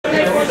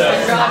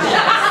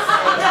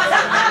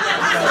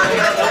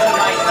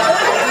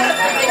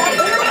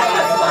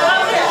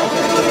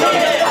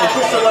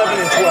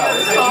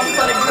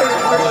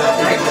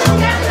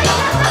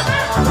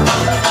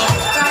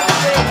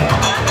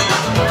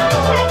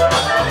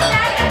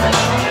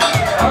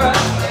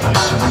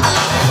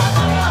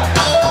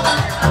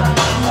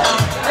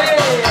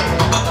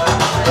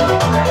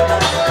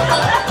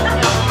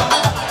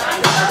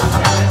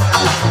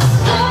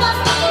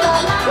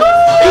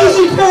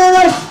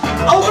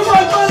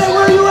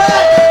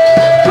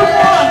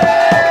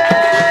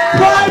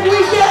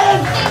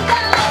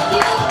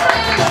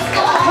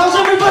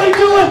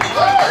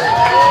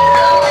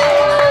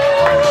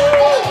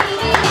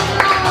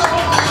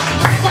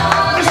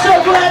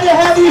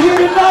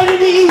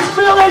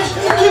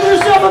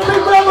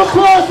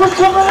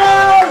coming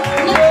out!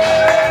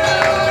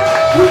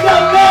 We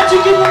got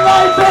magic in the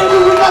night, baby!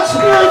 We got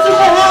spirits in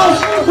the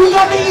house! We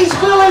got the East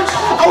Village!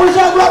 I was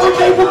at Robert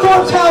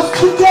Mapplethorpe's house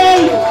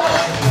today!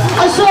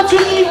 I saw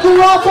Janine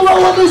Garofalo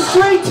on the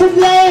street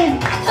today!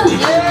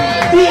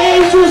 The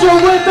angels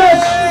are with us!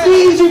 The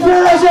Easy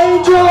Paradise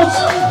Angels!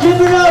 Give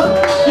it up!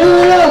 Give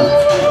it up!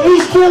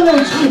 East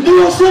Village, New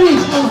York City,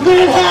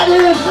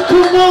 Manhattan,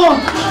 come on!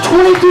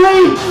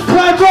 23,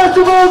 Pride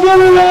Festival,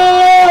 give it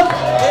up!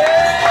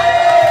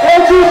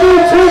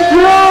 LGBTQ!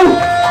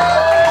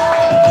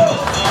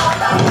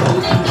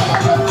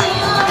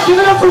 Give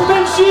it up for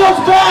Ben Shields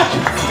back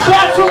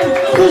from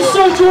his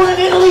sojourn in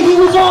Italy. He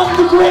was on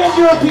the Grand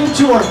European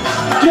Tour.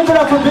 Give it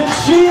up for Ben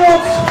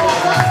Shields,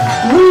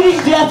 reading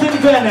Death in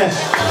Venice.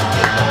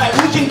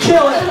 We can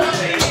kill it.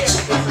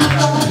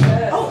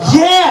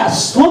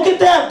 Yes, look at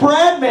that,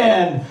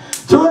 Bradman.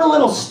 Throwing a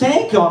little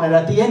stank on it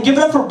at the end. Give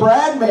it up for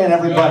Bradman,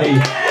 everybody.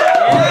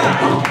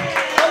 Yeah.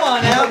 Come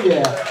on now.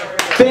 Yeah.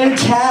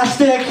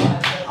 Fantastic.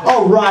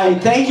 All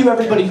right, thank you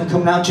everybody for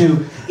coming out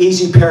to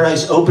Easy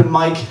Paradise Open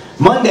Mic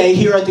Monday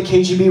here at the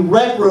KGB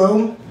Red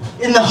Room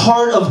in the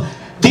heart of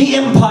the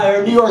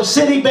Empire, New York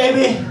City,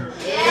 baby.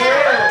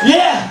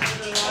 Yeah.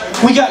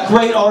 We got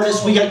great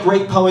artists, we got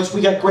great poets,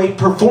 we got great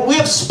performers. We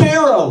have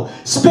Sparrow.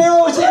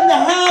 Sparrow is in the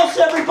house,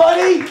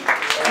 everybody.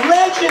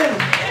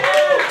 Legend.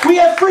 We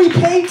have free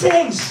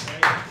paintings.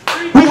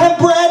 We have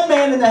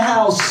Bradman in the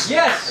house.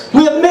 Yes.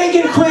 We have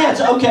Megan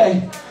Krantz.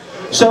 Okay.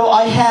 So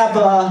I have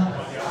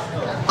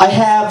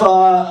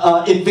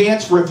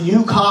advanced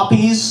review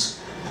copies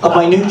of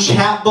my new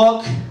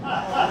chapbook,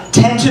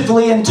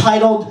 tentatively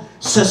entitled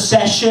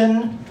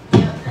Secession,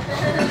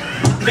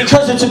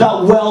 because it's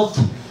about wealth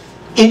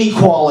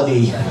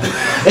inequality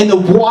and the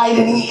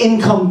widening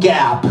income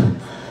gap.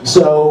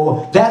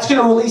 So that's going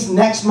to release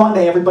next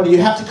Monday, everybody.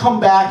 You have to come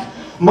back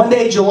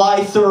Monday,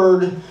 July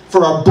 3rd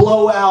for our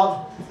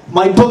blowout,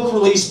 my book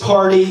release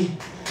party,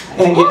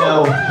 and you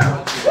know,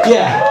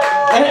 yeah,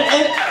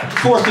 and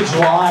 4th of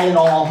July and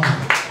all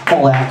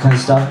that kind of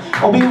stuff.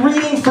 I'll be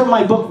reading from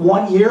my book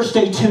 1 year.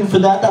 Stay tuned for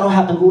that. That'll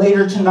happen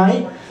later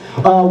tonight.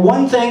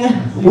 One thing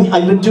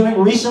I've been doing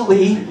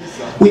recently,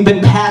 we've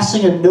been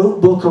passing a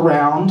notebook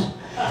around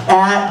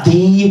at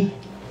the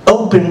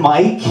open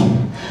mic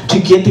to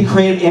get the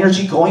creative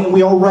energy going, and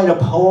we all write a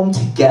poem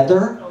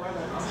together.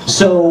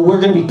 So we're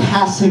going to be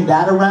passing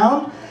that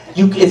around.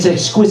 It's an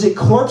exquisite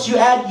corpse. You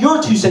add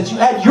your 2 cents, you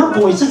add your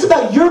voice. It's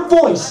about your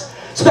voice.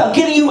 It's about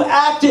getting you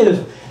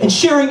active and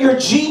sharing your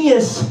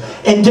genius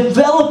and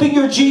developing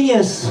your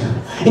genius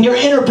and your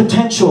inner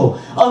potential,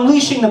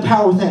 unleashing the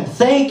power within.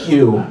 Thank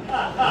you.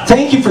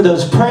 Thank you for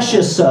those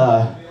precious,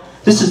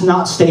 this is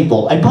not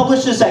staple. I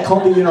published this at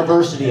Columbia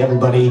University,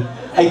 everybody.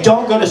 I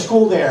don't go to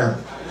school there.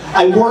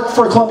 I work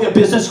for Columbia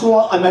Business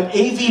School. I'm an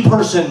AV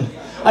person.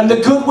 I'm the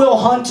Goodwill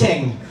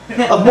Hunting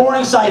of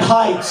Morningside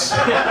Heights.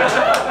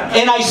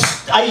 And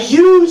I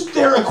used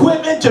their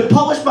equipment to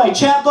publish my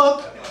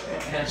chapbook.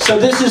 So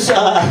this is,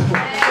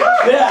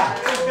 yeah.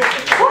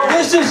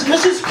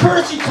 This is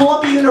courtesy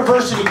Columbia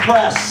University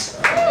Press.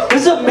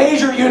 This is a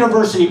major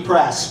university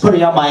press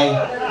putting out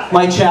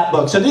my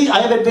chapbook. So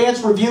I have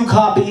advanced review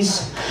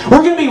copies.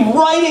 We're going to be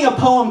writing a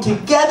poem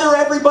together,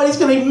 everybody. It's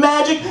going to be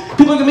magic.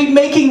 People are going to be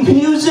making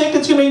music.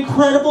 It's going to be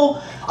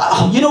incredible.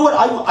 You know what?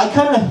 I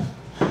kind of...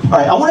 All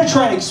right, I want to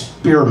try and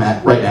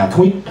experiment right now.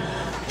 Can we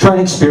try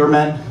and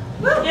experiment?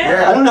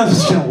 Yeah. I don't know if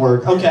this is going to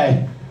work.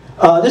 Okay.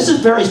 This is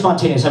very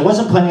spontaneous. I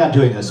wasn't planning on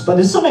doing this, but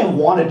it's something I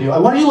want to do. I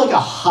want to do like a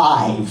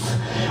hive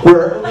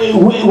where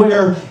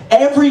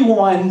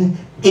everyone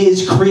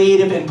is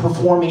creative and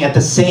performing at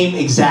the same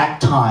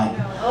exact time.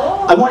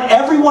 I want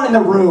everyone in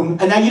the room,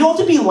 and now you don't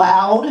have to be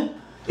loud,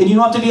 and you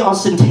don't have to be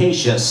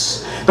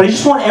ostentatious, but I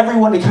just want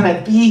everyone to kind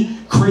of be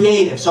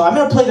creative. So I'm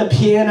going to play the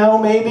piano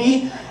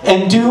maybe,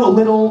 and do a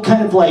little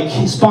kind of like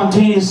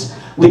spontaneous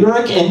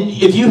lyric, and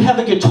if you have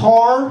a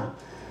guitar,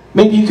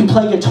 maybe you can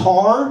play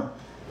guitar.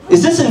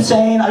 Is this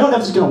insane? I don't know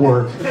if it's going to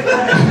work.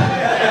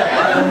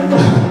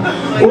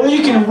 Or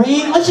you can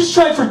read. Let's just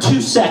try it for 2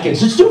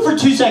 seconds. Let's do it for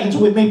 2 seconds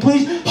with me,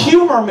 please.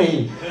 Humor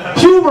me.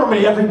 Humor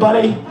me,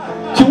 everybody.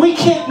 Can we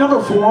kick number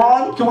 4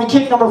 on? Can we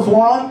kick number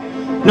 4 on?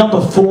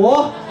 Number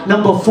 4.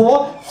 Number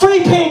 4.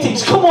 Free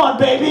paintings. Come on,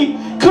 baby.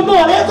 Come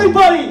on,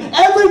 everybody.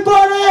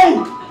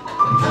 Everybody.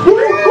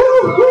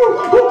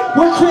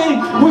 We're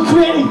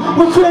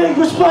creating,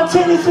 we're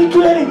spontaneously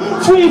creating,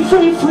 free,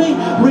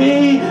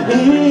 read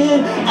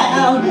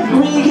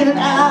it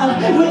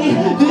out,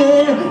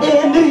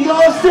 in New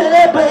York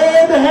City,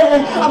 baby,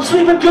 I'm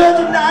sleeping good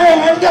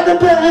tonight, got the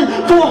bed,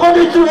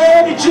 400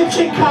 thread,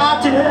 Egyptian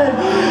cotton,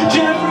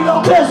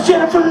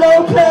 Jennifer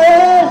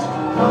Lopez,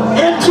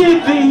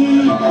 MTV,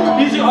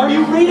 are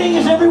you reading?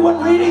 Is everyone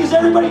reading? Is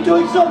everybody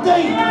doing something?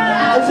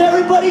 Is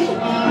everybody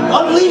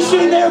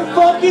unleashing their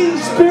fucking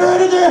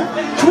spirit and their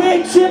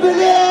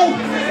creativity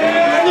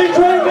and their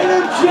creative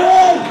energy?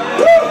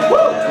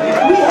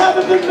 We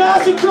haven't been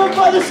massacred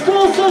by the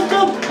school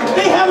system.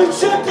 They haven't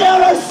shut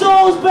down our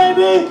souls,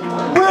 baby.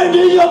 We're in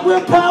New York.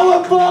 We're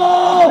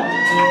powerful.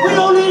 We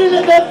don't need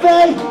an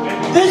MFA.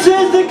 This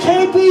is the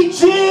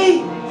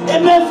KPG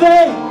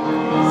MFA.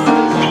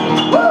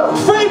 Woo!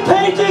 Free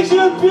paintings,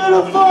 you're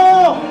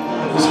beautiful.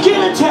 Just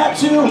get a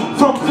tattoo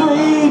from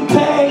free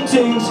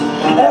paintings,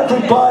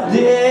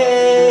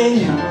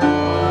 everybody.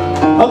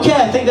 Okay,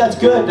 I think that's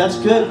good. That's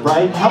good,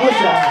 right? How was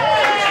that?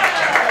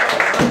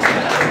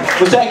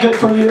 Was that good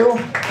for you?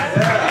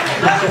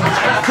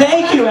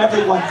 Thank you,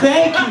 everyone.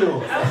 Thank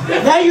you.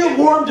 Now you're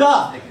warmed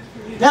up.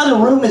 Now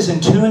the room is in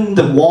tune.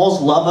 The walls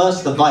love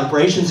us. The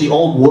vibrations, the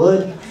old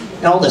wood,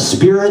 and all the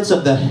spirits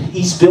of the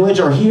East Village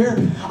are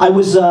here. I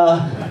was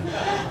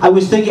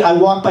thinking. I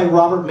walked by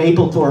Robert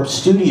Mapplethorpe's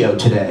studio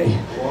today,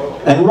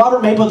 and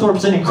Robert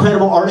Mapplethorpe's an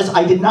incredible artist.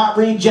 I did not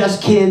read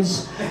Just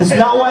Kids. That's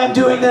not why I'm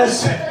doing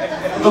this.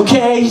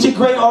 Okay, he's a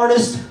great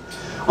artist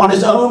on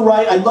his own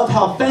right. I love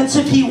how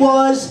offensive he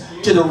was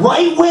to the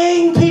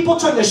right-wing people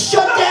trying to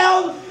shut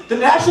down the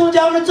National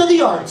Endowments of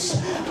the Arts.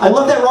 I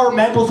love that Robert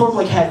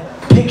Mapplethorpe had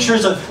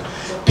pictures of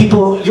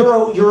people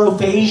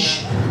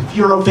urophagias,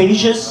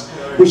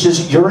 which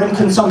is urine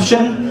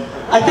consumption.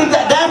 I think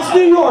that's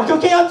New York.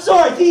 Okay, I'm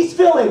sorry, it's East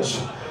Village.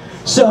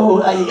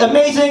 So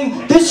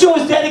amazing. This show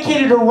is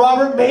dedicated to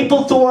Robert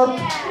Mapplethorpe.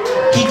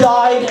 He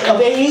died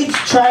of AIDS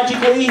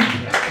tragically.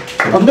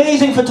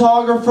 Amazing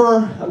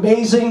photographer,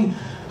 amazing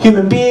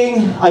human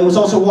being. I was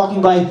also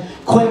walking by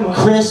Quentin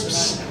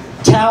Crisp's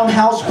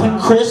townhouse.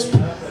 Quentin Crisp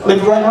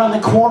lived right around the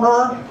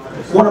corner.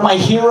 One of my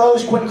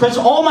heroes, Quentin Crisp.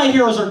 All my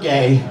heroes are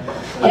gay.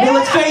 I mean,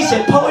 let's face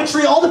it,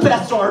 poetry, all the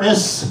best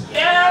artists.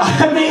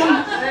 I mean,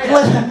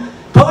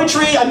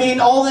 poetry, I mean,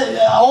 all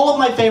of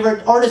my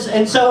favorite artists.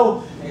 And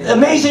so,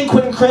 amazing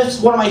Quentin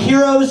Crisp, one of my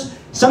heroes.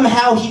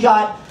 Somehow he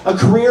got a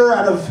career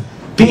out of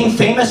being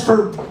famous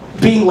for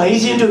being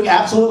lazy and doing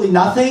absolutely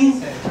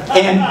nothing.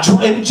 And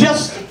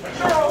just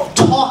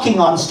talking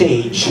on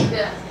stage.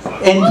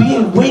 And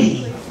being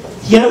witty.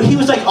 You know, he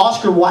was like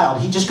Oscar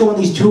Wilde. He'd just go on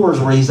these tours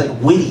where he's like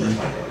witty.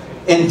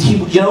 And he,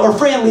 you know, or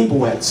Fran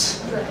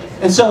Lebowitz.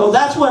 And so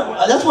that's what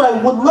I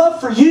would love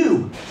for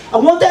you. I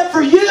want that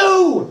for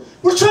you.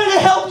 We're trying to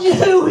help you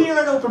here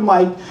at Open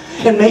Mic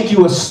and make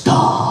you a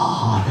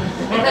star.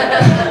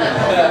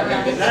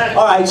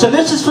 All right, so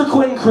this is for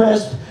Quentin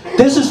Crisp.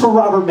 This is for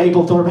Robert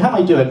Mapplethorpe. How am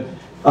I doing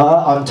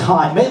on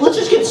time? Let's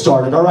just get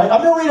started, all right?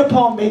 I'm going to read a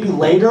poem maybe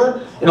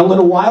later in a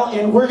little while,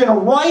 and we're going to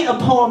write a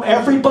poem,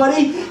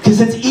 everybody, because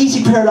it's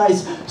Easy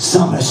Paradise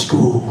Summer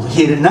School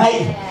here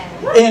tonight.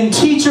 And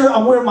teacher,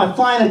 I'm wearing my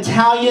fine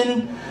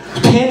Italian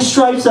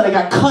pinstripes that I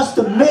got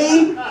custom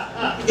made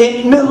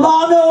in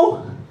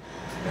Milano.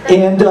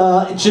 And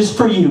just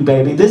for you,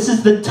 baby. This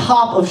is the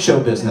top of show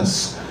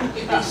business.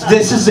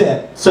 This is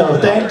it. So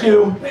thank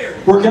you.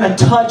 We're going to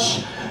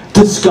touch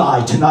the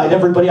sky tonight,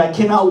 everybody. I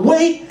cannot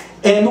wait.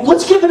 And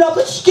let's give it up.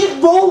 Let's just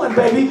get rolling,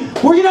 baby.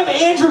 We're going to have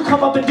Andrew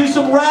come up and do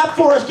some rap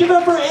for us. Give it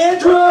up for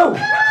Andrew.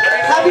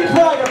 Happy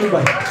Pride,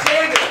 everybody.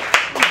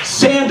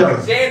 Zander.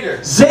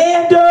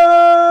 Zander.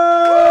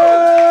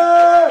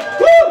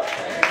 Woo!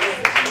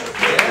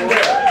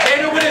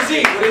 Zander, what is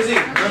he?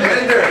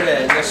 Zander.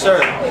 Yes, sir.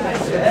 I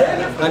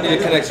need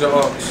to connect to the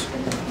aux.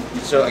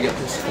 So I get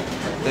this.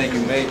 Thank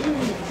you, mate.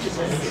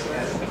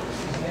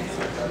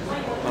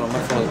 Oh,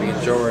 my phone's being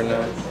Joe right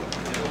now.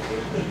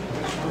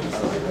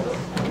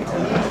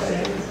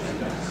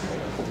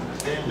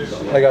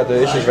 I got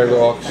the issues regular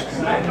aux.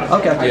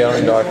 Okay. Yeah, I don't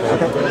need the iPhone.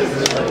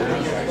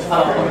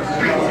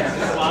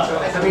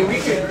 I mean, we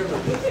could.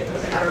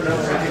 I don't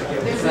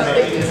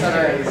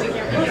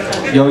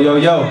know.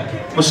 Yo.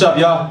 What's up,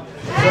 y'all?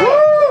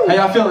 How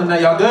y'all feeling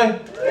tonight? Y'all good?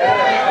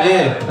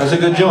 Yeah, that's a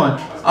good joint.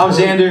 I'm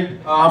Zander.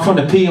 I'm from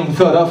the P. I'm from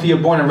Philadelphia,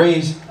 born and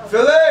raised.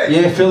 Philly!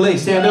 Yeah, Philly.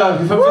 Stand up.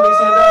 You from Philly?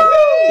 Stand up.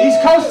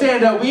 East Coast,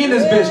 stand up. We in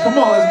this bitch. Come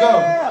on, let's go.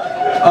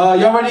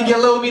 Y'all ready to get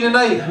low with me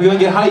tonight? We're gonna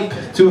get hype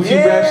to a few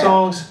rap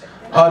songs.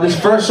 This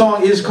first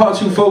song is called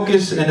To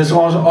Focus, and it's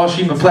on all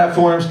streaming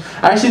platforms.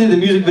 I actually did the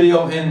music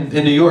video in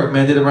New York,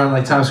 man. I did it around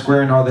like Times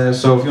Square and all that.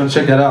 So if you want to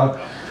check that out,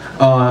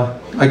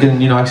 I can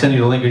send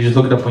you the link or just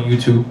look it up on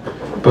YouTube.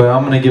 But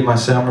I'm gonna get my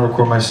set. I'm gonna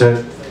record my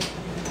set.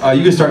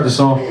 You can start the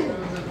song.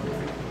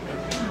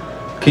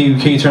 Can you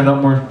turn it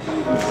up more?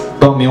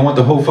 Bump me. I want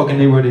the whole fucking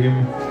neighborhood to hear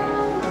me.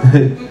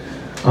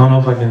 I don't know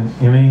if I can. You know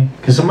what I mean?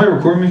 Can somebody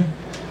record me?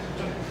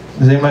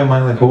 Does anybody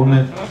mind like holding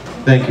it?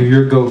 Thank you.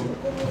 You're a goat.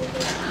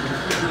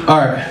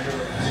 Alright,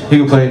 you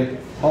can play it.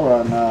 Hold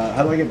on,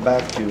 how do I get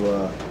back to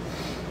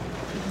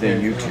the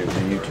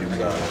YouTube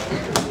guy?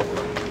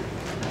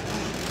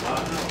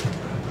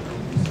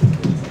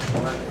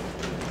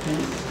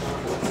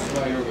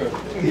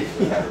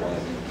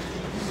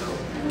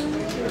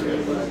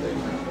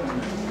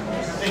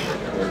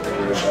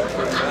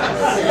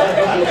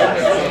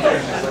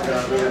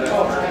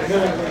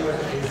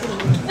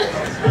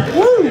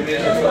 Woo!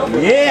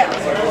 Yeah!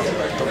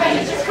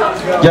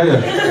 Yeah.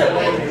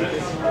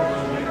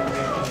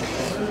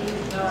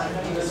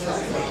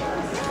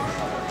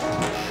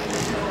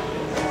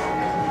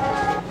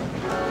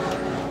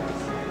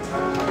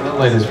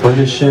 Like this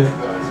budget shit.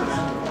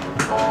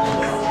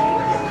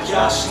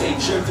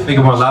 Make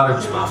it more louder.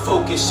 My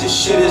focus, this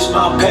shit is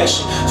my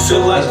passion.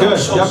 Feel like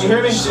that's good. Y'all can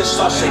hear me?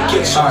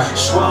 Alright.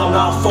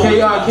 Okay,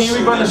 can you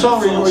rewind the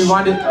song?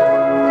 Rewind it?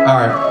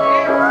 Alright.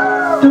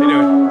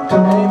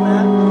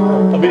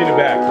 I'll be in the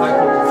back.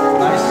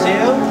 Nice to see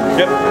you.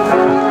 Yep.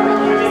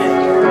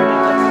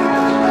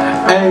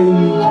 Hey,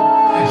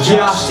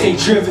 yeah, I stay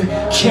driven,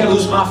 can't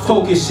lose my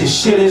focus, this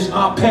shit is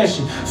my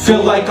passion.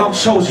 Feel like I'm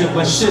chosen,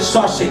 when shit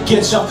starts to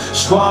get tough,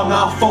 so I'm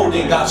not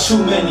folding, got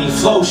too many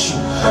flows you.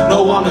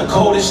 No, I'm the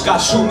coldest,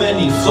 got too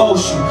many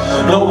flows you.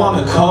 No, I'm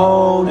the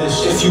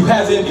coldest. If you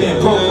haven't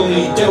been broke with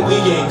me, then we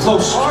ain't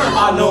close.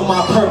 I know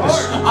my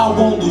purpose, I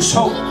won't lose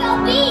hope.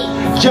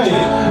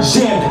 Yeah,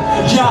 zander,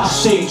 yeah, I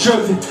stay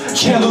driven,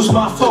 can't lose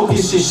my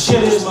focus, this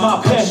shit is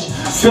my passion.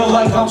 Feel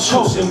like I'm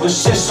chosen, when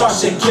shit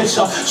starts to get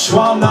tough, so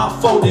I'm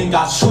not folding,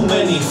 got too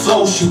many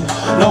flows you.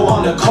 No,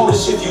 I'm the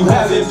coldest, if you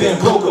haven't been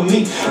broke with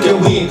me, then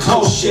we ain't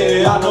close.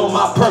 Yeah, I know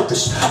my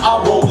purpose,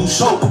 I won't lose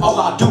hope. All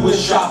I do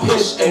is drop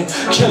hits and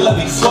kill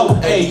every flow.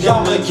 Ayy,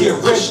 I'ma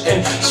get rich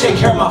and take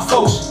care of my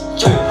folks.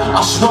 I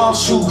swear I'm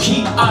too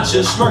heat, I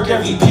just smirk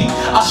every beat.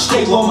 I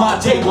stay with my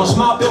day ones,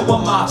 my bill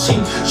with my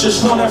team.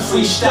 Just wanna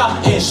freestyle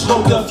and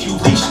smoke a few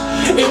weeks.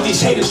 If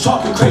these haters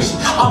talking crazy,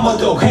 I'ma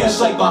throw hands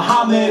like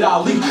Muhammad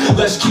Ali.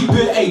 Let's keep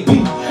it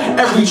A-B.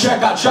 Every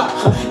track I drop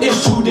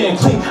is too damn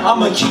clean.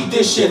 I'ma keep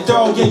this shit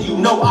thorough, yeah, you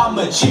know I'm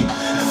a G.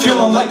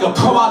 Feeling like a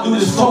pro, I do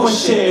this flowing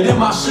shit in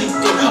my sleep.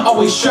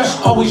 Always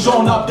stressed, always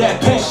on up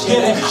that bench.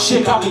 Yeah, that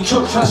shit got me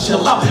cooked, trying to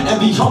chill out and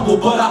be humble,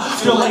 but I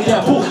feel like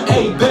that bull.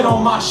 Ayy, been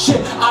on my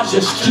shit, I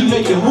just keep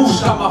making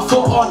moves. Got my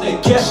foot on the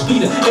gas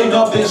speeder, ain't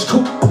up as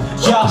cool.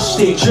 Yeah, I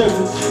stay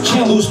driven,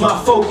 can't lose my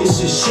focus,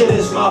 this shit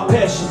is my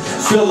passion.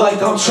 Feel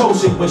like I'm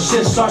chosen when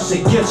shit starts to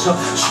get tough,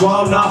 so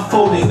I'm not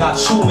folding, got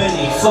too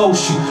many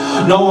flows you.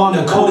 No, I'm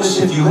the coldest,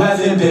 if you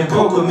haven't been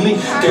broke with me,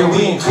 then we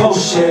ain't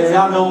close.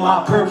 Yeah, I know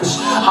my purpose,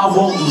 I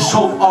won't lose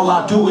hope. All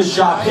I do is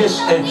drop hits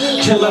and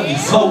kill every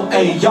flow.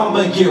 Ayy,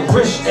 I'ma get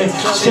rich and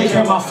take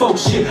care of my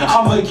folks. Yeah,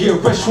 I'ma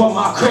get rich with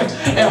my crack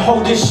and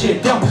hold this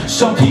shit down.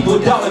 Some people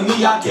doubting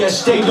me, I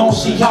guess they don't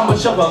see how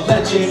much of a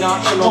legend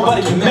I am.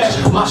 Nobody can match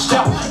my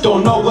style,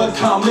 don't know what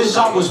calm is.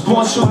 I was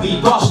born to be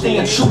boss,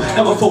 staying true,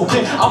 never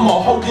forget. I'ma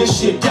hold this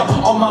shit down,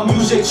 all my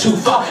music too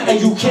far, and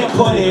you can't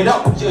put it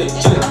out.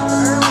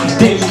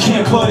 Then you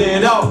can't put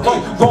it out. Hey,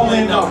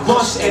 rolling up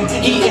runs and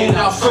eating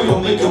Alfredo,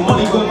 making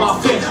money with my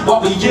fam while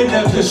we in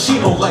the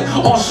casino. Like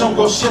on some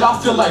real shit, I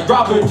feel like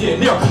Robert De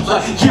Niro.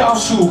 Like yeah, I'm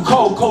too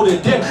cold, colder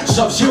than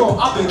Sub-Zero.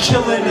 I've been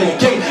killing the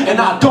game, and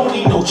I don't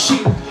need no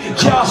cheat.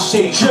 Yeah, I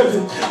stay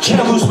driven,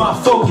 can't lose my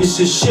focus,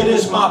 this shit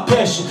is my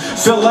passion.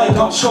 Feel like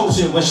I'm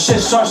chosen when shit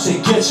starts to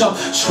get tough,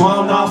 so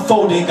I'm not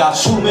folding, got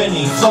too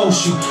many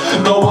flows you.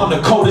 No, I'm the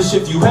coldest,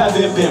 if you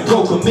haven't been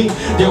broke with me,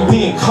 then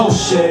we ain't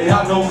close. Yeah,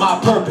 I know my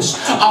purpose,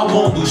 I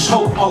won't lose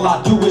hope. All I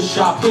do is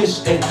drop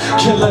hits and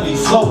kill every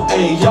flow.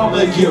 Ayy,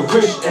 I'ma get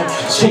rich and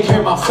take care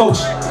of my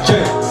folks.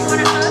 Yeah,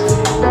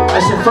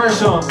 That's the first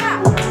song.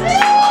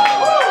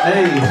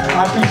 Hey,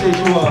 I appreciate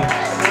you all.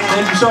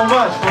 Thank you so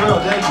much, for real,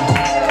 thank you.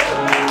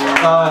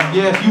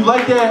 Yeah, if you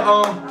like that,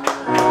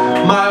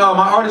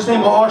 my artist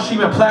name on all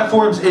streaming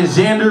platforms is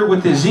Zander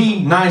with the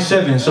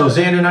Z97. So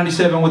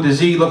Zander97 with the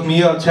Z. Look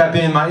me up. Tap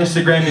in. My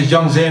Instagram is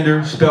Young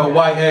Zander, spelled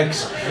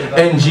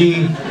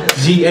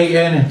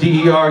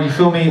YXNGZANDER. You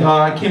feel me?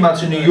 I came out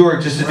to New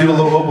York just to do a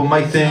little open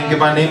mic thing, get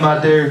my name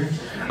out there,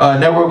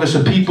 network with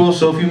some people.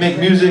 So if you make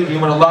music, you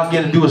want to lock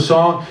in and do a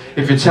song.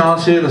 If you're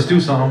talented, let's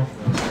do something.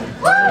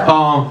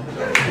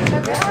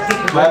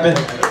 What happened?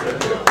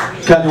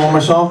 Can I do one more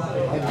song?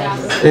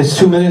 It's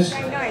 2 minutes.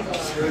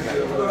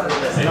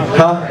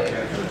 Huh?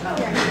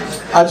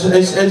 I want to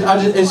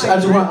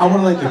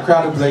like the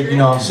crowd to be like, you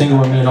know, singing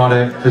with me and all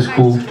that. It's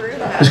cool.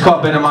 It's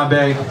called "Been in My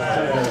Bag."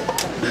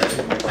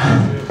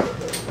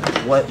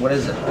 What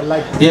is it?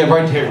 Yeah,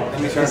 right here. Let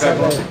me turn back.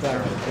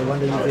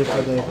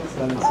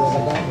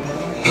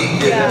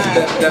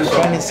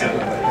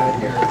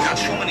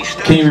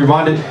 Can you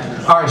rewind it?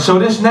 All right. So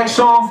this next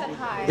song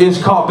is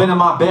called "Been in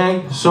My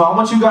Bag." So I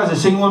want you guys to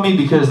sing with me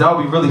because that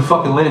would be really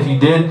fucking lit if you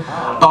did.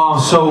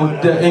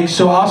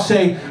 So I'll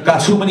say got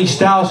too many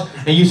styles,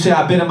 and you say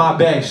I've been in my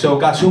bag. So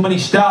got too many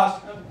styles.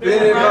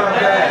 Been in my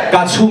bag.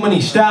 Got too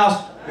many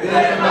styles. Been in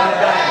my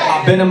bag.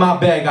 I've been in my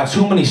bag. Got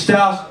too many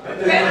styles.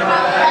 Been in my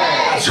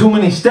bag. Got too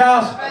many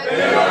styles. Been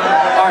in my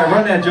bag. All right,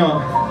 run that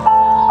jump.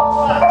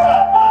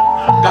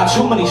 Got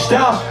too many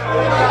styles.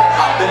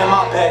 I've been in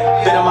my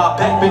bag. Been in my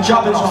bag. Been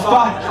dropping on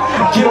fire.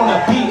 Get on the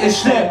beat and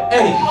snap.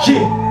 Hey,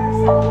 yeah.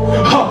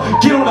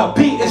 Get on the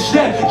beat and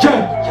snap.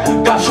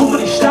 Yeah. Got too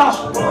many styles.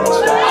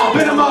 I've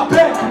been in my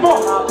bag. Come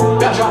on.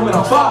 Got dropping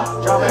on fire.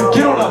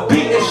 Get on the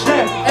beat and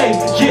snap. Hey,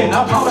 yeah. And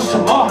I promise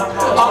tomorrow.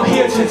 I'm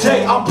here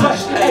today. I'm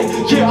blessed. Hey,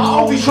 yeah. I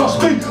always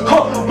trust me.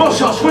 Most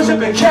y'all switch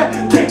up and cap.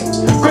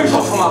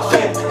 Grateful for my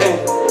fam. Hey,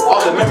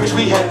 all the memories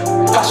we had.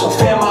 Got some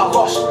fam I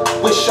lost.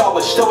 Wish y'all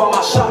was still on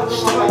my side.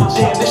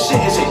 Damn, this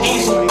shit isn't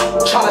easy.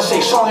 Tryna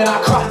say strong and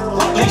I cry.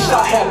 Leisa,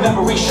 I have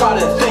memories, try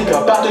to think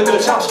about the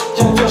good times.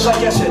 Yeah, it feels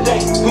like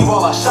yesterday. We were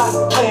all outside,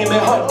 playing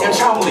manhunt, and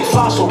time when they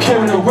fly. So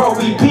carrying the road,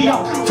 we be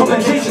out from the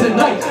day to the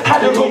night.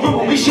 Had to go through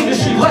when we see the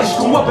street lights.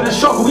 Grew up in the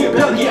struggle, we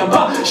barely getting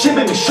by. Shit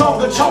made me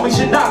stronger, told me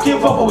to not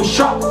give up, always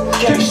try.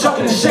 Can't be stuck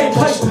in the same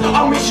place,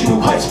 I'm reaching new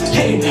heights.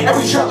 Hitting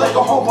every track like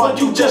a home run,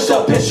 you just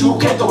a bitch, you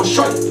can't throw a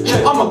strike.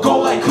 Yeah, I'ma go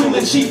like Queen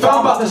Latifah,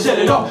 I'm about to set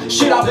it up.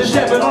 Shit, I've been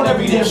stepping on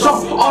every damn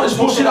song. All this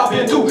bullshit I've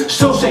been through,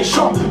 still stay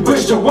strong.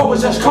 Wish the road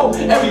was as cold,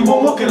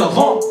 everyone walking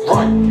along.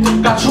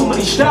 Right, got too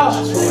many styles.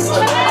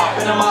 I've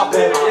been in my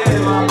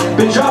bed,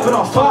 been dropping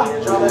on fire.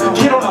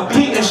 Get on a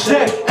beat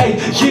instead, ayy,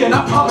 yeah, and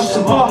I promise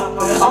tomorrow.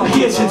 I'm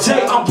here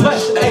today, I'm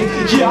blessed,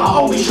 ayy, yeah, I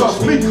only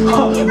trust me.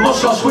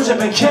 Most y'all switch have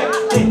been kept,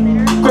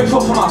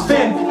 grateful for my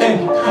fam,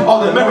 and all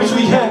the memories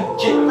we had.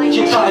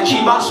 Yeah, trying to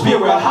keep my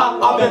spirit high.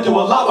 I've been through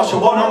a lot, watch the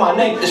one on my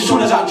name. As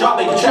soon as I drop,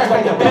 make a track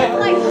back to back.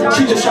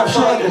 Treat the trap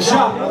shit like a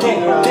job,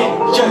 yeah.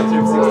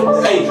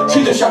 Hey,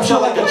 treat the trap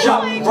shit like a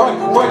job.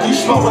 Right, you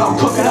smell what I'm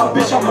cooking up,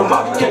 bitch, I'm the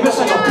rock. Get messed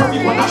like a curry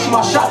when I see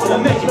my shot, when I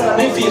make it.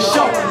 Name for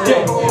yourself,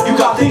 yeah. You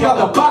gotta think out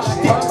the box,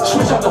 yeah.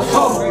 Switch up the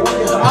flow.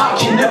 I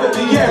can never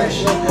be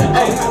average.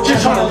 Hey,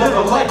 just trying to live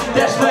a life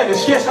that's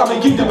lavish. Yes, I'ma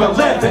keep them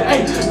 11.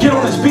 Hey, get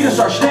on this beat and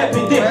start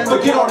snapping. Then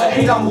forget all the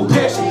hate, I move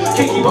past it.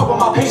 Can't keep up with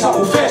my pace, I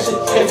move faster.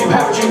 If you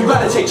have a dream, you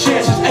gotta take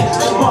chances. Hey,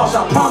 tomorrow's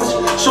I promise,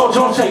 so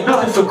don't take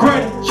nothing for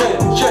granted. Yeah.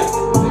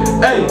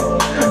 Hey,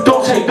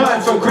 don't take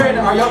nothing for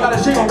granted. Are y'all gotta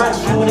sing on back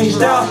to these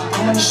styles?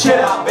 Shit,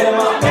 I've been in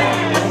my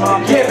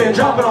bed. Yeah, been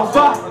dropping on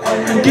fire.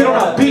 Get on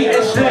a beat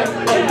and snap.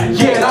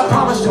 Yeah, and I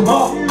promise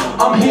tomorrow,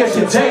 I'm here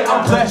today,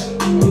 I'm blessed.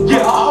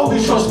 Yeah, I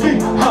always trust me.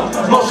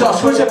 Most y'all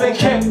switch have been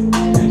kept.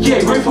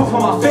 Yeah, grateful for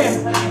my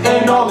fam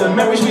and all the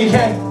memories we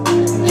had.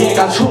 Yeah,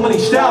 got too many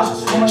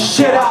styles.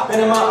 Shit, I've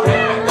been in my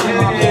bed.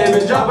 Yeah,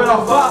 been dropping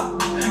on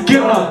fire.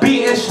 Get on a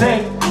beat and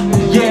snap.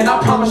 Yeah, and I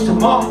promise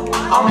tomorrow,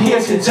 I'm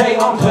here today,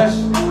 I'm blessed.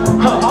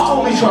 I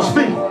only trust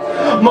me.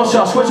 Most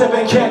y'all switch have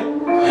been kept.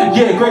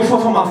 Yeah, grateful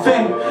for my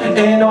fam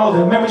and all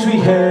the memories we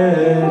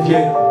have.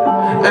 Yeah.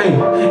 Hey,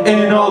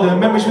 and all the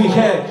memories we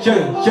had,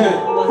 yeah.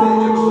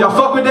 Y'all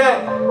fuck with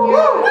that?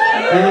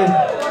 Yeah,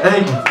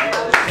 thank you.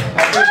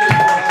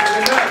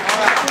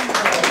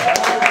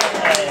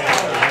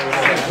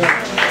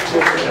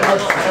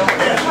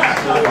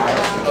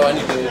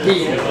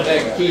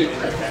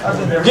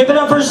 Give it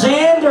up for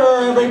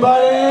Zander,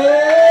 everybody!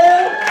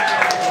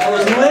 That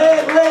was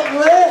lit.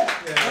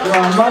 We're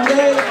on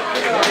Monday.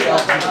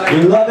 We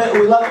love it,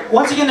 we love it.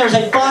 Once again, there's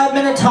a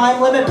 5-minute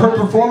time limit per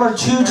performer,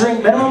 2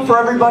 drink minimum for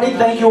everybody.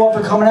 Thank you all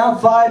for coming out.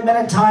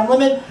 5-minute time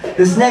limit.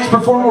 This next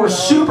performer we're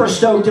super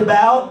stoked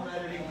about.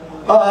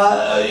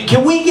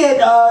 Can we get,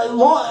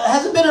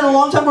 hasn't been in a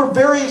long time, we're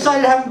very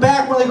excited to have him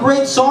back, one of the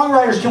great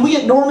songwriters. Can we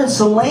get Norman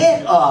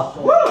Salant up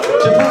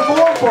to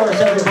perform for us,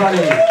 everybody?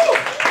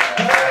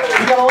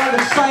 We got a lot of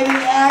exciting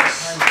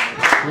acts.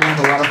 We have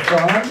a lot of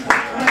fun.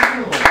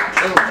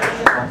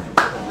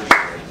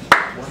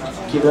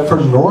 Give it up for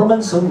Norman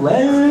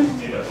Salant.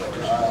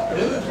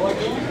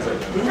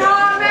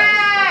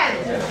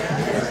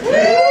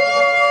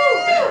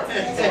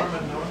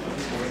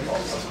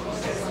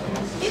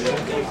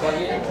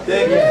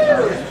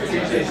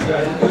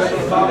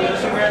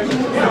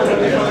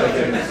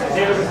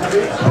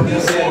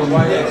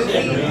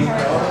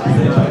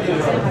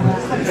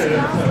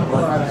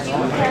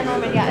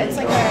 Yeah, it's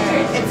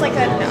like a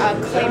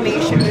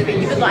claymation movie.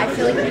 You would, I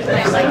feel like you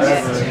might like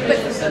it, but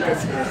this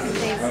it's Norman.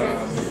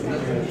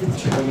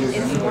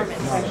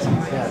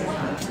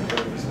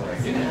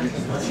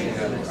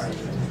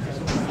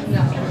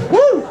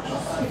 Woo!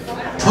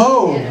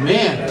 Oh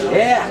man!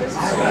 Yeah.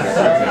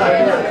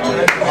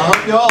 I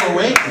hope you're all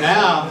awake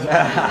now.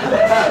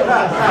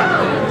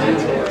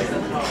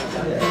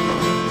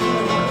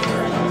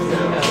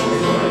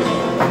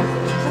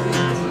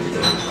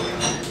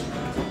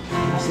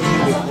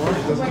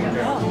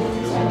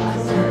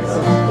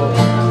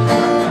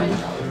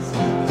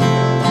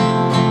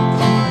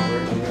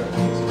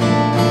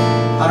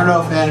 I don't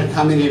know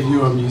how many of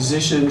you are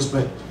musicians,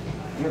 but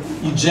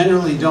you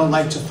generally don't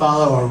like to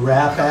follow a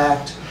rap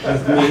act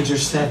with major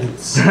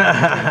sevenths.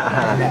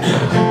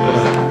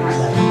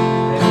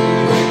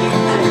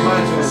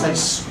 It's like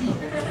sweet.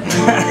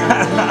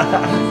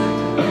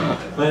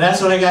 But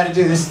that's what I got to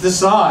do. This is the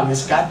song.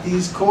 It's got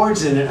these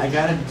chords in it. I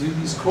got to do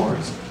these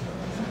chords.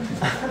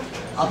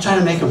 I'll try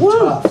to make them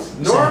tough.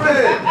 Norman!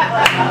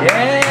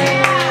 Yeah!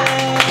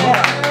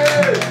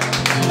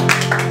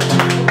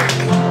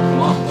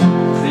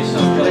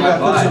 I got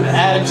to put some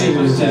attitude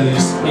into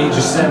these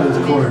major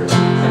seventh chords.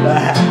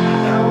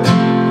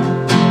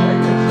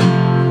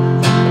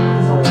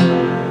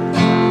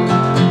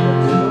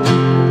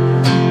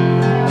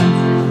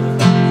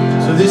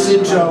 So this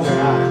intro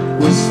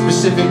was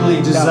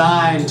specifically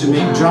designed to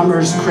make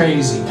drummers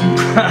crazy.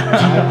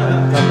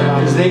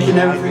 Because they can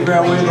never figure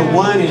out where the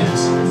one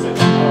is.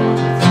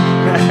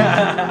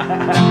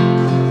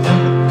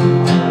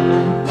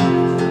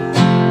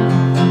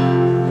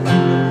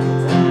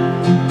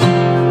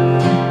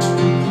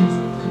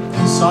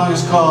 The song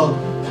is called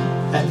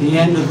At the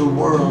End of the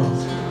World.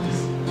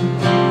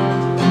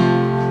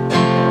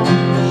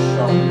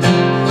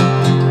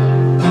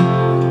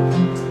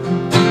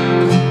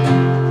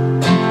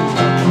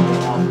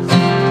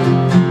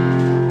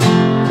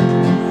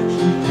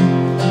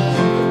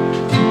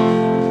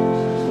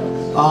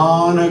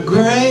 On a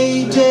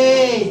gray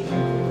day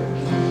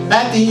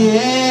at the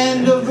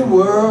end of the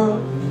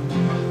world,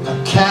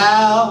 a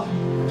cow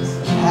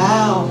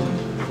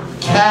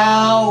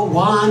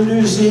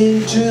wanders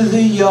into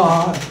the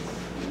yard.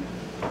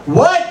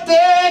 What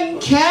then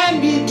can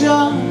be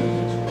done?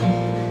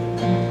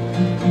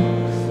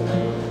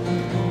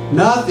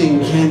 Nothing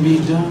can be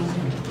done.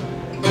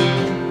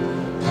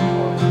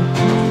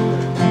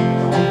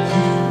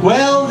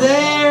 Well,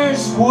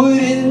 there's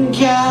wooden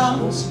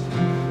cows,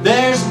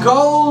 there's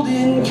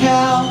golden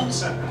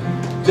cows,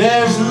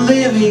 there's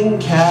living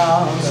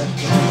cows,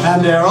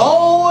 and they're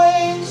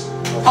always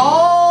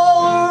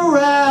all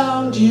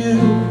around you.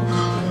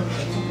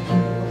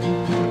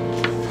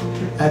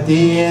 At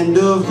the end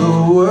of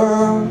the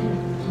world.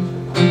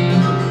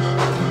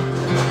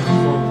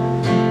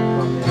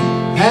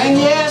 And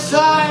yes,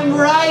 I'm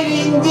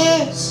writing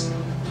this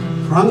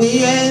from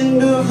the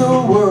end of the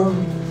world,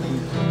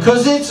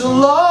 'cause it's a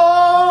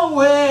long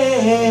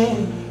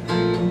way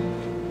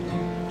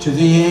to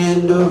the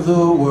end of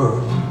the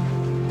world.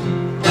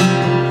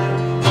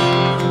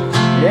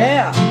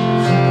 Yeah.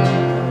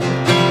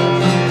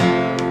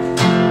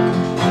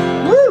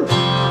 Woo!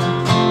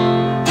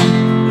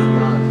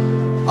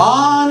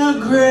 On a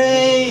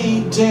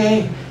gray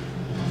day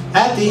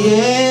at the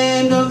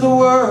end of the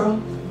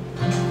world,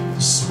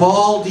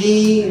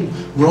 Spalding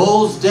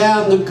rolls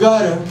down the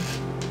gutter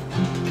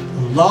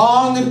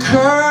along the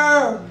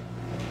curb,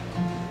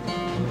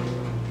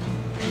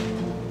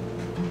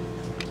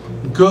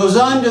 goes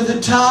under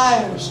the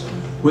tires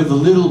where the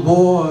little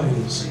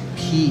boys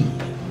pee.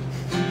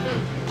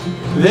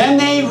 Then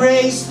they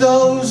race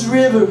those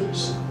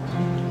rivers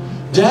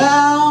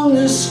down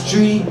the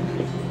street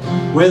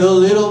where the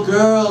little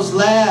girls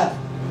laugh,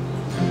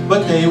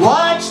 but they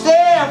watch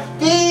their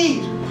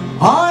feet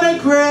on a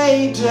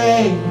gray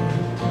day.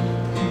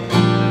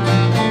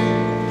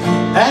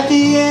 At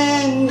the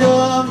end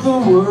of the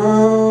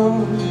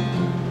world,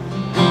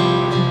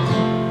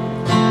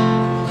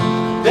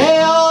 they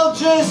all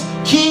just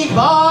keep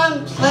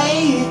on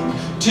playing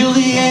till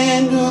the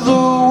end of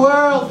the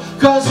world,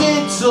 'cause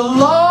it's a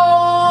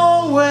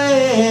long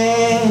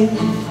way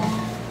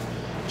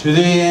to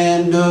the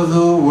end of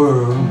the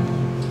world.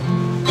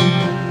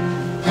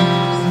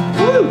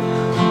 Woo!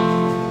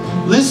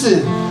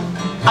 Listen,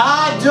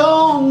 I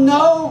don't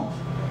know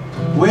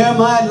where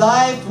my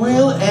life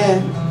will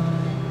end,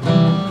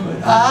 but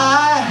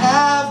I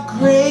have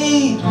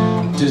great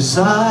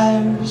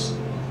desires,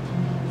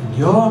 and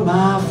you're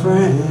my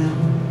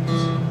friends.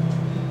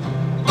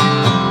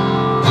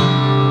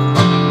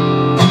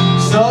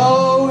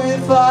 So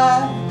if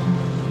I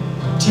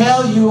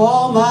tell you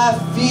all my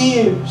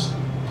fears,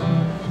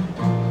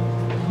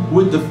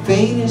 would the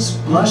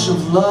faintest blush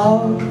of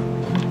love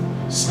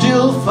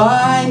still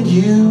find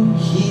you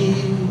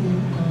here?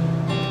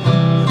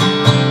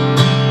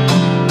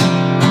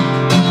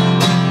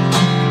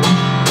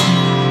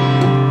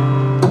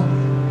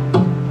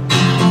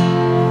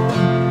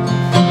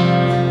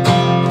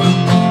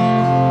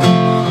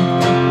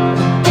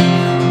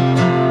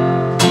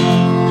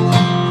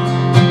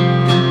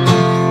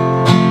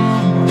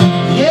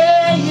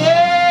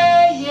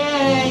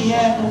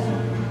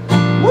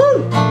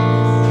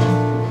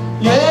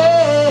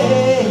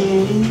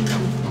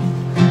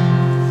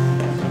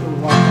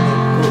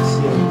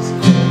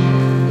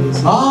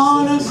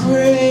 On a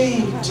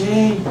great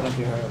day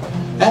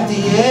at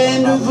the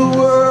end of the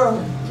world,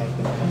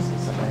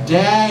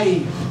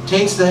 Daddy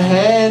takes the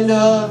hand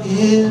of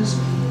his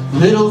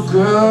little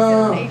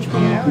girl,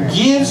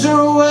 gives her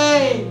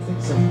away.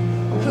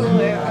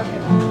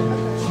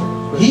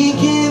 He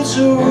gives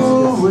her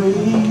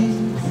away.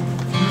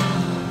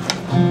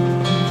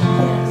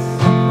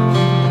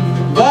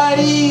 But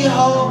he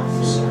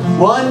hopes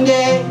one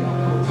day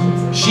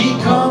she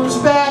comes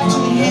back to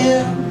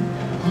him,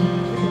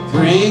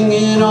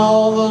 bringing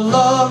all the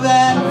love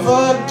and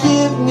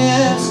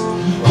forgiveness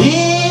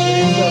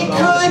he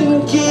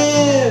couldn't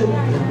give.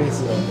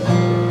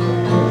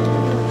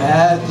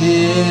 At the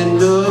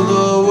end of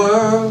the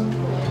world,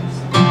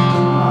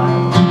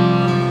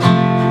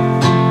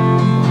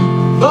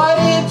 but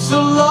it's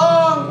a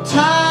long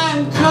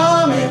time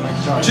coming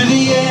to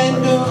the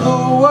end of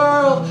the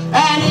world,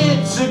 and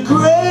it's a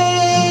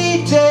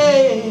great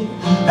day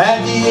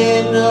at the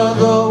end of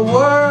the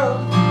world.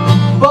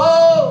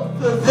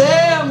 Both of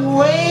them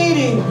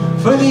waiting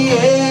for the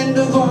end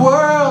of the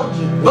world,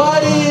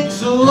 but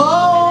it's a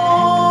long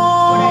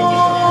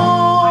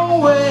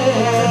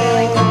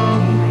way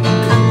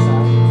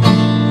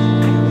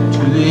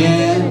to the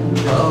end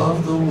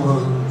of the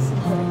world.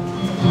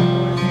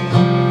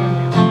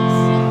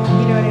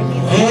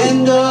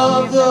 End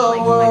of the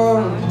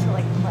world.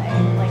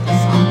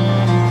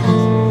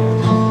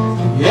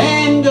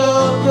 End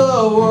of the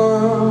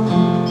world.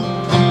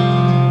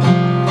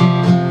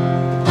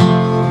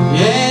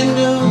 End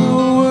of the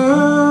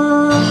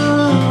world.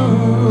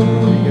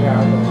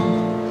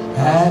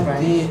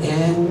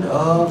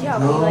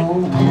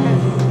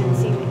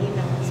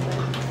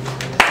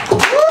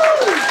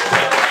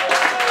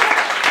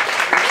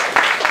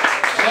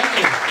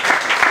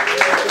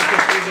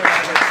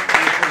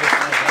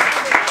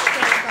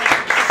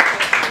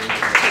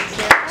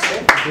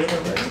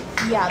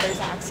 Yeah,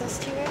 there's access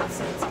to it,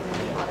 so it's going to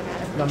be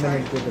automatically charged. No, it's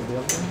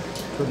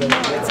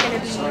going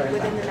to be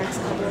within the next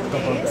couple of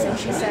days, and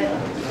she said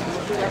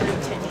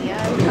delivered to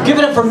Nia. Give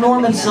it up for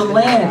Norman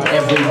Salant,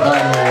 everybody.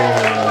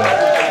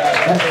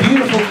 That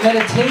beautiful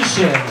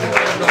meditation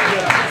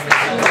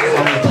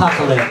on the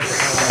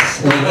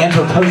apocalypse and the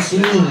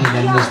Anthropocene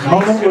and this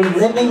moment we're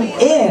living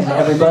in,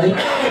 everybody.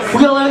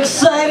 We got an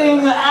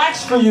exciting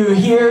acts for you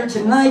here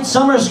tonight.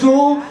 Summer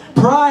School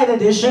Pride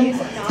Edition.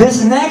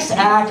 This next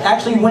act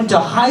actually went to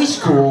high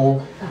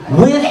school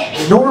with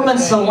Norman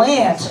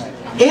Salant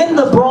in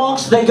the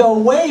Bronx. They go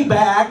way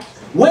back,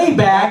 way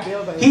back.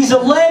 He's a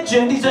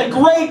legend. He's a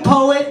great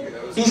poet.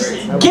 He's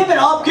give it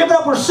up.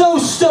 We're so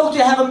stoked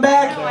to have him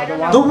back.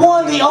 The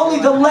one, the only,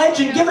 the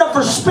legend. Give it up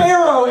for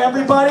Sparrow,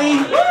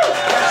 everybody.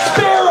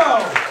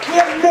 Sparrow. We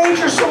have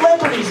major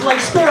celebrities like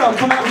Sparrow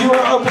come out and do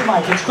our open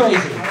mic. It's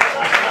crazy.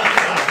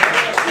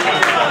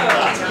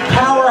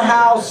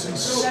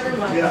 Powerhouses.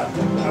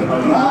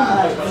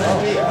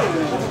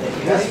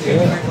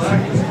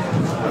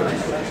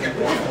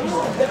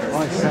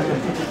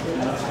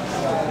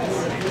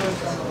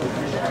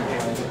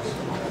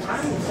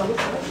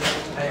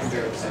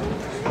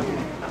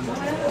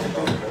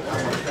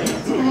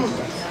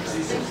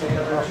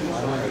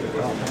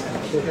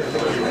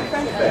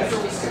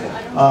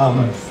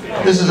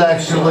 This is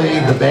actually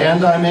the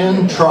band I'm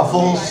in,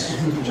 Truffles.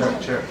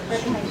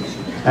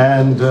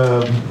 And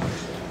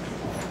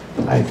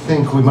I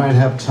think we might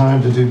have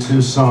time to do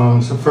 2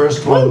 songs. The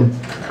first one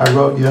I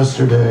wrote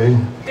yesterday.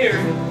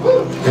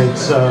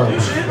 It's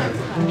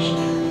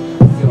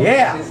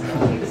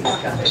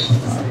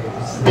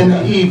in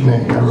the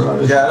evening I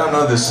wrote it. Yeah, I don't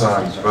know this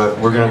song, but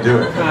we're gonna do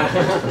it.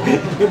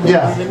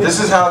 Yeah. This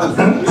is how the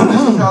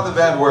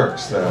band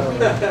works, though.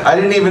 I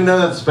didn't even know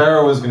that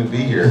Sparrow was gonna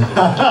be here.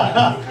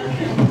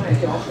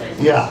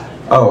 Yeah.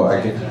 Oh, I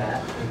can.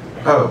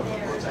 Oh,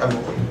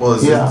 well,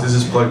 is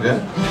this plugged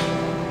in?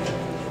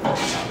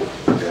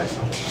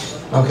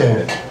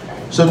 Okay.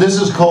 So this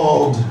is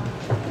called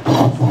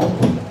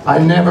I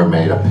never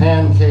made a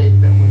pancake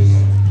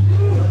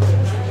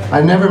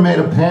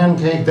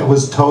that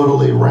was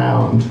totally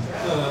round.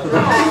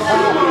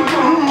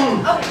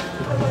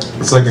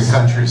 It's like a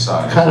country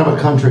song. Kind of a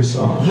country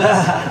song.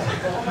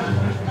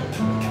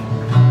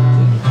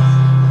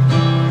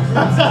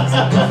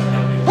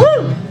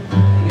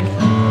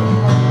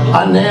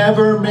 I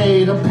never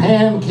made a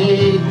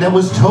pancake that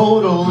was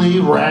totally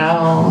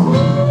round.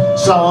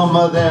 Some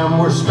of them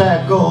were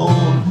speckled,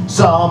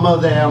 some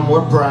of them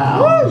were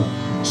brown.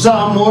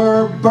 Some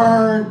were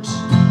burnt,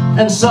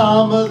 and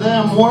some of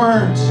them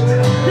weren't.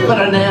 But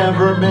I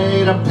never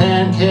made a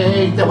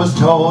pancake that was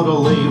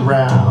totally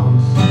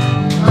round.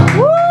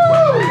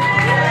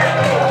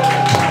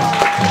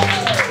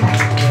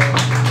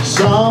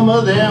 Some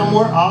of them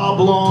were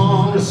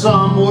oblong,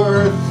 some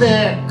were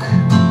thick.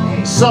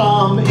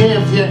 Some,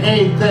 if you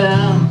ate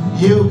them,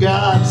 you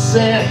got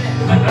sick.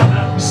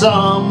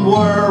 Some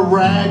were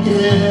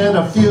ragged,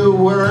 a few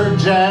were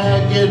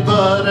jagged,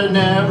 but I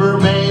never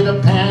made a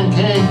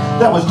pancake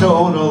that was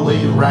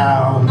totally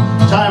round.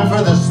 Time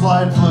for the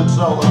slide flute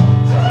solo.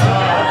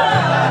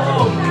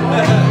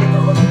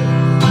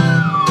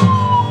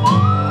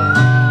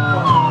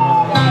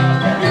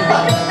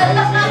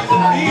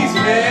 Please,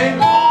 man.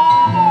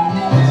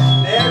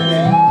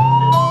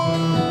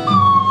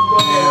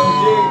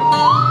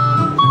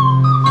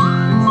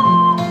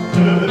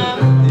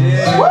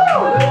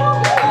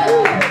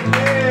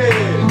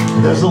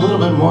 There's a little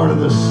bit more to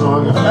this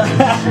song if I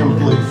can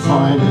simply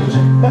find it.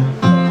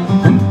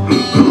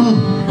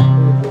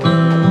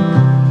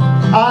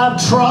 I've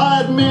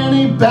tried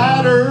many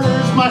batters,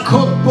 my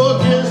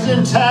cookbook is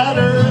in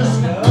tatters.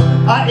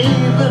 I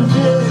even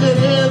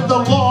visited the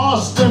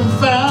lost and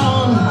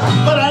found,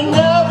 but I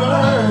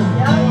never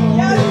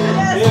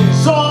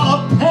saw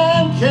a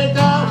pancake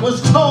that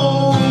was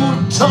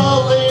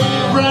totally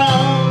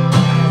round.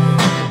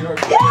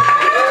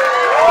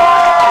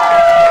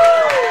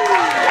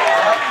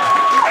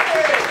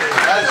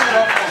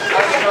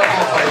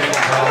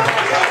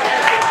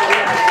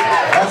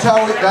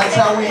 That's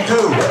how we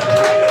do.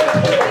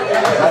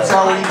 That's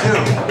how we do.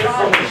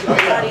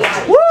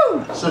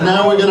 Woo! So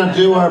now we're going to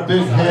do our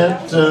big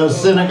hit,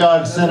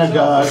 Synagogue,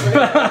 Synagogue.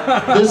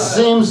 This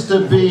seems to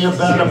be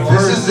about a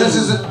person.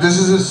 This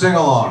is a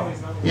sing-along.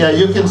 Yeah,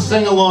 you can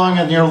sing along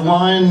and your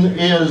line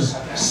is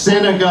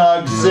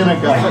Synagogue,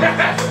 Synagogue.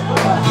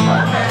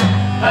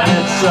 And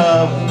it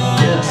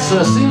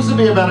seems to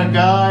be about a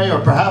guy, or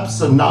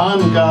perhaps a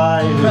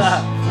non-guy,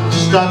 who's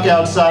stuck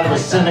outside of a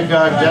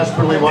synagogue,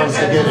 desperately wants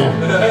to get in.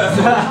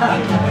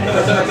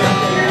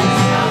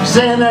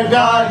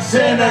 Synagogue,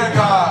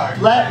 synagogue,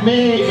 let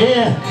me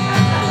in.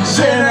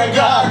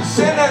 Synagogue,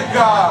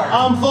 synagogue,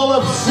 I'm full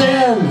of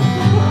sin.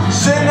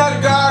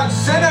 Synagogue,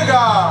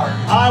 synagogue,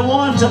 I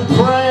want to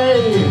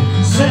pray.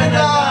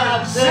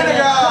 Synagogue,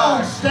 synagogue,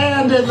 don't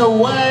stand in the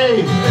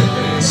way.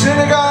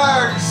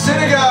 Synagogue,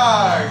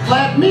 synagogue,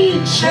 let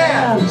me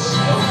chant.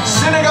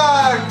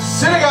 Synagogue,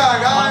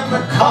 synagogue, I'm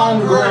a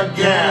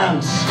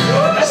Congregant.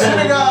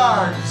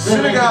 Synagogue,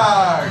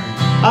 synagogue,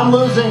 I'm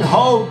losing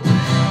hope.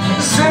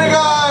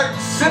 Synagogue!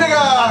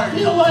 Synagogue! I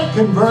feel like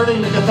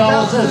converting to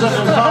Catholicism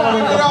and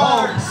following the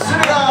Pope.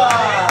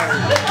 Synagogue!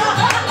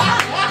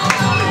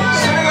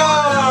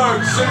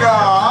 Synagogue!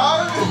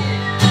 Synagogue!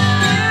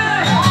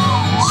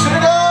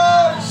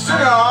 Synagogue!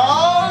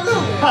 Synagogue!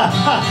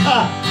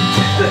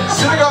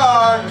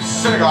 Synagogue!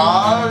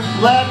 Synagogue!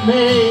 Let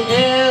me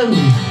in.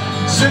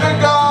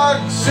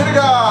 Synagogue!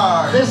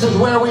 Synagogue! This is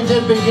where we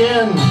did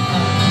begin.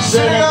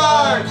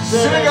 Synagogue!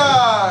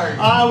 Synagogue!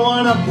 I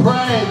want to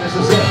pray. This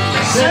is it.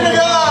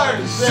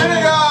 Synagogue!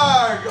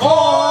 Synagogue!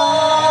 Oy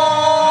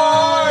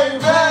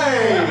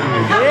vey!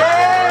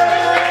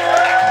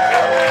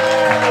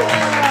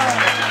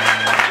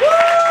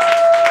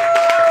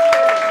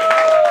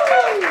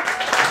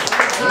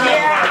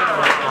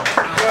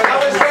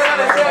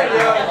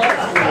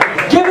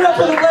 Give it up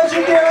for the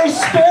legendary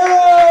Sparrow!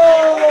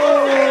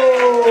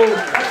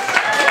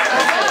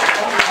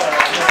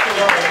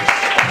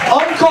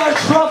 Umcar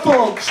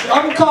truffle.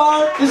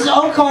 Umcar, this is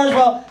Umcar as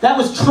well. That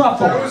was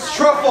truffle. That was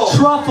truffle.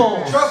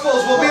 Truffles.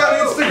 Truffles will be on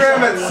Instagram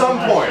at some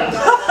point.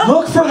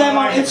 Look for them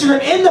on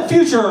Instagram in the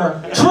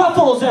future.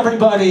 Truffles,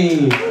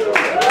 everybody.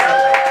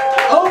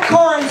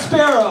 Umcar and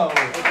Sparrow.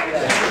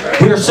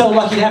 We are so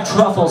lucky to have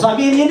truffles. I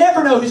mean, you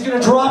never know who's going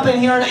to drop in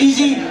here on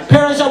Easy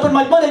Paris Open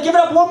Mic Monday. Give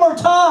it up one more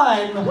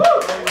time.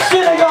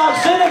 Synagogue,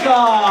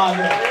 Synagogue.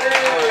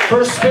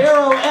 For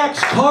Sparrow X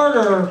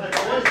Carter.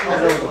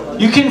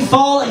 You can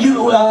follow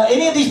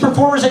any of these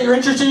performers that you're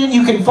interested in.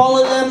 You can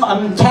follow them.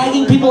 I'm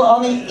tagging people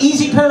on the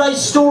Easy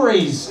Paradise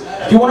Stories.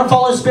 If you want to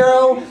follow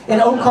Sparrow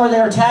and Umcar, they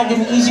are tagged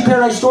in the Easy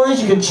Paradise Stories.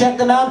 You can check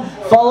them out.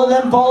 Follow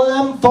them.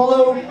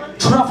 Follow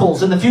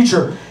Truffles in the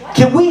future.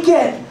 Can we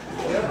get?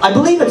 I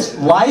believe it's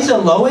Liza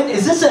Lohan.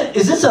 Is this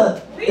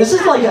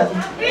like a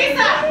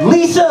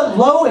Lisa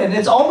Lohan?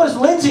 It's almost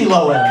Lindsay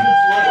Lohan.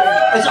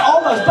 It's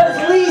almost, but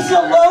it's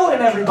Lisa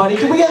Lohan, everybody.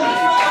 Can we get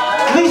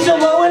Lisa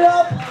Lohan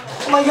up?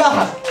 Oh my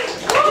God.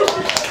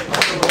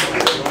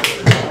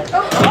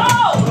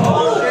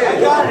 Oh, I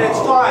got it, it's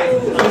fine.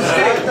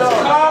 It's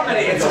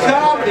comedy, it's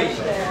comedy.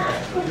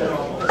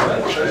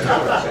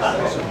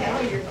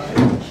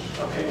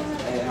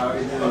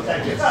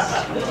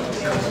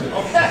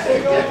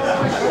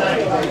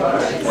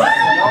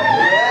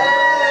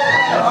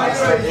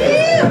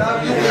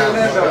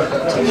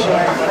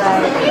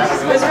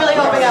 I was really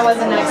hoping I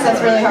wasn't next.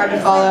 That's really hard to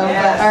follow.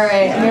 But all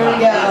right, here we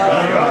go.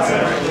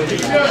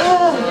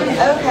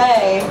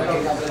 Okay.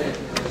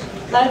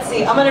 Let's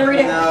see. I'm gonna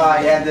read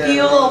a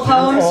few little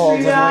poems for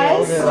you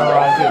guys.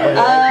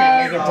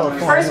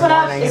 First one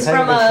up is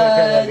from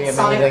a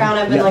Sonic Crown.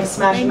 I've been like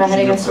smashing my head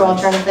against the wall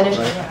trying to finish.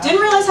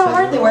 Didn't realize how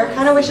hard they were.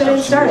 Kind of wish I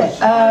didn't start it.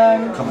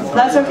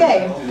 That's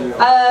okay.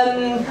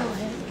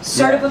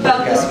 Sort of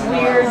about this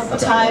weird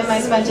time I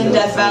spent in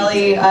Death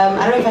Valley. I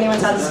don't know if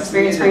anyone's had this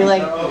experience where you're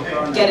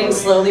like getting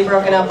slowly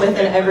broken up with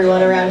and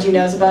everyone around you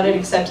knows about it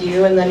except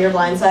you, and then you're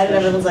blindsided and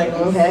everyone's like,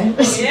 okay.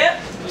 Yep.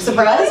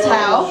 Surprised?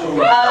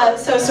 How?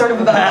 So sort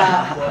of about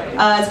that.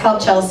 It's called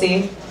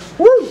Chelsea.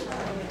 Woo!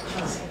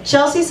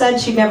 Chelsea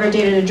said she'd never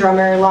dated a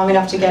drummer long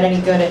enough to get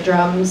any good at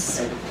drums.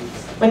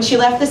 When she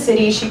left the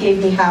city, she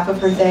gave me half of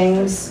her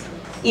things.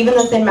 Even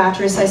the thin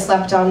mattress I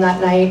slept on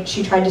that night,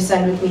 she tried to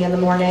send with me in the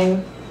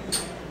morning.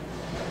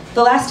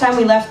 The last time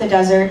we left the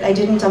desert, I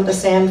didn't dump the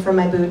sand from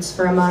my boots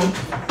for a month.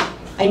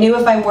 I knew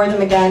if I wore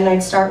them again,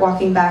 I'd start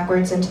walking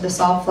backwards into the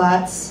salt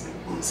flats,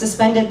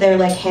 suspended there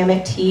like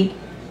hammocked heat.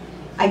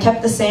 I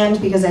kept the sand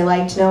because I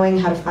liked knowing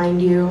how to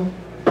find you.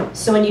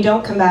 So when you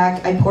don't come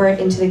back, I pour it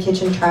into the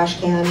kitchen trash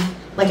can,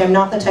 like I'm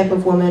not the type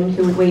of woman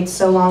who would wait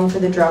so long for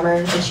the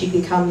drummer that she'd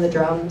become the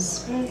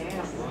drums. Thank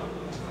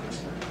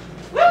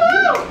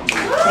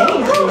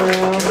you.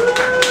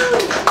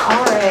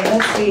 Alright,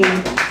 let's see.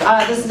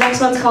 This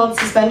next one's called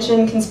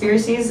Suspension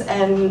Conspiracies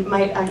and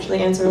might actually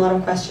answer a lot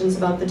of questions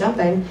about the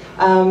dumping.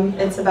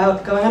 It's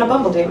about going on a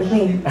Bumble date with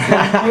me.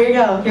 So here you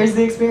go. Here's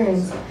the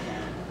experience.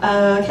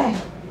 Okay.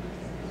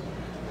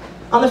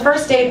 On the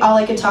first date, all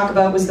I could talk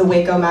about was the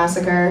Waco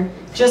massacre.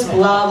 Just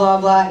blah, blah,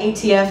 blah,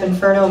 ATF,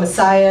 Inferno,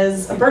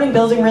 Messiahs. A burning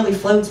building really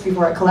floats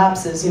before it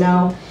collapses, you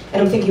know?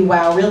 And I'm thinking,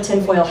 wow, real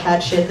tinfoil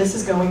hat shit, this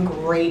is going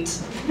great.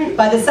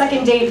 By the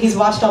second date, he's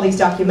watched all these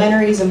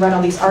documentaries and read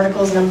all these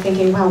articles, and I'm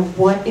thinking, wow,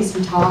 what is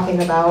he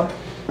talking about?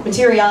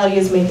 Materiality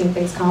is making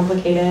things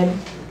complicated.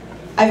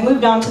 I've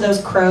moved on to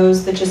those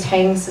crows that just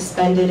hang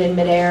suspended in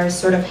midair,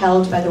 sort of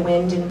held by the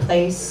wind in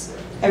place.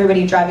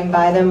 Everybody driving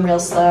by them real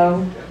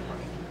slow.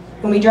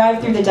 When we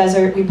drive through the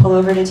desert, we pull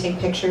over to take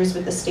pictures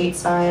with the state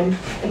sign,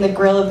 and the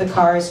grill of the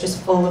car is just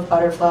full of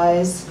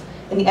butterflies.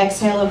 And the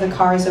exhale of the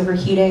cars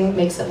overheating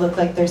makes it look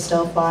like they're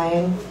still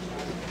flying.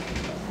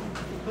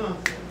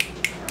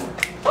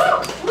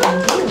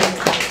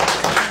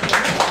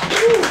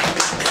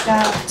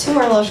 Got two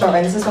more little short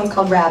ones. This one's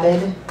called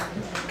Rabid.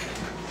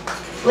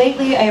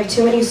 Lately, I have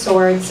too many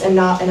swords and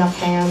not enough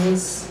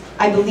hands.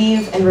 I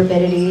believe in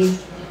rabidity,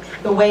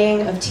 the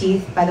weighing of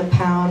teeth by the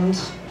pound.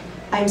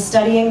 I'm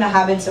studying the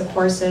habits of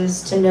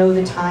horses to know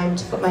the time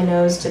to put my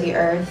nose to the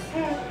earth,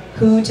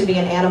 who to be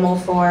an animal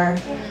for,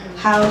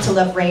 how to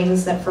love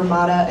reins that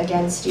fermata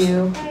against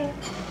you.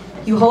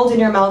 You hold in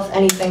your mouth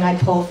anything I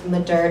pull from the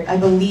dirt. I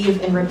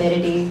believe in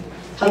rabidity,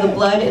 how the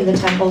blood in the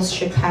temples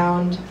should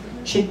pound,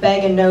 should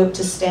beg a note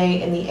to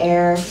stay in the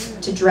air,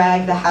 to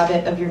drag the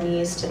habit of your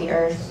knees to the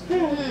earth.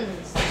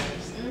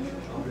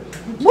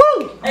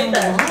 Woo!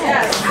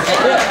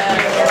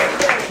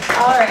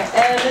 All right,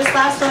 and this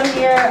last one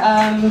here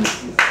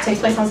takes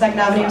place on 2nd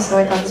Avenue, so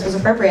I thought this was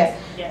appropriate.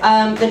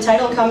 The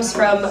title comes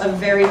from a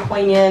very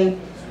poignant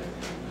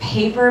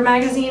paper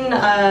magazine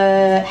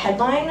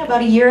headline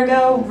about a year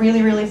ago.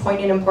 Really, really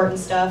poignant, important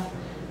stuff.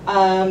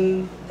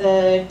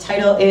 The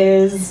title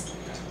is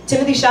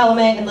Timothy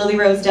Chalamet and Lily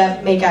Rose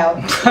Depp make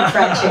out,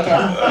 fried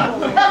chicken.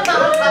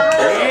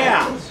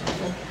 Yeah.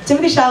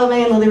 Timothy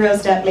Chalamet and Lily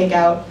Rose Depp make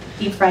out,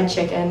 eat fried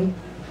chicken.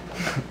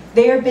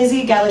 They are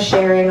busy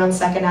galishering on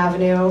 2nd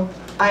Avenue.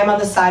 I am on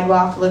the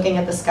sidewalk looking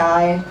at the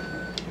sky.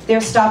 They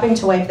are stopping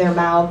to wipe their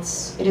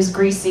mouths. It is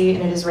greasy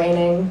and it is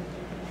raining.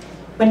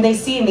 When they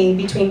see me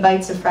between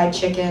bites of fried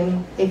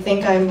chicken, they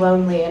think I am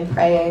lonely and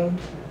praying.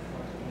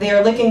 They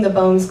are licking the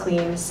bones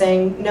clean,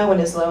 saying no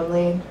one is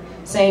lonely,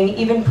 saying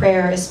even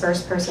prayer is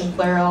first person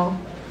plural,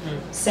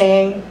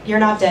 saying you're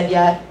not dead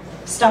yet,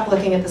 stop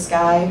looking at the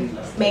sky,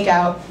 make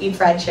out, eat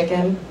fried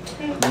chicken.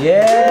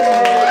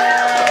 Yeah!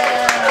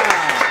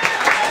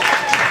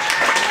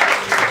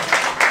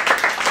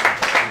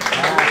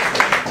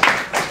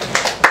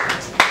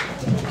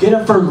 Get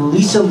up for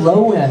Lisa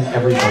Lowen,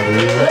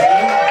 everybody.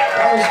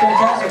 That was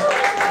fantastic.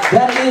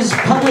 That is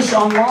published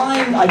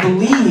online, I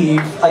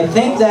believe. I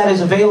think that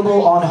is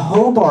available on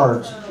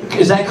Hobart.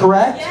 Is that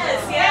correct?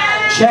 Yes,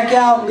 yeah. Check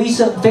out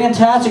Lisa.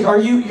 Fantastic.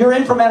 You're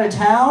in from out of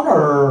town,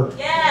 or?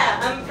 Yeah,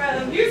 I'm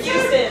from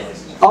Houston.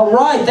 All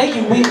right, thank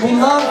you. We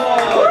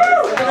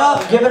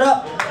love. Give it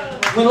up.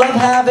 We love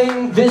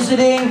having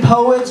visiting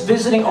poets,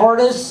 visiting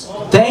artists.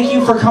 Thank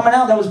you for coming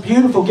out. That was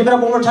beautiful. Give it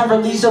up one more time for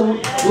Lisa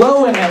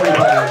Lowen,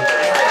 everybody.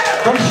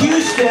 From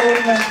Houston.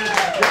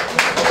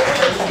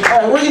 All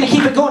right, we're going to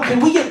keep it going. Can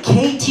we get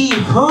KT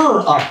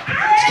Herr up?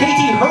 It's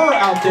KT Herr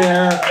out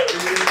there.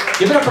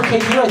 Give it up for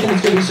KT Herr. I think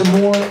it's going to be some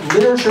more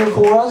literature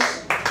for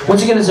us.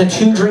 Once again, it's a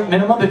 2-drink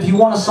minimum. If you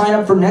want to sign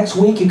up for next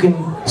week, you can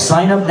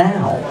sign up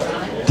now.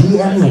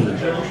 DM me.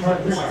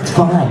 It's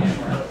fine.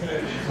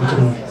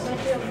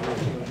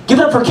 Give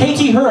it up for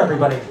KT Herr,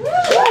 everybody.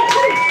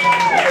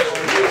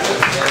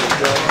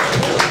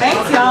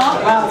 Thanks, y'all.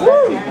 Wow,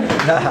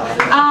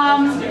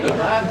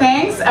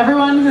 thanks,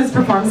 everyone who's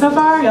performed so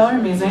far. Y'all are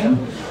amazing.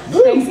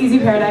 Thanks, Easy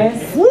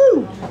Paradise.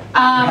 Lisa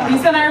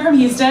and I are from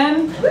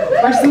Houston.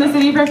 We're just in the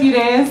city for a few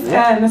days,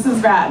 and this is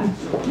rad.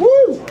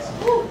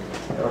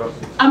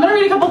 I'm gonna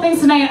read a couple things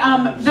tonight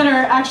that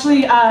are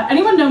actually,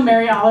 anyone know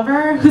Mary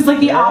Oliver? Who's like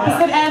the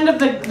opposite end of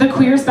the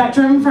queer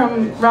spectrum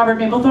from Robert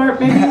Mapplethorpe,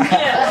 maybe?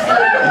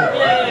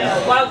 Yeah.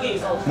 Wild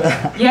geese.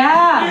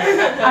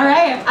 Yeah. All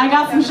right, I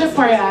got some shit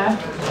for you.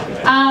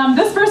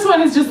 This first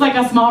one is just like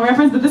a small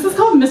reference, but this is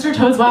called Mr.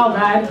 Toad's Wild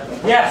Ride.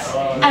 Yes.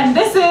 And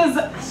this is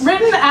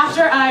written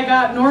after I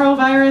got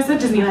norovirus at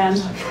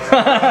Disneyland.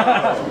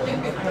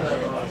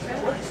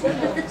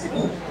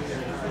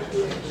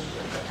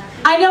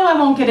 I know I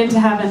won't get into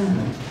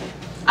heaven.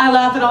 I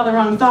laugh at all the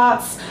wrong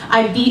thoughts.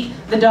 I beat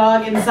the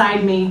dog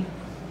inside me.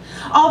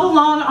 All the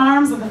long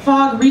arms of the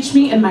fog reach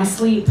me in my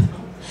sleep.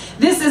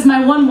 This is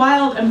my one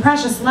wild and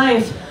precious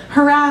life,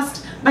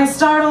 harassed by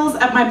startles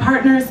at my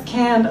partner's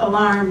canned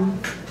alarm.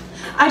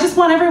 I just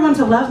want everyone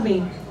to love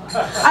me.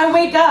 I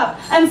wake up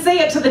and say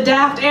it to the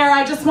daft air,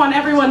 I just want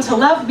everyone to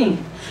love me.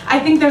 I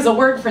think there's a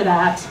word for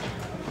that.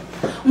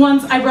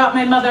 Once I brought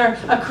my mother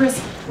a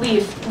crisp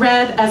leaf,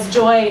 red as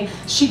joy.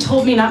 She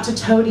told me not to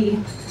toady.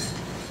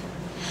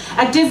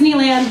 At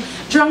Disneyland,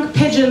 drunk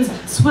pigeons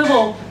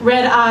swivel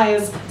red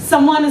eyes.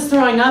 Someone is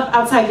throwing up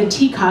outside the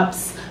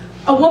teacups.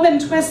 A woman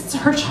twists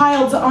her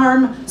child's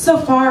arm so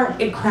far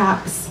it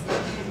cracks.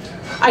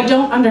 I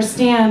don't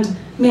understand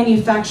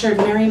manufactured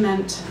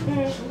merriment.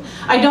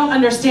 I don't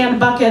understand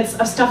buckets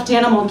of stuffed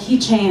animal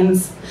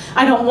keychains.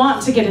 I don't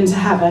want to get into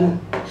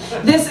heaven.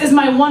 This is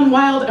my one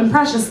wild and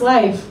precious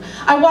life.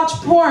 I watch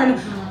porn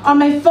on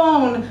my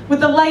phone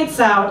with the lights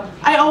out.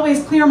 I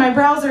always clear my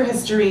browser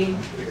history.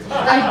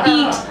 I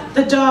beat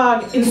the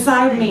dog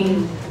inside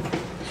me.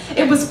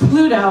 It was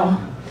Pluto,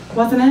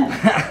 wasn't it?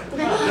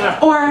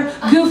 Or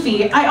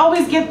Goofy. I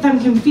always get them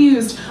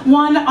confused.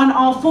 One on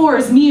all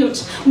fours, mute.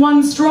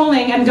 One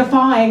strolling and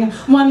guffawing.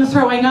 One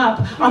throwing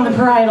up on the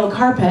parietal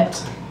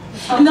carpet.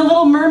 In The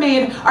Little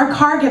Mermaid, our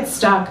car gets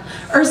stuck.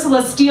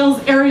 Ursula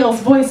steals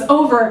Ariel's voice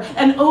over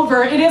and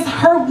over. It is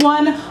her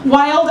one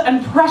wild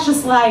and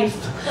precious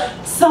life.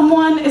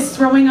 Someone is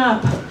throwing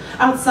up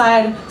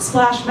outside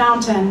Splash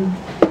Mountain.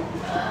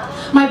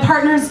 My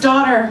partner's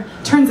daughter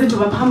turns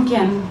into a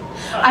pumpkin.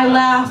 I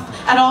laugh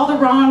at all the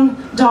wrong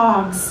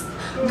dogs.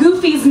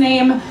 Goofy's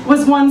name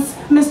was once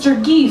Mr.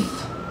 Geef.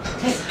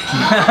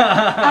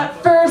 At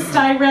first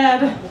I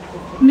read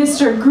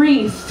Mr.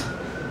 Grief.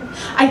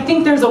 I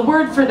think there's a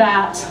word for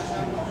that.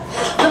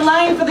 The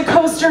line for the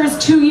coaster is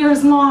 2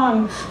 years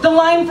long. The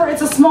line for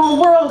It's a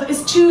Small World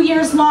is 2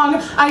 years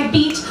long. I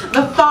beat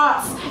the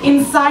thoughts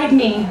inside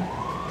me.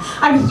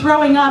 I'm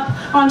throwing up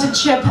onto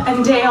Chip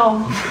and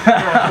Dale.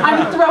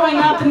 I'm throwing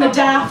up in the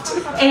daft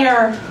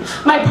air.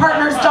 My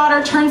partner's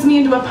daughter turns me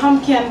into a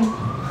pumpkin.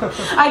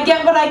 I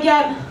get what I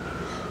get,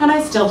 and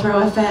I still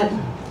throw a fit.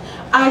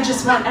 I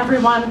just want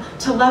everyone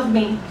to love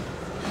me.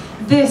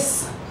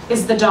 This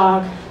is the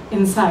dog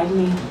inside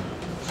me.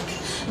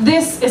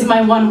 This is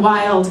my one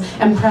wild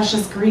and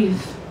precious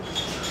grief.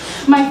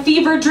 My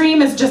fever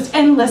dream is just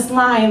endless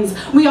lines.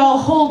 We all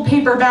hold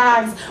paper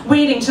bags,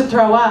 waiting to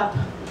throw up.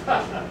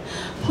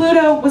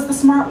 Pluto was the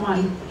smart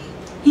one.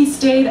 He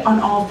stayed on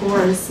all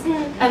fours,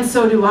 and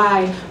so do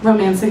I,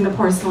 romancing the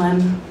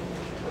porcelain.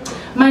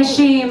 My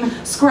shame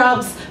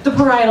scrubs the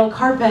parietal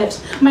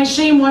carpet. My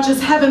shame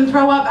watches heaven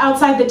throw up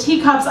outside the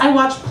teacups. I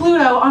watch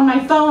Pluto on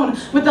my phone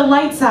with the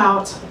lights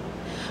out.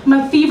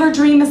 My fever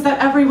dream is that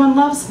everyone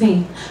loves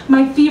me.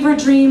 My fever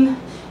dream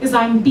is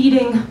I'm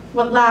beating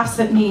what laughs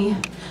at me.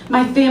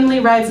 My family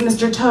rides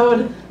Mr.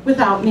 Toad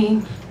without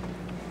me.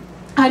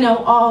 I know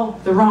all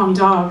the wrong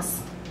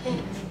dogs.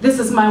 This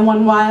is my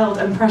one wild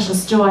and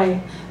precious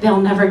joy.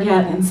 They'll never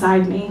get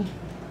inside me.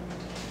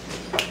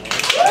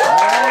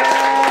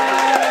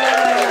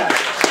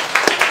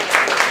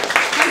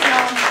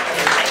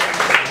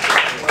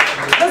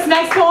 This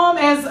next poem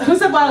is, who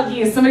said wild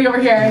geese? Somebody over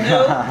here.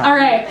 No. All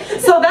right,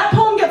 so that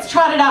poem gets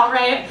trotted out,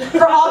 right,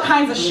 for all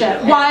kinds of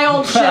shit,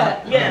 wild shit,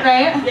 Yeah.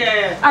 right?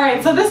 Yeah. All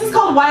right, so this is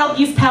called Wild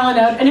Geese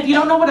Palinode, and if you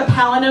don't know what a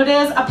palinode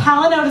is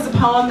a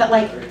poem that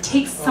like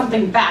takes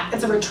something back.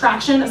 It's a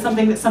retraction of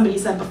something that somebody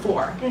said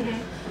before.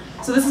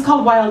 So this is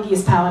called Wild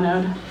Geese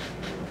Palinode.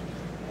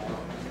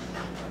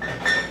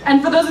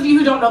 And for those of you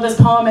who don't know this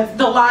poem, it's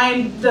the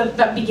line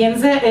that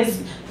begins it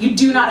is, you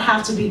do not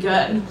have to be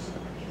good.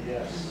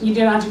 You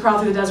do not have to crawl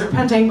through the desert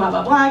panting, blah,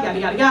 blah, blah, yada,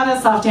 yada,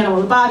 yada, soft animal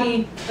with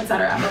body,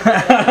 etc.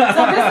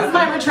 So this is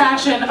my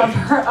retraction of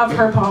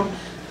her poem.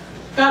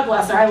 God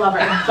bless her, I love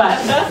her, but.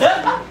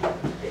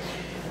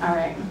 All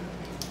right,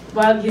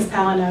 Wild Geese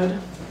Palinode.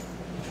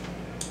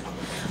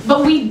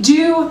 But we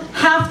do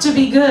have to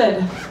be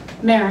good,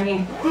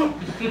 Mary.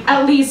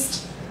 At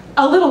least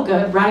a little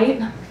good,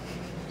 right?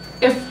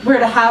 If we're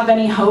to have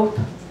any hope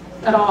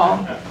at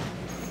all.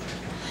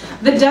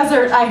 The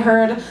desert, I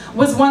heard,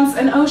 was once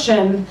an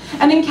ocean,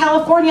 and in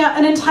California,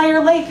 an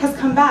entire lake has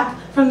come back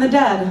from the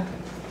dead.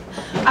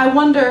 I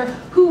wonder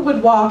who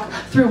would walk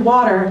through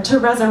water to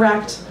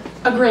resurrect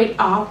a great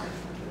auk,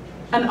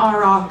 an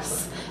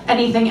aurochs,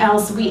 anything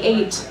else we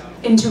ate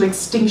into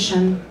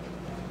extinction.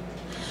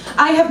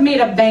 I have made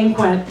a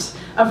banquet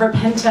of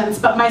repentance,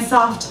 but my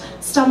soft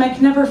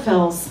stomach never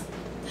fills.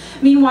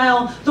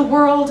 Meanwhile, the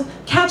world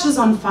catches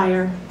on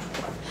fire.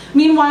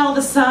 Meanwhile,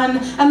 the sun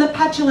and the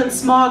petulant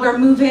smog are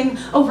moving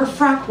over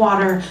frack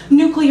water,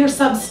 nuclear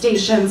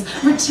substations,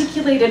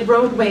 reticulated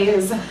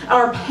roadways,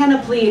 our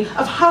panoply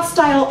of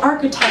hostile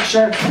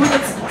architecture with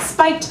its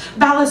spiked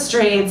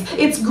balustrades,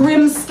 its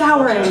grim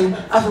scouring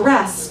of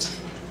rest.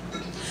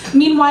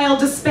 Meanwhile,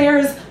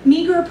 despair's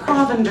meager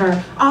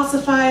provender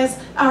ossifies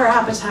our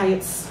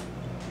appetites.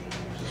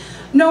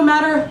 No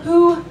matter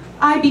who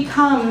I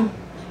become,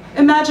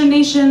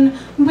 imagination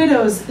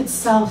widows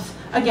itself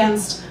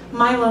against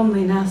my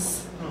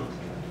loneliness.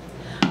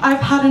 I've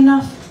had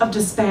enough of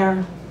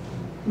despair,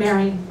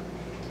 Mary.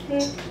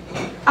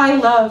 I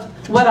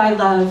love what I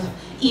love,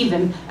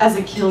 even as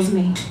it kills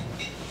me.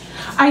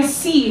 I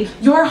see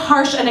you're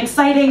harsh and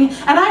exciting,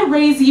 and I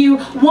raise you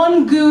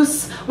one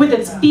goose with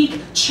its beak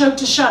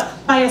choked shut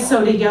by a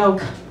soda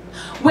yolk.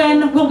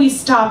 When will we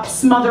stop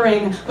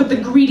smothering with the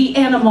greedy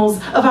animals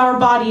of our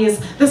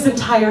bodies this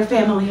entire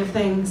family of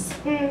things?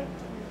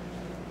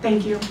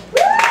 Thank you.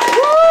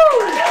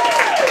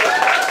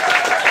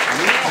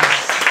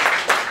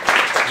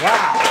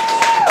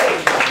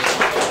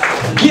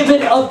 Give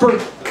it up for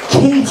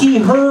Katie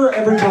Herr,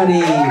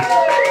 everybody.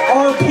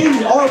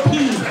 RP,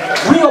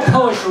 real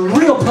poetry,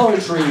 real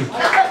poetry.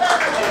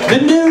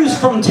 The news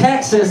from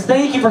Texas,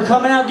 thank you for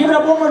coming out. Give it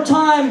up one more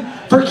time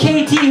for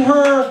Katie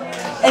Herr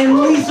and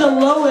Lisa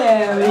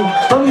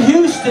Lohan from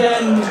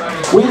Houston.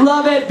 We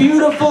love it,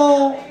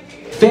 beautiful,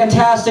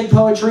 fantastic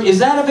poetry. Is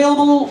that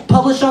available,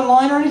 published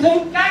online or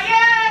anything? Not yet!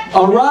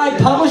 All right,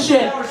 publish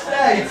it.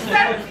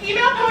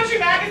 Email Poetry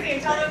Magazine,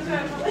 tell them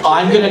to publish.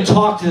 I'm going to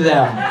talk to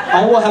them.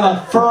 I will have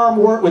a firm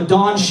word with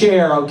Don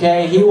Scher,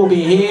 okay? He will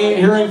be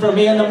hearing from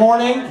me in the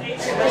morning.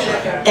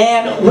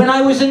 And when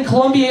I was in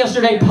Columbia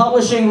yesterday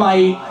publishing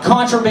my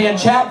contraband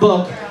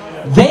chapbook,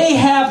 they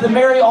have the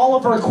Mary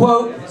Oliver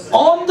quote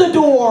on the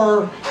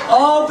door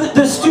of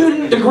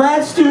the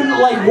grad student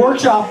like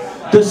workshop,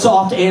 the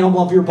soft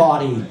animal of your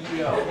body.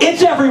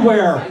 It's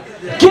everywhere.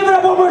 Give it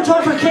up one more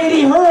time for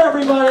Katie Herr,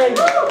 everybody.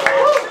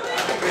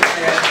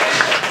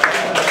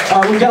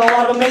 We've got a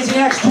lot of amazing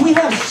acts. Do we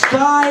have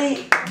Sky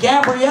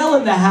Gabrielle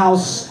in the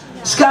house?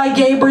 Sky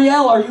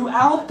Gabrielle, are you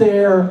out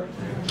there?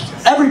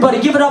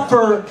 Everybody, give it up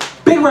for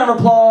big round of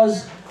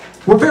applause.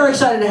 We're very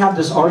excited to have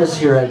this artist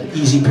here at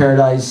Easy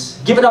Paradise.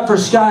 Give it up for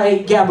Sky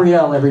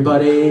Gabrielle,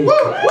 everybody. Woo,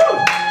 woo.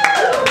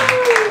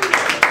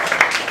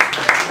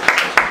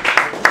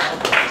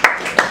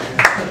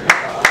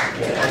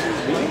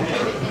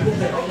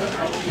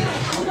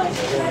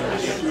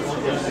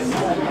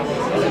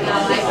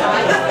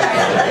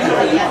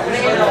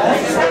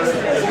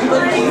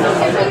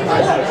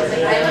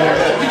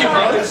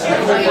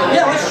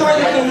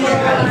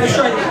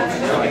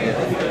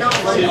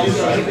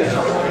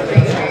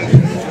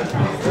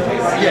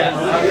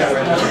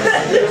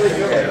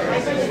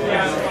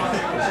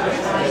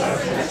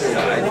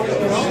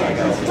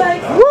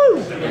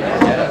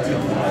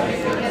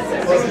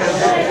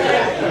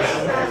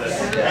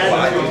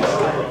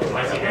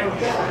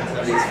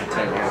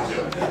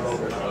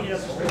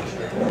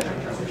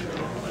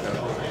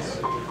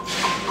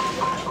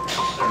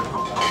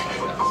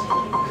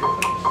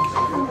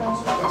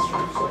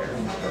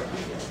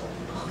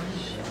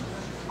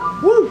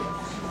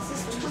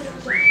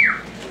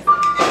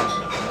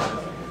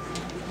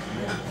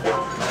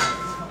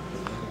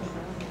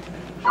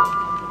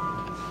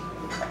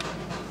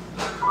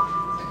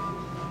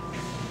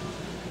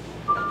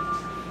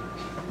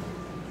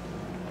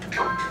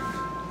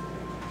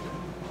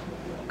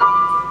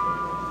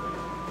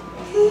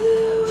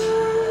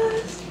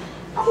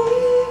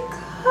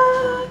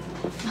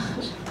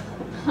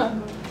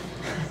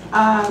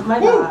 My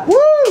God.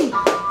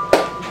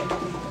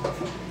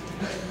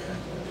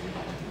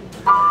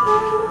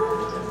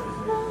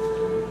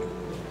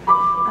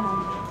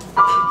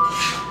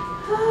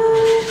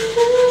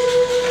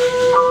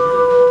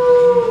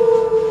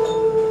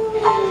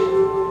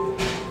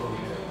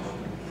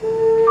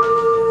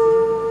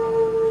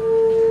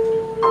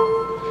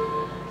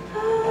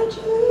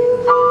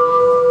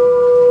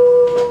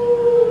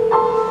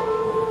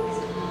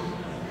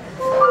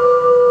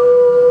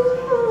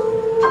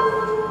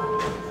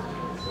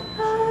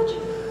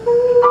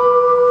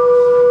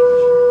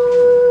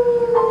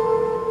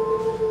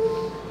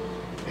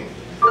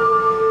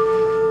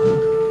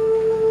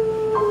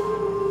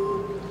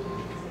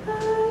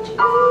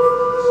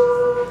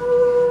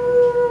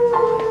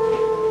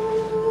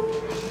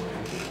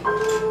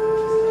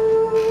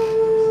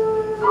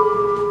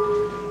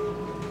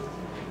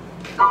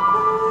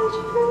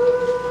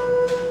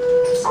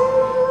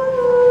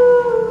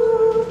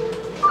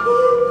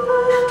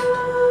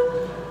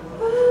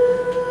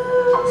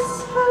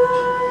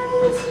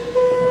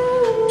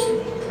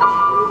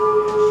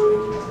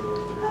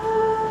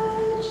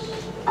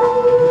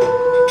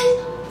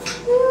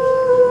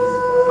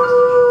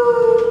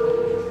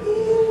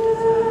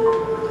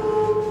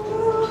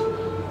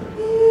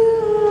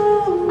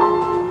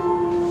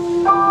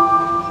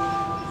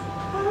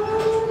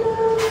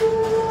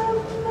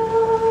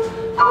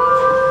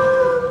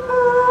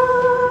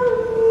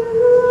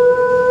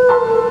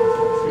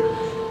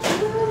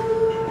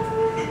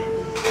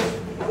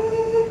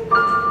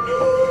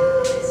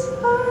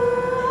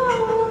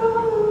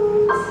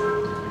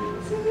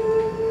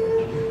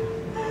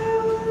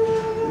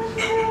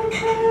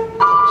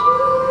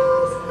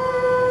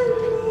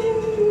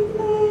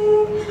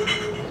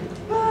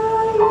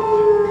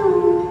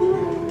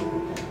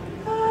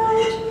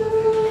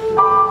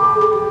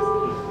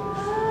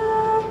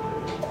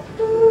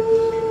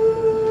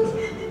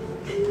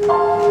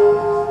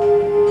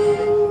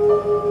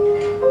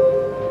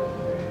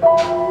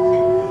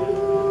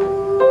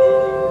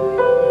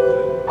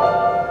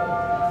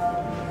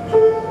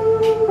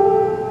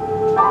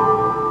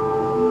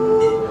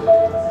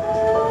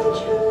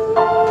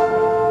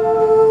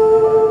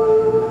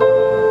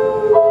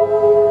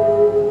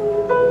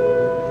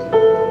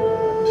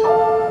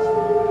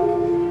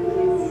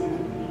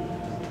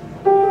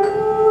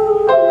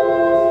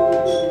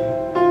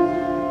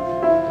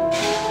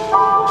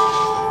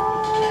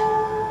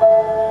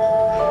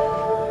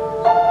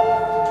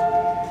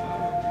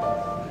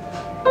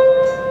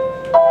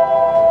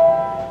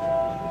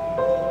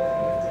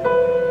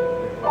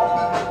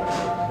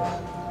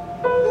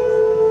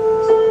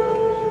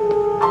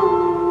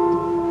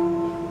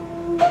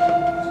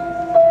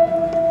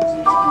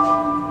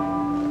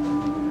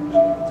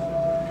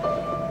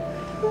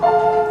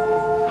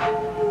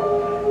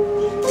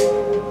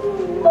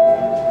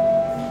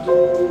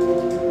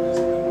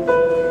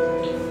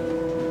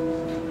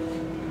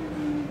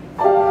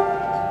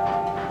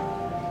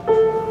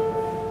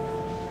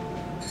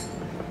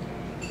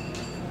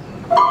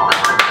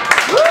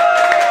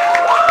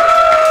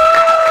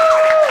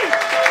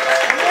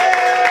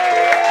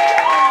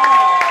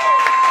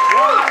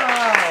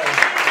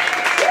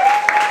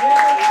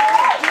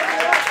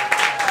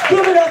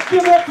 Give it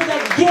up for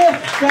that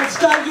gift that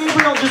Sky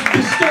Gabrielle just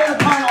bestowed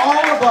upon all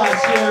of us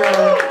here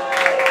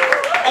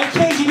at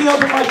KGB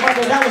Open Mic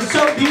Monday. That was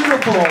so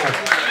beautiful.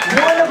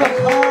 One of a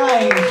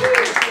kind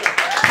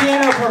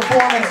piano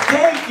performance.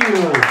 Thank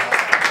you.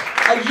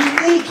 A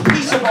unique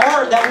piece of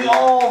art that we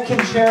all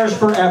can cherish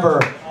forever.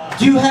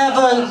 Do you have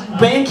a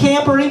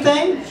Bandcamp or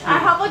anything? I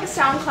have like a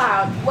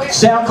SoundCloud.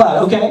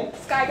 SoundCloud, okay.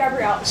 Sky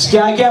Gabrielle.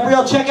 Sky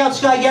Gabrielle, check out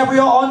Sky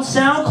Gabrielle on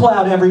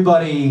SoundCloud,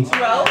 everybody.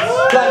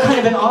 Got kind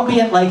of an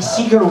ambient like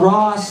Sigur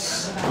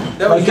Rós,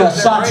 like a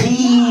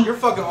Satie. You're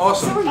fucking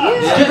awesome. So are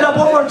you. Give it up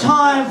one more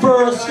time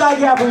for Sky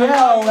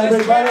Gabrielle,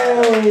 everybody.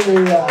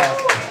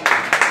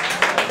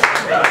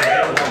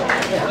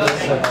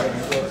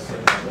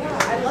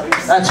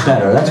 That's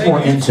better. That's more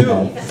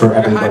intimate for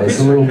everybody. It's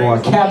a little more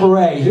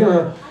cabaret.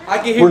 Here,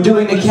 we're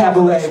doing the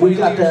cabaret. We've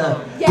got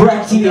the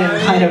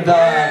Brechtian kind of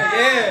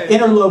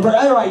interloper.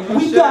 All right,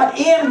 we've got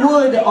Ann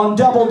Wood on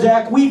double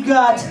deck. We've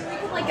got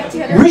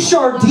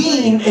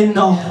Richardine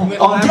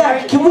on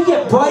deck. Can we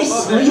get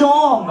Bryce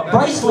Leong?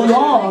 Bryce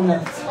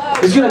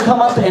Leong is going to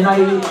come up, and I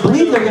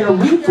believe they're going to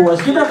read for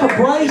us. Give it up for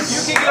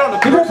Bryce. Give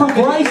it up for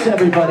Bryce,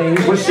 everybody.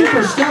 We're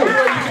super stoked. You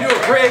can do a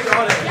break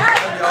on it.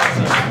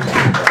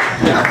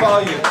 Yeah, I follow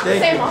you.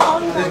 Thank you.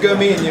 Let's go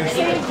me and you.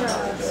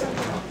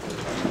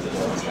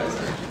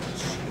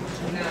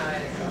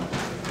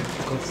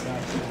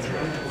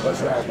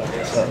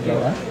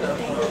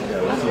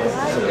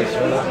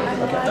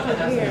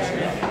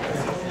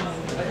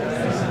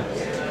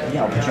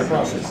 Yeah, what's your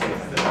process?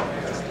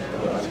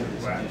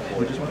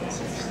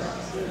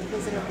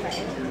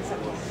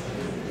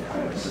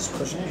 Just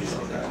push it.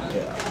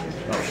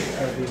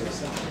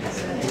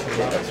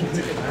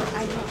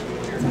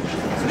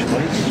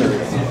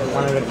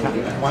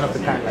 One of the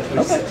kind, like this.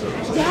 Okay.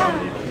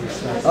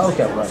 Yeah. Oh,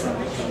 okay, right.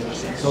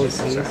 So it's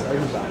I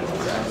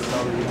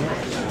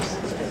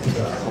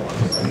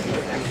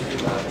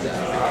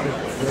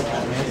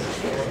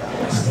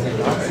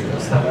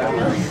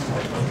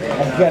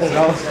got it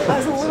all. I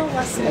was a little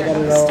less I got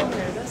it all.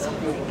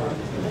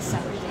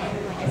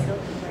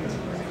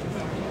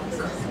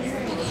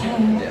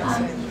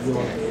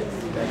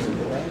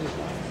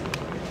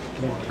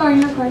 Oh, are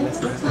you recording?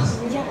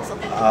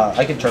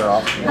 I can turn it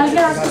off. I was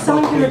gonna ask if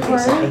someone can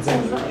record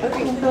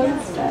and go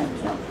instead.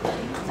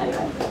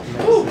 Anyway.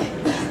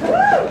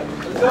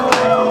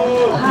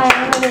 Hi,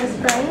 my name is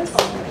Bryce.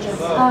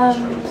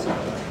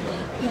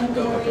 I'm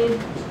gonna read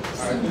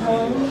some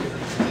poems.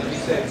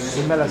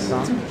 Similar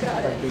song.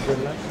 That'd be good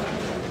luck.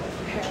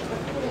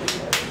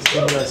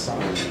 Similar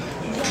song.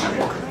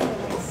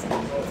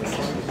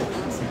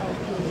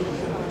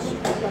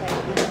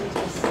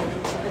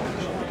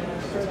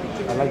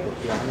 I like it.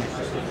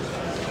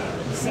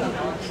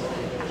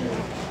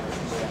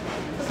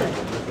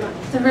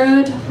 The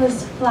road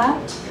was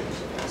flat,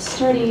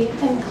 sturdy,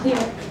 and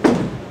clear.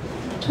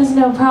 'Twas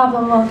no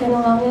problem walking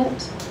along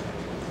it.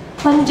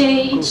 One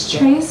day each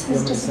trace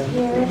has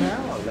disappeared.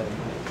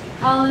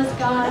 All is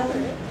gone,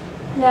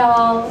 now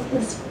all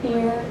is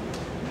fear.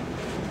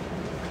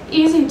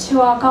 Easy to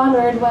walk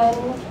onward when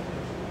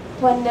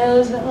one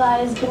knows what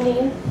lies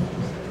beneath.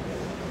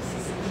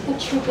 A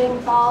tripping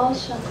fall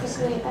shall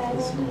quickly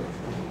end,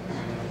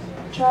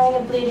 drawing a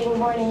bleeding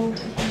morning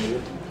to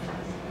heed.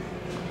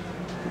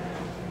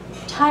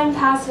 Time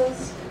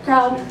passes,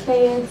 ground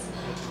fades,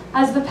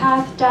 as the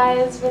path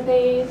dies with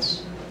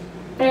age,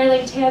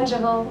 barely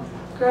tangible,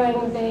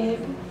 growing vague.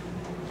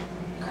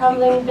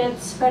 Crumbling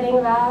bits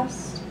spreading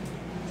vast.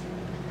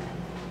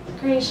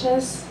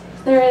 Gracious,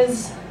 there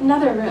is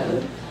another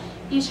road.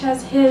 Each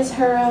has his,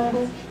 her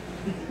own.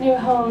 New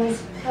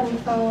homes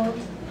unfold.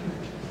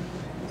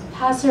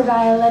 Passerby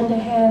lend a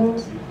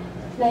hand,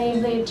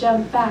 naively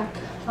jump back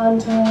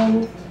onto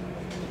land.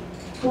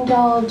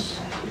 Indulge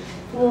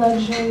in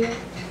luxury,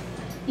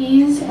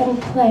 ease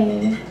and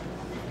play,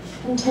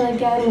 until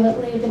again what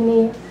lay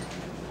beneath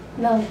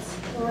melts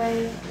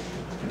away.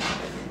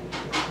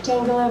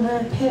 Dangle over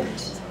a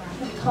pit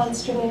of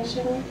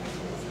consternation,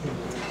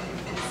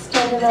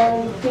 stand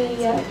alone, free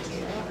yet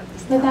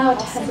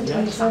without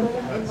hesitation.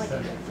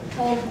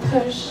 I am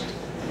pushed,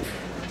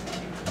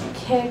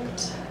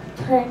 kicked,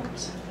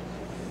 pricked,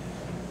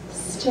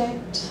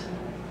 sticked,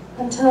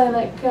 until I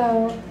let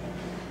go,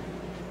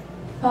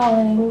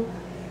 falling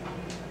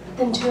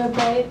into a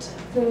bright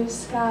blue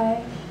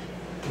sky,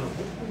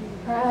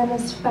 where I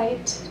must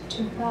fight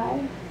to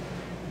fly.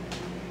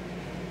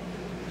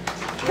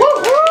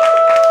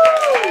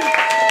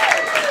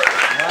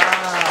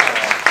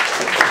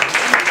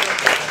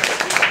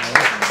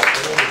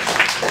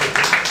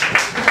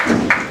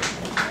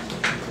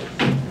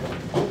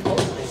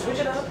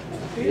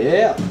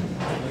 Yeah.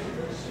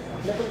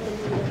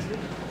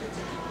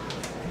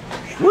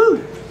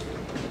 Woo.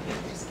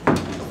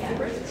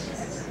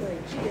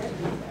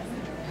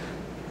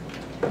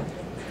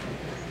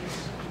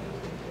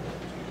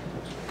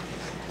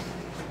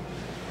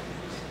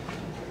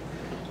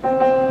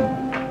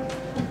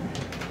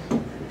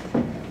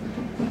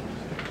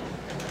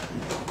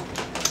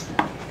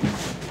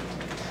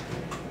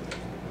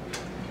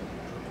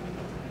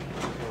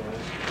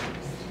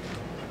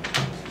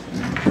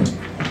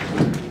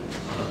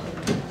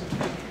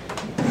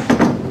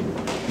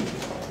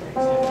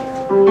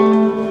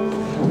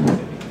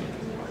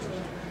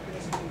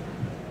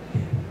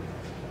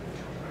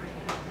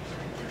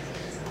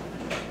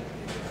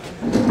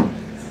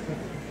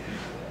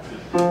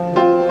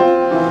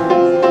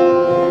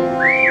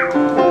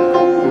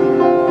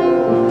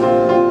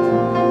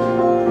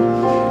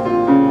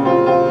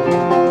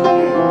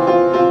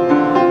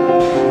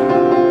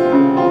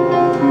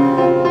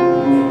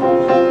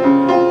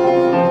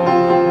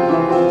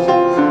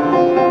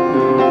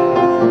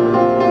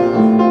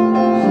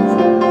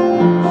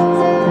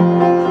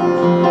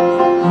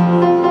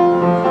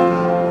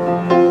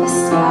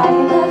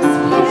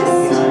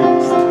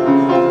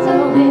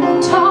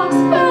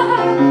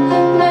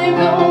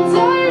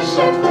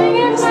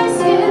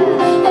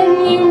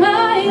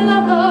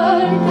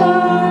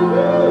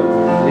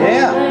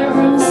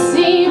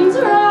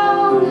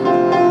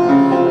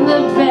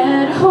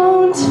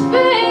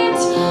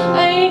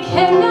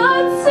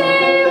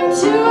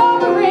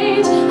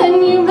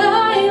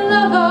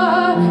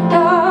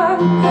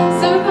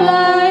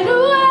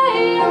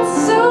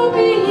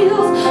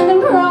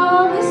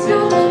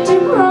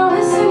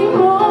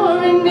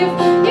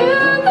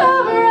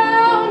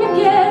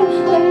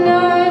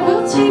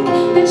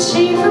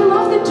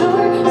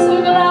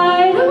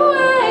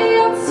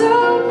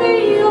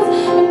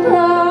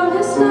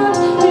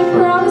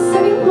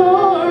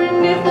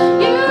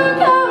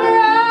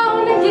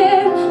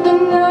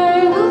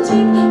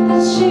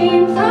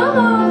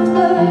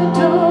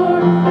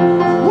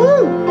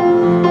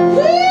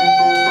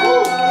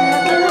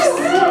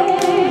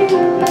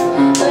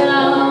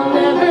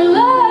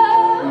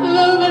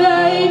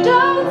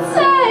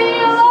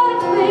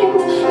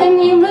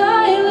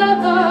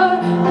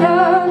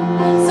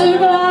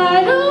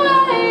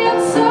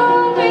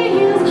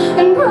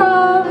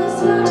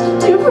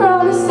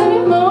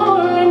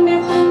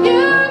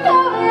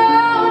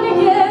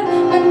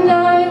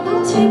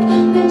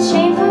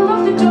 chain from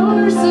off the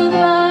door, so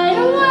glide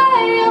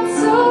away on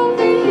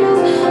silvery heels,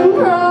 and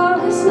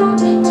promise not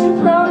to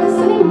promise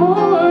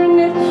anymore. And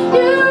if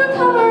you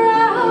come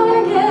around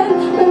again,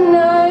 then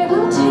I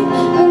will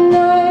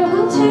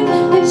take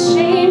the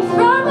chain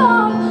from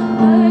off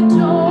the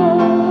door.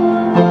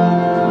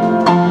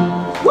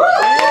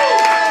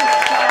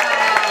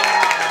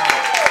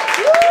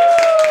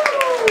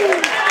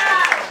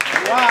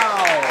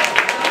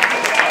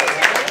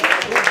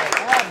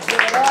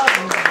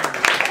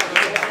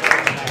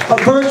 A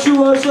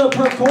virtuoso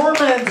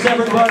performance,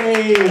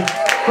 everybody,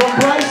 from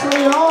Bryce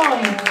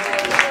Leong.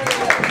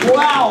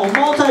 Wow,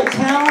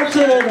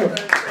 multi-talented.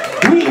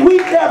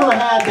 We've never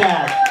had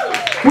that.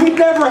 We've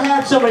never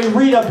had somebody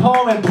read a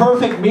poem in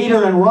perfect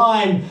meter and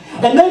rhyme,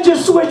 and then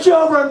just switch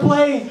over and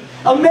play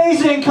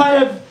amazing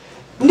kind of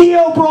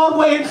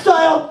neo-Broadway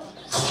style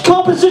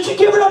composition.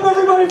 Give it up,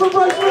 everybody, for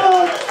Bryce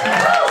Leong.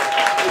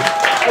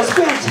 That's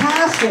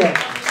fantastic.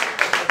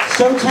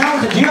 So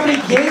talented. Do you have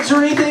any gigs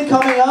or anything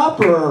coming up,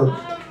 or?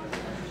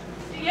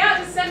 Yeah,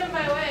 just send them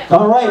my way.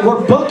 All right,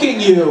 we're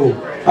booking you.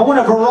 I want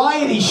a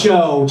variety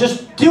show.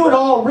 Just do it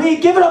all.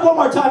 Give it up one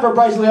more time for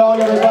Bryce Leong,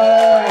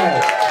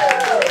 everybody.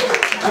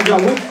 I've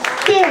got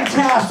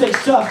fantastic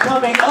stuff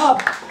coming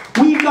up.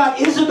 We've got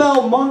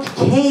Isabel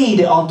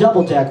Moncade on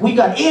double deck. We've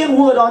got Ann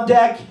Wood on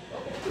deck.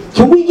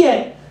 Can we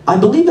get, I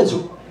believe it's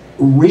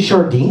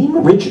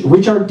Richardine?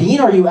 Richardine,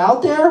 are you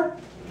out there?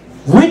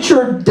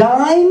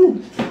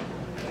 Richardine?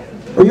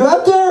 Are you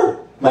out there?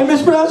 Am I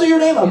mispronouncing your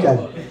name?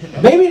 Okay.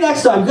 Maybe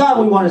next time. God,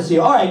 we want to see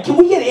you. All right, can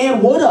we get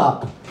Ann Wood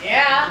up?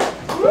 Yeah.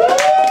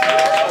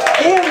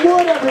 Ann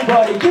Wood,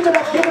 everybody. Give it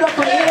up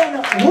for Ann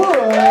Wood.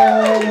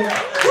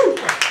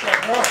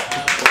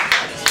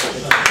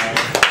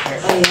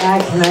 Yeah,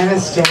 can I have a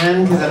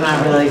stand? Because I'm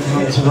not really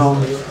comfortable.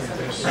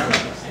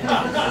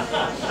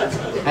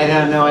 I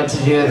don't know what to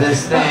do with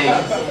this thing.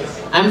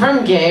 I'm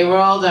from Gay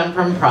World. I'm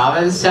from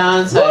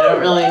Provincetown, so I don't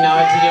really know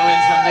what to do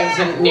when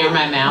something's near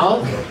my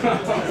mouth.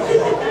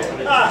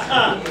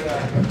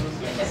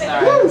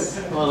 Sorry, it's a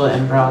little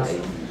improv.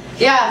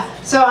 Yeah,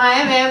 so I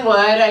am Ann Wood.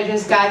 I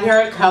just got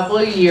here a couple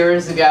of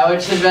years ago.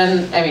 It should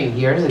have been,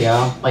 years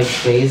ago, like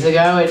days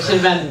ago. It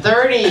should have been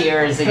 30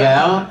 years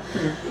ago.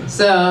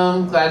 So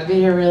I'm glad to be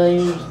here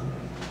really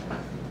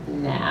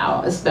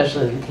now,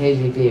 especially the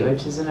KGB,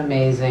 which is an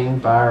amazing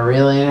bar,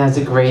 really, and has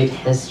a great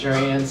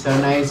history, and it's so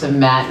nice of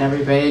Matt and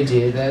everybody to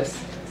do this,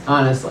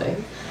 honestly.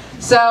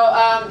 So,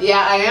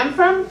 yeah, I am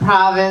from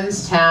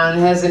Provincetown.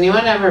 Has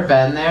anyone ever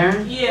been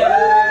there?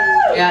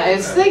 Yeah. Yeah,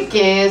 it's the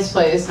gayest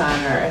place on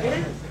earth.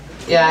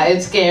 Yeah,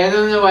 it's gayer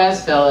than the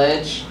West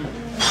Village.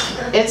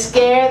 It's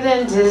gayer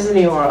than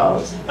Disney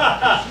World.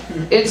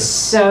 It's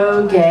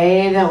so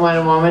gay that when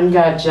a woman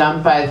got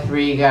jumped by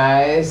 3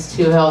 guys,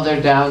 2 held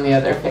her down, the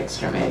other fixed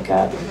her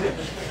makeup.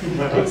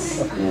 It's,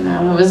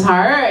 it was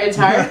hard. It's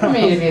hard for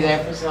me to be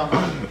there for so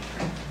long.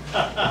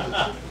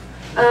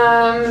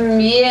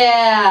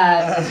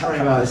 Yeah, that's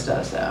pretty most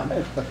stuff,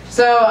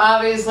 so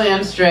obviously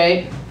I'm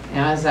straight.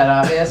 Is that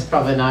obvious?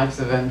 Probably not,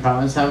 because I've been in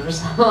Provincetown for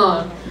so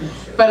long.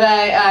 But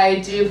I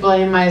do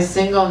blame my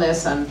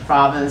singleness on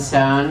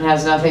Provincetown. It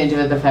has nothing to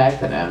do with the fact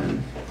that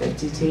I'm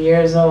 52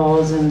 years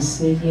old and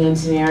sneaking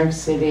into New York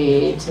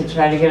City to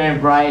try to get a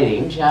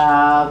writing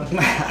job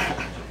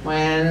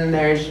when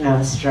there's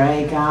no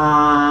strike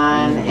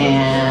on,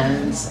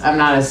 and I'm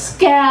not a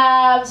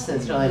scab, so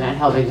it's really not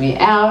helping me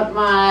out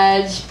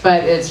much,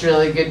 but it's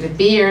really good to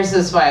be here, so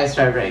that's why I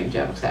started writing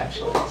jokes,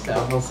 actually,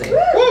 so we'll see.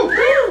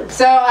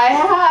 So I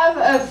have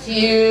a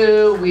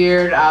few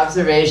weird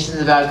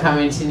observations about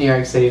coming to New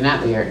York City.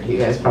 Not weird, you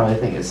guys probably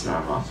think it's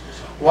normal.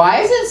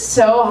 Why is it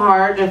so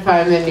hard to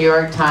find the New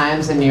York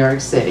Times in New York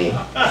City?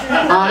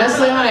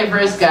 Honestly, when I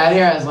first got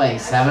here, I was like,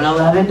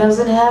 7-Eleven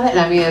doesn't have it?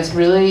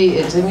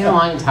 It took me a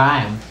long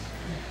time.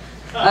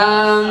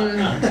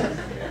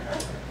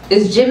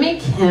 Is Jimmy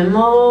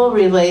Kimmel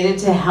related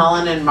to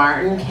Helen and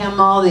Martin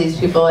Kimmel? These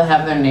people that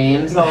have their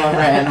names all over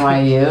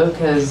NYU,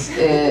 because,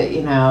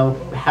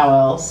 how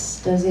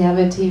else does he have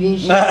a TV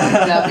show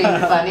without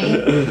being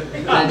funny?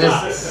 I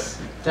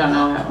just don't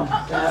know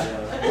how that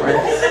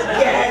works.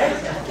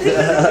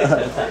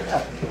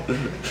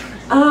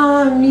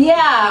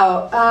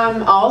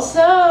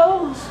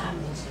 Also,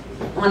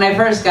 when I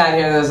first got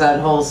here, there was that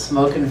whole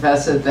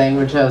smoke-infested thing,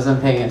 which I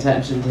wasn't paying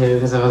attention to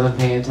because I wasn't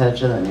paying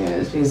attention to the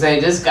news. Because I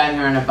just got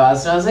here on a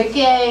bus, and I was like,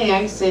 yay, New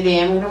York City,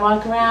 I'm going to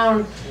walk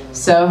around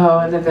Soho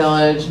in the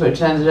Village,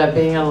 which ended up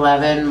being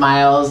 11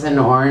 miles in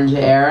orange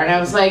air. And I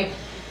was like,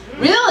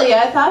 really?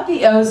 I thought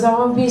the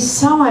ozone would be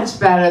so much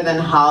better than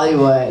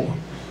Hollywood.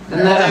 And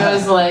then I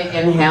was like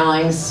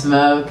inhaling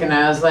smoke, and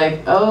I was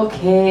like,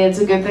 okay, it's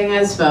a good thing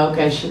I smoke.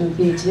 I shouldn't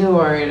be too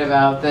worried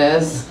about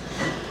this.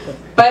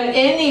 But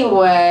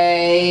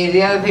anyway,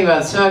 the other thing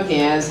about smoking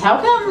is, how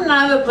come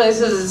none of the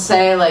places that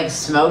say like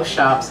smoke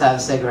shops have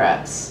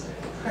cigarettes?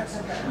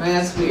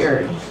 That's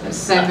weird. It's the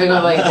same thing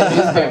with like the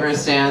newspaper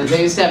stands.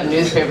 They used to have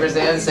newspapers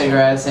and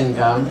cigarettes and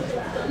gum.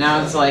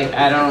 Now it's like,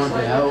 I don't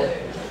know.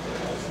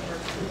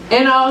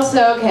 And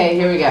also, okay,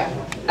 here we go.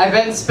 I've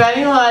been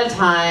spending a lot of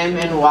time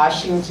in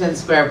Washington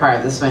Square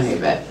Park. This is my new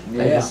bit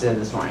that I just did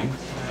this morning,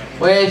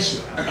 which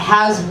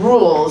has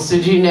rules.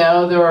 Did you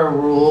know there are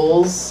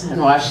rules in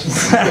Washington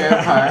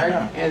Square Park?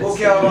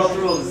 Okay, all the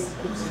rules.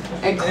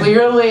 And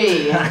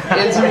clearly,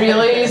 it's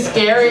really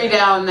scary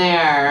down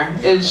there.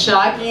 It's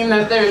shocking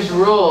that there's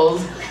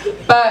rules.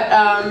 But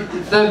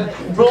the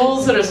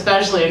rules that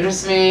especially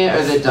interest me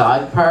are the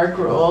dog park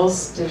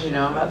rules. Did you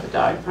know about the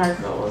dog park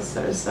rules?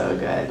 They're so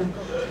good.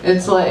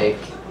 It's like,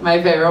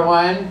 my favorite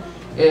one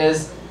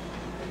is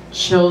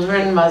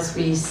children must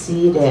be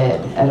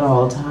seated at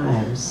all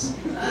times.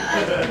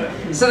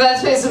 So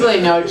that's basically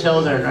no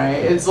children, right?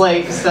 It's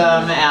like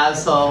some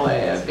asshole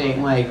way of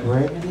being like,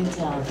 we're gonna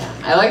tell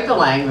them. I like the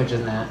language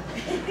in that.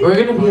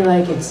 We're gonna be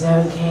like, it's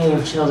okay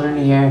if children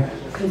are here,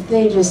 if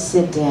they just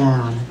sit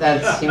down.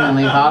 That's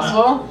humanly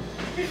possible.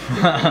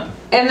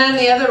 And then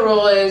the other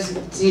rule is,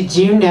 did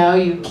you know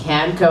you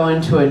can't go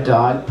into a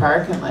dog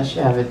park unless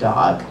you have a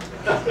dog?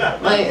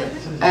 Like,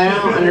 I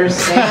don't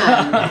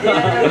understand.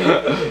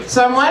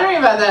 So I'm wondering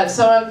about that.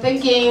 So I'm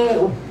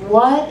thinking,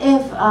 what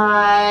if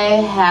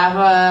I have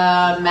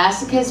a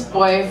masochist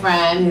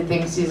boyfriend who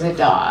thinks he's a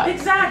dog?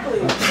 Exactly.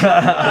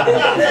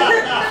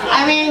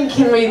 I mean,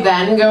 can we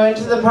then go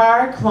into the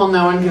park? Will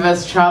no one give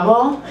us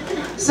trouble?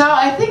 So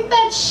I think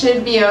that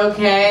should be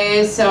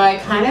okay. So I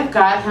kind of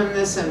got him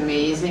this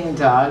amazing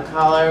dog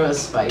collar with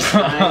spikes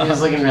on it. He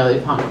was looking really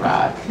punk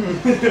rock.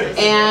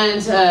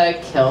 And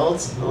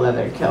kilt,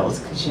 leather kilt,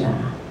 because you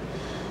know.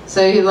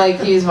 So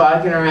he's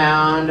walking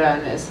around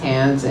on his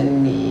hands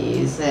and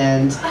knees,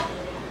 and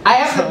I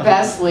have the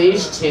best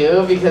leash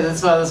too because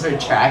it's one of those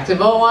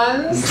retractable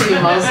ones. So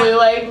you mostly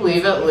like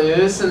leave it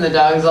loose and the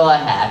dog's all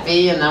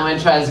happy, and then when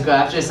it tries to go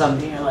after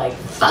something, you're like,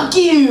 fuck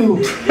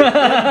you!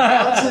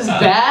 Bounce his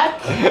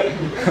back.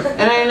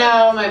 And I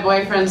know my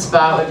boyfriend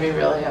Spot would be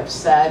really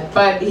upset,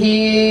 but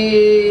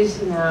he's,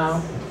 you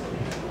know,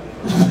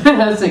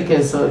 has a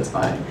kiss, so it's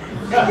fine.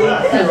 He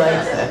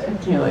likes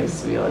it. He likes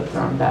to be like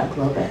thrown back a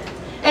little bit.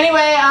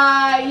 Anyway,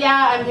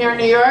 yeah, I'm here in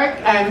New York.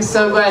 I'm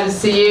so glad to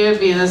see you,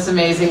 be in this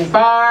amazing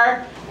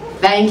bar.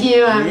 Thank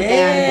you. I'm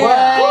Ann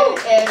Wood.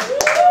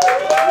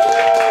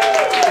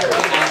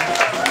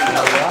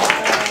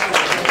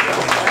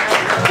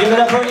 Give it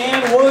up for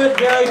Ann Wood.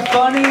 Very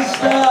funny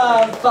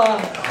stuff.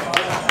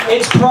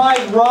 It's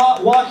Pride.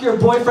 Walk your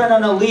boyfriend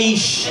on a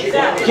leash.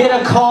 Get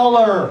a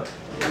collar.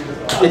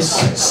 It's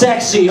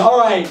sexy. All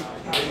right.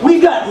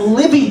 We've got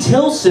Libby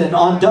Tilson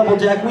on double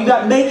deck. We've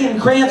got Megan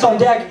Krantz on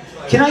deck.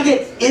 Can I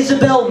get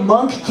Isabel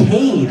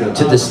Moncade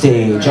to the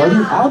stage? Are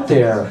you out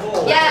there?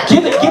 Yeah.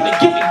 Give it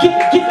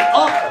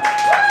up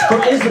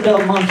for Isabel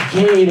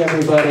Moncade,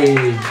 everybody.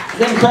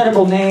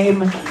 Incredible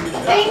name.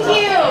 Thank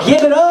you.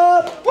 Give it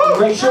up.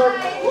 Great shirt.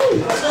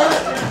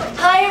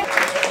 Hi.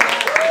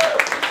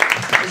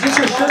 Is this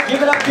your shirt?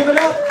 Give it up, give it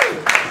up.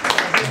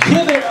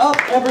 Give it up,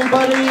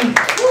 everybody,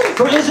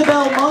 for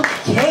Isabel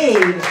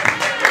Moncade.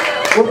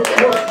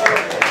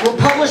 We're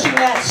publishing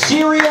that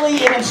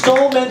serially in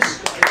installments.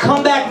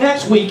 Come back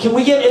next week. Can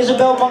we get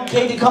Isabel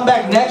Moncade to come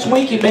back next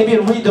week and maybe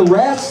read the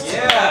rest?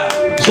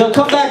 Yeah. So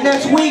come back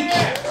next week.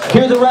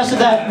 Hear the rest of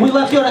that. We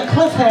left you on a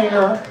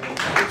cliffhanger.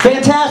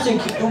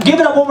 Fantastic. Give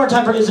it up one more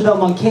time for Isabel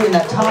Moncade in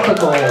that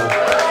topical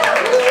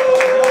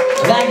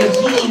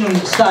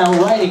magazine-style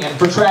writing, and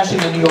for trashing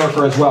the New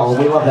Yorker as well.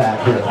 We love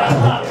that here.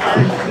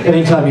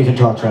 Anytime you can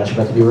talk trash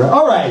about the New Yorker.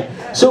 All right.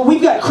 So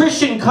we've got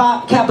Christian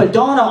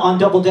Cappadonna on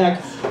double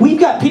deck. We've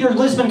got Peter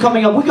Glissman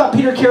coming up. We've got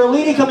Peter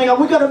Carrelini coming up.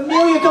 We've got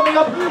Amelia coming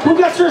up. We've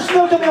got Sir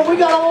Snow coming up. We've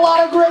got a lot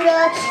of great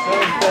acts.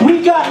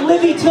 We've got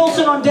Libby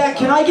Tilson on deck.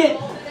 Can I get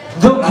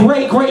the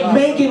great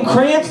Megan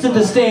Krantz to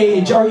the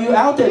stage? Are you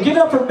out there? Give it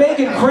up for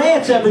Megan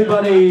Krantz,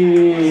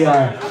 everybody.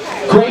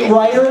 Great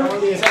writer.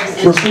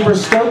 We're super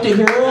stoked to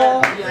hear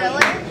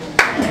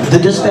the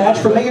dispatch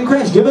from Megan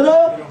Krantz. Give it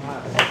up.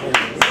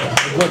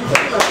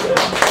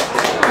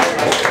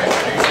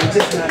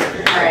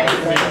 Alright,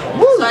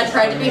 so I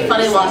tried to be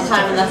funny last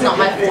time and that's not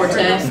my forte.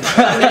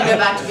 I'm going to go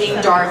back to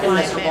being dark and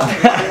miserable.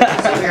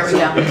 So here we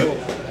go.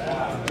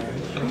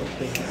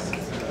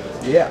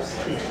 Yeah.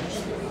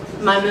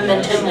 My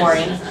memento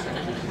mori.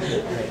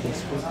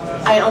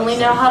 I only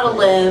know how to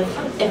live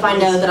if I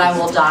know that I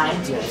will die.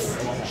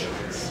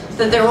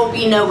 That there will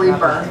be no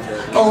rebirth,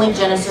 only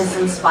genesis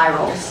and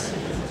spirals.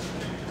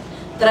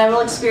 That I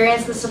will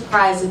experience the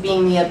surprise of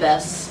being the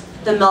abyss,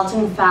 the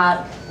melting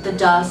fat, the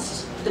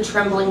dust, the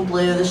trembling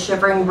blue, the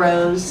shivering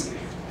rose,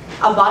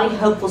 a body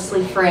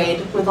hopelessly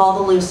frayed with all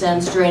the loose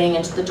ends draining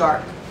into the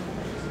dark.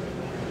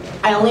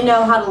 I only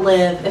know how to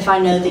live if I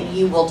know that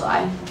you will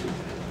die.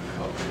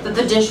 That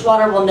the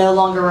dishwater will no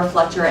longer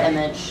reflect your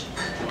image,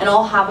 and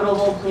all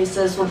habitable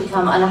places will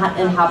become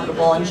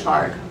uninhabitable and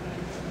charred.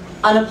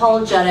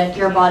 Unapologetic,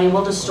 your body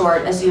will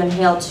distort as you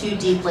inhale too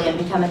deeply and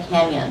become a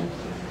canyon,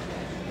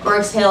 or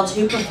exhale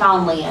too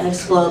profoundly and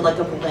explode like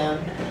a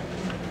balloon,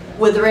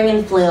 withering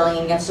and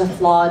flailing against a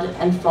flawed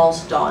and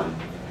false dawn.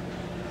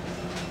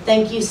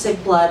 Thank you,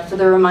 sick blood, for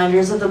the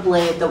reminders of the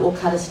blade that will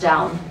cut us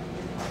down.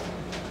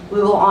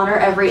 We will honor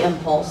every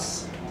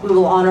impulse. We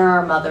will honor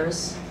our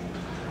mothers.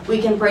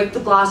 We can break the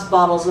glass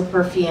bottles of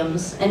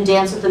perfumes and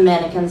dance with the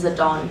mannequins at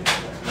dawn.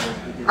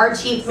 Our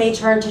teeth may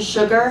turn to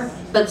sugar,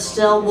 but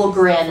still we'll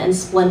grin in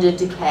splendid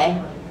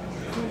decay.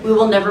 We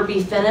will never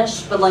be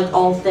finished, but like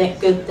all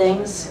good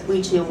things,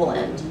 we too will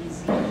end.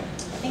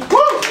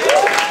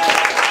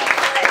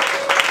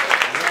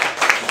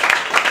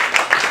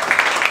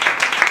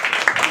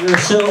 We're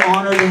so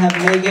honored to have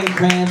Megan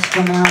Krantz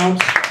come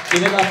out.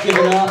 Give it up, give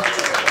it up.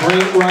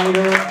 Great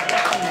writer.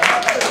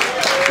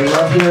 We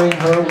love hearing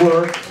her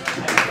work.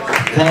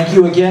 Thank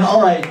you again.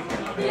 All right.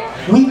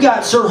 We've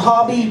got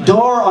surhabi,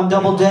 dahr on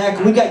double deck.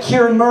 We've got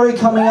Kieran Murray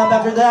coming up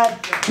after that.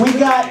 We've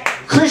got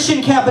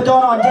Christian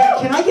Cappadonna on deck.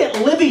 Can I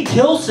get Livy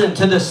Tilson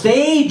to the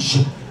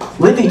stage?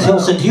 Livy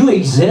Tilson, do you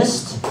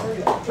exist?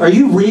 Are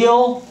you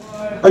real?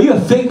 Are you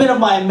a figment of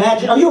my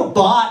imagination? Are you a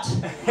bot?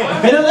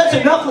 You know, that's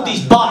enough with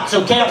these bots,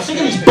 okay? I'm sick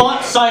of these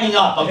bots signing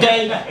up,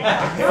 okay?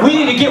 We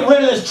need to get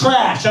rid of this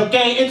trash,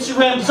 okay?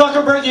 Instagram,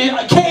 Zuckerberg,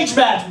 a cage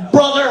match,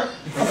 brother.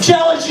 I'm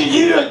challenging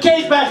you to a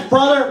cage match,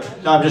 brother.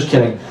 No, I'm just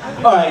kidding.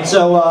 All right,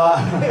 so,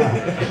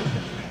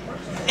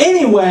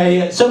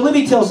 anyway, so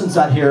Livy Tilson's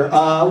not here.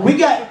 We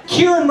got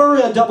Kieran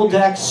Murray on double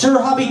deck.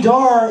 surhabi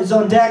dahr is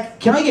on deck.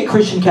 Can I get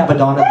Christian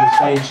Cappadonna to the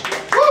stage?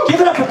 Give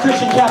it up for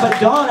Christian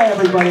Cappadonna,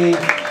 everybody.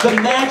 The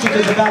magic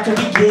is about to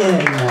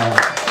begin.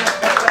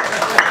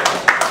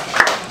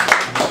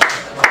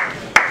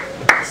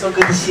 So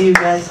good to see you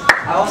guys.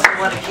 I also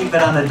want to keep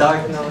it on a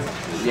dark note.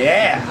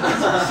 Yeah.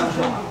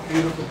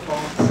 Beautiful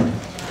poems.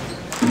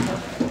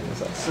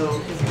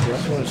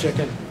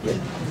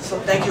 So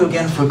thank you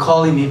again for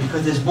calling me,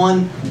 because there's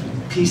one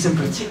piece in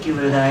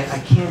particular that I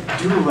can't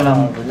do when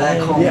I'm back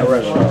home. Yeah,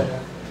 right.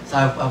 So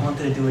I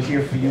wanted to do it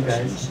here for you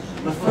guys.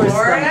 But first,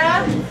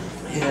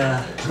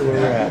 yeah.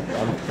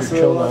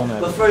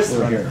 But first,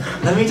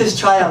 let me just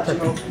try out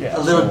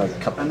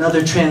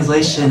another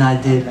translation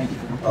I did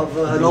of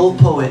an old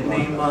poet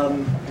named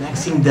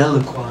Maxime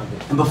Delacroix.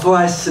 And before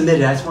I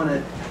submit it, I just want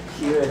to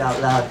hear it out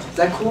loud. Is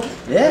that cool?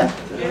 Yeah.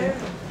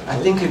 I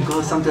think it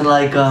goes something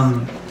like,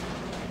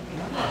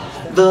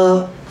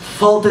 the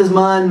fault is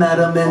mine,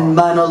 madam, and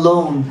mine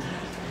alone.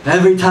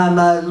 Every time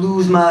I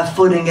lose my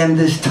footing and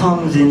this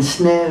tongue's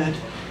ensnared.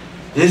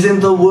 Isn't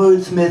the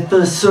wordsmith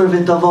the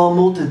servant of all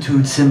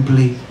multitudes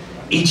simply?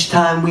 Each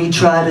time we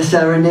try to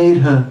serenade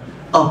her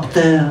up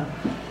there.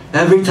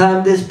 Every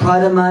time this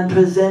pride of mine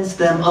presents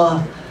them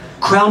a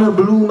crown of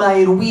bloom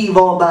I weave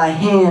all by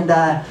hand,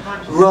 I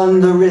run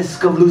the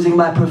risk of losing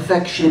my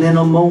perfection in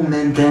a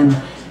moment and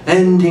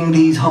ending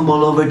these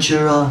humble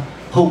overture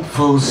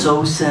hopeful,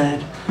 so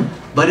sad.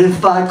 But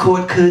if I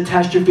court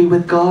catastrophe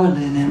with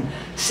garland and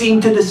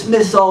seem to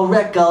dismiss all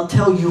wreck, I'll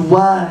tell you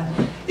why.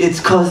 It's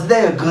 'cause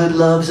their good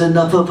love's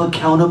enough of a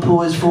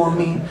counterpoise for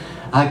me.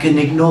 I can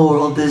ignore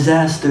all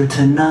disaster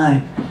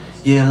tonight.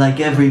 Yeah, like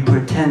every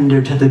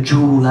pretender to the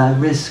jewel, I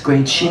risk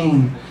great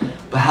shame.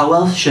 But how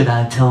else should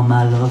I tell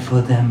my love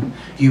for them,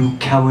 you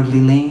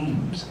cowardly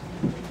lames?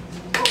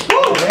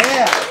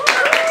 Yeah.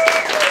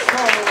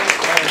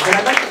 And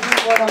I'd like to do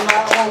one on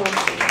my own,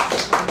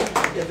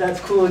 if that's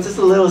cool. It's just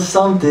a little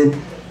something.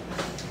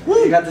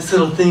 You got this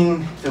little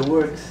thing that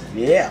works.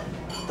 Yeah.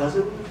 Does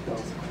it?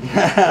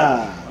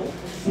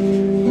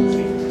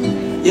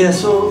 Yeah,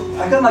 so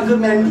I got my good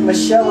man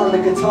Michelle on the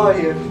guitar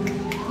here.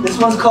 This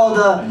one's called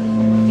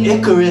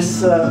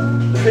Icarus,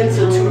 Prince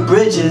of Two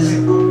Bridges,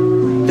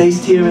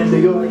 based here in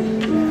New York.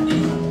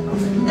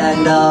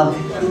 And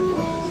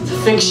it's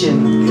a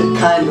fiction,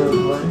 kind of.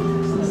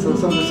 So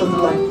something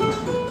like,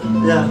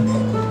 yeah,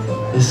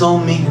 it's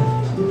on me.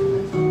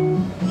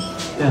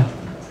 Yeah.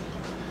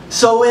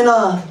 So in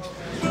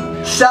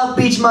South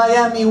Beach,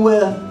 Miami,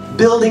 where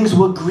buildings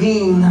were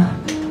green,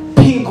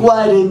 pink,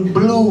 white, and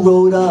blue,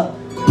 wrote a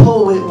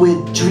poet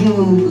with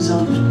dreams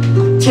of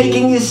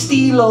taking his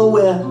stilo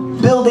where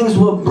buildings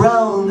were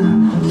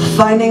brown,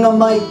 finding a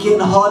mic in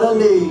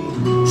Harley,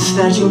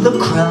 snatching the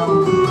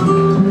crown.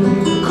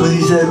 'Cause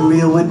he said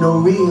real with no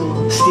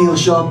real, steel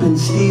sharpened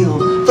steel.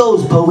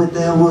 Those poets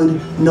there would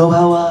know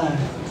how I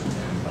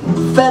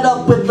fed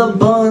up with the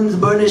buns,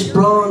 burnished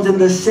bronze in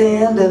the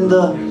sand, and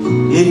the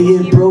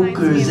idiot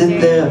brokers in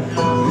their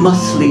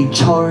muscly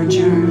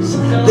chargers.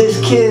 This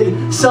kid,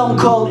 some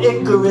called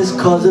Icarus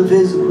 'cause of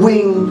his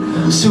wing,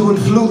 soon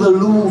flew the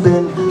lube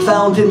and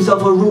found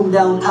himself a room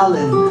down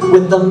Allen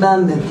with the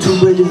mammoth, two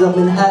bridges of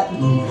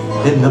Manhattan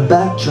in the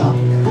backdrop.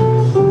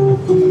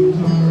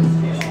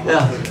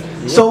 Yeah.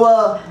 So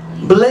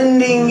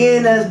blending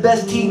in as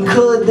best he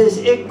could, this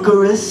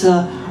Icarus,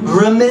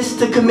 remiss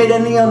to commit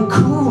any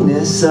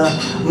uncoolness,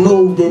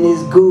 moved in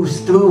his goose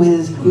through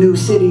his new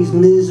city's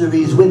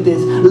miseries with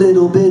this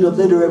little bit of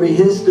literary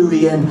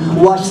history, and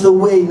watched the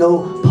way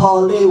no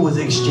parley was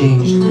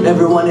exchanged,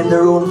 everyone in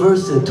their own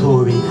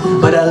versatory.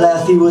 But at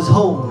last he was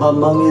home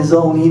among his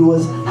own, he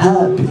was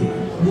happy.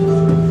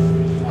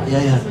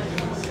 Yeah.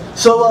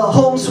 So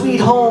home sweet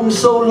home,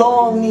 so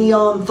long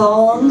neon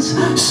thongs.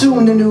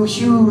 Soon the new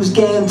hues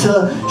began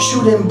to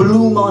shoot and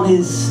bloom on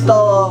his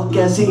stalk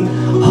as he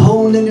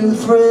honed the new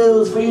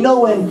thrills. For you know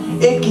when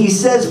Icky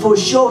says for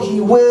sure he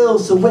will.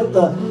 So with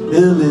the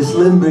illest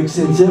limerick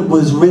since it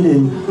was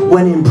written,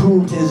 when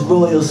improved his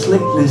royal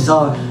slickness,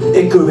 our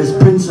Icarus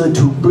Prince of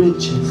Two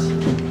Bridges.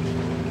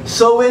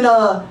 So in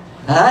a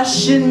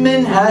Ashen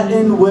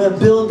Manhattan where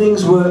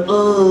buildings were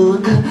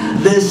ugh,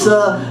 this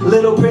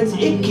little Prince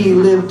Icky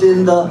lived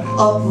in the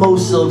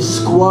utmost of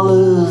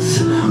squalors,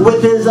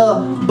 with his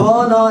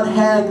barn-out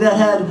hag that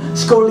had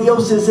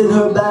scoliosis in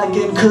her back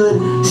and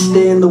could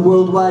stand the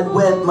World Wide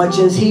Web much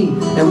as he,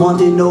 and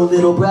wanted no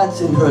little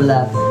brats in her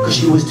lap cause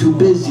she was too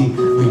busy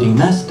reading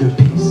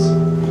Masterpiece.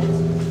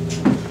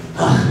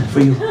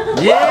 For you.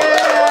 Yeah!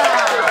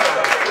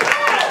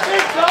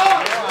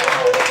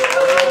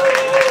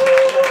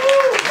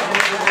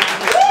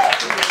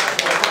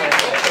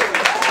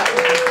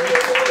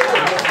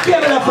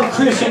 Give it up for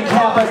Christian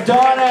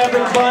Cappadonna,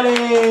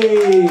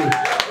 everybody!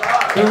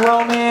 The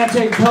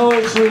romantic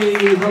poetry,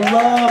 the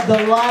love, the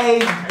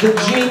life, the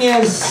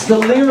genius, the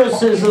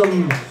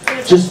lyricism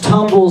just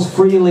tumbles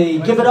freely.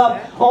 Give it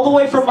up all the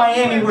way from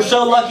Miami. We're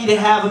so lucky to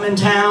have him in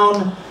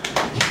town.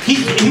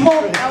 He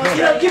won't,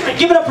 you know,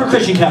 give it up for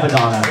Christian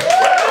Cappadonna.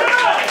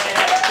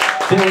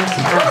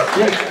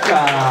 Fantastic.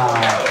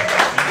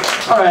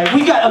 All right,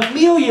 we got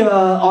Amelia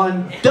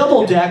on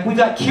double deck. We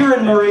got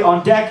Kieran Murray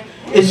on deck.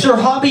 Is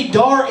surhabi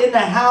dahr in the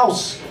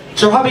house?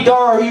 Surhabi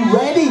dahr, are you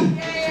ready?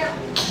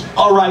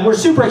 All right, we're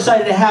super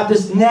excited to have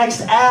this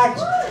next act.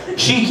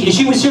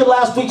 She was here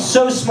last week,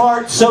 so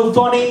smart, so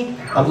funny.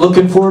 I'm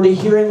looking forward to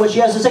hearing what she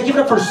has to say. Give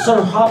it up for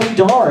surhabi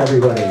dahr,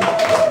 everybody.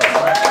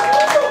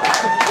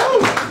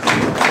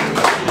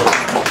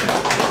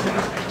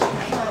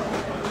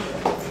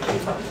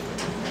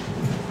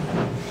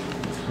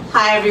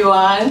 Hi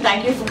everyone,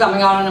 thank you for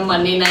coming out on a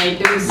Monday night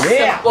to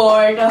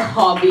support a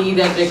hobby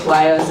that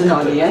requires an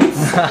audience.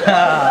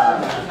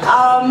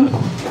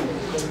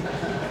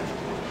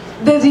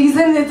 The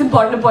reason it's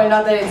important to point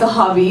out that it's a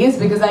hobby is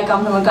because I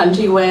come from a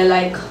country where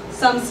like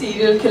some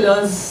serial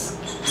killers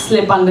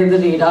slip under the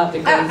radar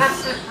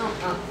because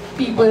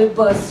people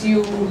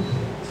pursue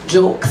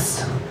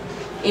jokes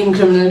in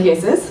criminal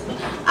cases.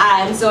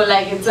 And so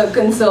like it's a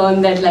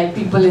concern that like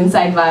people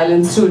incite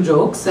violence through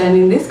jokes, and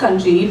in this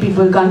country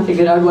people can't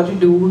figure out what to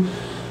do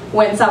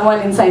when someone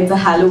incites a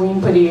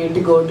Halloween parade to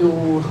go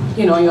to,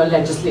 you know, your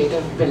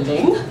legislative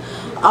building.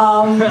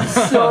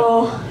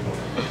 So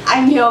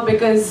I'm here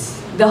because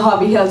the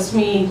hobby helps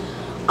me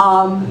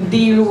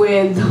deal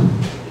with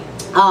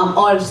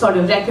or sort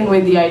of reckon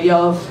with the idea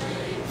of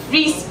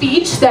free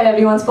speech that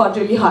everyone's fought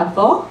really hard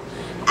for,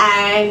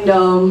 and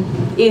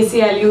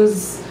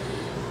ACLU's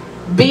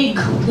big,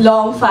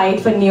 long fight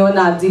for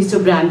neo-Nazis to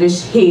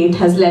brandish hate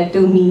has led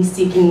to me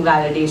seeking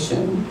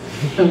validation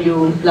from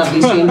you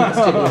lovely strangers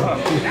today.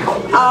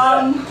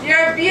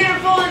 You're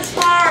beautiful and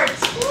smart.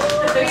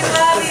 We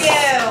love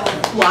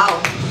you.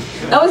 Wow.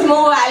 That was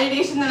more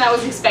validation than I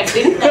was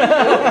expecting. Thank you.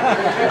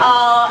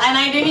 And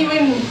I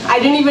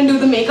didn't even do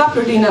the makeup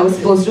routine I was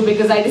supposed to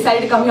because I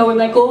decided to come here with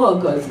my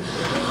co-workers.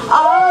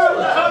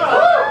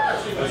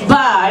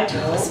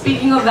 But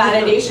speaking of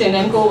validation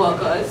and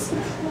co-workers,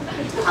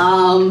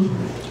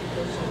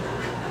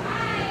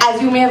 as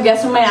you may have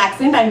guessed from my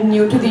accent, I'm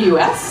new to the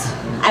US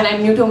and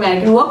I'm new to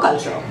American work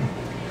culture.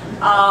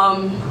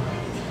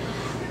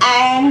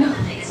 And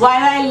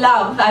while I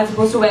love, as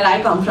opposed to where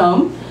I come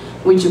from,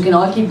 which you can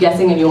all keep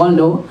guessing and you all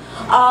know,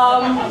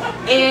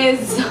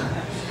 is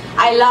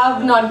I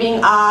love not being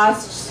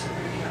asked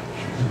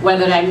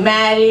whether I'm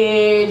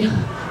married,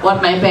 what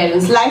my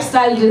parents'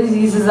 lifestyle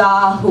diseases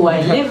are, who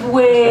I live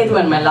with,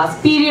 when my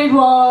last period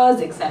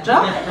was,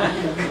 etc.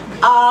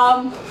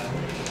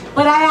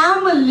 But I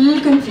am a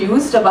little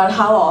confused about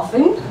how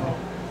often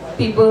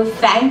people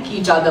thank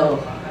each other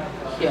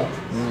here.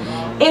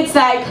 It's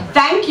like,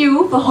 thank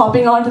you for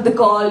hopping onto the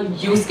call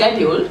you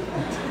scheduled.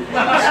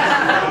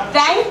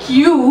 Thank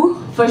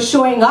you for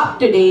showing up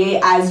today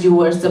as you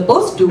were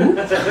supposed to.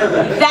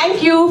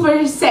 Thank you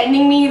for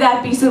sending me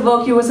that piece of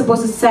work you were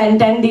supposed to send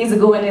 10 days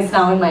ago and it's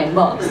now in my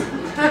inbox.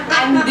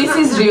 And this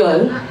is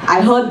real. I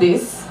heard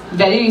this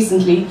very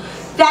recently.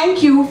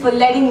 Thank you for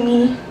letting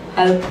me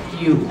help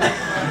you.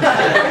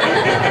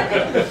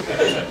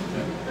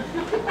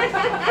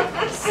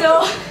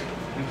 So,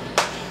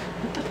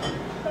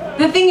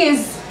 the thing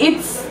is,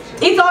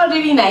 it's all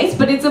really nice,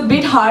 but it's a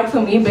bit hard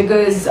for me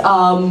because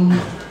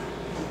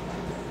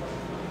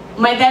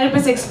my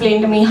therapist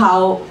explained to me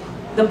how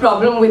the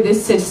problem with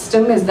this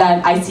system is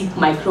that I seek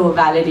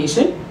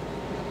micro-validation,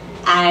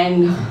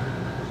 and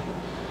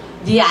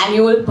the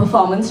annual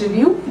performance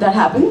review that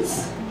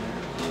happens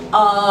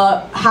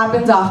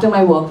after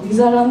my work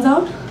visa runs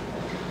out.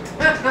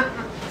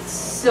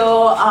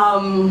 So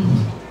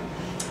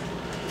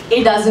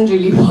it doesn't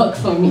really work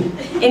for me.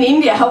 In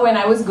India, when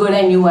I was good,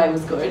 I knew I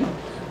was good.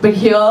 But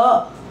here,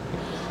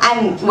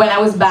 and when I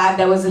was bad,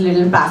 there was a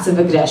little passive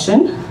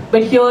aggression.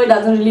 But here it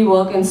doesn't really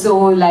work, and so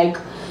like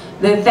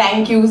the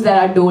thank yous that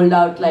are doled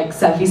out like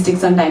selfie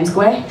sticks on Times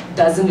Square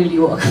doesn't really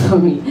work for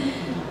me.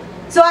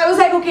 So I was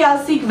like, okay,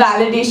 I'll seek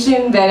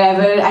validation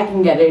wherever I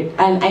can get it.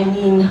 And I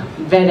mean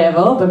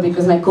wherever, but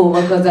because my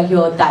co-workers are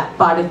here, that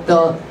part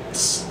of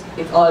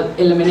it's all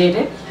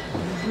eliminated.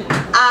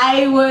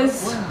 I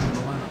was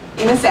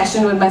in a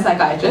session with my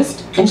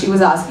psychiatrist, and she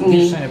was asking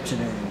me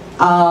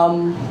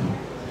how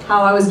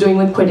I was doing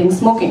with quitting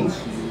smoking.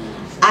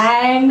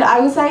 And I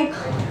was like,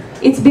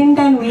 it's been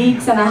 10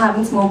 weeks and I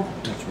haven't smoked.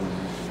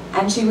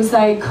 And she was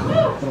like,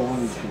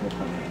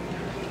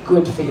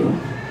 good for you.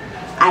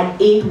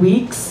 At 8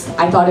 weeks,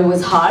 I thought it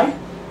was hard,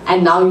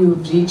 and now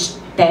you've reached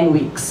 10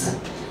 weeks.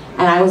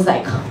 And I was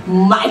like,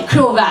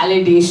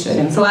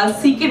 micro-validation. So I'll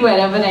seek it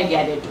wherever I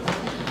get it.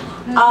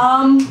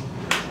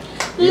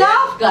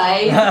 Laugh,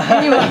 guys.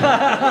 Anyway.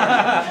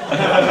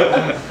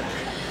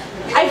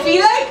 I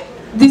feel like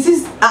this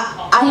is,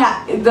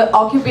 the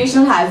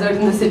occupational hazard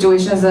in the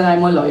situation is that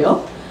I'm a lawyer.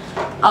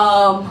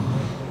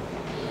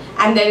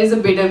 And there is a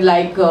bit of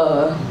like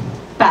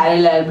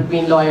parallel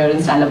between lawyer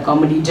and stand-up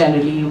comedy.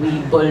 Generally, we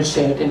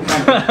bullshit in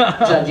front of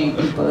judgy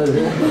people,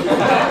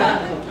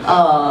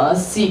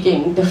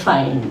 seeking to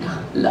find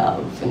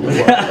love in the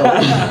world.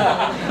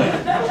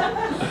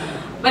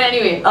 But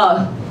anyway,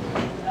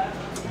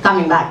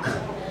 coming back.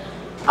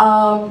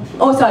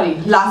 Oh, sorry,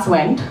 last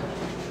went.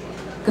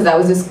 Because I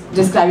was just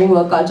describing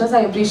work cultures.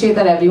 I appreciate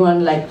that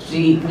everyone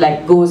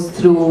goes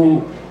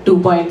through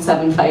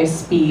 2.75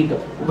 speed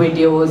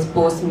videos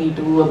post Me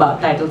Too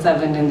about Title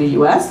VII in the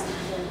US.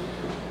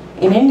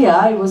 In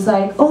India, it was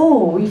like,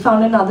 oh, we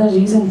found another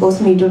reason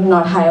post Me Too to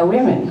not hire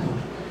women.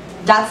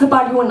 That's the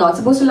part you were not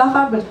supposed to laugh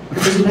at, but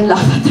because you didn't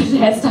laugh at the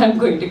rest, I'm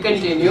going to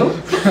continue.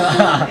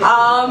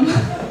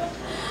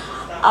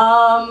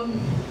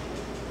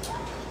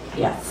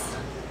 Yes.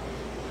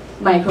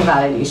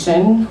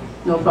 Micro-validation,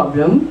 no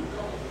problem.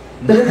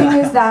 But the thing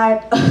is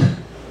that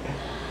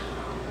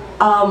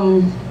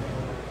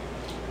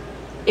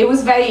it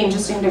was very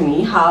interesting to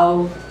me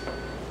how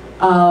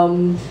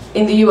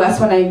in the US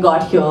when I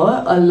got here,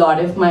 a lot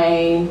of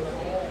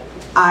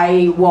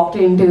I walked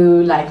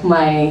into like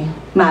my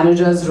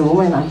manager's room,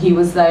 and he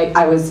was like,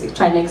 I was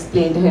trying to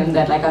explain to him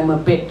that like I'm a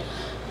bit,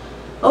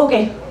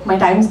 okay, my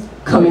time's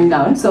coming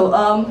down. So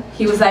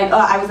he was like,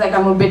 I was like,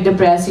 I'm a bit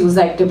depressed. He was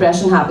like,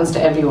 depression happens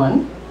to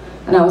everyone.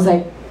 And I was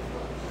like,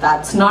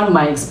 that's not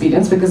my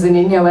experience, because in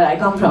India where I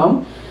come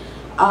from,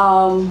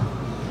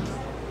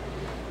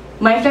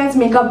 my friends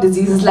make up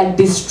diseases like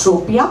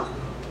dystropia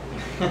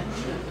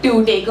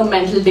to take a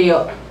mental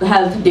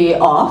health day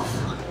off.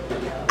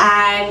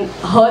 And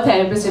her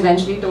therapist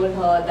eventually told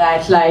her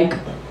that like,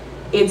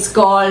 it's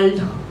not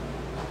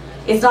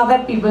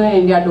that people in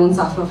India don't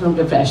suffer from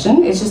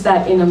depression, it's just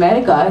that in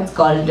America it's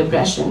called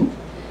depression.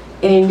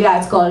 In India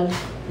it's called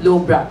low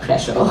blood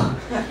pressure.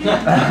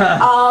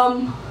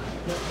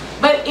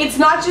 But it's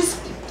not just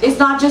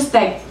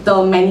like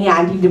the many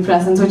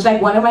antidepressants, which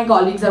like one of my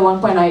colleagues at one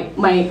point,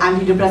 my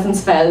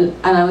antidepressants fell,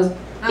 and I was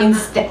in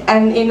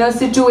a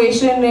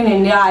situation in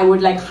India I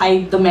would like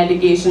hide the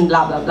medication,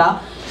 blah blah blah.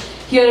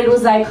 Here it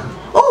was like,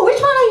 oh,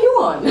 which one are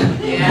you on?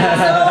 Yeah.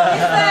 So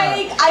it's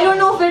like, I don't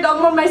know if they're talking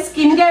about my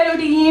skincare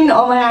routine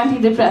or my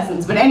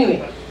antidepressants, but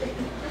anyway.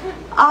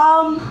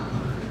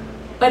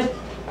 But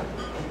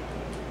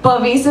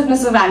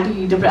pervasiveness of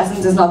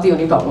antidepressants is not the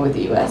only problem with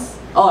the US,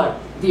 or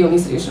the only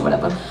solution,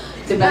 whatever.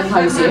 Depends how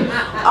you see it.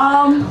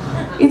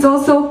 It's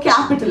also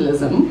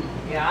capitalism.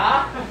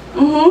 Yeah.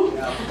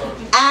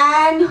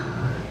 And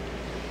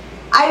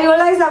I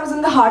realized I was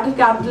in the heart of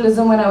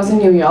capitalism when I was in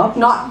New York,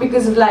 not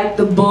because of like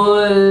the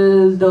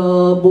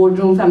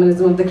boardroom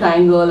feminism of the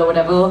crying girl or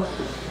whatever,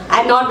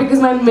 and not because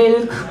my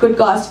milk could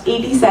cost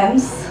 80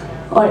 cents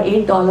or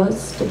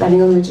 $8,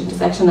 depending on which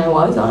intersection I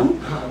was on.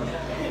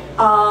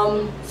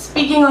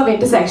 Speaking of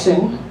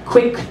intersection,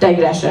 quick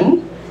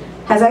digression.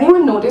 Has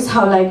anyone noticed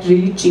how like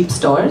really cheap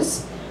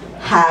stores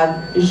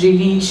have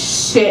really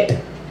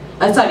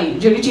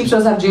really cheap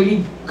stores have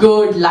really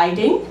good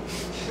lighting?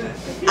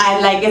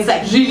 And like it's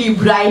like really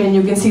bright and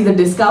you can see the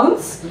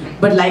discounts,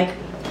 but like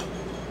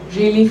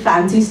really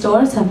fancy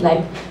stores have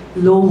like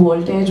low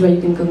voltage where you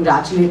can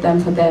congratulate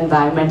them for their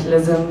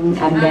environmentalism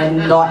and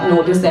then not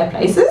notice their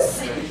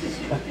prices.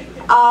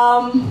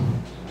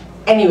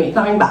 Anyway,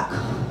 coming back,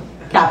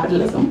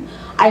 capitalism.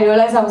 I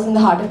realized I was in the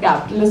heart of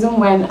capitalism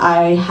when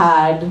I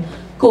had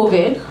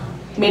COVID,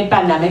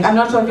 mid-pandemic. I'm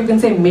not sure if you can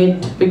say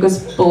mid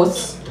because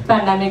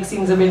post-pandemic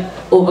seems a bit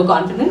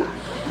overconfident.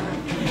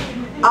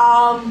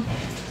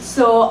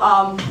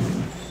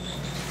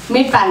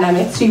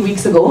 Mid-pandemic, 3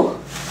 weeks ago,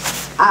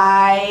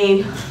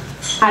 I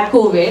had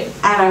COVID,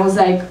 and I was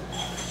like,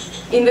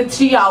 in the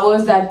 3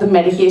 hours that the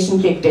medication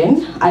kicked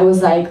in, I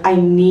was like, I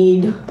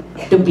need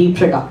to be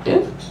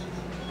productive.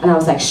 And I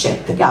was like,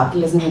 shit, the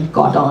capitalism had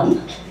got on.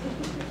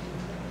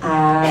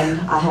 And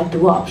I had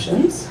 2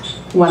 options.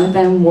 One of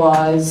them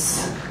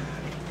was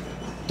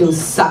to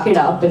suck it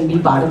up and be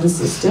part of the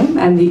system,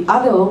 and the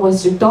other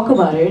was to talk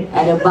about it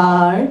at a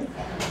bar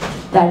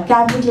that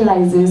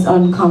capitalizes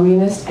on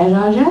communist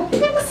era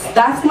ethics.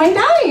 That's my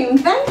time.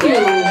 Thank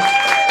you.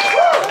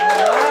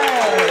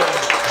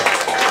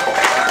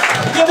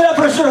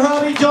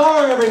 surhabi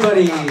dahr,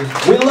 everybody.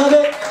 We love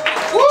it.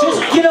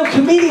 Just, you know,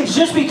 comedians,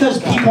 just because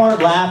people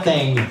aren't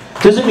laughing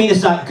doesn't mean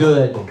it's not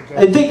good.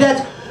 I think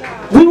that's,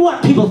 we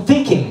want people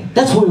thinking.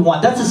 That's what we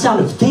want. That's the sound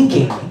of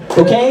thinking.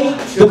 Okay?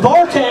 The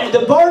bar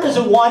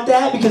doesn't want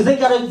that because they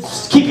gotta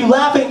keep you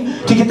laughing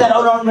to get that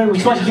unarmed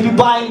response to keep you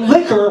buying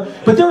liquor.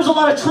 But there was a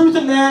lot of truth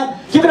in that.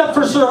 Give it up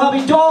for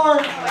surhabi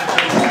dahr,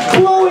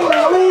 blowing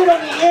the lead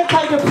on the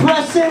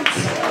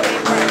antidepressants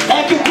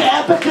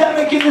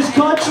epidemic in this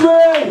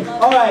country.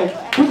 All right,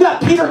 we've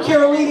got Peter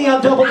Carrelini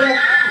on double deck.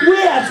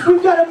 Yes,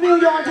 we've got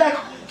Amelia on deck.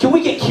 Can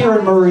we get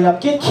Kieran Murray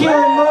up? Get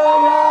Kieran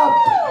Murray up.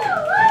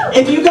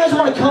 If you guys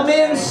want to come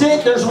in,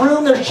 sit, there's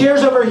room, there's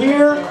chairs over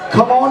here.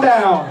 Come on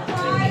down.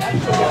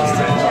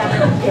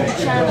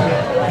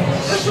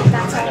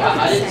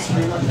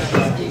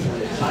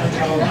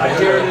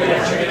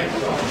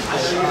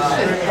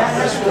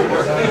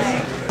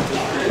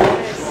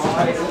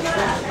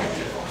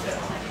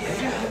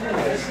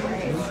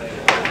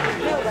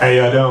 How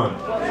y'all doing?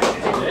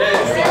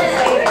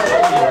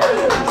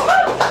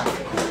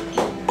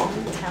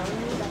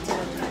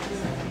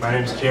 My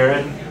name's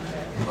Kieran.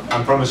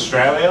 I'm from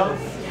Australia,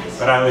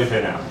 but I live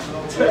here now.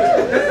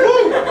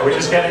 We're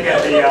just gonna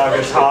get the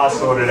guitar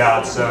sorted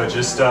out, so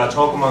just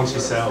talk amongst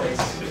yourselves.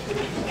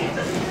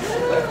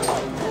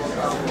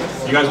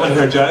 You guys want to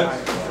hear a joke?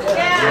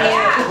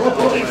 Yeah.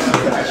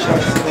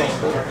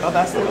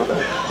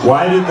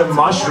 Why did the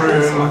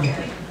mushroom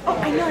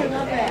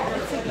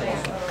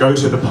go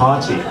to the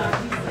party?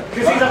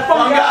 Because he's a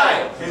fun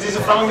guy. Because he's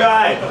a fun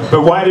guy.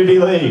 But why did he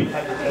leave?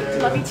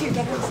 Love you too.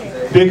 Get him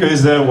safe.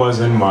 Because there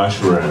wasn't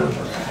mushroom.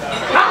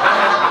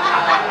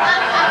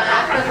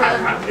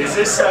 Is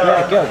this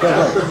Yeah, go.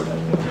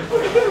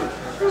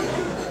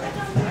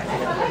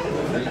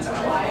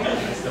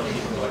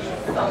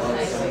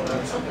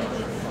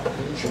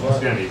 It's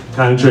gonna be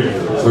kind of tricky.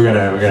 We're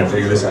gonna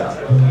figure this out.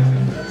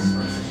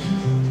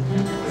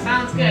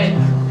 Sounds good.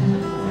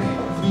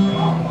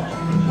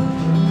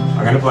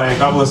 I'm gonna play a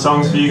couple of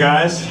songs for you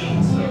guys.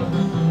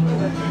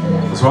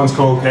 This one's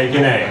called Cake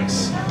and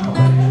Eggs.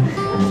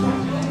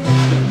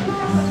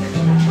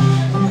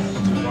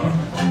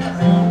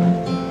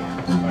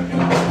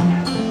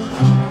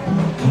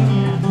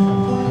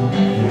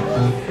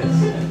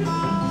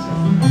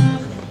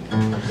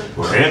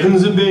 Well,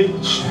 heaven's a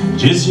beach,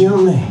 just you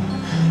and me,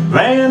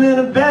 laying in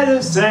a bed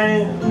of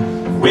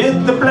sand,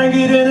 with a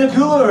blanket and a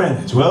cooler and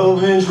a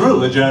 12-inch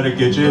ruler, try to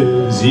get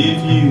you as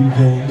if you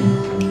can.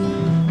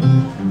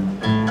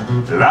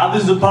 Life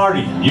is a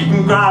party, and you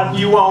can cry if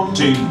you want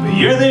to, but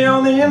you're the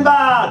only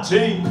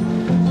invitee.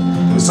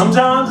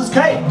 Sometimes it's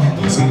cake,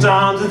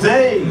 sometimes it's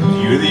eggs,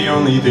 you're the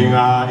only thing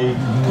I eat.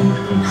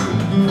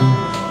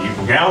 You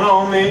can count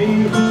on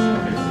me.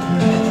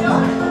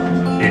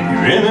 If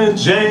you're in a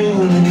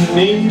jam and you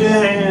need a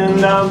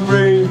hand, I'm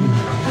free.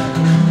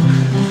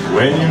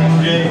 When you're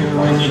in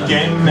jail and you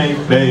can't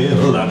make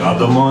bail, I got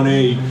the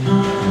money.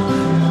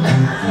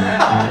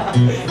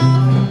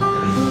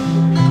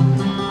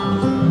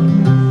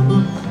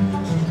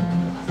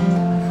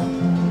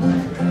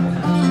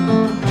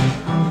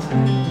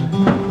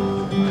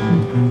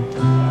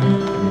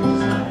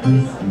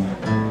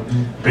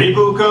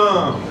 People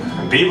come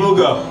and people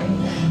go,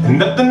 and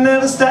nothing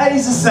ever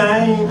stays the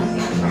same.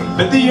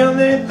 But the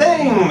only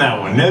thing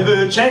that will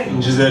never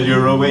change is that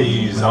you're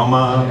always on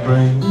my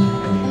brain.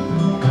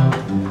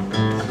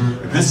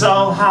 If this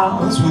old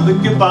house will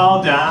get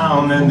fall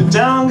down and the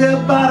town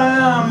get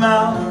bottom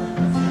out,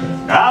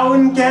 I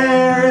wouldn't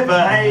care if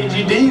I hate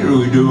you dear or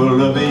we do a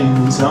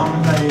loving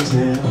someplace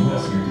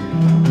else.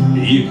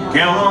 You can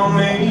count on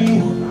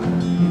me.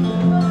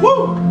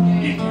 Woo!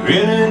 If you're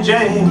in a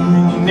jam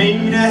and you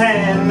need a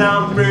hand,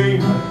 I'm free.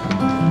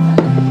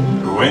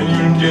 But when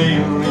you're in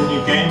jail and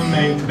you can't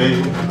make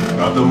bail,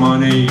 got the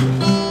money.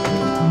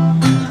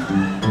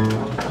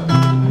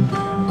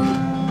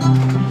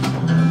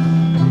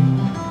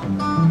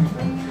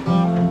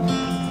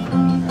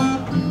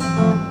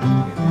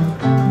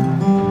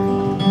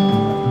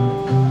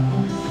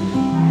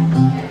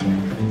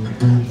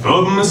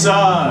 Foot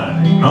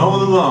massage, mow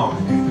the lawn,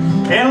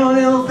 any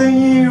little thing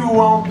you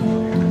want.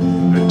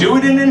 Do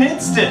it in an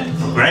instant,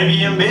 for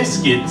gravy and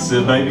biscuits,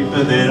 baby,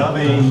 for that I'll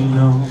be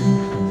known.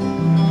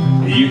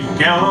 You can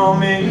count on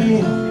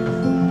me.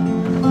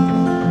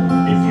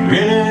 If you're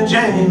in a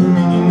jam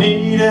and you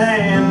need a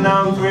hand,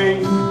 I'm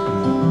free.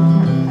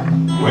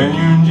 When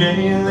you're in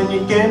jail and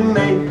you can't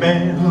make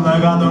bail, I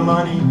got the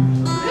money.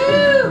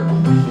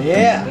 Woo!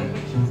 Yeah.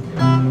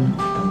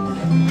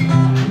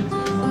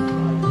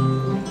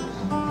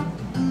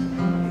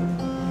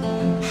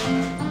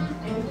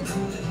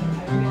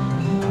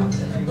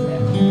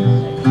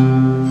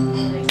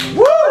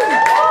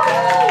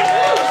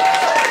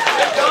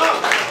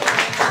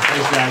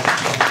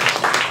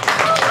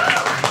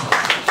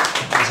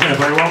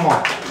 Play one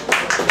more.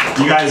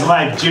 You guys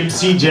like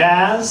gypsy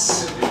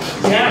jazz?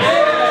 Yeah.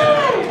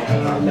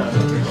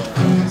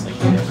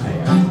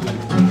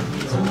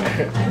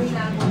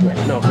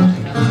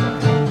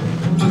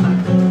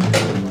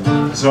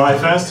 So I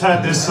first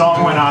heard this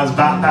song when I was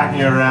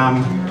backpacking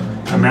around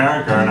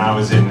America and I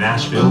was in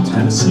Nashville,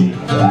 Tennessee.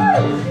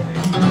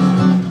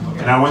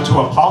 And I went to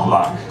a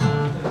potluck.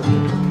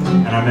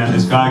 And I met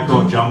this guy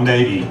called John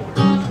Davey.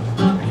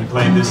 And he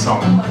played this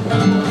song.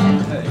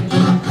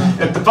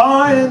 At the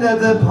far end of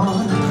the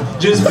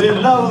pond, just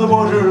below the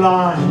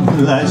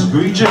waterline, lies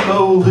Screech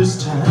old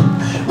this time,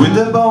 with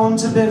a bone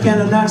to pick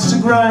and an axe to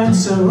grind.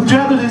 So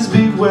travelers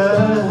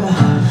beware,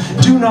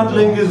 do not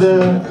linger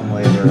there,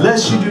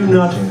 lest you do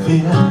not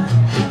fear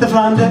the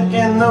flounder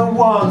in the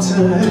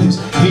waters.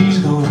 He's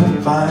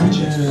gonna find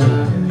you,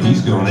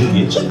 he's gonna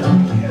get you,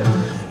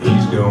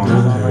 he's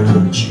gonna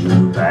hurt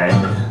you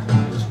bad.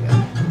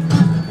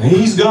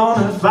 He's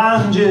gonna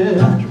find you,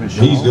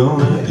 he's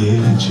gonna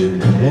get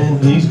you,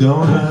 and he's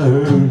gonna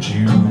hurt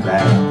you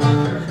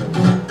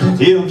bad.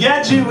 He'll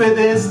get you with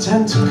his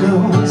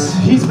tentacles,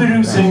 he's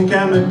producing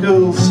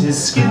chemicals, his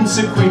skin's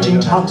secreting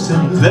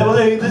toxins that will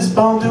lay this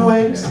bone to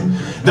waste.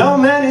 Though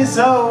many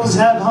souls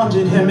have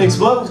haunted him,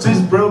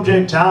 explosives,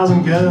 projectiles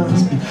and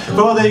guns,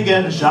 before they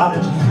get a shot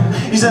at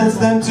him, he sends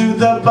them to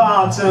the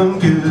bottom,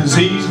 cause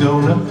he's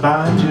gonna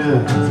find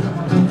you,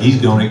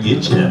 he's gonna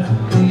get you,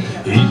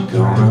 he's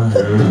gonna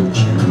hurt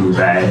you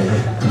bad.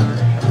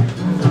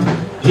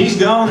 He's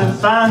gonna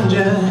find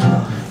you,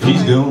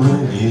 he's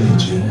gonna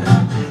get you,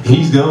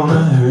 he's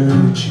gonna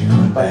hurt you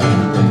bad.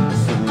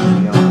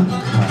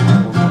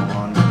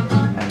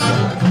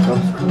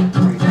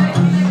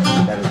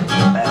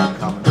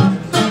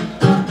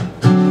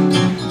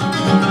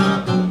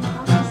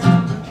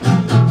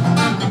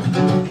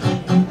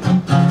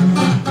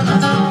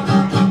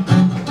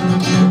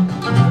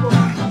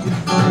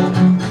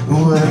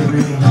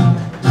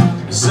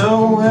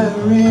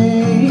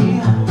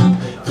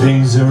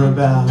 Things are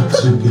about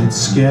to get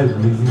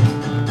scary.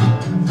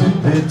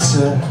 It's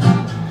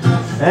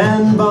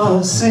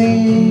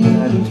embassy,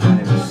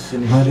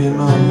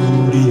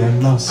 Marimodi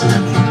and Mossy.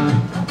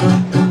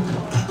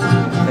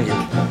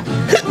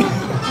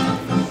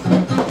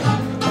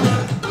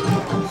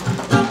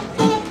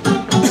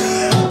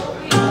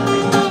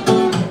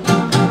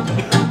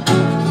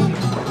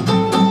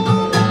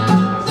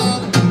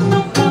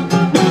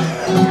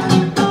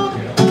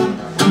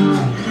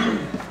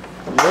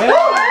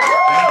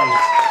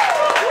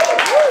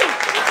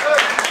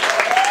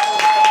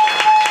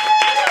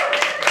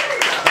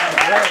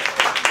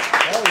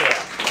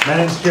 My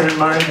name's Kieran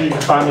Martin. You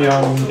can find me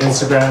on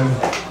Instagram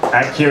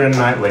at Kieran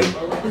Knightley.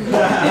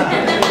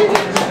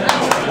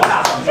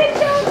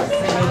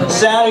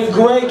 Sounded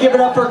great. Give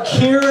it up for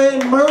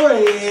Kieran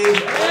Murray.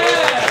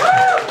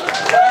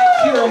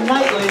 Kieran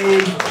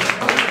Knightley.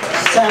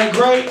 Sounded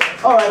great.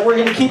 All right, we're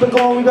going to keep it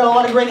going. We've got a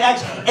lot of great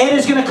acts. Ed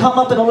is going to come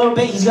up in a little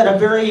bit. He's got a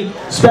very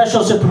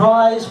special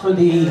surprise for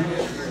the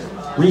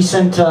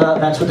recent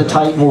events with the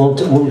Titan.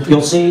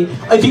 You'll see.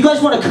 If you guys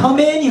want to come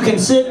in, you can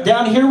sit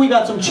down here. We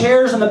got some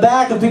chairs in the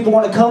back if people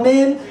want to come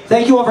in.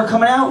 Thank you all for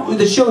coming out.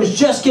 The show is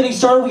just getting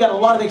started. We got a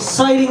lot of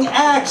exciting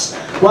acts,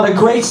 a lot of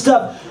great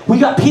stuff. We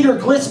got Peter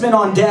Glissman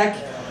on deck.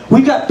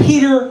 We got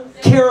Peter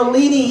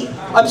Carrelini.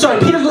 I'm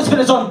sorry, Peter Glissman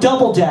is on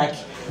double deck.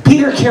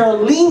 Peter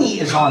Carrelini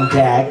is on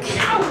deck.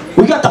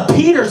 We got the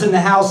Peters in the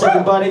house,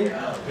 everybody.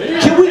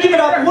 Can we give it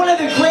up? One of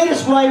the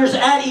greatest writers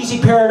at Easy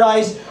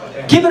Paradise.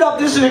 Give it up.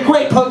 This is a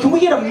great poet. Can we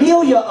get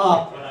Amelia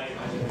up?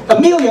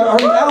 Amelia, are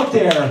you out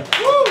there?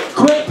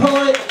 Great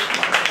poet.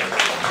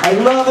 I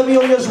love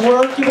Amelia's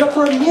work. Give it up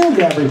for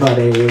Amelia,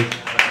 everybody.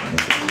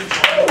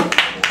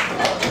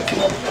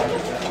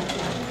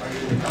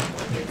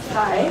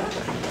 Hi.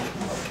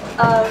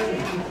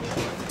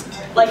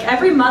 Like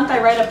every month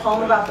I write a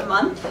poem about the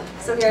month.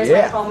 So here's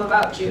my poem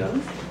about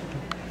June.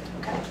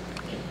 Okay.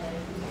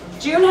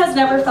 June has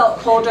never felt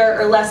colder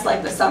or less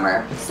like the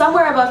summer.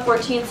 Somewhere above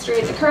 14th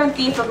Street, the current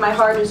thief of my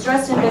heart is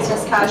dressed in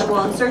business casual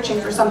and searching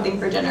for something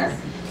for dinner.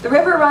 The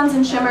river runs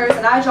and shimmers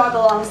and I jog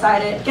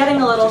alongside it,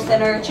 getting a little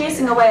thinner,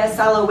 chasing away a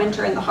sallow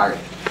winter in the heart.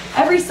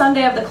 Every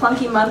Sunday of the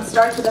clunky month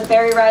starts with a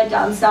ferry ride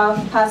down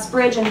south, past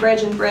bridge and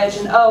bridge and bridge,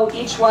 and oh,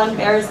 each one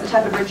bears the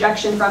type of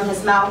rejection from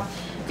his mouth.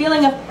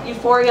 Feeling a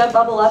euphoria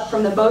bubble up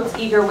from the boat's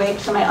eager wake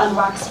to my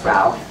unwaxed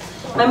brow.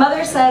 My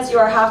mother says you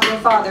are half your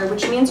father,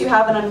 which means you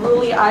have an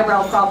unruly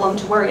eyebrow problem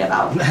to worry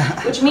about,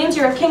 which means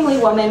you're a kingly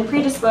woman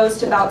predisposed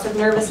to bouts of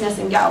nervousness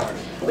and gout,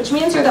 which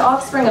means you're the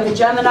offspring of a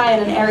Gemini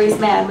and an Aries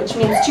man, which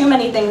means too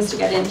many things to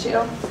get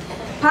into.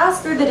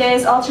 Pass through the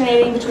days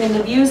alternating between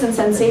the views and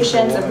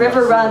sensations of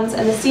river runs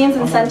and the scenes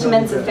and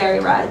sentiments of ferry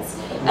rides.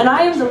 And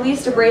I am the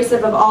least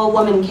abrasive of all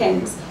woman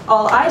kings.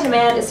 All I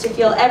demand is to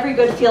feel every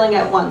good feeling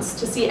at once,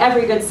 to see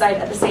every good sight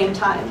at the same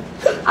time.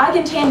 I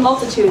contain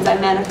multitudes, I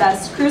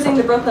manifest, cruising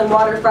the Brooklyn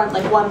waterfront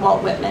like one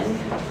Walt Whitman.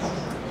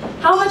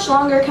 How much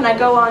longer can I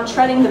go on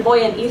treading the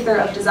buoyant ether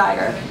of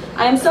desire?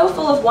 I am so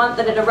full of want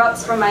that it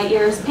erupts from my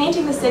ears,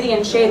 painting the city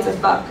in shades of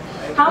buck.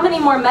 How many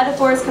more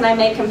metaphors can I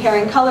make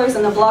comparing colors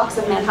in the blocks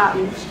of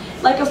Manhattan?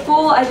 Like a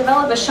fool, I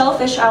develop a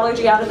shellfish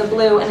allergy out of the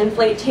blue and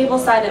inflate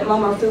tableside at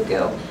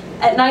Momofuku.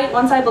 At night,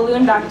 once I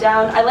balloon back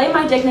down, I lay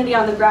my dignity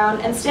on the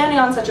ground and standing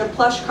on such a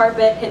plush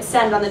carpet, hit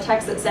send on the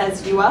text that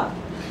says, "You up?"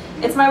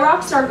 It's my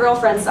rock star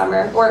girlfriend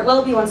summer, or it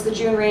will be once the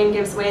June rain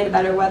gives way to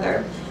better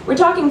weather. We're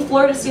talking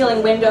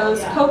floor-to-ceiling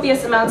windows,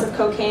 copious amounts of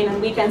cocaine,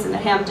 and weekends in the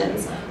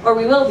Hamptons, or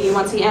we will be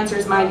once he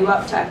answers my "you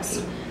up"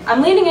 text.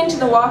 I'm leaning into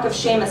the walk of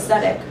shame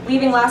aesthetic,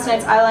 leaving last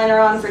night's eyeliner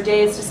on for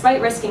days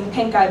despite risking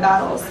pink eye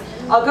battles.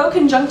 I'll go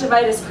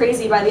conjunctivitis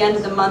crazy by the end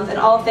of the month and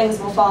all things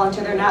will fall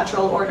into their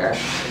natural order.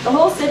 The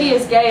whole city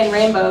is gay and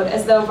rainbowed,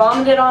 as though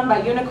vomited on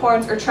by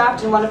unicorns or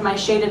trapped in one of my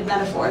shaded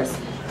metaphors.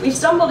 We've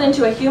stumbled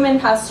into a humid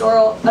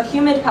pastoral,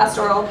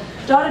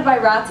 dotted by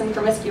rats and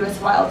promiscuous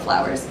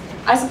wildflowers.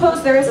 I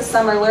suppose there is a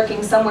summer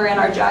lurking somewhere in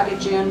our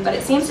jagged June, but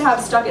it seems to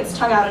have stuck its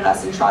tongue out at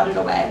us and trotted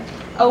away.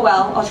 Oh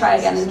well, I'll try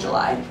again in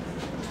July.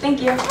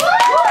 Thank you.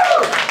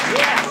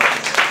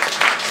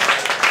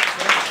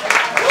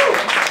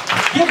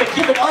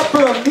 Give it up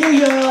for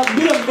Amelia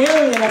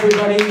Marion,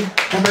 everybody.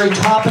 A very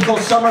topical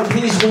summer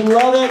piece. We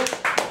love it.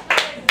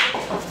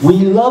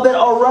 We love it.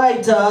 All right.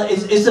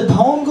 Is the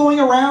poem going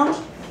around?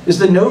 Is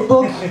the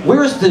notebook?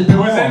 Where's the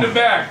poem? It was in the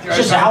back. It's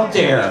just out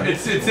there.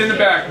 It's in the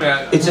back,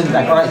 Matt. It's in the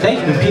back. All right.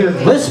 Thank you, Peter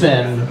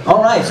Glissman.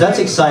 All right. So that's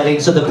exciting.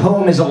 So the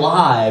poem is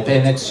alive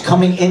and it's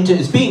coming into.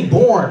 It's being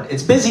born.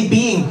 It's busy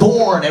being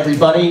born,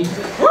 everybody.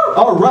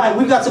 All right.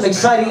 We've got some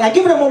exciting. I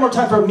give it up one more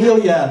time for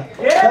Amelia.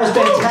 That was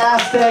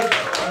fantastic.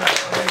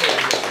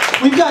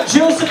 We've got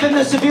Joseph and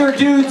the Seviere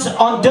Dudes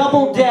on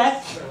double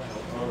deck.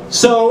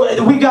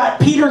 So we got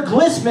Peter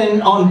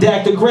Glissman on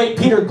deck, the great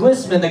Peter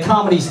Glissman, the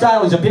comedy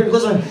stylist of Peter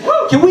Glissman.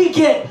 Can we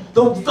get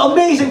the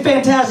amazing,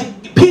 fantastic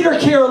Peter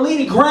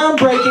Carrelini,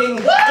 groundbreaking,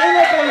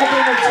 innovative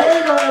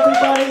entertainer,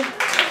 everybody?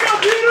 Go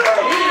Peter!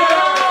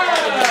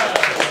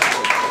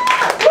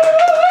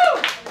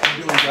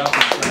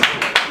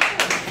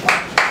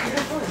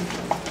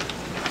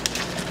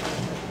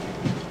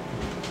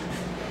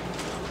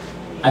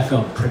 I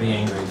felt pretty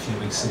angry a few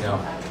weeks ago.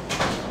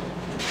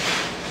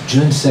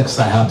 June 6th,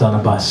 I hopped on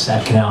a bus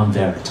at Canal and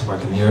Vert to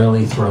work in the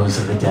early throes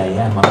of the day,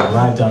 and when I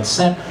arrived on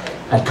set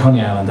at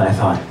Coney Island, I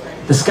thought,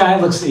 the sky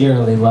looks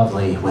eerily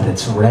lovely with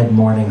its red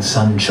morning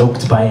sun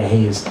choked by a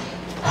haze.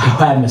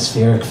 How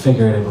atmospheric,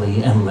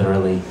 figuratively and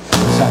literally.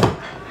 So,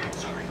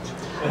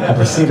 I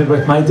proceeded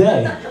with my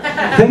day,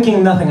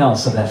 thinking nothing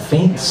else of that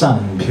faint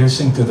sun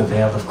piercing through the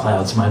veil of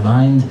clouds. My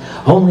mind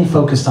only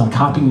focused on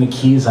copying the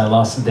keys I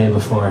lost the day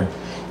before.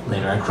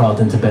 Later, I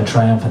crawled into bed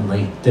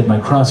triumphantly, did my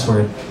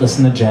crossword,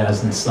 listened to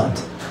jazz, and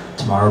slept.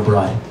 Tomorrow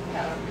brought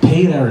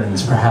paid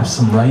errands, perhaps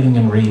some writing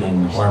and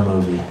reading, or a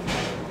movie.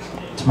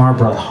 Tomorrow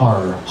brought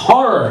horror.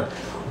 Horror!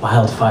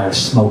 Wildfire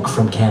smoke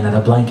from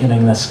Canada,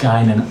 blanketing the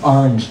sky in an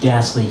orange,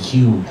 ghastly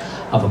hue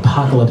of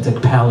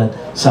apocalyptic pallor,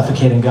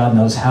 suffocating God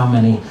knows how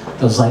many,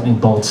 those lightning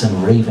bolts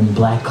and raven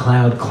black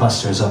cloud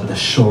clusters over the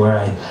shore.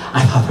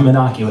 I thought them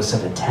innocuous,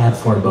 of a tad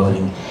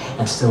foreboding,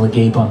 and still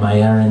agape on my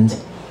errand.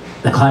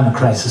 The climate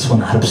crisis will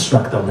not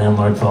obstruct the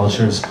landlord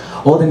vultures.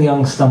 Old and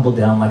young stumble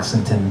down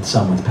Lexington,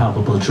 some with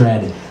palpable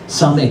dread,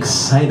 some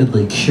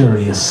excitedly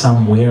curious,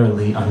 some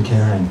warily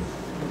uncaring.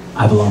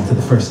 I belong to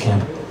the first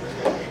camp,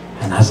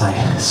 and as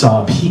I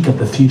saw a peek of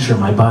the future,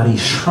 my body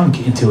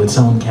shrunk into its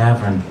own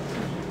cavern.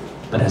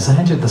 But as I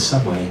entered the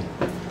subway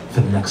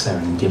for the next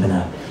errand, given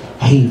a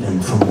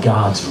haven from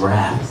God's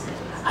wrath,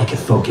 I could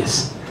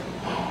focus.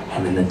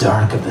 And in the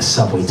dark of the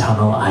subway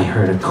tunnel, I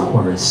heard a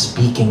chorus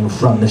speaking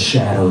from the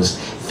shadows,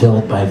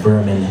 filled by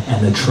vermin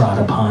and the trod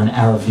upon.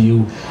 Our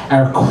view,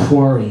 our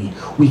quarry,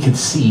 we could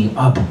see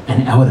up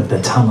and out of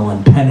the tunnel,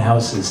 and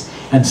penthouses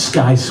and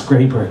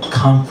skyscraper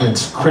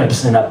conference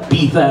crypts in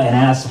Ibiza and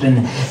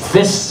Aspen,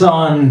 fists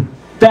on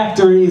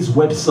factories,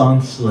 whips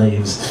on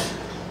slaves.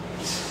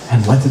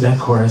 And what did that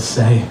chorus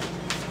say?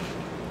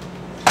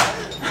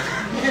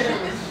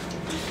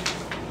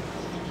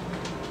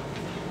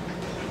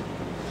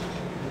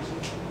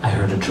 I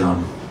heard a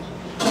drum.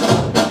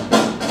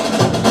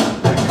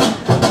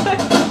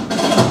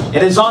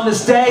 It is on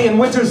this day in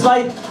winter's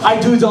light, I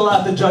do dole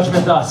out the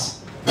judgment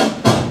thus.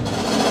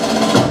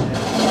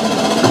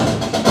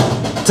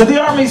 To the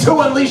armies who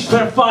unleash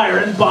their fire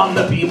and bomb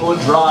the people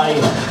dry,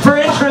 for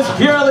interest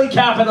purely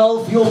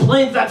capital, fuel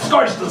planes that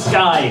scorch the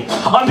sky,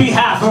 on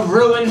behalf of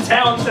ruined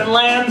towns and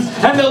lands,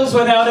 and those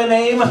without a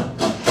name,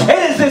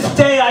 it is this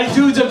day I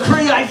do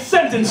decree, I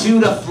sentence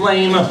you to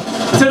flame,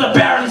 to the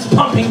barons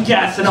pumping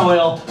gas and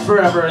oil,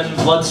 forever in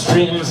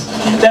bloodstreams,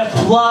 that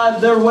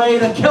flood their way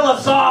to kill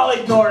us all,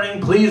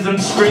 ignoring pleas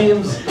and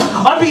screams,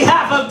 on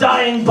behalf of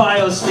dying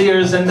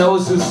biospheres and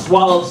those who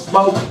swallow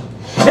smoke.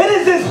 It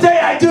is this day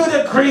I do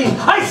decree,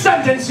 I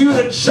sentence you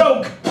to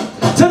choke,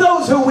 to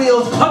those who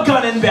wield a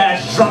gun and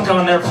badge, drunk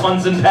on their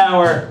funds and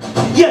power,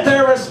 yet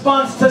their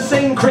response to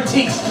sane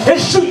critiques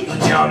is shoot you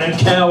down and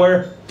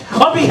cower.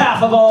 On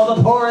behalf of all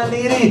the poor and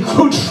needy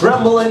who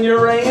tremble in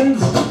your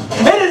reigns,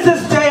 it is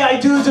this day I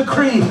do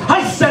decree,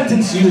 I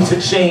sentence you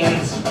to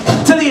chains.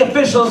 To the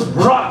officials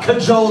brought,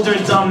 cajoled, or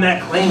dumb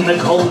that claim the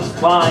coal is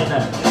fine,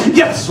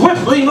 yet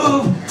swiftly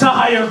move to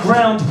higher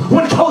ground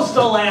when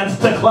coastal lands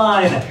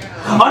decline.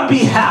 On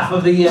behalf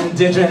of the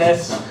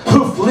indigenous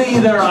who flee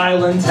their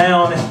island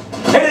town,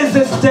 it is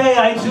this day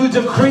I do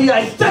decree,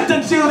 I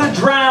sentence you to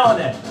drown.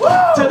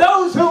 To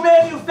those who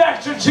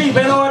manufacture cheap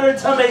in order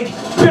to make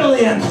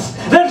billions,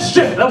 then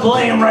shift the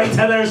blame right to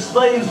their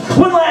slaves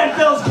when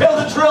landfills kill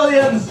the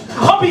trillions.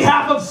 On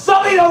behalf of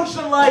sullied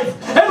ocean life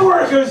and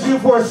workers you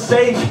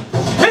forsake,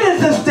 it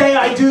is this day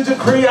I do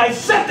decree, I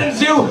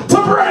sentence you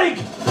to break.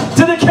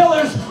 To the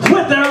killers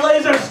with their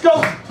laser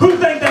scopes who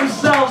think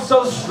themselves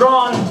so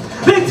strong,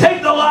 they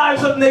take the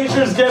lives of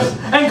nature's gifts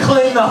and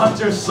claim the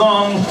hunter's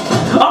song.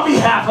 On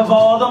behalf of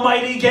all the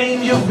mighty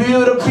game you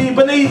view to be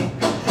beneath,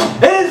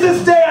 it is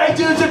this day I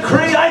do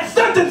decree, I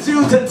sentence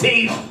you to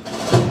teeth.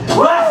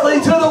 Lastly,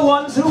 to the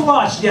ones who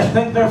watch, yet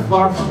think they're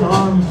far from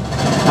harm,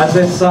 as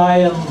they sigh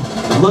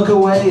and look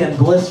away in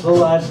blissful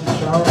lives and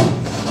charm.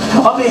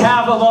 On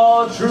behalf of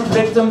all true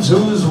victims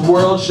whose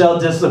world shall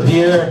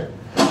disappear,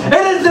 it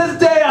is this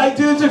day I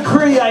do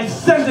decree, I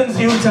sentence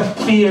you to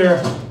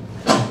fear.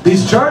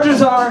 These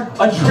charges are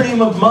a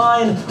dream of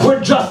mine,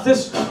 where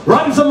justice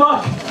runs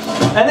amok.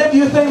 And if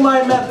you think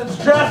my method's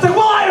drastic,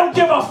 well, I don't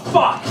give a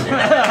fuck.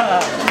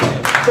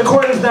 The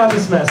court is now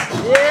dismissed.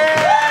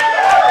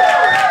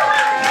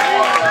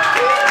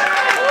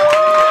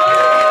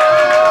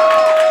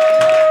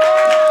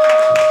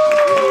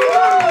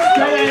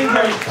 Stay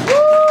angry.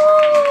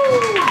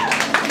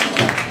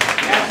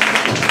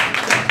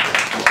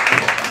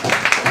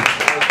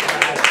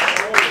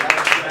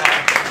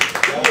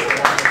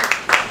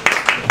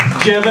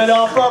 Give it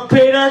up for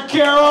Peter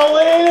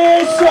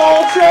Carrelini,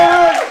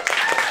 soldier!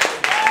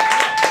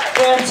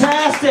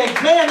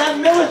 Fantastic. Man, that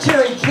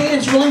military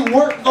cadence really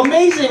worked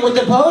amazing with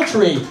the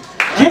poetry.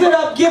 Give it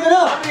up, give it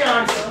up.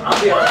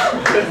 I'll be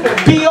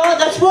honest. Beyond,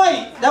 that's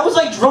right. That was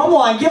like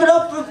drumline. Give it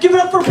up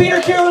for Peter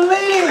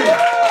Carrelini.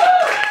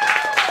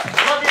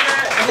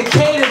 The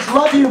cadence,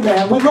 love you,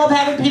 man. We love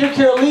having Peter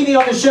Carrelini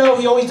on the show.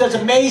 He always does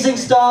amazing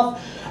stuff.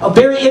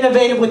 Very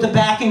innovative with the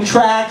backing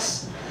tracks.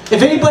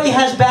 If anybody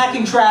has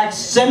backing tracks,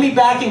 send me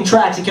backing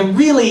tracks. It can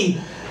really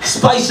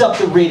spice up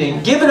the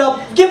reading. Give it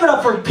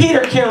up for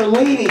Peter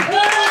Carrelini.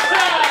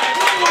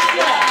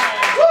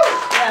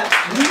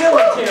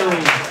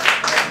 Military.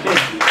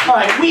 All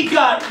right, we've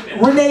got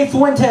Rene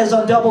Fuentes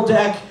on double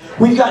deck.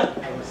 We've got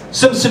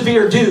some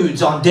severe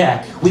dudes on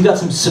deck. We've got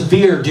some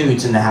severe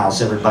dudes in the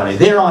house, everybody.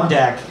 They're on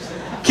deck.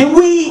 Can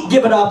we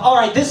give it up? All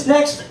right, this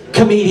next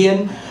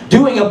comedian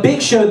doing a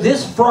big show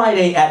this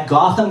Friday at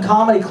Gotham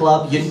Comedy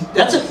Club.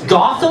 That's a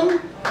Gotham?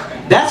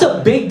 That's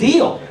a big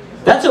deal.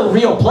 That's a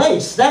real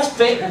place. That's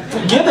fake.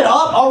 Give it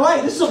up. All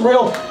right, this is a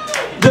real,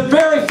 the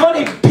very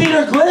funny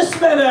Peter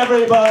Glissman,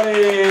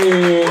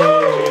 everybody.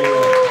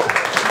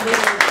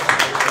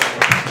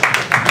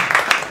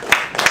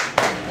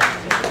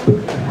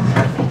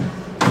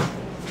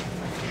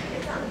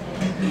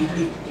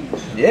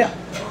 Yeah.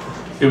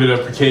 Give it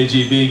up for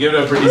KGB. Give it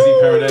up for Easy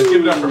Paradise.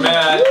 Give it up for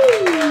Matt.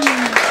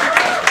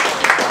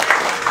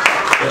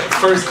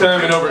 First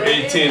time in over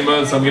 18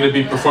 months, I'm going to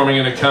be performing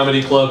in a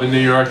comedy club in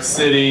New York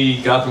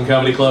City, Gotham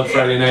Comedy Club,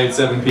 Friday night,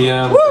 7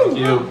 p.m. Thank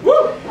you.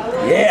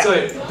 Yeah.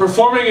 So,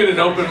 performing at an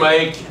open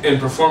mic and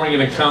performing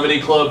in a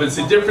comedy club, it's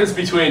the difference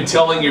between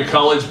telling your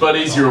college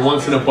buddies you were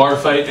once in a bar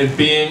fight and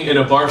being in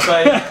a bar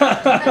fight.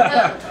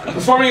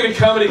 Performing in a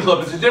comedy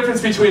club is the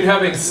difference between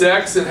having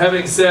sex and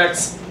having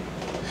sex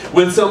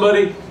with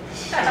somebody.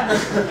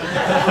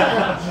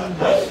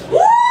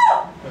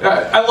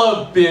 I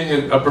love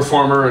being a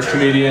performer, a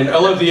comedian. I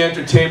love the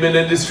entertainment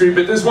industry,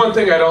 but there's one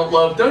thing I don't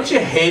love. Don't you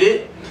hate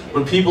it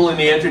when people in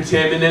the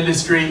entertainment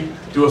industry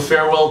do a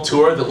farewell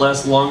tour that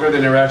lasts longer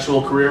than their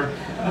actual career?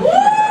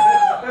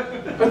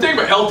 I'm thinking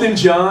about Elton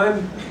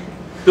John,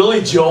 Billy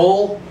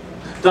Joel,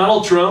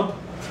 Donald Trump.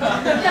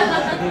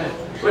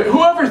 Wait,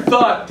 whoever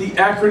thought the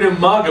acronym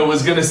MAGA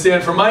was going to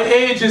stand for My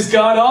Age is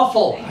God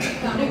Awful?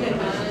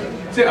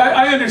 See,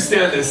 I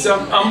understand this.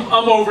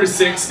 I'm over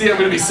 60. I'm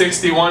going to be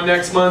 61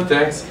 next month.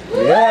 Thanks.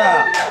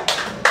 Yeah.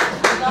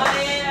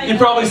 You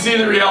probably see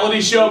the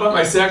reality show about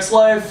my sex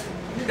life,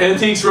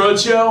 Antiques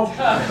Roadshow.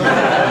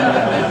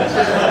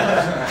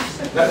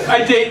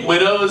 I date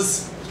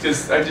widows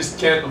because I just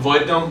can't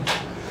avoid them.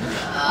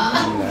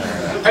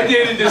 I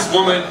dated this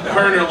woman.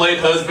 Her and her late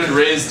husband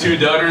raised 2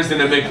 daughters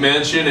in a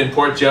McMansion in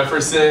Port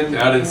Jefferson,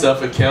 out in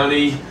Suffolk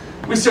County.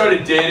 We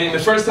started dating. The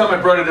first time I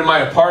brought her to my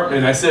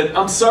apartment, I said,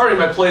 "I'm sorry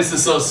my place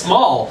is so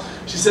small."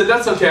 She said,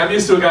 "That's okay, I'm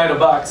used to a guy in a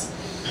box."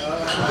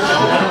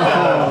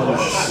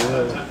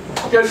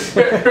 Guys,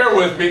 bear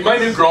with me. My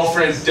new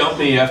girlfriend dumped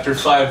me after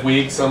 5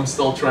 weeks. I'm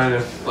still trying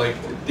to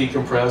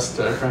decompress,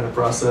 trying to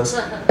process.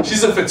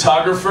 She's a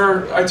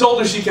photographer. I told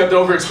her she kept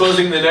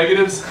overexposing the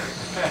negatives.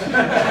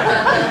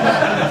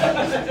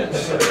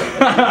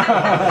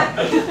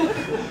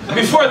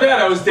 Before that,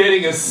 I was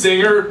dating a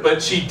singer,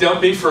 but she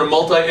dumped me for a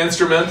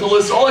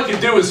multi-instrumentalist. All I could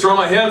do was throw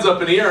my hands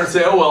up in the air and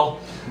say, "Oh well,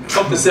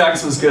 hope the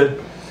sax was good."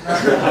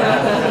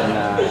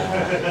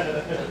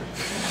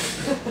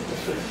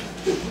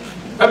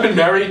 I've been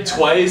married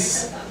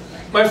twice.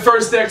 My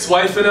first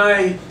ex-wife and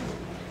I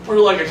were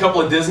like a couple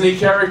of Disney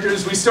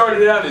characters. We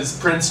started out as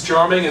Prince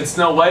Charming and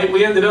Snow White.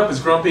 We ended up as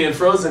Grumpy and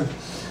Frozen.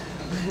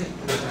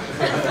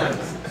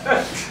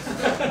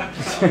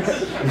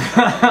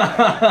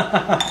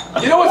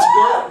 You know what's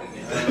worse?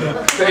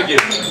 Thank you.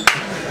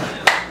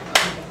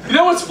 You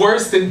know what's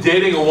worse than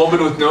dating a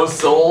woman with no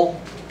soul?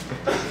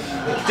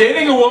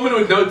 Dating a woman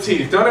with no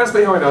teeth. Don't ask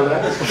me how I know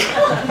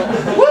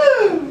that.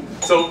 Woo!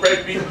 So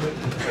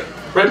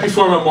right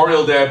before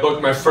Memorial Day, I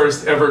booked my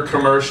first ever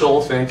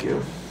commercial. Thank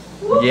you.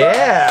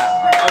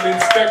 Yeah. I'm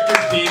Inspector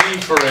Didi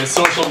for a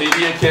social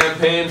media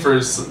campaign for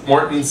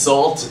Morton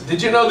Salt.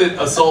 Did you know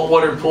that a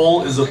saltwater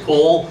pool is a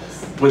pool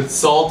with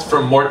salt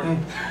from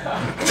Morton?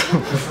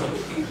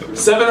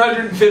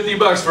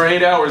 $750 for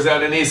 8 hours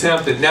out in East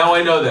Hampton. Now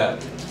I know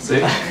that. See?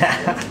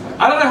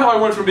 I don't know how I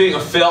went from being a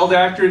failed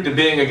actor to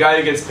being a guy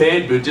who gets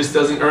paid but just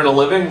doesn't earn a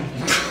living.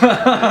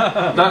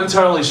 Not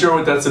entirely sure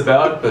what that's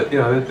about, but you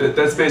know,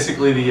 that's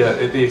basically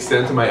the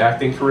extent of my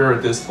acting career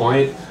at this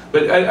point.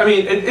 But I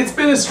mean, it's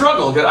been a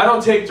struggle because I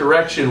don't take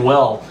direction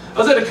well. I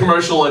was at a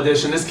commercial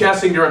audition. This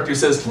casting director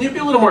says, "Can you be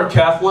a little more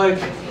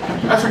Catholic?"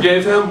 I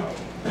forgave him.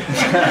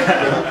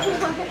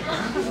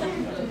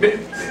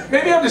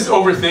 Maybe I'm just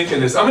overthinking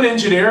this. I'm an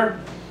engineer.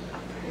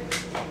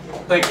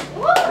 Like,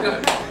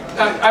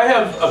 I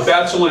have a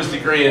bachelor's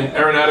degree in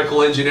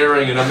aeronautical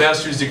engineering and a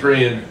master's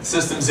degree in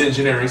systems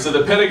engineering. So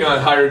the Pentagon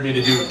hired me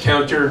to do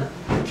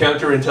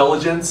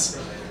counterintelligence,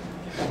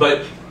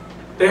 but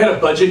they had a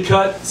budget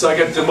cut, so I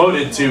got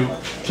demoted to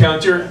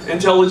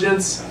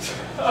counterintelligence.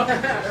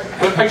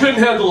 But I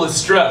couldn't handle the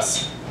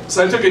stress,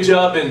 so I took a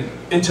job in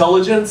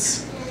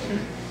intelligence.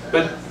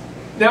 But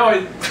now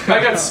I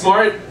got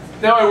smart.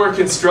 Now I work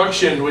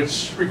construction,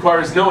 which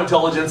requires no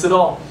intelligence at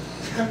all.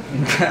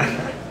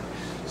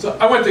 So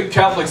I went to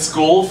Catholic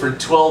school for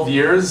 12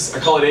 years. I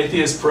call it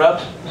atheist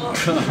prep.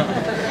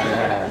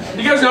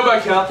 You guys know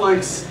about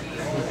Catholics?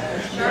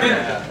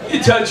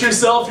 You touch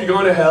yourself, you're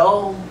going to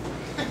hell.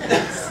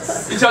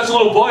 You touch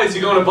little boys,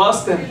 you're going to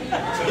Boston.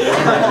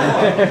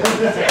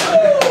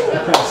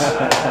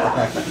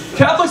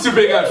 Catholics are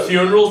big on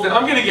funerals. Now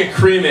I'm going to get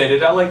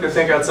cremated. I like to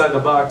think outside the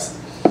box.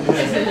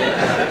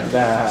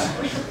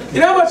 You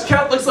know how much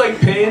Catholics like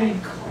pain?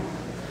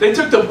 They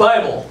took the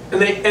Bible and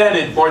they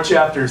added more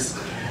chapters.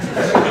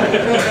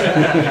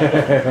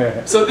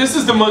 So this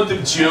is the month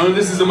of June.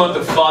 This is the month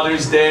of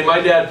Father's Day.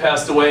 My dad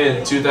passed away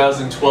in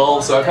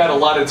 2012, so I've had a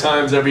lot of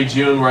times every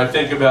June where I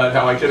think about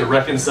how I could have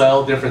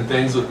reconciled different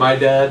things with my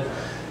dad.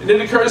 And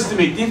it occurs to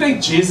me, do you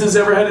think Jesus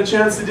ever had a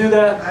chance to do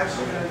that?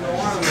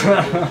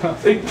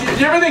 Like, do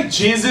you ever think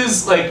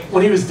Jesus, like,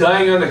 when he was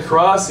dying on the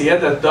cross, he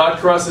had that thought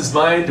cross his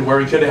mind where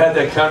he could have had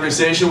that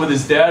conversation with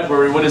his dad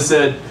where he would have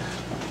said,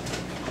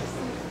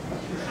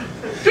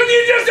 "Couldn't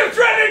you just have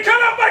threatened to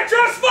cut off my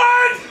trust fund?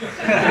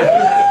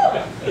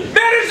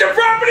 Manage the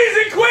properties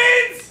in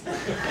Queens?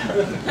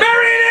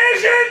 Marry an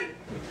Asian?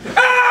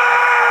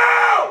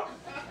 Oh!"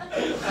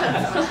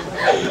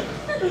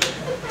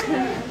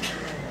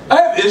 I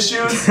have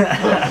issues.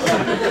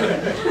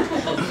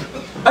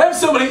 I have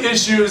so many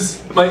issues.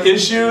 My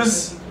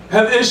issues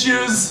have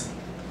issues.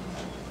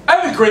 I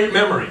have a great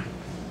memory.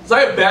 So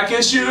I have back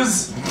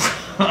issues.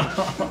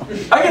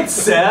 I get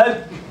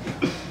sad.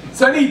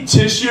 So I need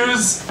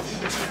tissues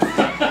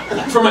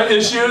for my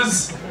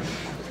issues.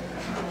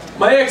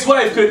 My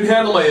ex-wife couldn't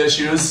handle my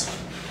issues,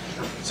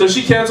 so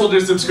she canceled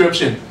her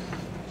subscription.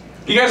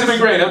 You guys have been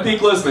great. I'm Pete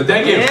Glissman.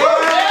 Thank you.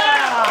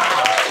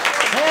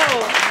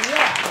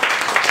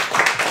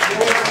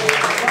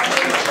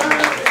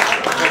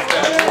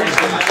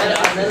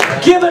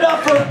 Give it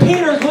up for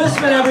Peter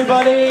Glissman,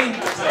 everybody.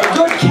 A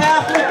good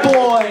Catholic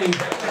boy.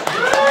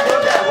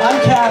 I'm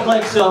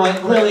Catholic, so I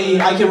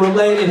can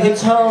relate. It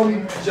hits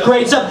home.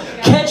 Great stuff.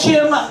 Catch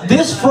him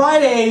this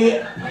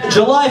Friday,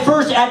 July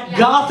 1st at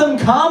Gotham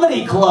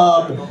Comedy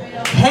Club,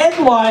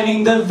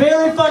 headlining the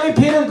very funny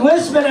Peter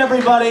Glissman,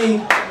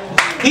 everybody.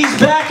 He's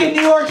back in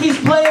New York. He's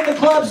playing the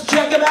clubs.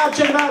 Check him out.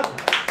 Check him out.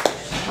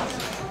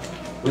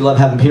 We love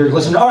having Peter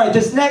Glissman. All right,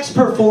 this next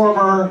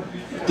performer,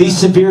 these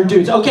Seviere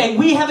dudes. Okay,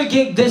 we have a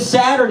gig this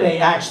Saturday,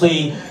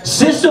 actually.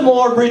 System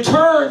Lord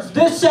returns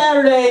this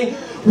Saturday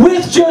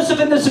with Joseph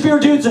and the Seviere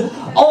Dudes.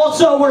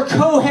 Also, we're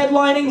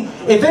co-headlining.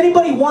 If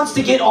anybody wants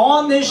to get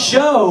on this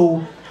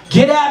show,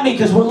 get at me,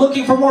 because we're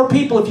looking for more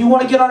people. If you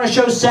want to get on a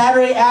show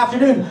Saturday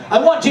afternoon, I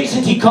want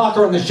Jason T.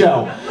 Cocker on the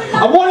show.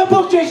 I want to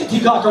book Jason T.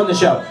 Cocker on the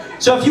show.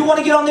 So if you want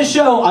to get on this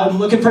show, I'm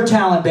looking for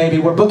talent, baby.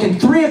 We're booking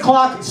 3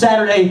 o'clock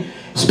Saturday.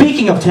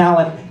 Speaking of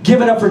talent,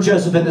 give it up for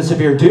Joseph and the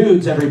Seviere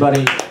Dudes,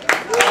 everybody.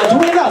 Do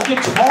we have a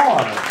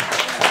guitar?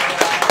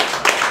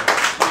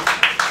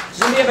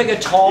 Does anybody have a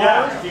guitar?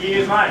 Yeah, you can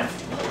use mine.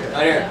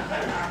 Right here.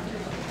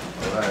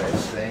 Alright,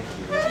 thank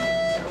you. No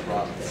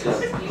problem.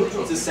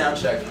 It's a sound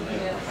check for me.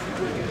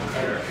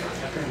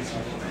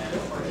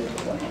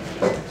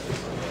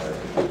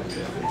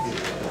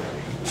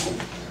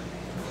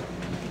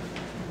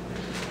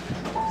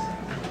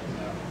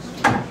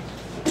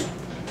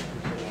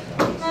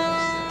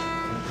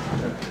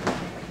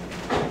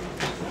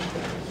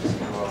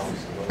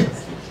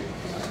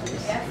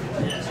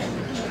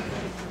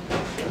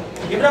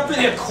 Give it up for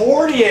the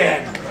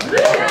accordion.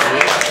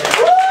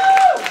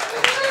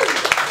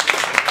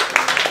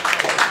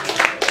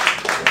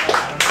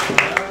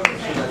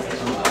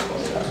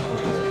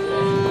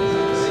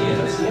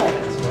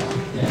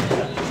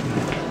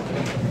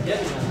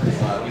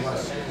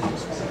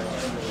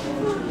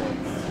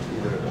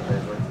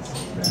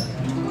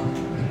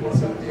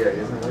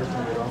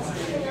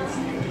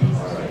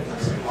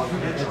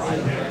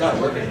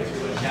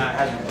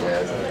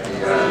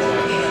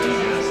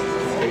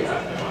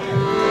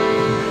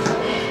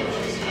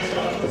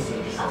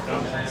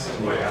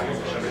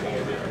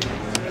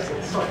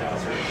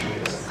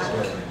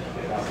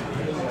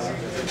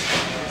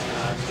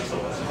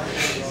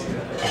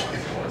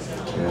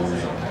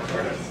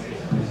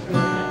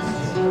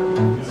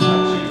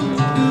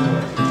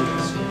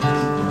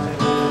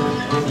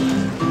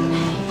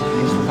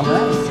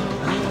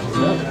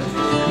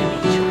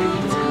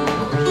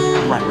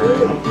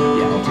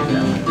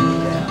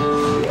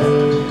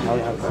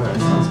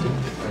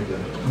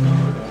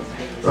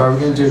 Alright,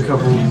 we're gonna do a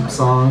couple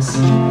songs.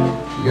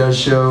 We got a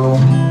show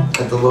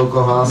at the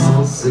local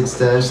hostel,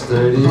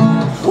 6-30.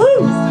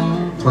 Woo!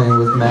 Playing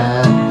with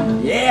Matt.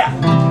 Yeah!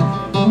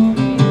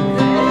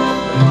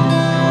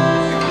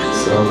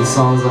 So the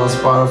song's on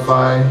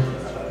Spotify.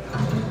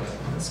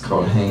 It's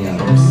called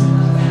Hang-Ups.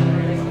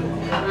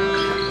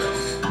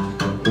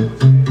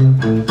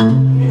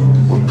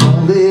 We're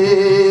gonna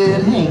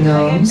let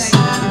hang-ups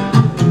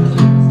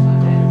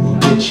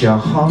get you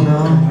hung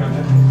up.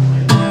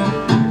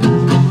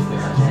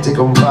 Take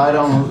a ride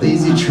on a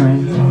lazy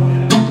train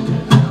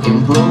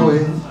and blow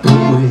it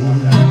away.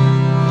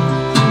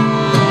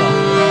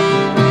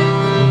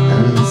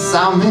 And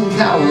Simon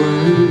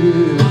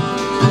Coward,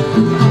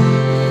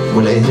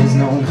 well, it has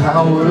no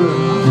power.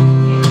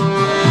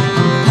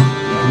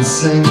 You can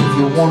sing if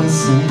you wanna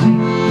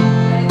sing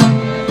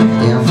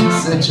and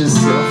set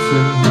yourself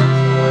free.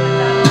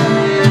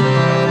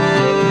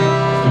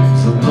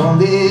 So don't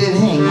let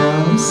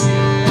hang-ups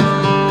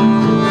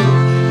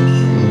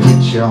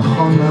get you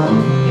hung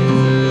up.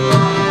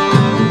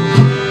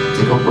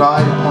 Take a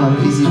ride on a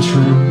lazy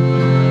train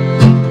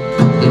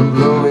and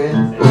blow it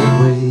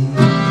away.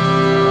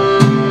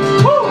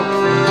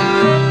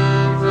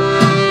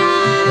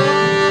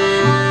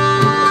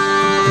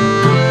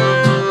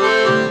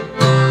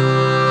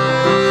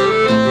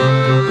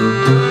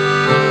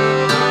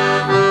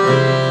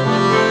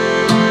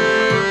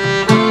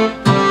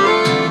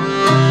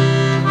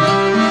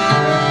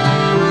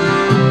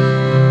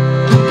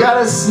 Got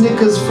a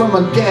Snickers from a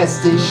gas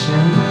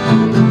station.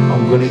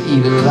 I'm gonna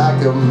eat it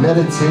like a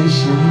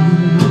meditation.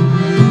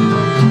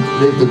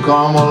 Lick the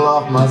caramel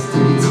off my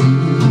sticky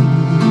teeth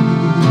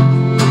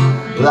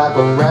like a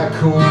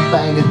raccoon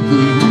banging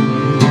thief.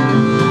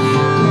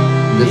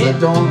 Cause I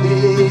don't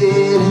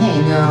let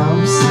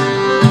hang-ups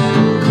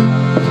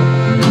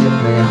get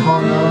me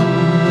hung up.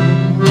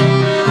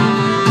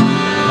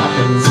 I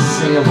can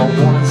say if I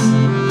wanna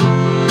sing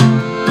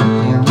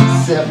and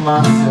set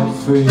myself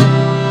free.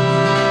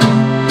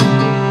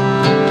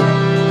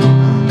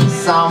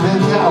 Simon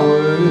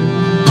Coward,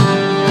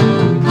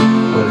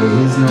 but there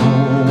is no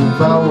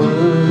power.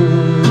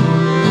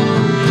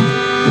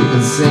 You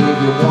can sing if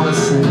you wanna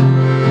sing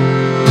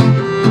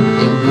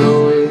and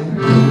blow it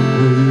away.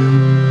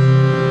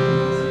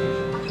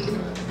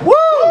 Woo!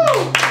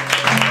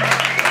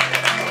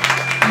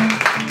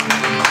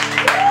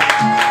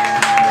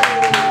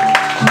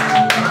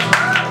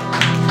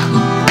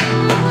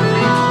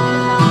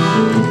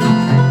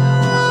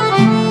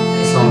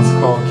 This song's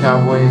called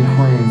Cowboy and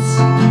Queens.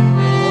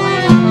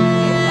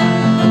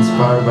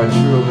 Inspired by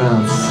true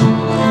events.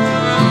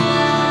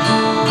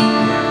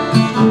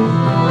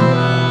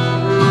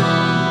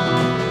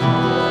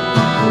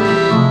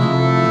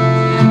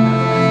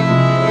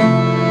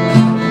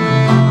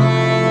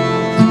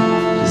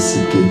 Just to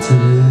get to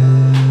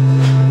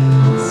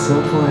the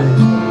subway,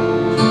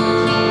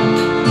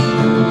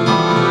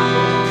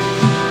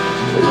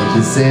 like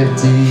this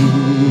empty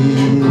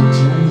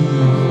journey.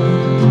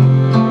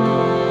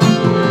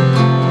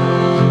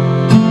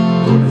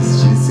 What is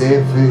just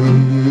every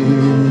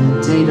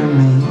day to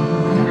me?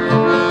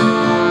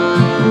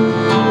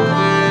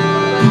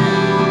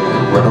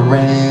 Run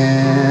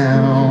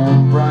around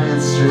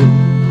Bryant Street.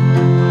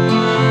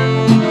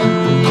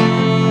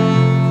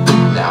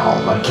 Now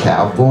I'm a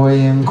cowboy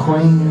in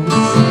Queens.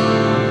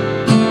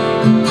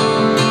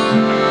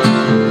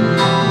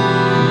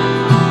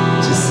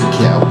 Just a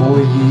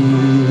cowboy in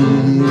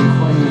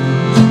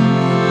Queens.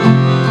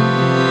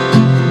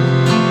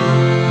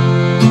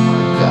 I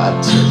got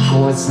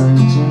turquoise and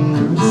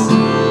jeans.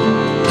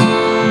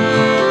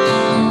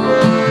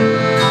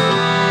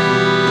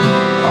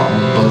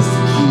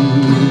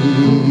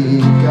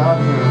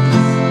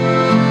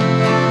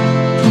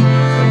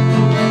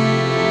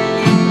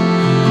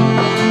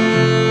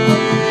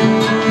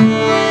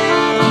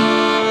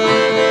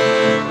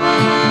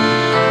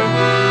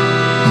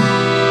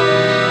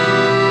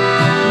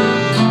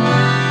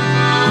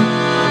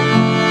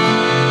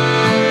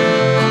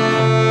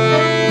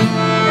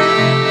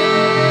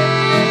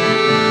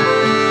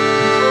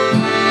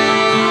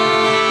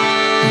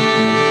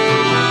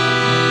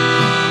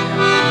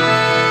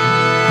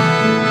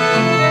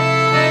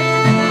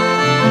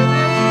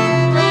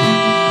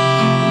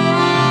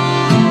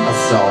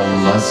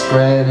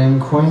 Muskrat in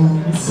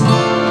Queens.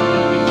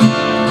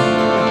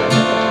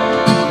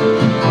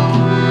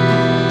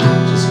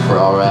 Just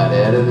crawl right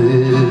out of the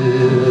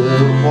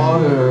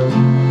water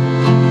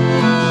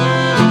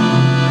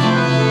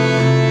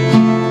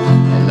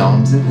and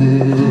onto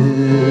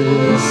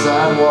the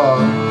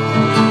sidewalk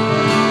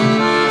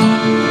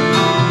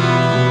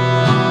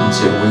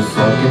until we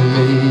fucking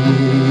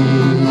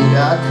made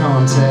eye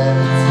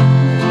contact.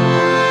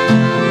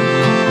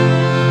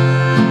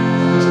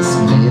 Just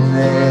me and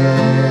that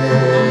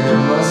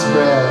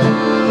muskrat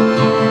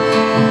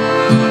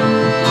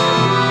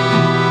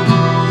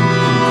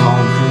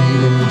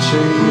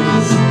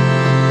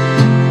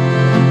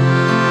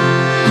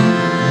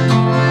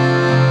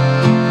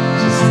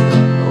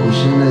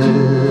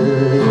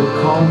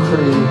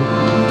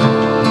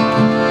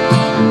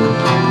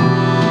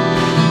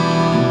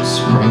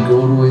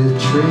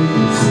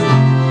trees.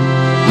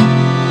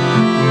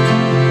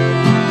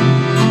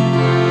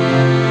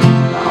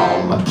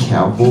 Now I'm a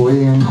cowboy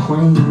in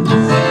Queens.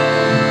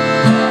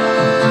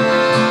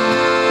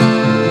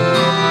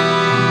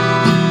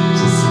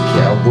 Just a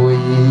cowboy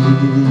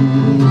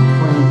in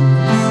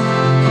Queens.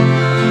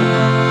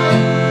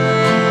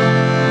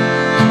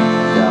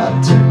 Got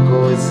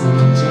turquoise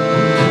and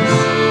jeans.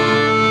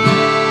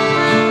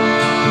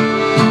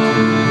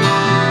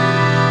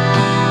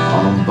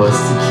 On a bus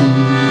to keep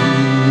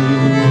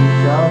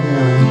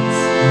guardians.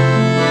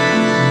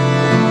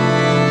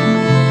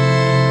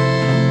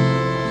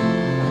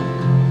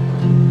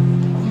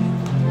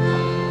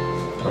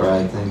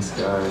 Alright, thanks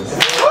guys.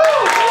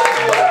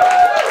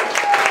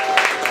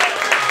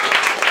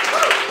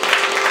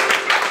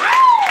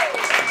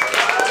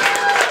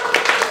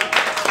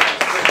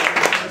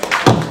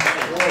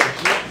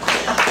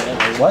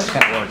 It was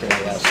kind of working, I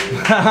guess.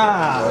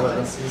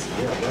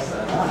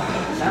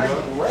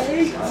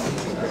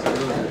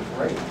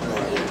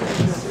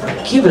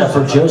 Give it up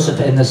for Joseph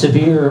and the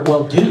severe,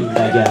 well, dude,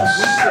 I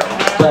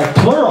guess. But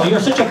plural, you're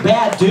such a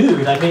bad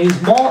dude. I mean, he's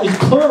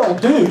plural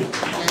dude.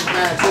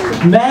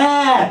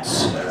 Matt!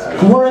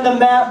 We're in the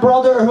Matt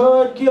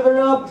Brotherhood. Give it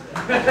up.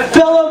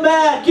 Fellow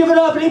Matt, give it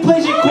up. And he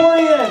plays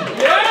accordion.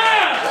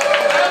 Yeah!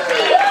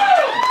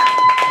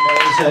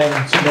 Amazing.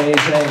 It's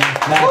amazing.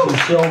 Matthew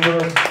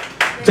Silver.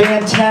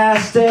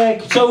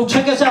 Fantastic. So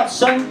check us out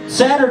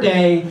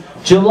Saturday,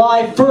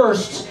 July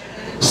 1st.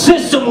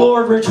 System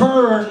Lord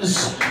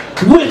returns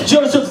with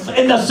Joseph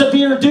and the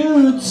Severe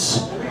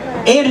Dudes.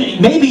 And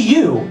maybe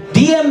you.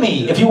 DM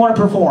me if you want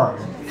to perform.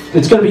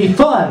 It's going to be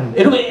fun.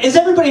 Is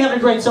everybody having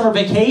a great summer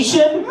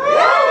vacation?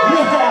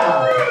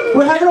 Yeah.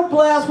 We're having a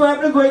blast. We're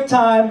having a great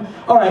time.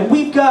 All right,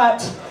 we've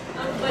got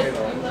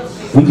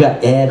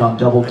Ed on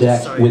Double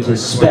Deck with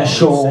his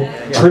special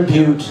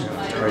tribute.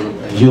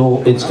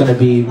 It's going to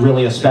be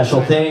really a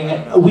special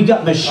thing. We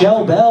got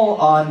Michelle Bell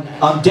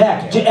on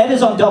deck. Ed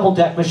is on Double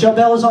Deck. Michelle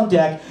Bell is on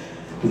deck.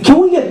 Can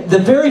we get the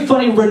very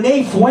funny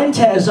Rene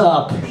Fuentes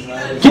up?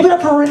 Give it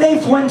up for Rene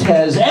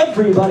Fuentes.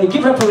 Everybody,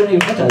 give it up for Rene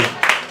Fuentes.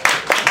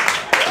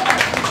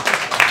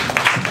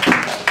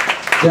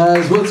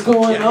 Guys, what's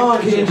going on?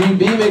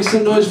 KGB, make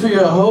some noise for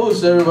your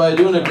host. Everybody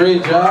doing a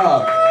great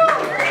job.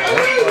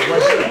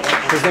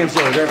 His name's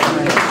Joe.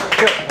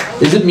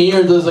 Is it me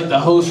or does like the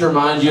host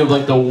remind you of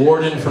like the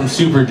warden from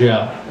Super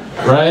Jail?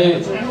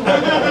 Right?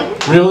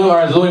 Really?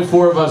 Alright, there's only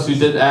 4 of us who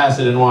did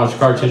acid and watched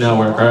Cartoon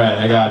Network. Alright,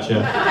 I got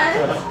you.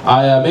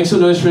 Make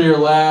some noise for your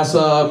last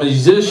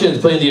musicians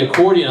playing the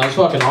accordion. That was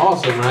fucking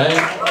awesome, right?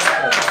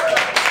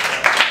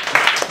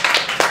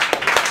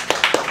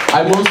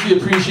 I mostly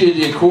appreciate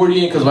the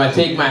accordion because when I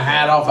take my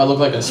hat off, I look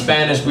like a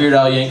Spanish Weird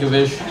Al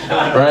Yankovic,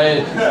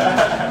 right?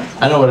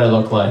 I know what I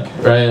look like,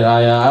 right?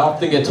 I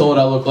often get told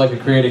I look like a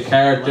creative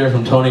character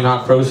from Tony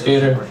Hawk Pro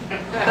Skater,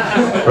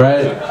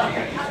 right?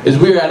 It's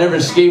weird, I never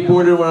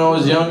skateboarded when I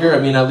was younger. I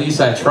mean, at least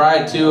I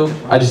tried to.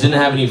 I just didn't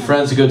have any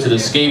friends to go to the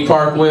skate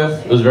park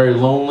with. It was very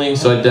lonely,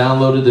 so I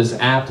downloaded this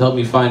app to help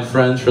me find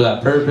friends for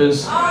that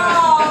purpose.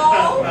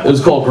 It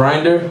was called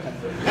Grindr.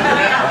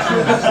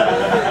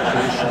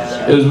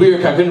 It was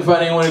weird, I couldn't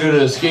find anyone to go to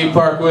the skate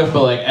park with,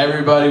 but like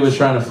everybody was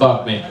trying to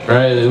fuck me,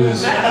 right? It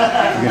was...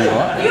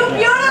 You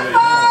beautiful!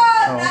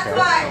 That's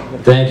why.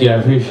 Thank you, I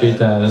appreciate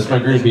that. That's my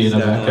groupie in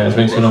the back, guys.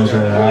 Make some noise for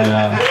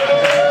that.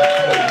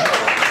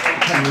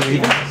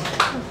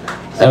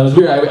 It was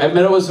weird. I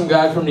met up with some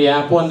guy from the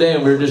app one day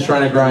and we were just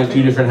trying to grind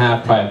 2 different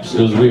half pipes.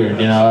 It was weird,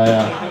 you know.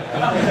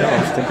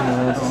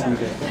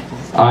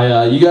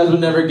 You guys would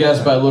never guess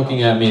by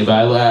looking at me,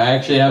 but I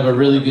actually have a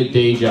really good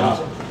day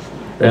job.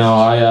 You know,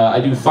 I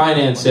do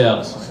finance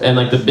sales, and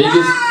like the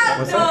biggest.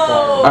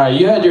 All right,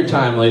 you had your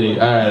time, lady.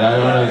 All right,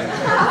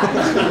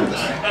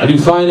 I do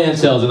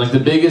finance sales, and like the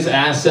biggest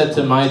asset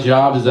to my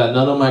job is that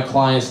none of my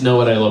clients know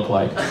what I look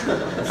like,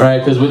 right?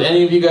 Because would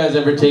any of you guys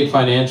ever take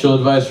financial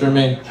advice from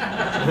me?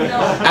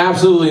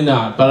 Absolutely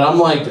not. But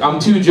I'm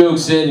 2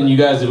 jokes in, and you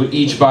guys would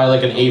each buy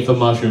like an 1/8 of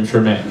mushrooms for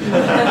me.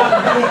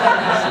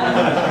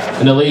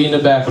 And the lady in the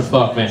back would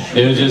fuck me.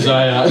 It was just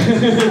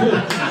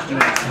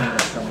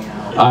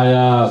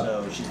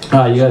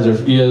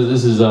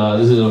this is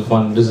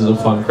a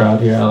fun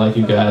crowd here. I like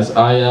you guys.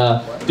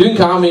 Doing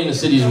comedy in the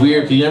city is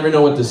weird because you never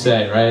know what to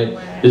say, right?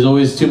 There's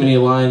always too many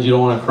lines you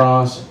don't want to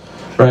cross,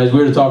 right? It's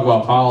weird to talk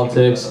about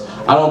politics.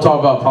 I don't talk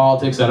about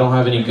politics. I don't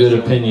have any good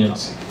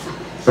opinions,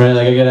 right?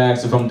 Like I get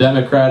asked if I'm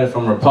Democrat, if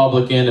I'm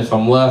Republican, if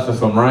I'm left,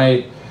 if I'm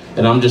right,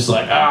 and I'm just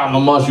like, I'm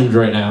on mushrooms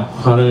right now.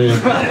 I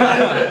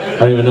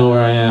don't even know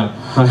where I am.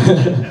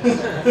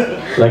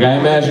 Like I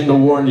imagine the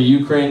war in the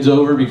Ukraine's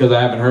over because I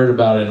haven't heard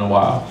about it in a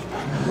while.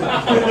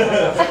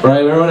 Right,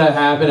 remember when that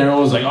happened?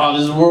 Everyone was like, oh,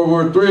 this is World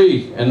War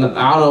III. And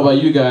I don't know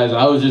about you guys,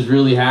 I was just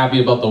really happy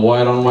about the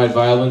white-on-white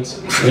violence.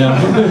 You know?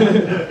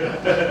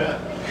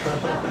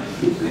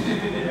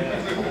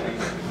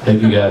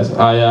 Thank you guys.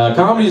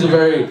 Comedy's a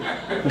very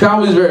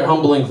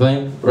humbling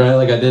thing, right?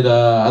 Like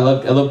I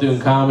love doing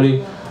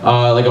comedy.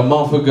 Like a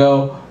month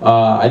ago,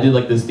 I did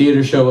like this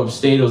theater show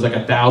upstate. It was like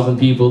 1,000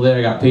 people there.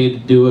 I got paid to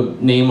do a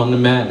name on the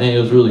matinee.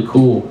 It was really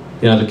cool.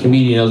 You know, the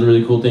comedian, that was a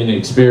really cool thing to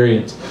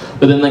experience.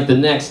 But then like the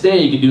next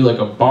day, you could do like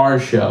a bar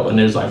show, and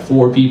there's like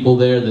 4 people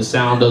there, the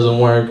sound doesn't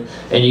work,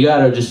 and you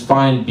gotta just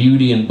find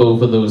beauty in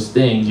both of those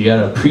things. You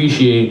gotta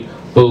appreciate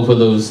both of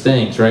those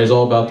things, right? It's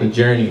all about the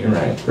journey,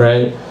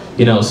 right?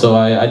 You know, so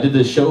I did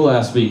this show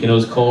last week, and it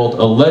was called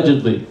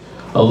Allegedly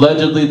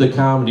the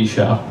Comedy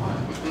Show.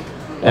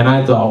 And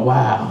I thought,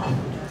 wow,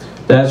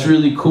 that's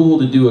really cool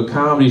to do a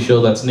comedy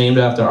show that's named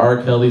after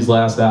R. Kelly's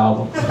last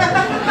album.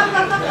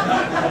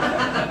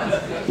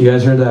 You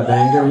guys heard that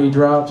banger he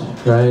dropped,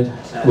 right?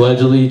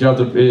 Allegedly, he dropped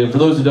for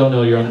those who don't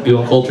know, you're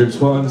uncultured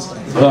swans.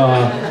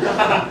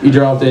 He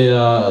dropped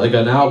like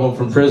an album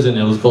from prison.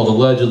 It was called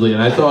Allegedly,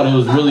 and I thought it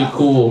was really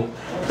cool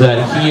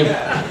that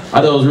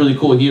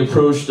he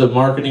approached the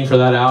marketing for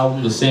that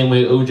album the same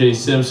way O.J.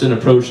 Simpson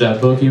approached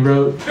that book he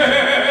wrote.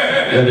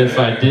 That if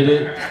I did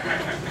it,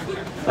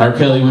 R.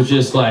 Kelly was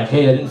just like,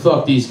 hey, I didn't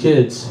fuck these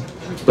kids,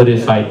 but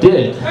if I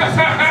did,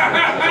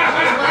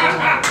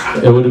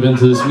 it would have been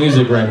to this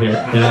music right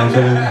here. You know what I'm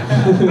saying?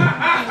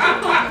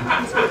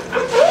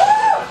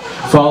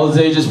 For all those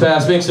ages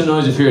past, make some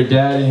noise if you're a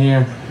dad in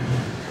here.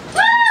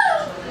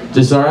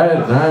 Just all right,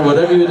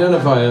 whatever you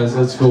identify as,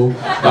 that's cool.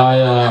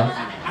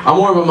 I'm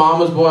more of a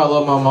mama's boy. I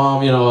love my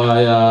mom. You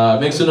know,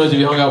 make some noise if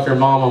you hung out for your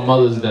mom on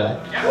Mother's Day.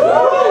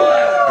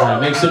 All right,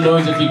 make some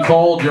noise if you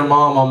called your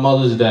mom on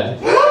Mother's Day.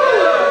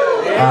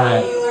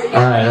 All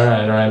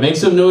right. Make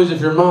some noise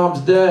if your mom's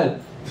dead.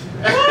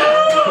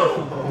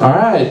 All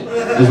right.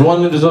 There's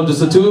just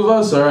the 2 of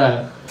us. All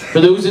right.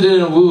 For those who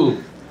didn't woo,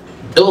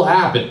 it'll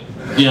happen.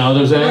 You know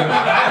what I'm saying?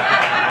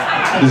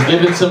 Just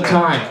give it some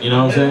time. You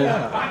know what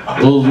I'm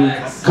saying? We'll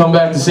come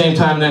back the same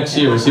time next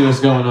year. We'll see what's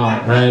going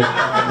on. Right?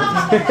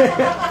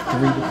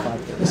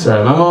 It's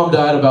alright. My mom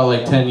died about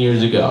like 10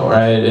 years ago,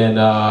 right? And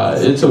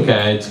it's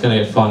okay. It's gonna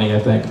get funny, I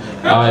think.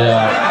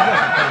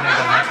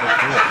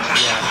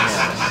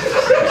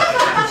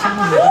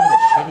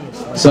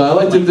 So I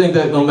like to think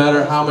that no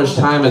matter how much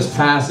time has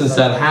passed since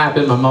that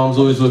happened, my mom's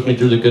always with me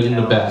through the good and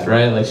the bad,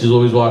 right? Like she's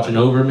always watching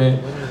over me.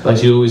 Like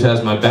she always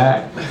has my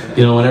back.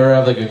 You know, whenever I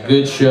have like a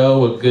good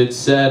show, a good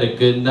set, a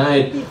good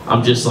night,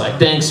 I'm just like,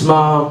 thanks,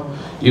 Mom.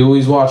 You're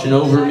always watching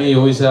over me, you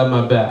always have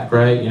my back,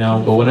 right? You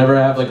know, but whenever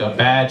I have like a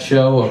bad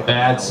show, a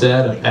bad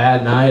set, a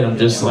bad night, I'm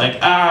just like,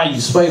 ah, you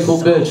spiteful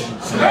bitch.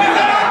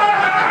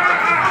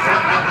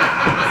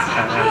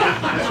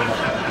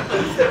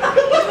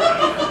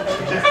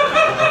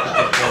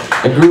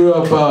 I grew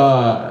up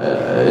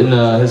in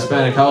a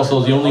Hispanic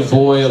household, the only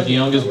boy of the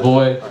youngest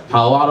boy.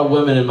 Had a lot of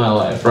women in my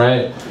life,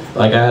 right?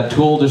 Like I had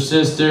 2 older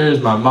sisters,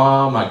 my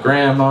mom, my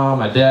grandma,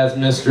 my dad's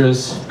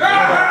mistress.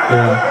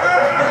 Yeah.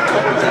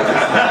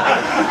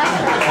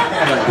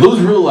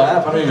 Those real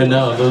laugh? I don't even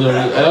know.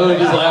 I was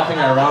just laughing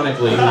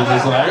ironically. He was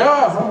just like,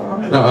 oh.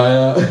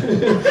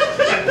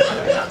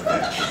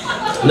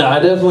 No, I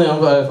definitely, I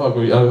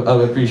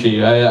appreciate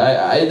you.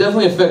 I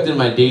definitely affected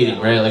my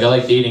dating, right? Like I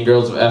like dating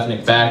girls of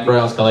ethnic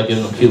backgrounds. I like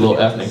giving them cute little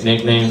ethnic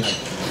nicknames.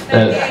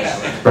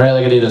 Right?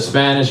 Like I dated a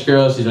Spanish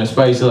girl. She's my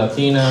spicy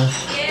Latina.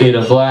 Date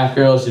a black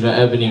girl. She's my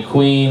ebony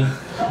queen.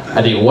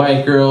 I date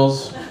white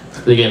girls.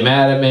 They get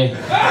mad at me.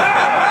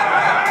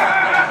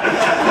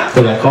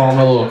 Because I call them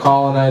my little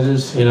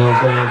colonizers, you know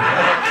what I'm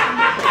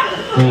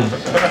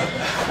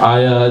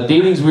saying?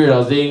 Dating's weird. I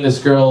was dating this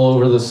girl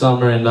over the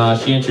summer, and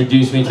she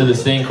introduced me to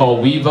this thing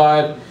called We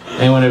Vibe.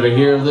 Anyone ever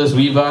hear of this?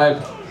 We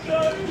Vibe?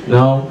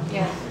 No?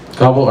 Yeah.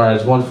 Couple? Alright,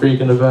 there's one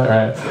freak in the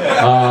back.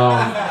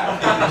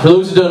 Alright. For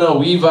those who don't know,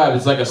 We Vibe,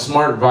 it's like a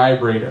smart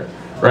vibrator,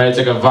 right? It's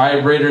like a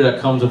vibrator that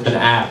comes with an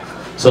app.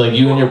 So like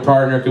you and your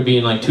partner could be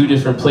in like 2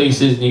 different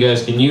places, and you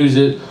guys can use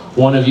it.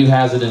 One of you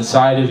has it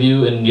inside of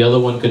you, and the other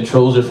one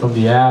controls it from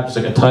the app. It's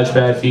like a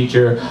touchpad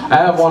feature. I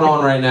have one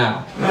on right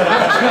now.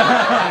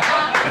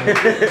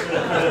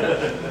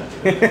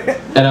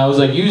 And I was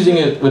like using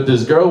it with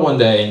this girl one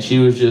day, and she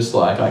was just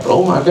like,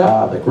 oh my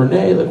God, like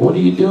Rene, like what are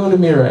you doing to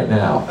me right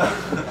now?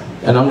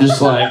 And I'm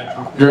just like,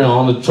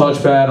 on the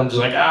touchpad, I'm just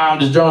like, I'm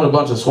just drawing a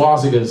bunch of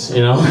swastikas,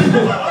 you know?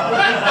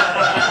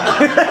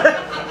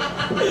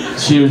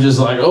 She was just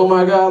like, oh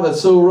my God, that's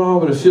so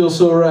wrong, but it feels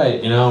so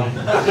right, you know?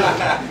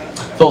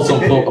 Felt a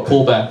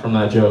pullback from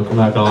that joke, I'm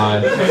not gonna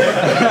lie.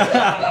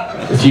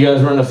 If you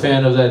guys weren't a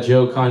fan of that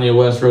joke, Kanye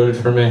West wrote it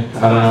for me.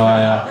 I don't know,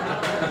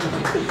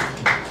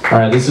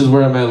 Alright, this is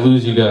where I might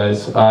lose you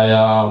guys.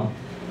 I'm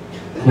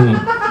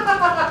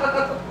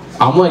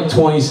like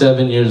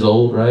 27 years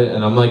old, right?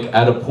 And I'm like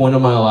at a point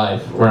in my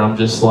life where I'm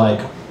just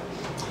like,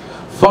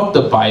 fuck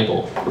the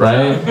Bible,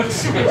 right?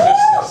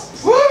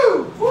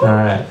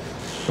 Alright,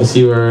 let's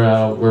see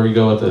where we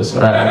go with this.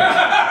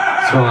 Alright.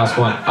 My last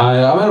one.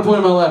 I'm at a point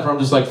in my life where I'm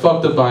just like,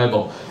 fuck the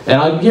Bible.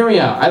 And hear me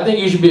out. I think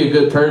you should be a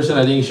good person.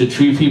 I think you should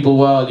treat people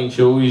well. I think you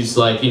should always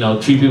like, you know,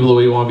 treat people the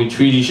way you want to be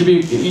treated. You should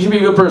be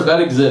a good person.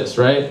 That exists,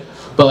 right?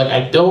 But like,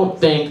 I don't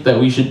think that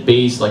we should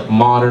base like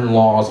modern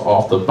laws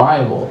off the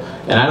Bible.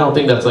 And I don't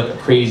think that's like a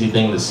crazy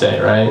thing to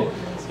say, right?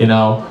 You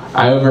know,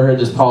 I overheard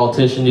this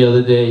politician the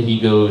other day. He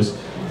goes,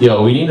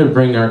 yo, we need to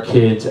bring our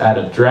kids out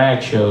of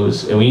drag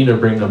shows and we need to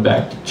bring them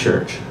back to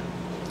church.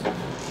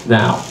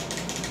 Now,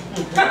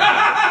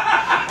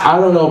 I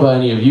don't know about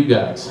any of you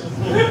guys,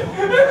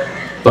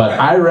 but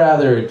I'd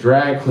rather a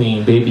drag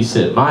queen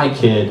babysit my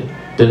kid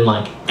than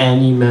like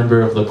any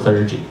member of the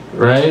clergy,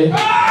 right?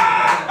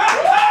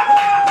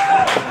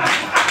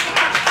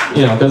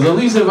 You know, because at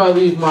least if I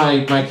leave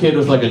my kid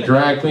with like a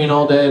drag queen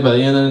all day, by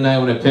the end of the night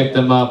when I pick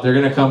them up, they're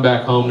gonna come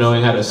back home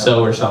knowing how to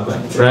sew or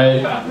something,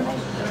 right?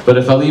 But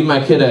if I leave my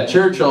kid at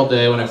church all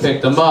day, when I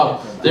pick them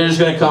up, they're just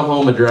gonna come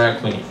home a drag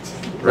queen,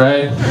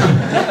 right?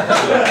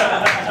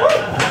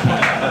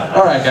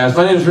 All right, guys,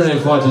 my name is Rene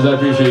Fuentes. I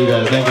appreciate you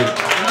guys. Thank you.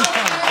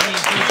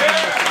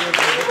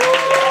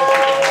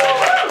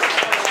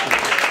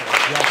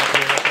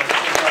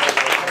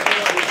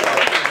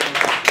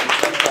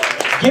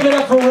 Give it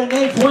up for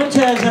Rene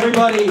Fuentes,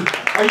 everybody.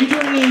 Are you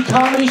doing any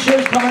comedy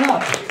shows coming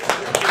up?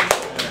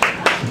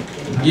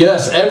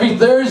 Yes, every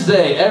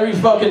Thursday, every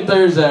fucking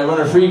Thursday, I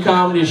run a free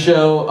comedy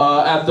show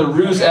at the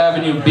Roos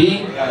Avenue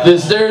B.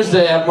 This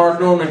Thursday, I have Mark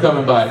Norman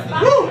coming by.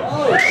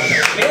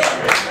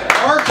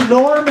 Mark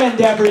Norman,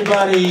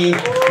 everybody.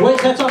 Wait,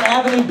 that's on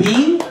Avenue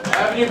B?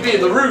 Avenue B,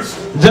 the Roos.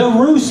 The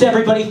Roos,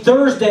 everybody.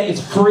 Thursday,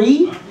 it's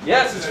free?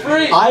 Yes, it's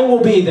free. I will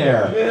be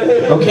there.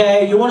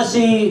 Okay, you want to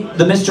see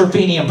the Mr.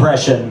 Feeney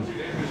impression?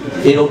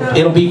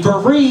 It'll be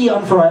for free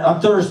on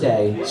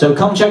Thursday, so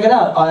come check it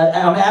out on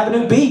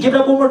Avenue B. Give it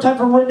up one more time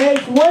for Rene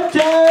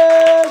Fuentes.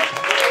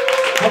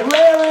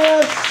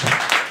 Hilarious.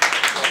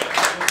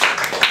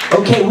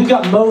 Okay, we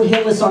got Mo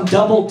Hillis on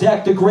Double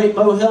Deck, the great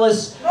Mo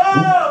Hillis.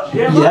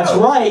 Yeah, that's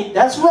right.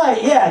 That's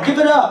right. Yeah, give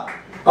it up.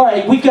 All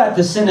right, we've got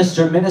the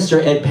sinister Minister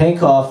Ed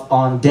Pankov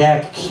on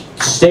deck.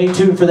 Stay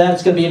tuned for that.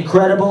 It's going to be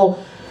incredible.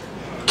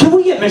 Can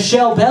we get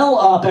Michelle Belle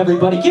up,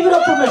 everybody? Give it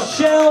up for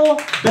Michelle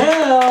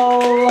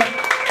Belle.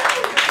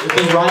 With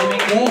a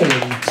rhyming name.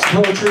 It's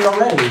poetry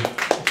already.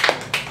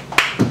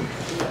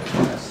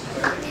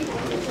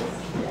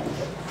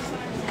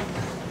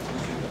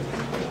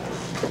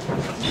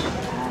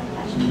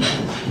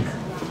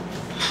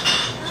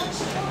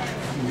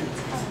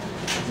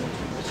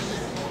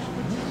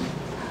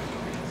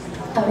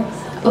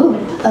 Oh,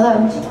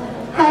 hello.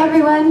 Hi,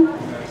 everyone.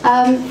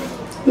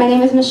 My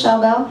name is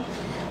Michelle Belle.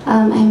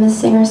 I'm a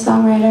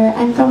singer-songwriter.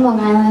 I'm from Long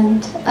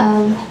Island,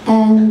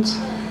 and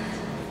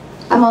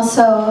I'm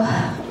also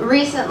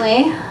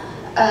recently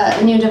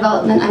a new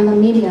development. I'm a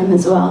medium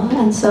as well,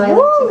 and so I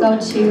like to go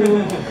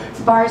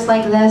to bars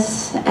like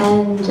this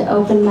and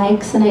open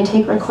mics, and I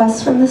take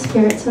requests from the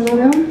spirits in the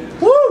room.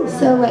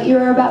 So what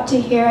you're about to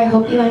hear, I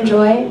hope you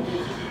enjoy.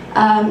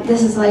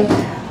 This is like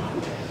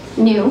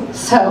new,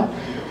 so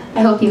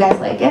I hope you guys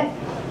like it,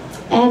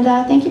 and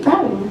thank you for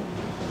having me.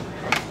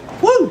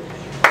 Woo!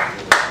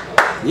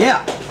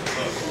 Yeah.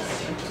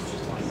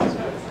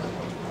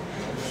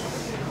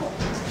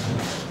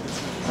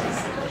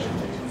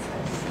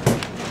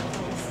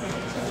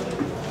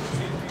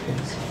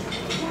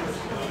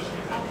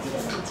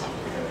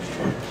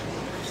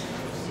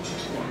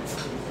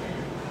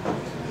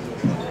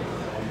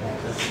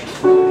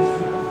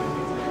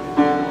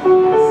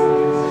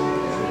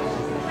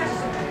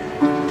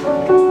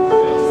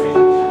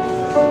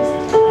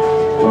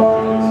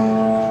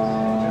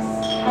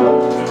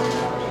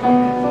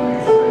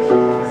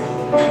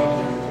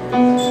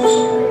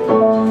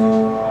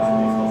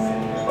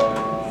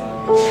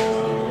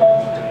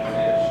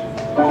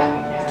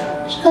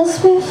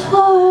 Just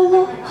before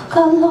love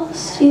got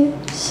lost, you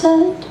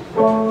said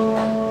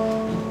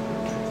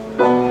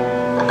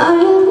I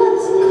am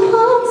as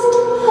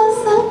constant as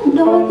that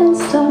northern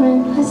star in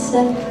my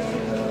set.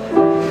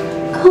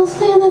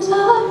 Constantly in the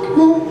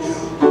darkness.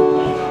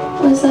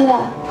 Was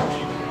that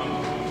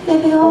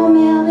if you want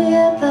me, I'll be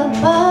at the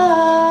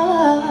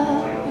bar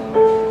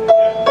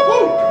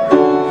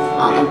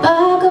on the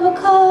back of a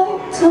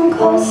cartoon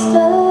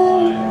coaster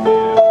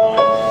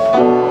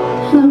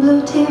and a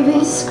blue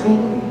TV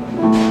screen.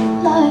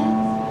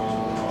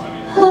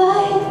 I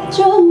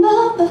drew a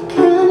map of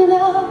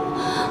Canada,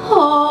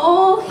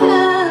 oh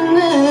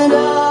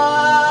Canada,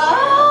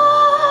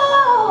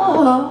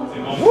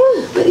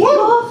 with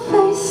your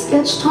face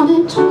sketched on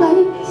it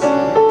twice.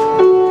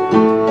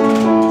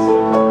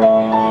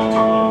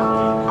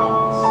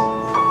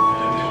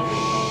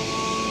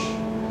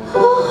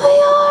 Oh,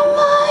 you're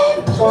my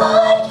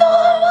blood,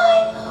 you're my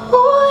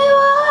holy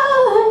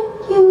wine.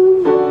 You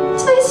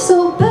taste so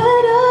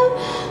bitter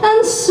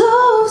and so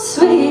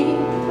sweet.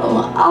 Oh,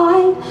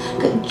 I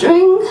could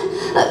drink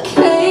a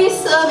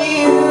case of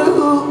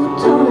you,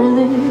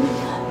 darling,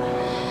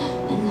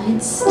 and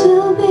I'd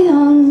still be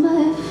on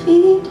my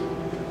feet.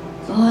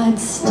 Oh, I'd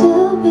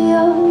still be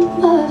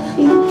on my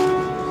feet.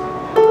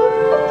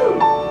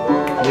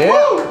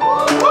 Yeah.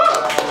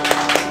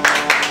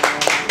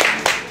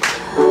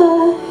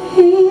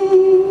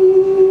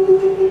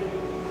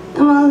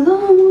 I'm a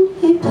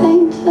lonely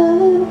painter.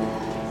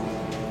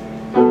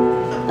 I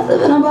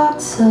live in a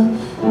box of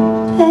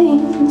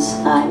pains.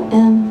 I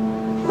am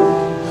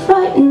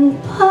frightened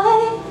by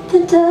the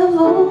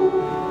devil.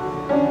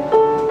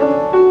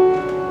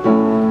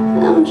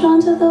 I'm drawn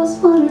to those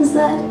ones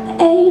that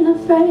ain't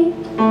afraid.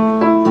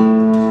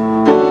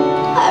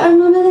 I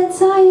remember the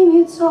time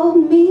you told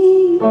told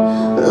me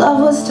love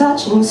was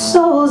touching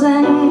souls,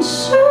 and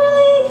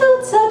surely you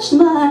touched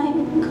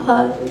mine,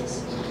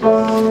 'cause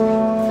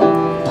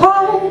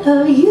part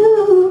of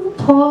you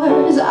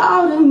pours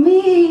out of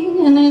me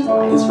in these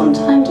lines from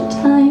time to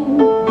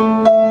time.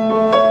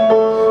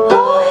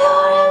 Oh,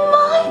 you're in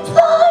my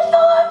blood,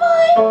 you're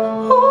my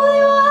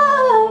holy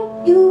wine.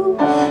 You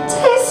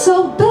taste so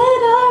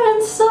bitter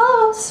and so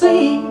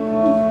sweet,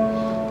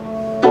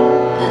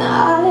 and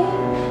I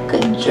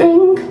could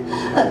drink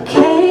a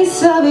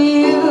case of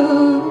you,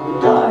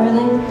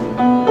 darling.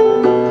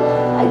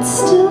 I'd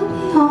still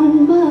be on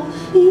my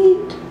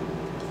feet.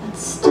 I'd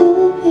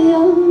still be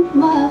on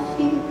my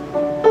feet.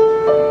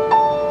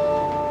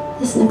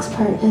 This next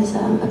part is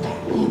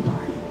apparently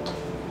important.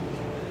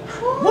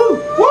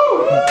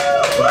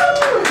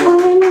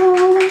 I know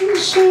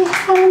she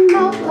had a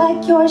mouth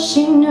like yours.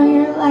 She knew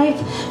your life.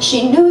 She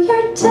knew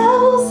your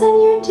devils and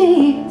your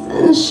deeds.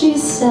 And she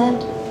said,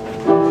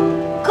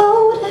 go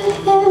to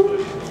him.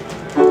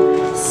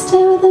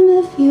 Stay with him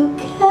if you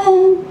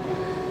can.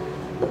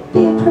 But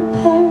be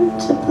prepared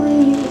to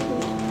bleed.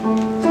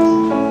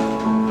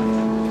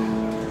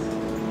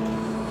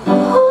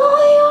 Oh,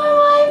 you're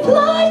my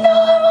blood,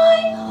 you're my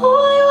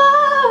holy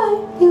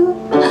wine. You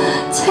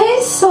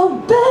taste so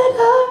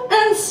bitter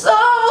and so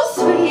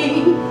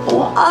sweet.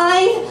 Oh, I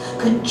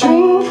could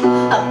drink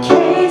a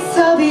case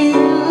of you,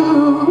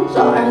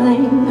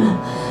 darling.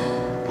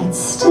 I'd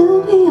still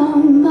be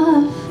on my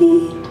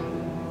feet.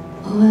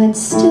 Oh, I'd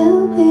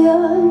still be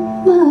on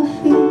my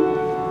feet.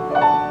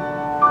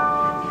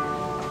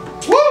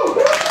 Woo!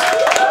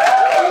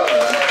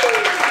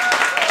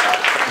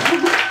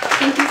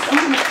 Thank you so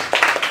much.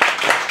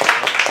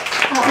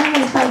 That one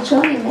was by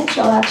Joni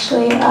Mitchell,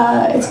 actually.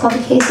 It's called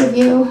The Case of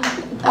You.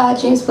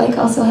 James Blake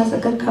also has a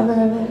good cover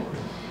of it.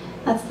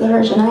 That's the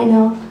version I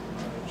know.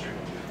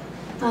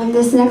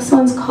 This next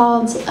one's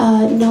called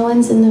No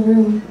One's in the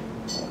Room.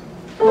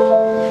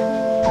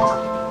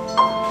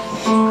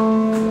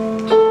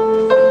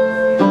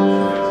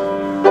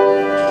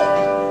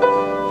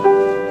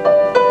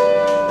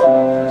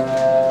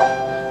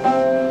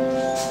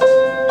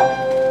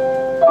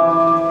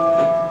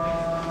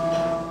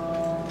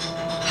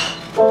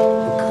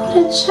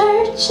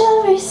 Church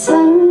every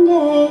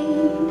Sunday,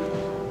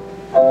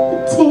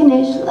 but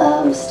teenage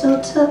love still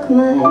took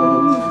my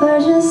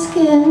virgin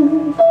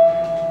skin.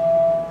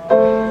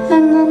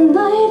 And the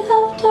night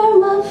after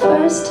my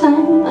first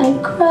time I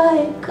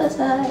cried, 'cause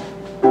I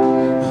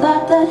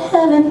thought that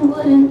heaven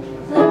wouldn't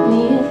let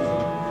me in.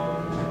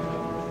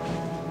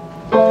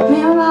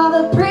 Meanwhile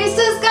the priest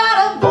has got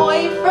a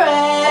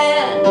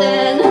boyfriend,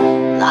 and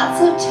lots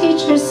of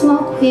teachers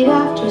smoke weed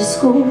after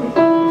school.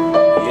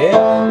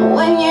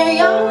 When you're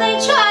young they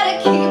try to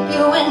keep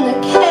you in the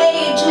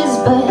cages,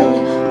 but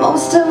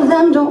most of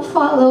them don't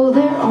follow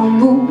their own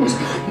rules.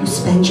 You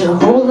spend your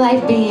whole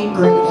life being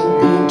great and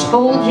being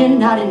told you're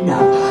not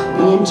enough,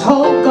 being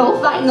told go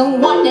find the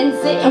one and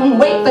sit and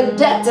wait for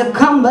death to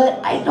come. But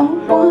I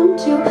don't want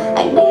to.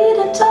 I need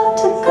to talk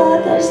to God.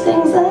 There's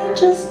things I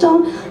just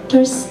don't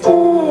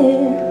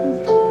understand.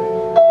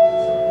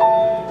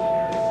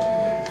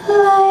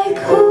 Like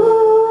who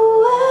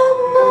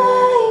am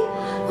I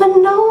when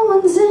no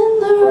one's in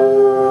the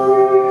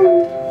room?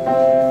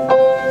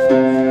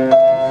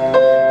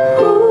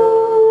 Who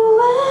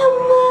am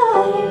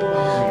I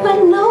when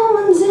no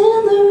one's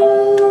in the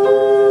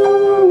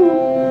room?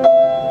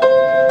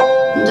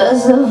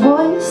 Does the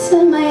voice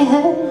in my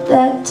head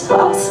that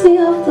talks me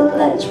off the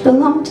ledge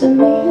belong to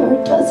me, or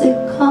does it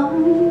come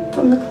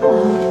from the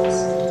clouds?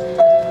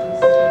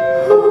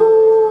 Who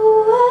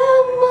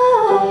am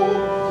I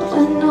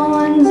when no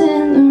one's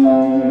in the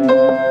room?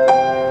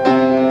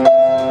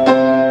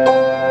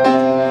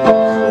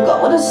 Go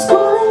to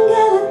school and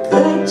get a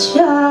good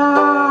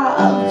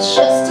job,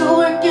 just to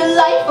work your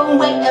life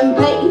away and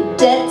pay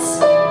debts.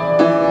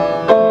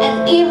 And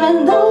even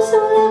those who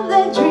live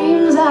their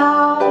dreams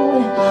out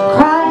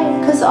cry,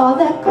 'cause all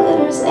that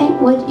glitters ain't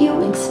what you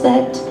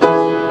expect.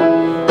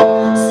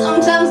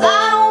 Sometimes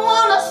I don't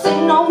wanna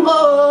sing no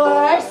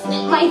more,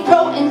 slit my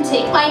throat and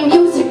take my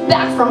music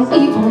back from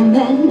evil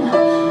men.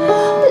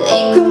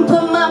 They can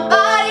put my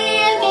body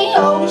in the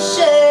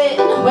ocean,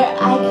 where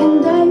I can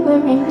die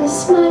wearing a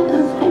smile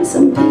and find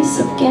some peace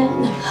again.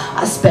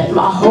 I spent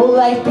my whole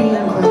life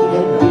being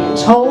graded, being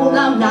told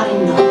I'm not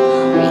enough,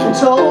 being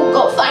told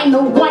go find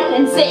the one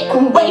and sit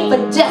and wait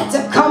for death to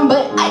come.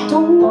 But I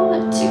don't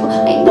want to.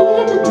 I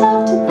need to talk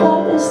to God.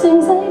 There's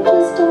things I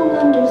just don't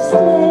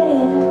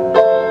understand.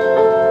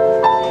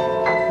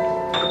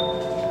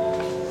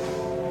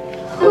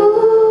 Who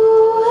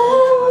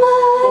am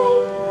I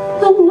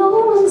when no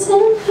one's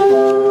in the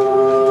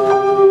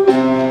room?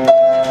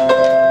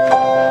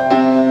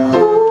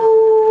 Who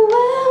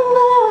am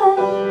I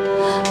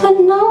when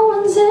no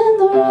one's in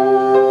the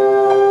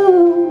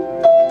room?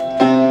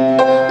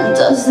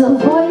 Does the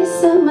voice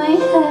in my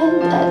head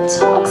that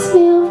talks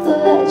me off the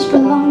ledge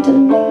belong to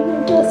me,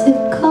 or does it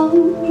come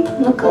from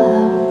the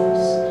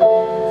clouds?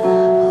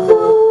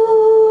 Who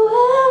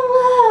am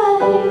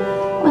I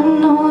when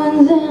no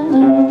one's in the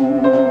room?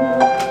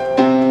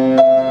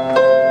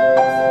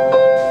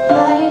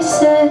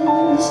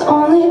 Vices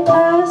only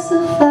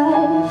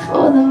pacify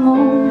for the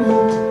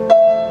moment.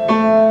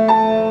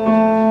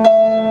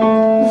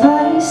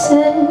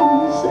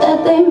 Vices that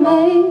they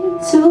made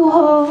to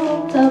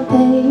hold our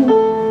pain.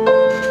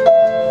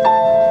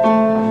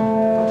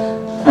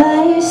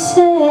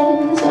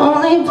 Vices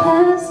only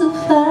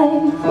pacify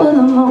for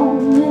the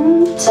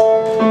moment.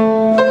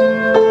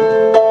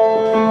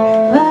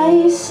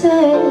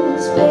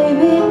 Vices,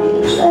 baby,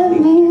 let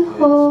me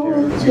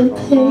hold your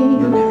pain.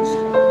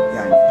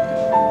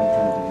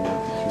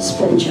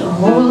 Spend your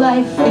whole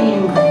life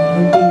being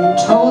great, being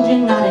told you're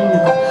not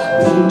enough,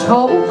 being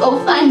told go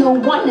find the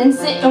one and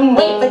sit and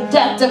wait for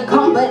death to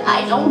come, but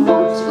I don't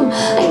want to.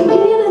 I need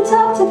to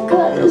talk to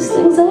God. There's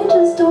things I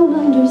just don't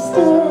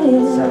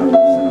understand.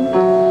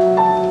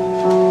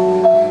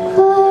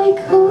 Like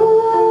who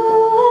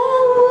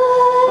am I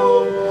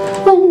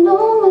when no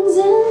one's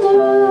in the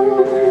room?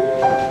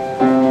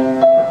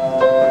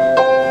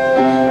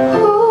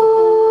 Who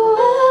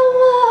am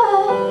I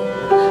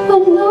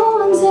when no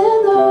one's in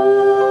the room?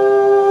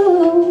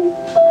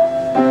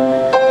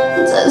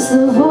 Does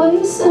the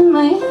voice in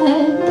my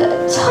head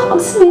that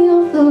talks me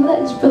off the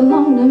ledge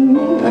belong to me,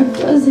 or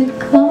does it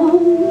come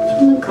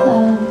from the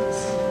clouds?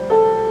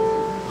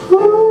 Who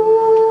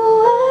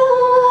am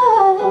I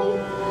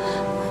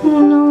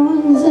when no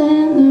one's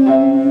in the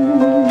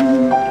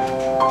room?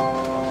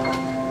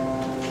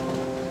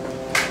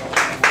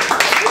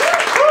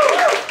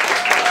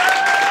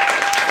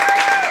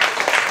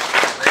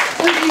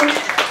 Thank you.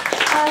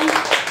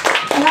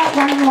 I got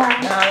one more.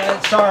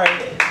 Sorry.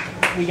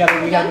 We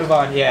gotta move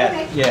on.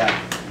 Yeah, yeah.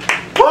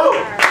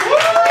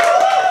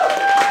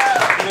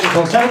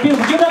 Beautiful. Sounded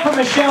beautiful. Give it up for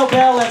Michelle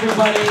Belle,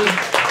 everybody.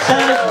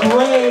 Sounded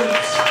great.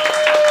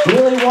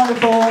 Really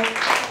wonderful.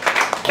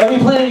 Are you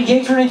playing any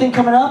gigs or anything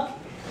coming up?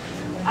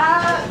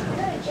 Got a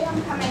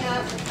jam coming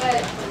up,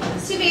 but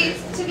to be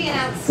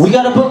announced. We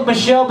got to book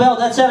Michelle Belle.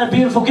 That sounded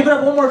beautiful. Give it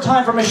up one more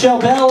time for Michelle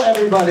Belle,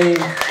 everybody.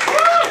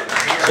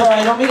 Sorry,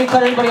 I don't mean to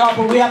cut anybody off,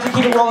 but we have to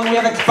keep it rolling. We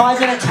have a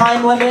 5-minute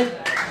time limit.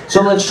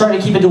 So let's try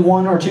to keep it to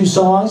 1 or 2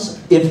 songs,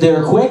 if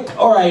they're quick.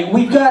 All right,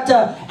 we've got,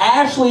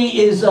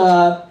 Ashley is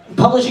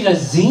publishing a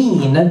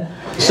zine.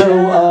 So,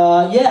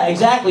 yeah,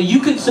 exactly. You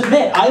can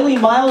submit. Eileen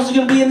Miles is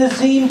going to be in the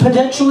zine,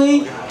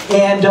 potentially,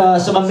 and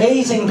some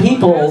amazing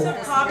people.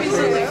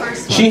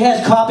 She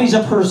has copies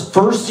of her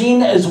first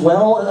zine as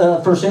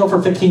well, for sale for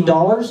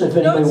 $15, if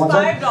anybody wants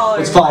it.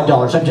 It's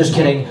 $5. I'm just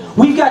kidding.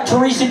 We've got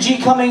Teresa G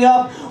coming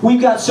up.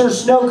 We've got Sir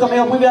Snow coming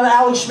up. We've got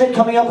Alex Schmidt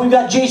coming up. We've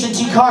got Jason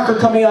T. Cocker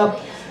coming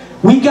up.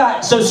 We've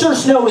got, so Sir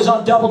Snow is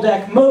on double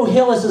deck, Mo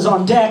Hyllus is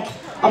on deck.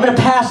 I'm going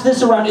to pass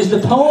this around. Is the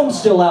poem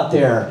still out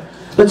there?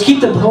 Let's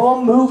keep the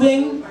poem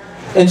moving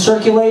and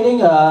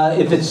circulating.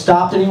 If it's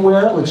stopped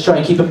anywhere, let's try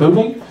and keep it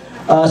moving.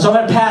 So I'm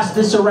going to pass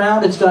this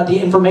around. It's got the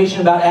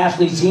information about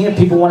Ashley's zine. If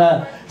people want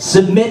to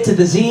submit to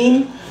the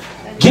zine,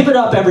 give it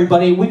up,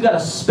 everybody. We've got a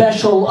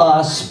special,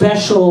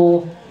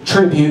 special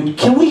tribute.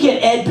 Can we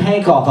get Ed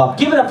Pankov up?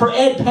 Give it up for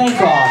Ed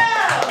Pankov.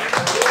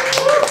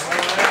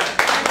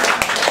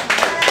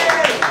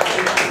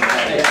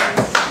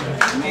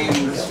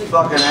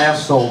 Fucking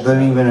asshole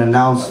didn't even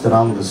announce that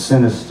I'm the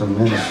sinister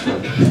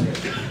minister.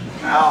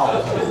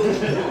 Al.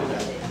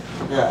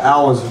 Yeah,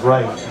 Al was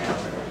right.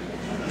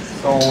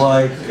 So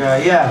like,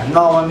 yeah,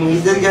 no, I mean,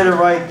 he did get it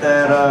right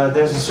that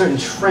there's a certain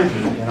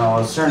tribute, you know,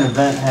 a certain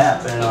event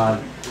happening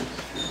on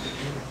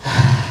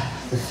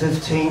the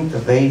 15th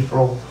of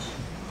April,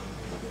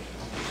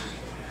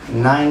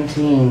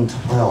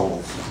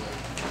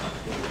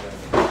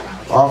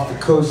 1912, off the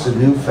coast of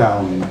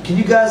Newfoundland. Can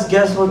you guys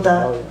guess what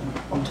I'm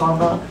talking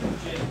about?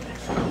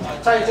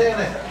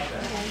 Titanic.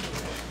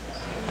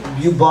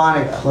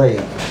 Bubonic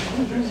plague.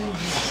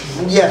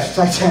 Yes,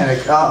 Titanic.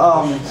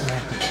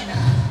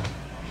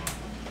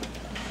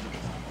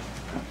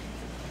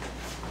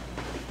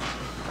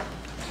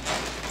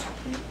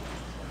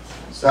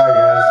 Sorry,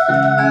 guys.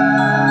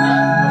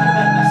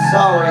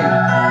 Sorry.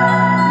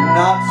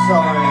 Not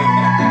sorry.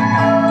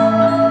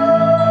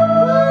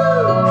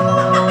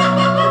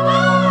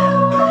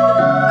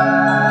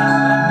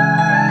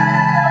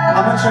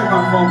 I'm gonna check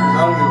my phone because I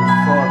don't give a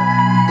fuck.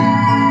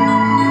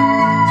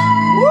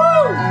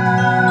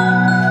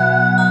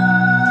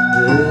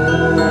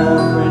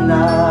 Every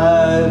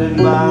night in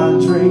my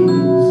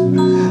dreams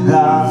I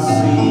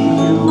see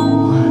you,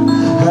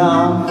 I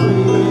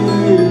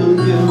feel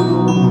you.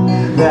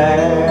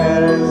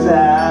 That is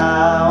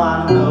how I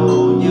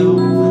know you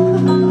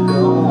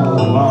go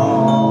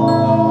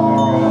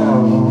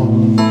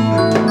on.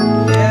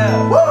 Yeah.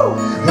 Woo!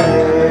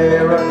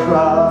 There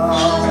across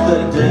the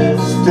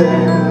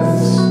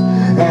distance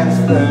and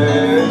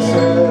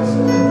spaces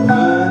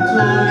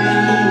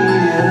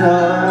between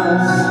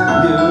us,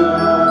 you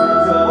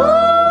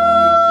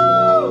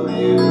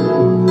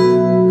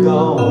go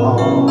on.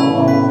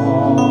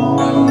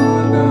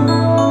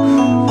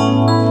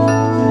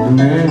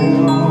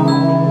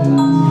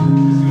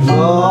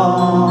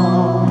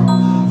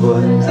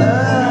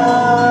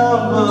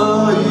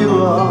 Whatever you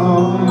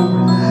are,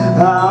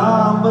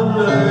 I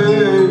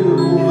believe in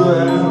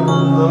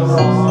the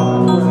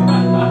heart.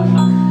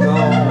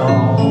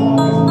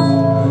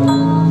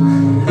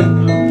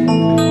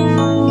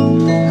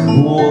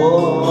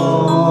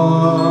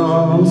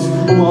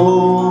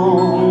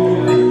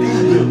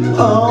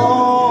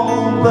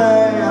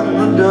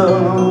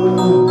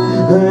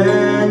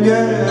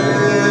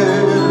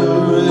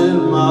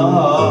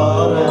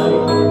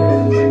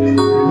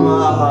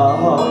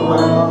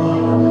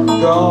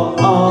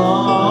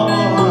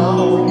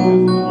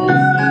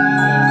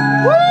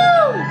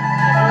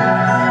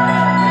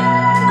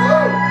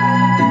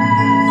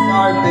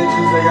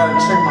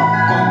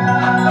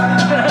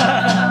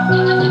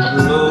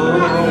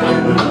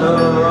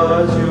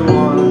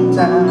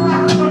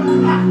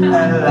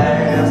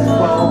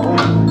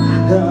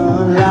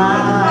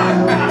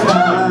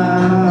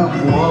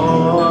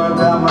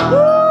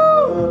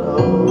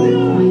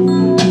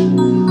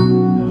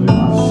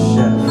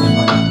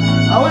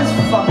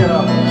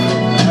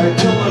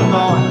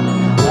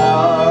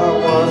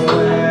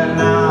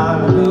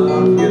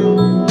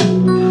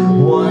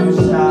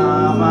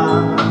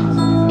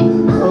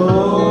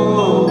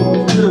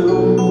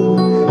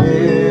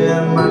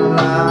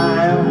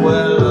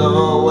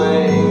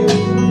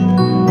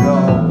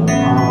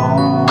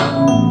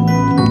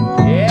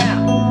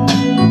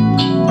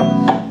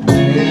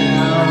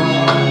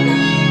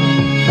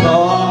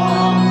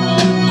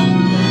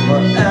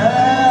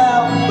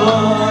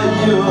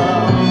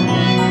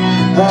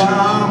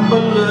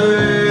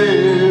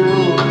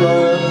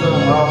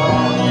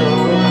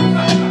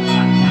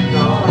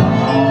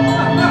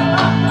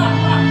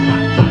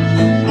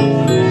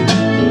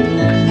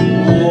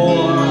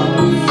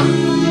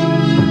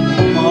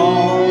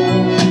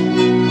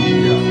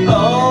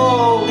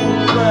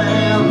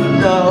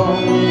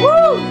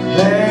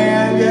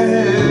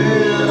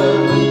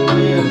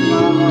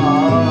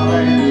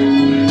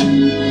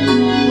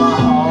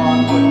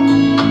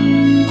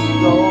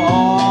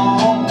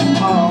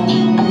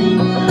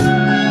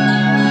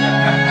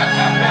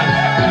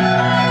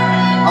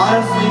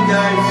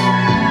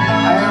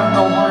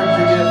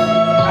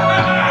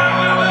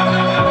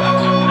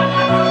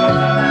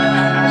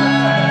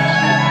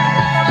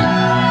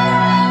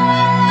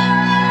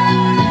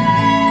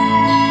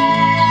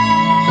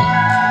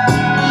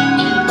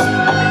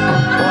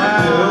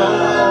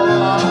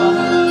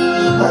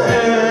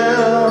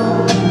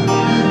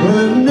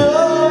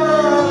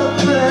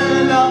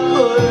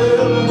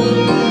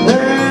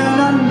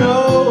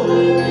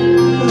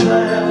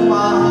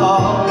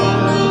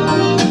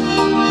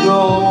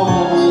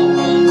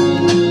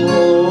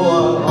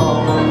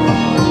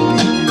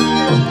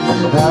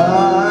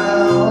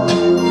 I'll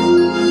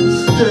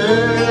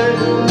stay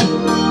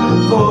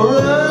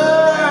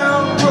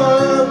forever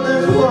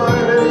this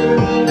way,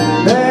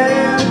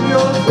 and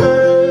you'll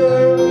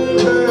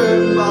stay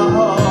in my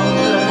heart,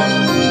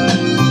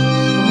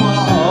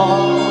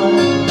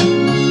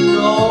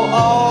 go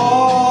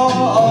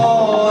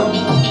on.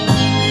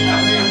 I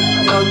mean,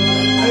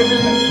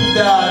 given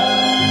that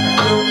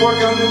you're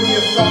working under the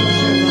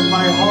assumption that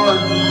my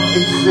heart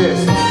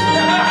exists.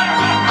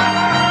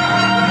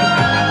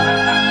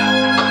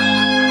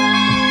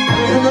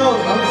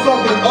 I'm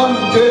fucking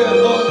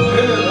undead.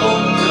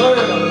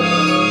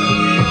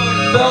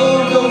 Belle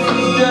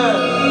Lugosi's dead.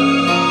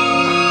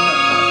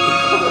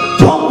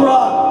 Punk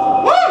rock!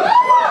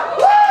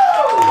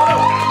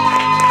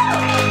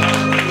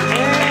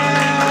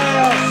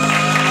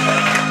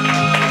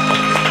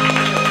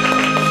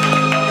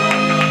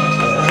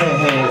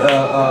 Hey, a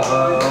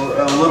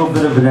little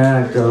bit of an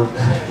anecdote,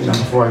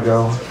 before I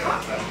go.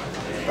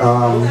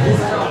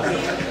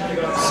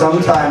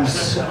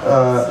 Sometimes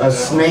a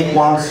snake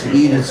wants to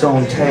eat its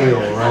own tail,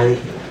 right?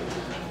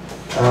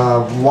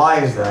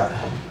 Why is that?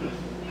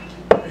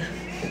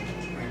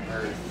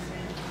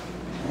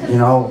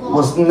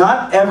 Well,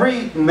 not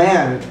every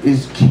man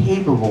is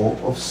capable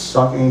of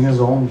sucking his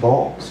own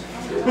balls.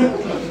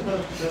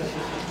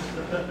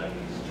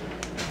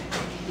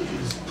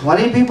 There's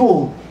plenty of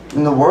people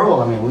in the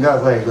world. I mean, we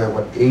got like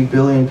what, 8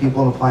 billion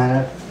people on the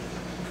planet?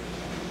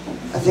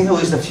 I think at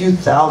least a few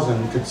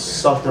thousand could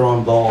suck their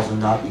own balls and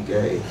not be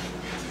gay.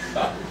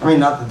 I mean,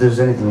 not that there's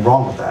anything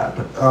wrong with that,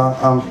 but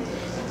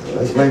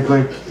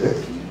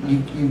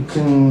you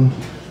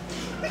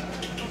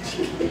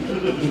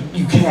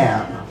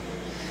can.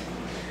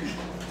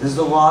 There's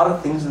a lot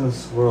of things in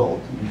this world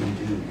you can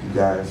do, you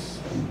guys.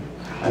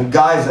 And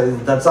guys,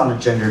 that's not a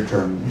gender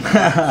term.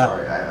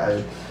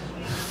 Sorry,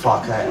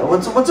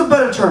 what's a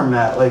better term,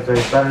 Matt? Like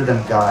better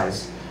than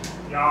guys?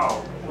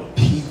 No.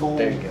 People.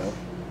 There you go.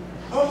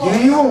 Do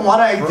you even want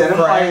to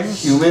identify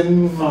as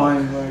human?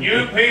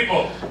 You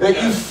people.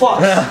 You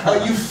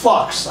fucks. You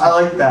fucks. I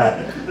like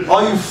that.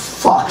 All you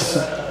fucks.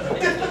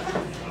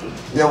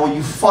 Yeah, well,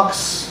 you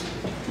fucks.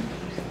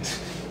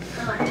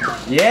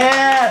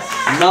 Yes!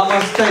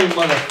 Namaste,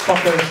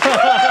 motherfuckers.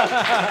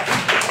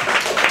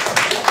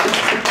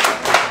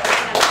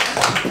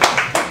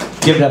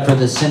 Give it up for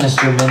the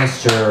sinister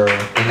minister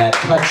in that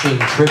touching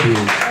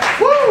tribute.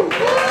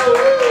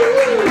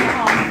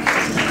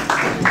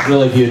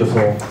 Really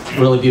beautiful,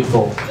 really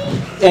beautiful.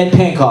 And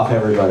Pankov,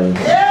 everybody.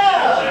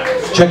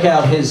 Yeah! Check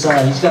out his,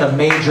 he's got a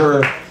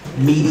major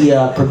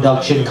media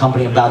production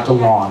company about to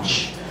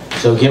launch.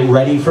 So get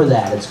ready for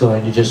that. It's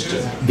going to just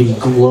be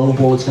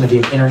global. It's going to be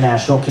an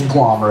international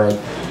conglomerate.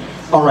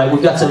 All right,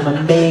 we've got some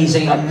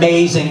amazing,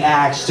 amazing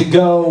acts to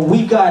go.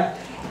 We've got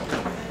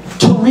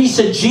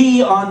Teresa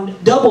G on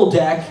double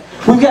deck.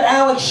 We've got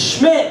Alex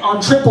Schmidt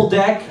on triple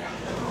deck.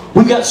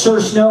 We've got Sir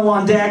Snow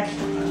on deck.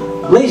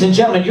 Ladies and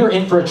gentlemen, you're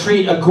in for a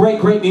treat. A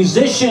great, great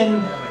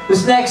musician.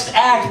 This next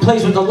act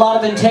plays with a lot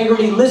of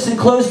integrity. Listen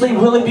closely,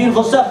 really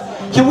beautiful stuff.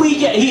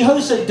 He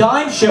hosts a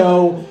dime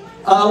show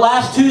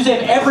last Tuesday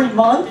of every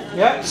month.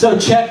 Yep. So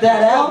check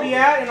that out. We'll be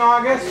out in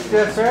August.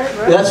 That's right.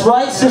 That's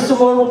right. Sister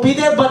Lord will be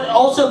there, but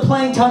also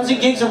playing tons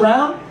of gigs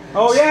around.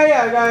 Oh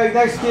yeah.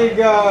 Next gig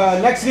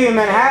in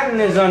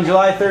Manhattan is on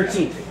July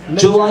 13th.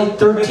 July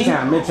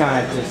 13th. Midtown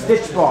at the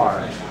Stitch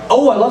Bar.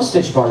 Oh, I love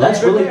Stitch Bar.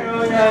 That's really,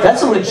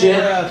 that's a legit.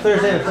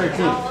 Thursday the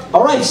 13th.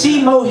 All right, see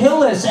Mo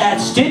Hyllus at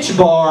Stitch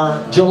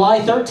Bar,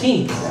 July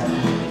 13th.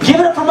 Give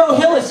it up for Mo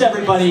Hyllus,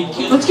 everybody.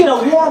 Let's get a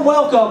warm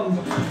welcome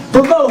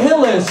for Mo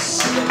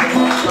Hyllus.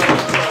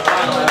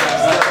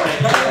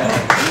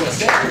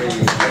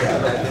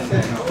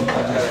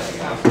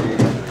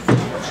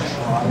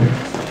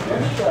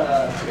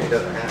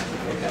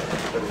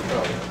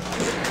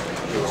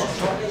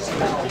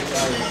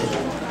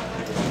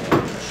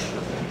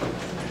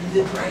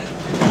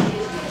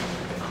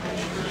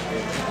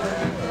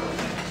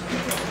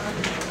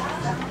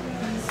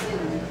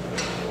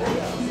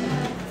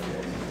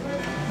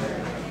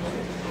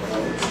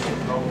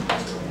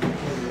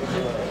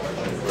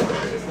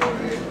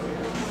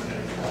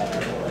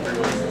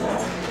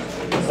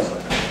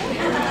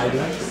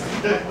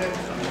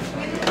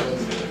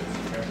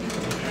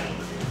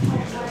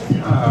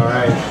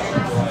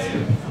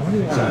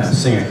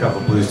 Sing a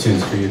couple blues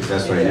tunes for you because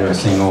that's what I do. I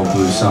sing old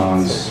blues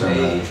songs.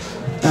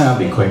 I'll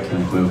be quick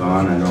and move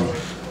on. I know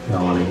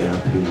y'all want to get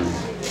up here.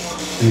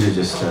 These are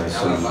just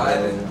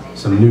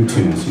some new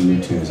tunes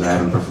that I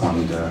haven't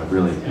performed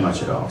really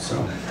much at all. So,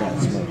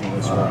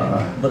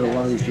 but a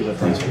lot of these people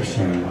thanks for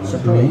sharing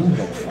with me.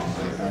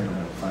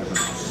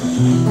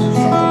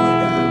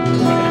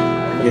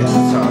 Yeah,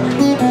 sorry.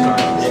 Yeah.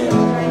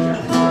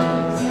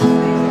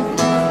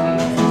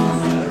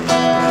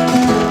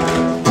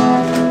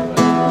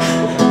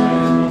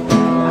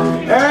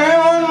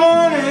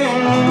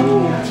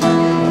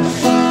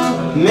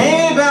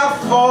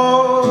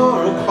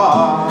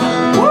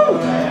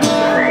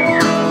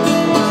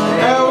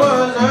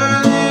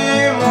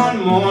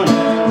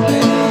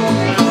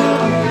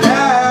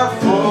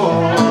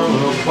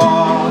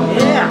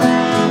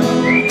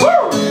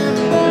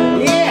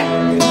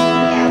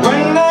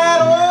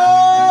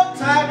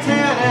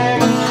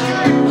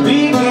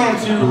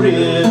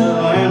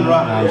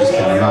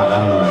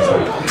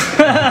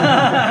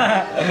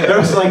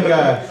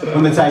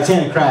 when the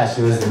Titanic crashed,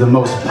 it was the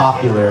most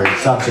popular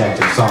subject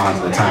of songs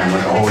at the time,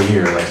 like a whole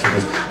year. Like so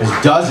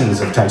there's dozens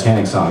of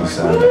Titanic songs.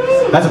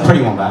 That's a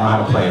pretty one, but I don't know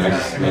how to play it. I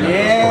just made it.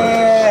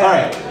 Yeah. All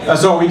right.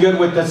 So are we good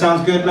with that?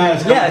 Sounds good, man.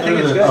 Yeah, I think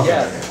it's good. Okay.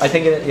 Yeah, I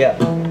think it. Yeah.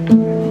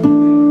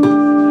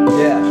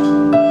 Yeah.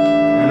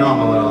 I know I'm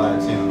a little out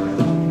of tune.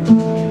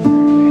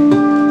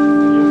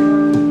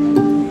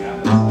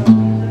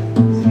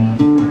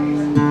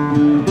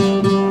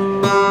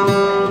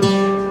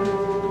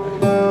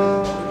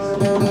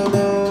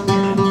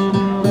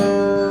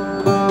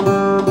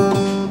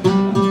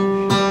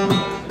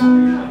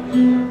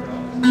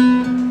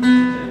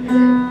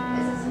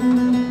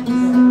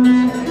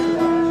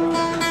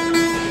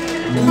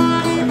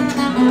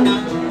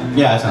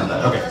 Yeah, that sounds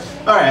bad. Okay.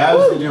 All right, I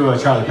was going to do a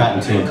Charlie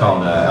Patton tune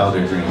called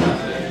Elder Dream.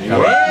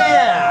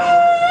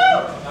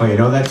 Yeah! Oh, you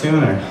know that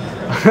tune, or?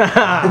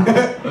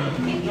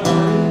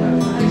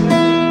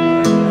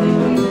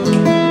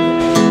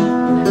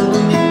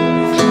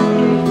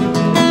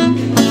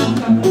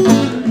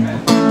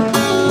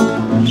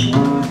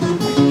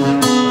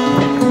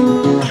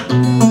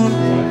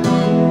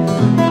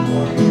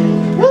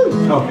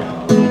 Okay.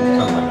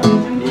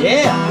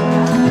 Yeah!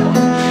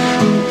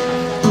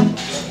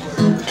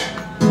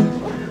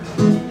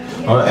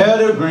 Oh,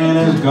 Elder Green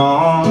is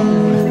gone.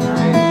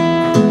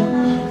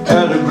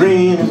 Elder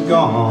Green is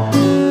gone.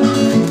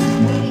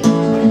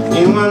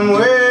 He went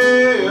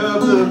way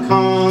up the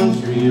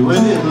country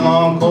with his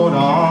long coat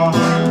on.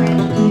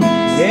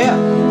 Yeah.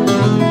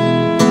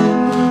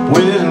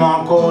 With his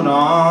long coat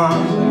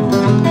on.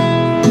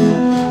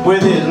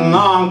 With his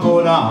long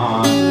coat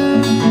on.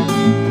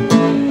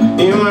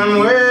 He went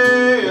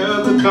way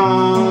up the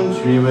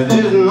country with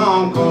his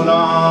long coat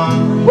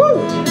on. Woo!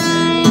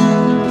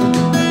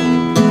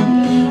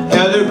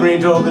 Elder Green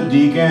told the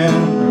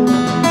deacon,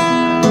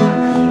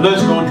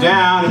 let's go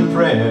down in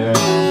prayer.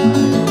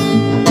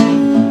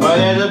 Well,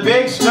 there's a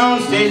big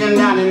stone station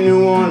down in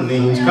New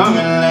Orleans. Come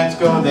and let's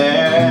go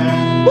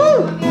there.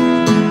 Woo!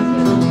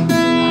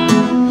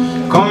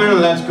 Come and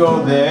let's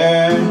go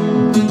there.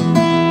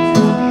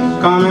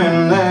 Come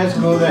and let's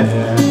go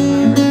there.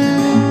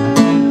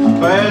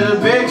 Well, there's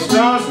a big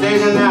stone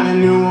station down in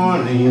New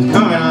Orleans.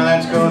 Come and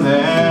let's go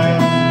there.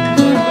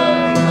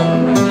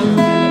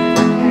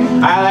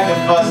 I like to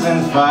fuss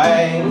and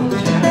fight.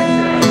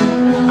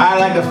 I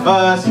like to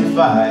fuss and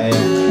fight.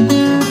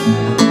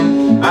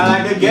 I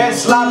like to get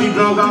sloppy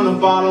drunk on the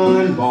bottle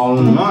and ball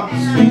and rock the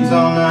streets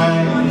all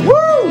night.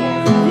 Woo!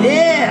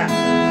 Yeah!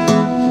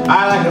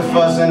 I like to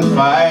fuss and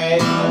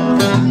fight.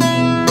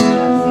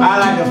 I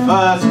like to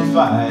fuss and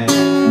fight.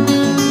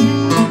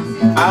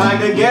 I like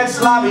to get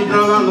sloppy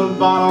drunk on the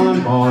bottle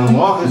and ball and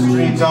walk the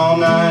streets all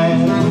night.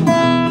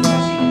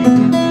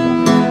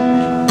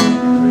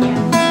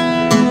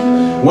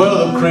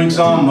 Well, the creek's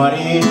all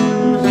muddy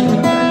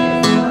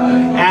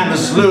and the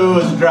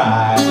slough is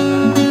dry.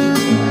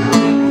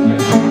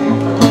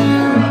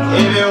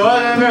 If it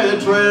wasn't for the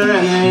Twitter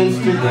and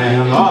the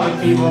Instagram, all the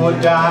people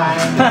would die.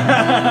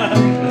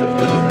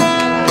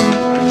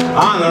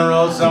 On the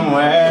road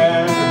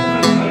somewhere.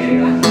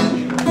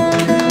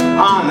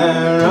 On the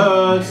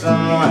road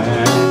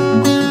somewhere.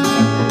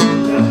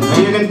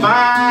 You can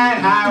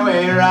find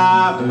highway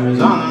robbers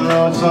on the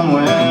road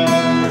somewhere.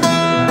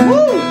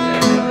 Woo!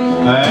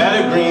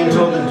 Elder Green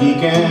told the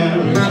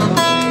deacon,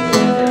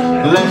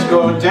 let's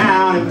go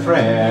down in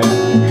prayer.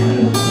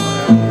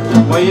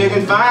 Well, you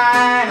can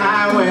find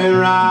highway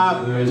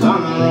robbers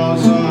on the road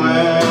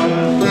somewhere.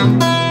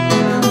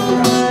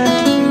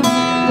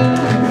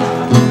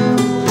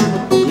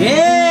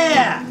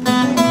 Yeah!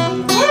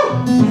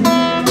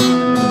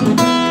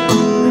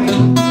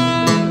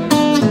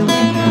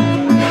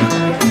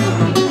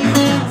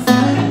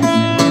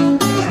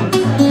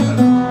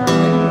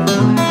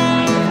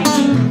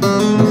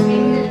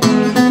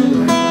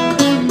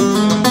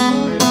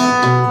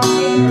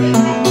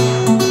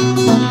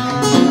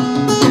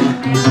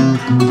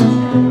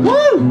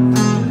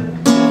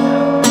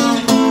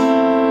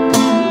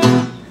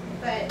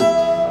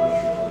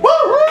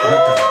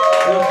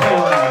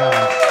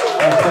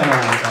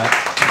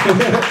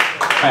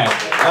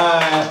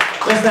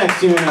 This next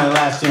tune,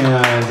 last tune,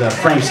 is a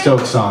Frank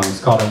Stokes song. It's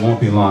called It Won't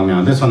Be Long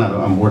Now. This one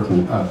I'm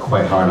working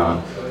quite hard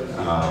on.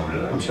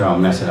 I'm sure I'll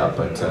mess it up,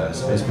 but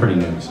it's pretty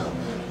new. So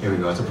here we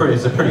go. It's a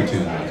pretty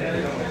tune.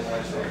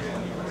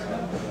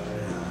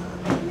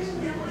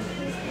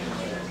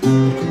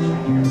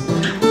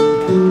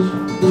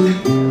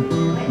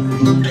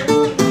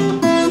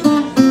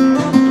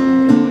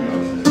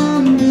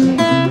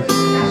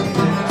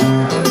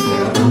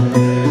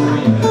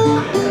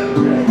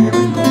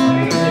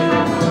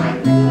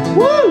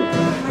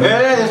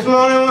 Early this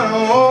morning when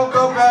I woke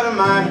up out of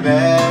my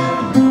bed.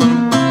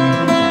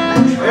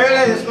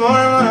 Early this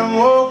morning when I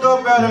woke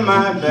up out of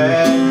my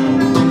bed.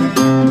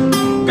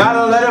 Got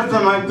a letter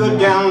from my good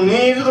gal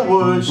Needs of the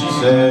Woods, she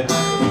said.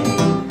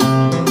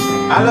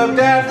 I looked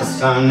at the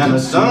sun and the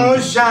sun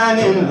was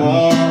shining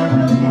warm.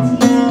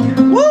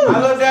 I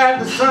looked at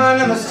the sun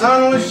and the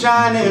sun was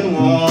shining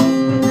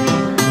warm.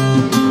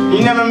 You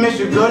never miss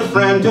your good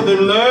friend till they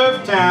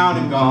left town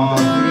and gone.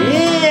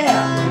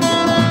 Yeah!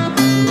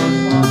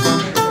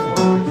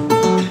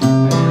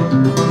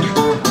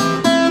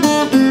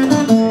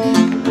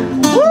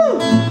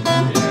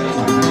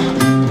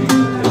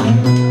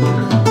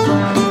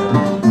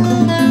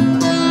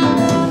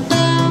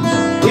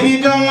 If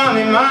you don't want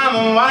me,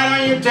 mama, why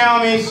don't you tell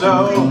me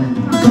so?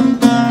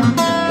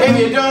 If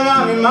you don't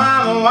want me,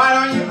 mama, why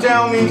don't you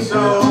tell me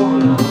so?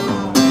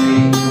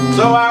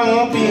 So I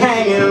won't be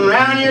hanging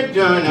around your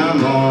door no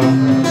more.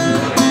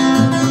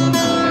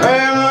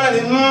 Well, one of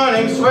these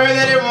mornings, swear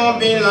that it won't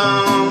be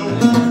long.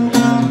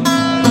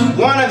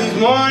 One of these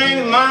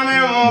mornings, mama,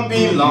 it won't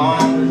be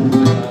long.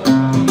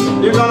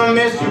 You're gonna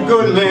miss your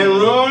good man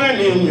rolling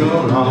in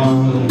your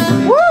arms.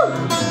 Woo!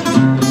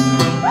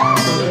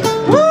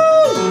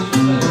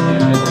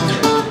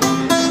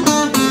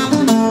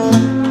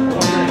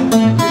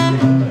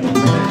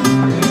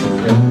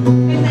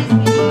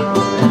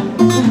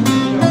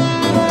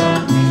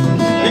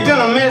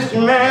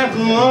 Man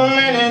from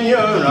rolling in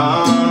your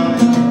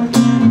arms.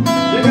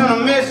 You're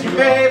gonna miss your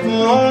babe from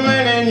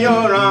rolling in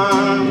your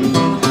arms.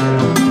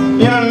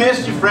 You're gonna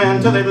miss your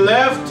friend till they've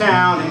left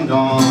town and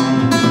gone.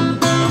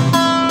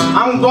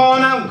 I'm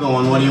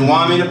going, what do you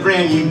want me to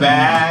bring you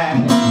back?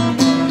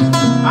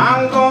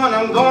 I'm going,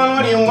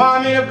 what do you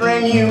want me to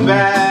bring you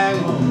back?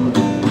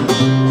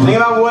 Think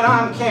about what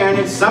I'm carrying,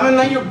 it's something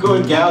that your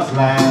good gals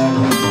lack.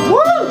 Woo!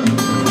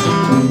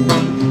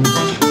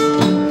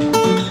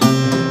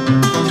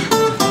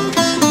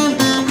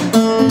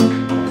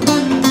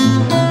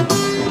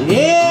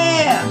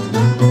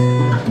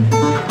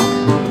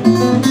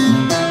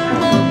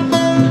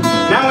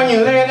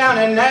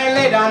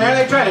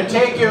 Early, try to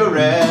take your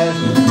rest.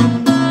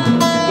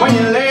 When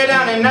you lay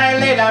down at night,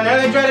 lay down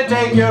early, try to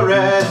take your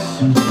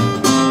rest.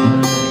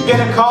 Get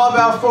a call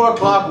about 4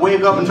 o'clock,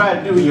 wake up and try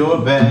to do your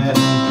best.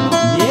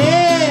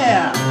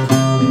 Yeah!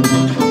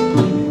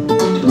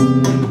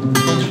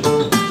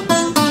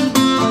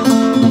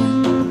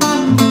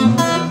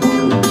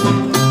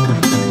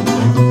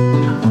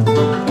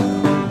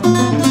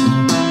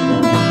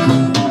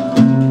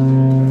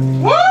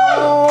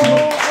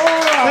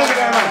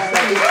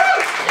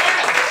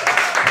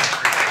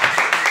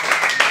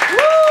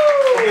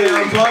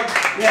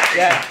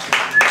 Yeah.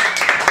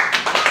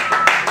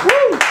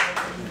 Woo!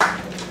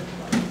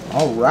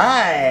 All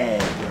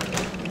right.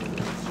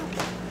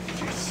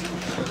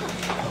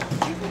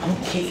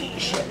 Okay,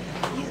 shit.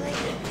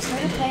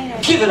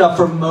 Give it up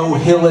for Mo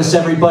Hyllus,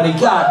 everybody.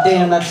 God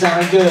damn, that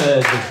sounded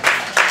good.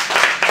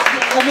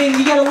 I mean,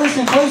 you gotta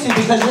listen closely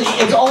because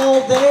it's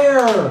all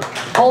there.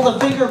 All the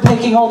finger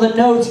picking, all the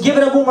notes. Give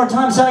it up one more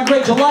time. Sounded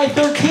great. July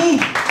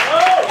 13th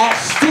at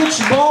Stitch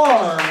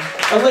Bar,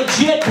 a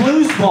legit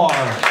blues bar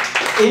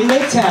in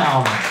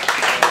Midtown.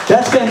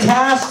 That's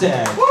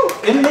fantastic.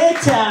 In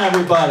Midtown,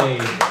 everybody.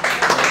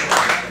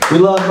 We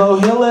love Mo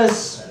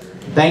Hyllus.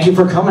 Thank you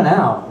for coming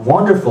out.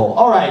 Wonderful.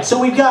 All right, so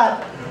we've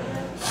got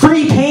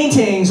free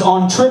paintings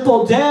on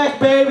Triple Deck,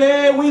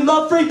 baby. We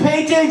love free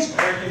paintings.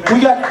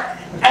 We got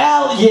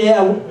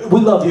yeah,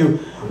 we love you.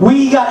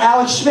 We got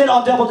Alex Schmidt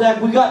on Double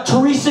Deck. We got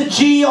Teresa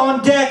G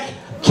on deck.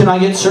 Can I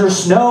get Sir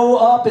Snow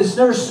up? Is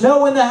Sir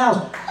Snow in the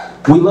house?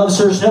 We love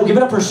Sir Snow. Give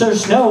it up for Sir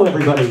Snow,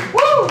 everybody.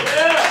 Woo!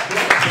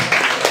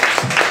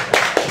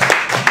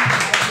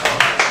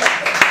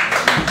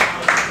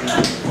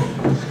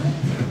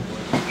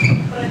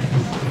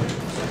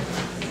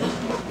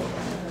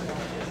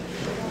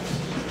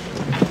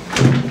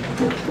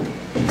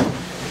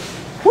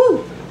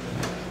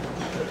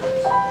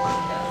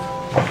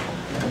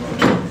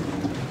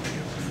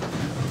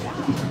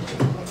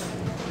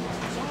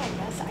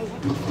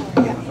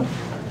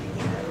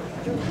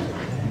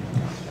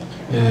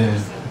 Yeah.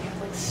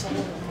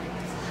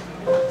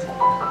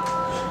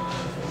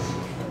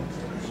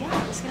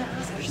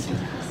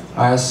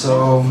 Alright,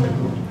 so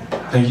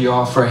thank you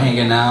all for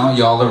hanging out.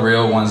 Y'all are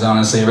real ones,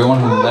 honestly. Everyone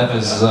who left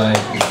is like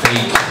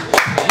fake.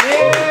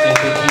 They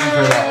came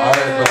for the art,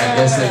 but I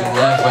guess they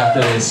left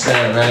after they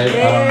said, right?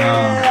 I don't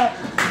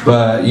know.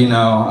 But you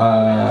know,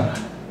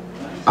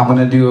 I'm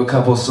gonna do a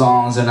couple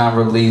songs and not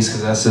release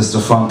because that's just the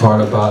fun part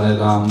about it.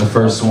 The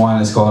first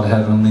one is called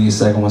Heavenly. The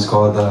second one's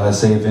called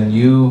Saving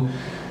You.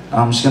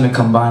 I'm just gonna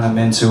combine them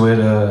into it.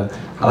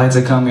 I like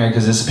to come here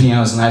because this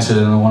piano is nicer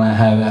than the one I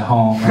have at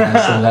home, man.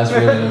 So that's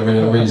really the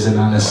real reason,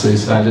 honestly.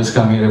 So I just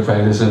come here to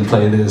practice and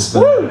play this.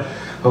 But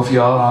hope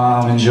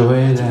y'all enjoy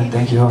it, and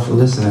thank you all for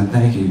listening.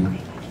 Thank you.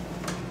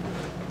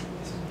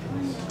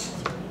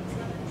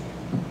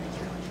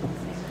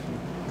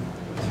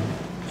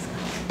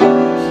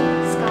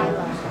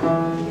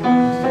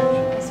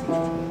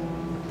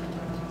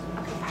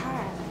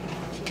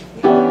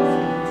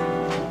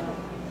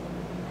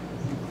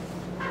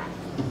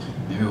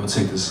 Maybe we'll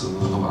take this a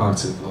little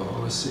octave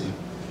low. Let's see.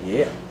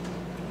 Yeah.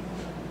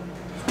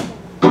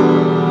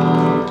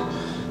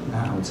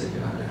 Nah, we'll take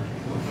it higher.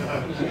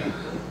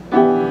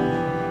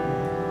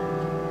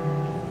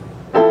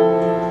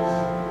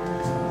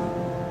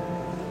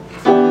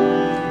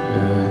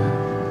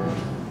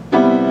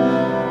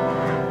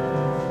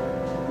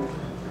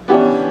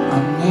 I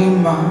need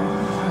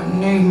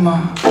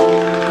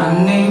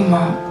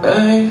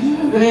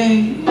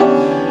baby.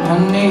 I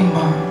need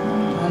my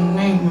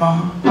baby.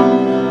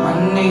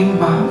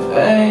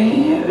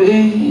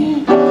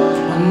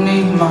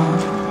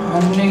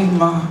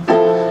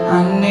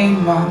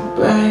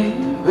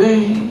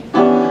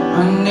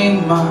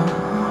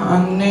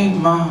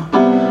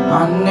 I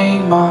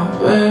need my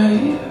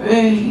baby.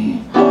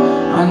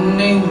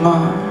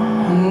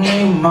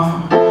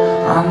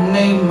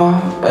 I need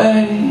my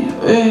baby.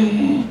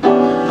 I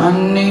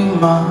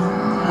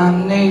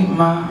need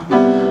my baby.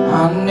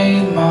 I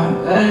need my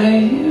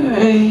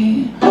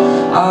baby.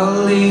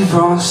 I'll leave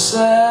on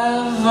 7.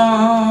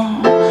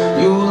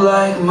 You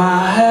like my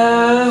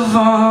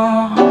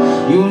heaven.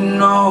 You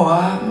know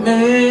I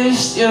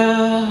missed you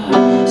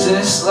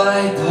since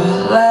like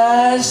the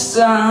last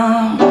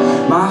time.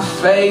 My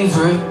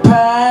favorite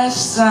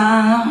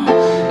pastime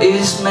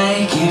is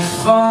making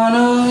fun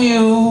of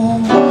you.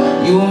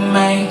 You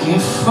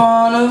making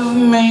fun of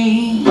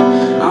me.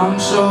 I'm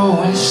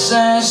so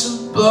insensible.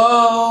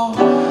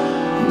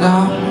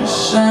 I'm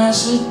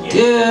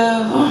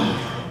insensitive.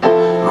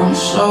 I'm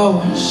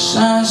so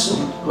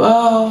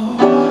insensible.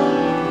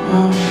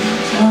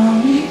 Tell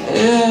me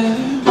if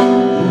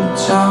you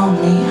tell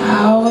me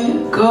how it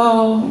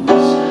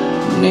goes.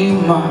 I need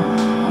my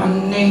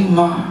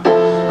baby.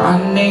 I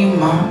need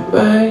my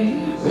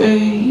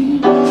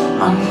baby.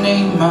 I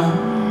need my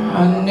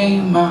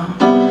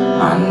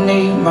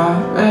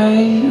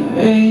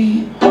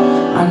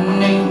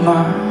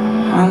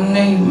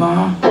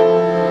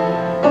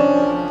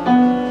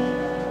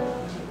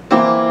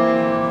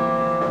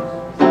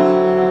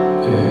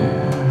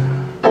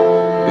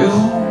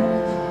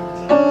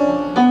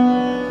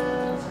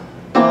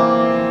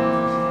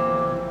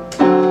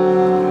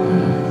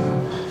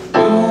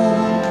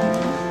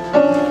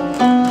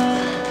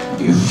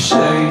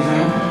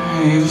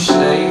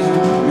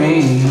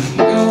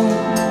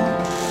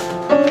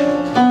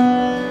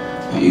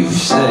You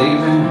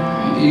saving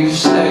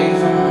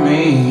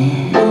me.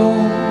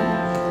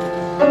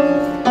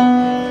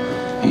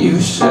 You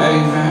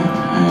saving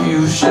me.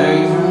 You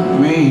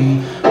saving me.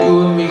 You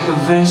and me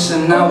convinced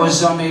and I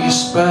was under your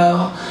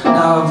spell.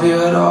 Now I view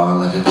it all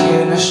like a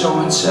kid in a show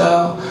and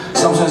tell.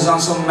 Sometimes I'm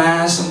so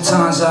mad,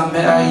 sometimes I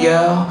admit I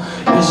yell.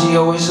 Busy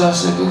always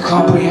us, a good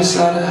company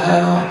inside of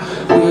hell.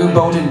 We were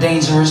both in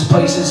dangerous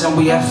places and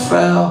we have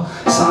fell.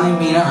 So I ain't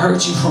mean to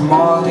hurt you from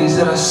all the things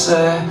that I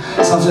said.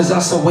 Sometimes I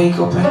still wake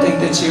up and think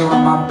that you're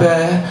in my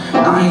bed.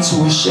 I ain't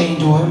too ashamed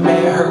to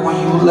admit it hurt when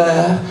you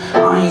left.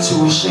 I ain't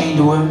too ashamed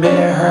to admit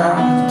it hurt,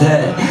 I'm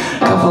dead.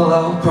 Couple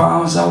of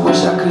problems I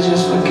wish I could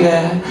just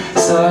forget.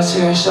 Still I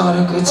cherish all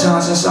the good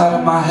times inside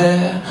of my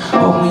head.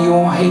 Hoping you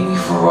won't hate me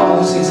for all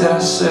the things that I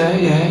said.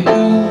 Yeah,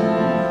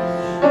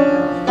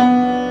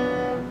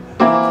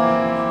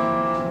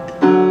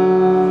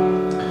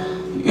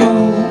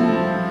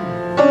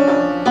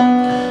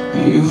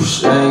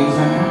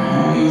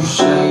 you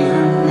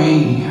saving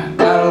me.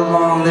 Got a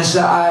long list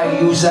of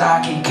IOUs that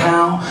I can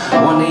count.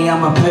 One day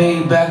I'ma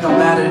pay back no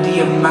matter the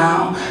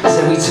amount. Cause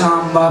every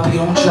time I'm up you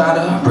don't try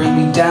to bring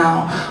me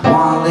down.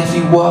 Wanna lift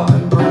you up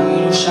and bring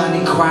you a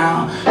shiny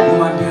crown. You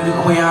my beauty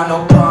queen, I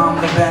no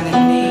problem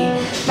defending me.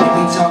 They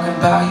be talking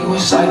about you,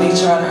 it's like they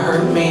try to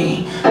hurt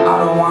me. I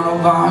don't want no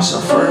violence, so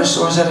first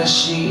swords at a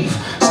sheath.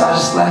 So I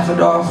just laugh it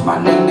off, my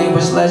nickname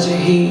was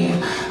Legend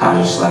Heave. I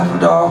just laugh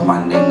it off,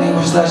 my nickname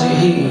was Legend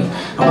Heave.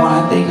 I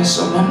wanna think of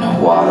something in the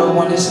water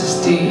when this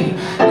is deep.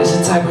 This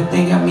the type of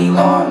thing that me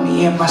on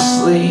me in my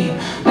sleep.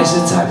 This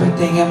the type of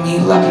thing that me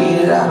lucky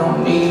that I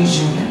don't need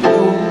you.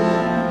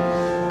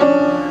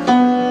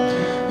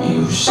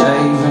 You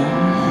saving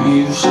me.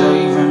 You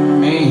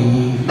saving me.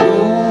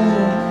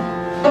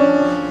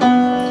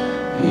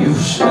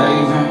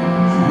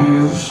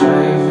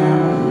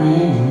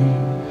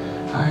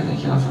 Alright,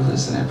 thank y'all for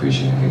listening. I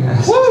appreciate you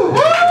guys. Woo!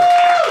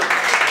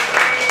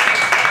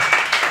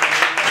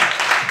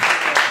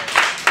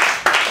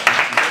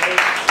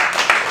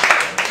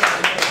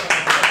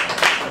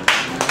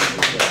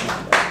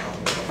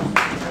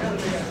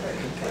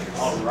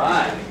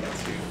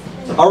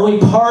 Are we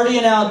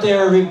partying out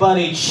there,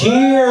 everybody?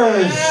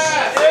 Cheers!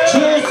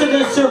 Cheers to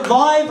the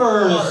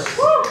survivors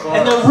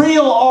and the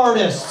real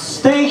artists.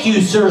 Thank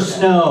you, Sir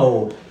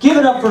Snow. Give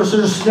it up for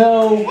Sir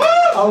Snow,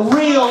 a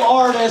real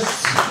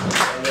artist,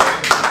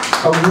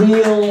 a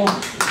real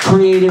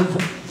creative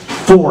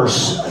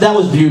force. That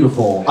was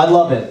beautiful. I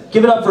love it.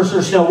 Give it up for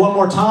Sir Snow one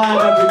more time,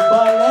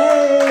 everybody.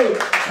 Hey,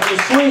 that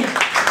was sweet.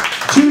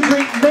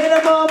 2-drink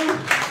minimum.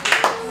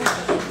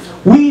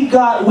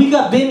 We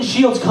got Ben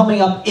Shields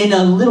coming up in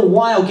a little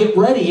while. Get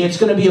ready. It's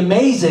going to be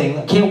amazing.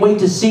 I can't wait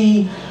to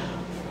see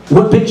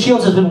what Ben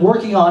Shields has been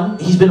working on.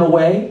 He's been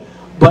away.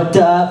 But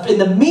in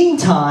the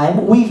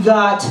meantime, we've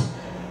got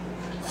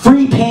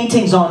free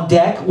paintings on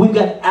deck. We've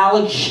got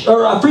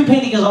free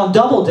paintings on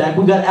double deck.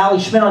 We've got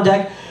Alex Schmidt on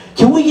deck.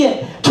 Can we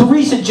get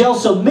Teresa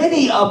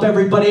Gelsomini up,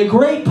 everybody? A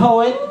great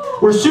poet.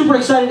 We're super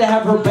excited to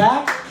have her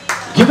back.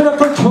 Give it up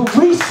for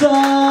Teresa.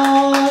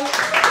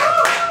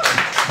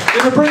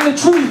 Gonna bring the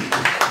truth.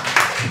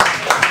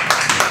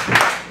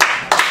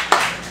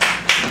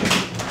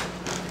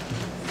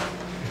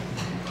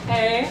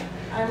 Hey,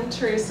 I'm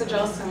Teresa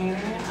Gelsomini.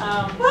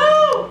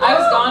 I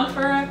was gone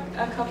for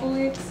a couple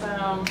weeks.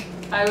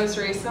 I was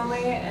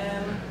recently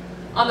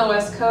on the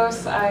West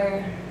Coast.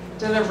 I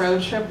did a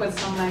road trip with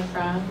some of my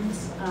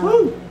friends.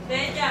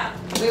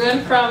 We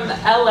went from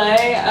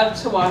LA up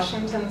to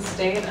Washington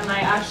State, and I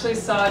actually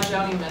saw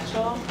Joni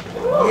Mitchell.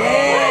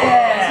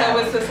 Yeah! So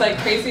it was this like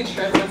crazy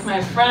trip with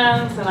my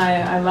friends, and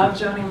I love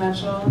Joni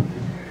Mitchell.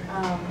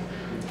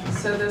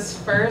 So this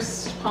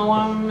first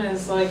poem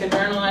is like a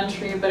journal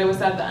entry, but it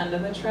was at the end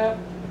of the trip.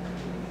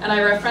 And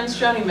I referenced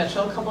Joni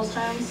Mitchell a couple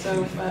times,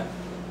 so but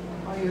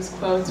I'll use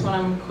quotes when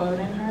I'm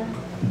quoting her.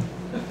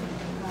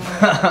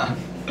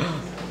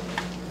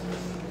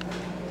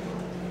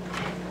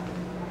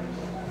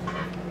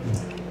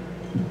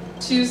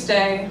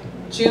 Tuesday,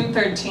 June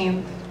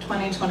 13th,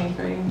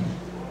 2023.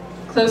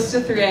 Close to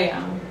 3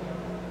 a.m.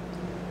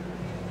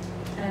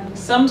 And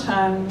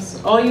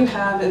sometimes all you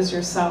have is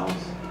yourself.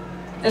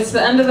 It's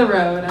the end of the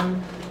road,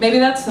 and maybe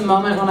that's the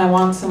moment when I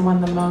want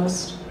someone the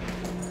most.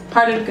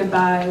 Parted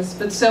goodbyes,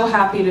 but so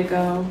happy to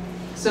go,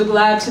 so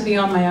glad to be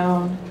on my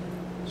own.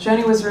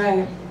 Joni was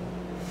right,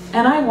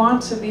 and I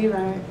want to be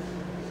right.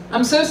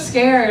 I'm so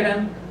scared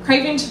and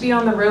craving to be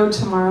on the road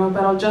tomorrow,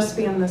 but I'll just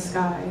be in the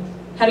sky,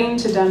 heading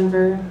to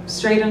Denver,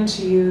 straight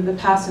into you, the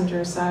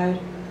passenger side.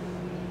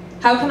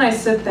 How can I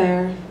sit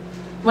there?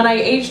 When I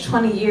aged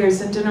 20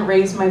 years and didn't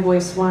raise my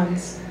voice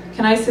once,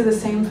 can I say the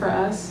same for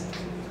us?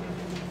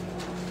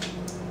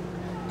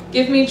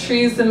 Give me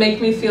trees that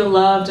make me feel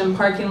loved and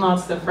parking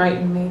lots that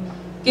frighten me.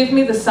 Give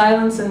me the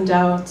silence and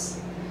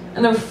doubts,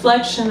 and the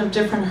reflection of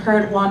different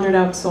hurt, wandered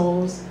out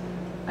souls.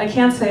 I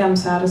can't say I'm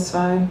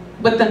satisfied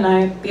with the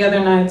night, the other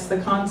nights, the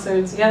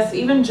concerts. Yes,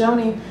 even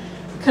Joni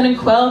couldn't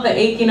quell the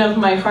aching of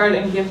my heart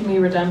and give me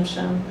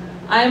redemption.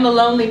 I am a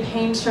lonely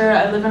painter,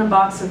 I live in a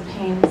box of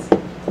paints.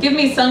 Give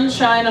me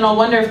sunshine and I'll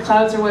wonder if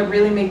clouds are what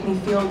really make me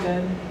feel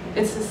good.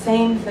 It's the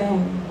same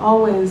thing,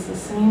 always the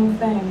same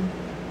thing.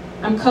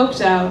 I'm coked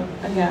out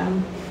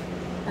again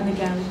and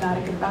again, bad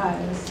at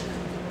goodbyes.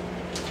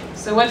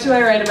 So what do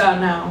I write about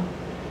now?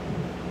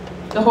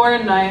 The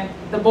horrid night,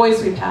 the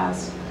boys we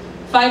passed,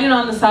 fighting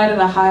on the side of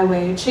the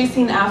highway,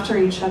 chasing after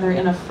each other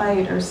in a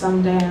fight or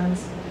some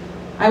dance.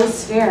 I was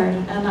scared,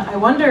 and I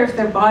wonder if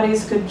their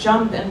bodies could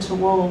jump into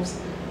wolves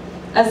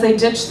as they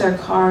ditched their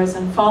cars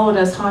and followed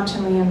us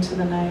hauntingly into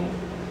the night.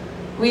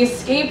 We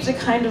escaped a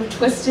kind of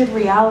twisted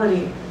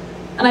reality,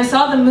 and I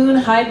saw the moon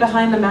hide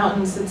behind the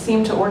mountains that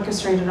seemed to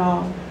orchestrate it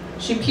all.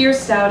 She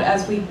pierced out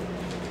as we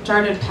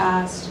darted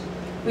past.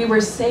 We were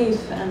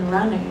safe and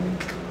running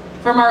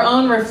from our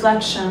own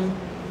reflection.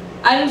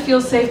 I didn't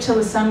feel safe till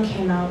the sun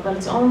came out, but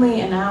it's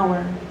only an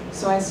hour,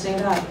 so I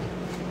stayed up,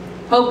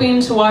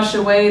 hoping to wash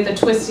away the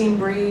twisting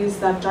breeze,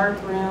 that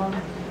dark room.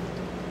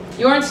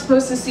 You aren't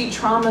supposed to see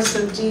trauma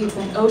so deep,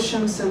 an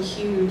ocean so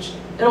huge.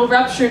 It'll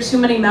rupture too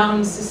many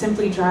mountains to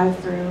simply drive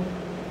through.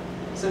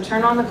 So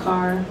turn on the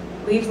car,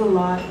 leave the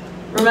lot.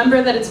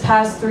 Remember that it's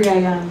past 3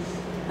 a.m.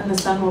 and the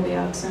sun will be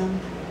out soon.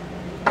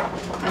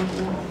 Thank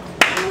you.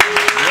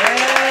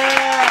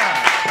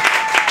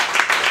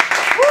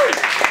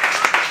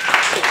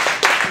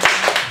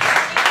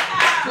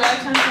 Do I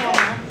have time for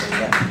one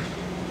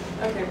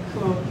more? Okay,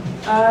 cool.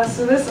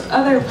 So this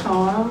other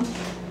poem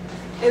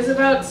is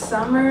about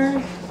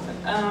summer.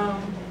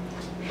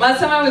 Last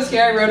time I was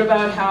here, I wrote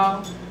about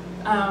how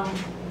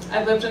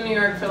I've lived in New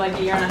York for like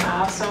a year and a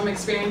half, so I'm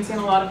experiencing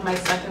a lot of my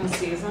second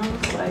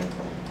seasons, like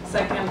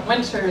second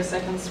winter,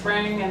 second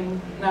spring,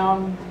 and now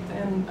I'm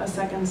in a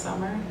second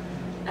summer.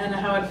 And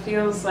how it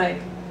feels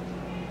like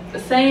the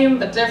same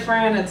but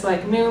different. It's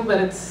like new, but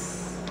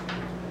it's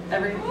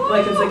like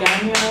it's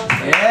again, you know?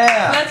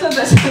 Yeah. So that's what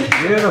this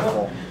is.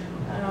 Beautiful.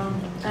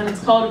 And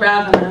it's called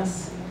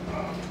Ravenous.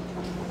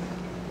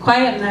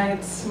 Quiet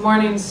nights,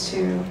 mornings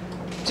too,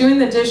 doing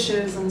the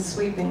dishes and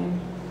sweeping.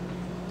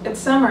 It's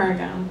summer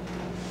again.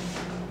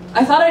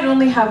 I thought I'd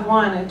only have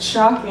one. It's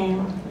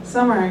shocking.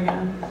 Summer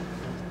again.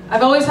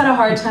 I've always had a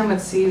hard time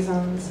with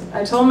seasons.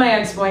 I told my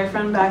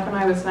ex-boyfriend back when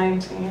I was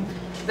 19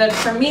 that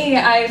for me,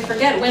 I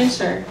forget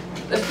winter.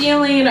 The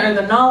feeling or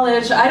the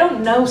knowledge. I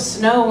don't know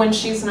snow when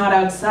she's not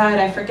outside.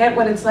 I forget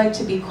what it's like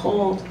to be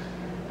cold.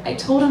 I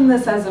told him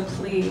this as a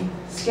plea,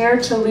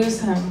 scared to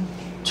lose him,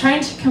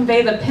 trying to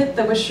convey the pit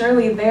that was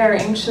surely there,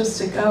 anxious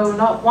to go,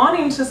 not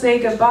wanting to say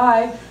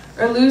goodbye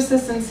or lose the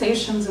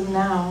sensations of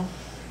now.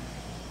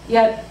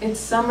 Yet it's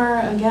summer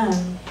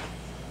again,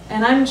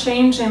 and I'm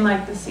changing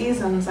like the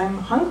seasons. I'm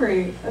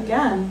hungry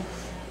again,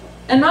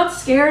 and not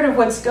scared of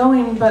what's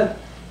going, but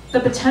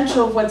the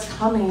potential of what's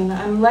coming.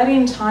 I'm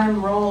letting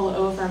time roll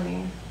over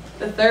me.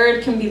 The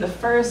third can be the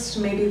first,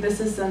 maybe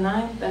this is the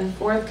ninth, and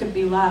fourth could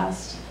be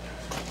last.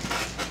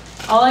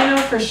 All I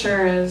know for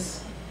sure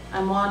is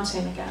I'm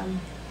wanting again.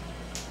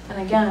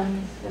 And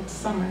again, it's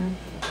summer.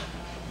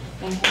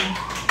 Thank you.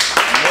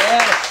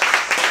 Yes.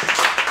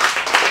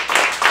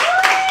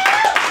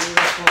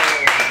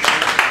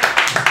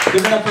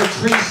 Give it up for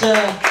Teresa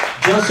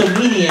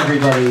Gelsomini,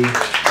 everybody.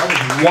 That was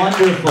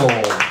wonderful.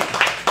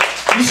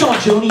 You saw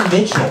Joni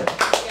Mitchell.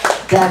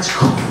 That's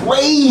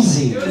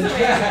crazy. It was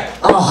amazing.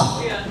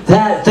 Oh, Yeah.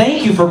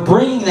 Thank you for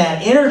bringing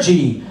that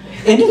energy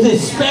into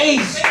this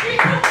space.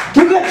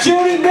 You got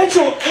Joni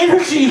Mitchell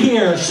energy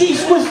here. She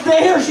was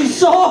there. She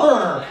saw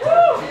her.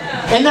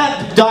 And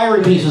that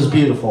diary piece was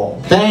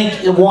beautiful.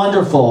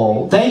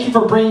 Wonderful. Thank you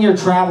for bringing your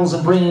travels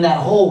and bringing that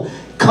whole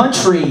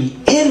country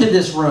into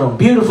this room.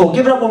 Beautiful.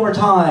 Give it up one more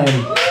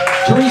time.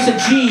 Teresa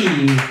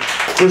G.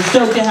 We're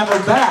stoked to have her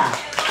back.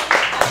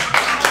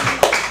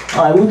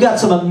 All right, we've got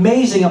some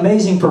amazing,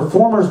 amazing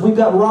performers. We've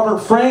got Robert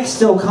Frank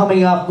still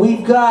coming up.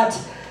 We've got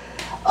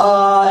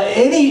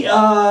Britney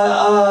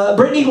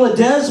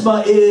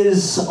Ledesma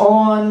is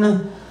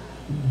on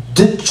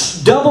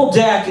double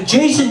deck.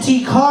 Jason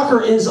T.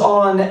 Cocker is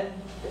on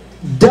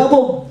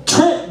double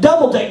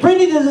deck.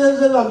 Britney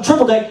is on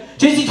triple deck.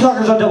 Jason T.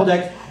 Cocker's on double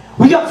deck.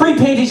 We got free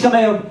paintings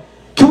coming up.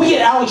 Can we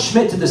get Alex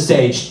Schmidt to the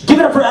stage? Give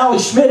it up for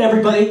Alex Schmidt,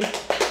 everybody.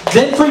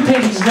 Then free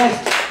paintings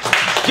next.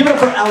 Give it up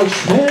for Alex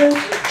Schmidt.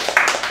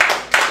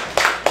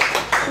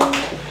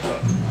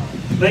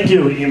 Thank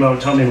you, emo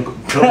Tony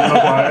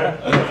McGuire.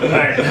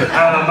 Right.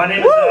 My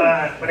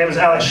name is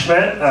Alex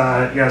Schmidt.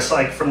 Yes,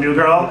 like from New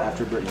Girl.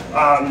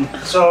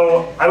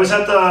 So I was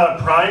at the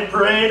Pride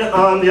Parade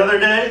the other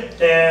day,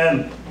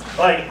 and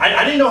like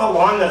I didn't know how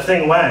long that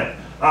thing went.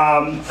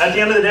 At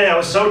the end of the day, I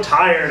was so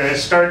tired, I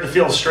started to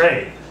feel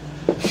straight.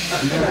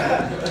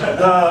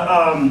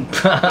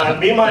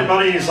 Me and my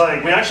buddies,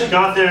 like, we actually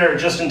got there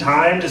just in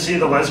time to see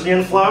the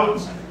lesbian float,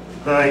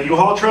 the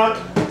U-Haul truck.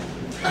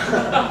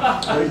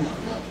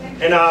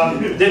 And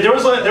there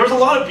was a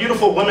lot of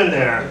beautiful women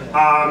there.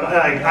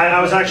 I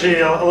was actually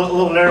a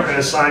little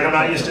nervous. Like, I'm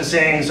not used to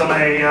seeing so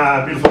many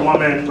beautiful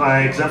women,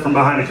 like, except from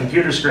behind a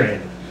computer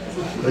screen.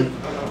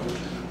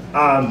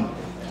 How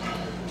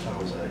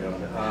was I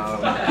going?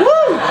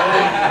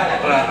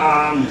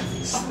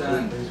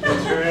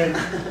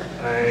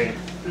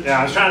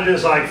 I was trying to do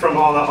this like from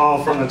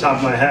all from the top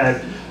of my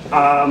head.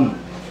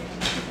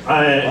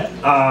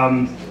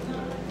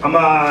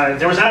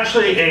 There was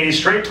actually a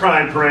straight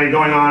pride parade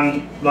going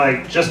on,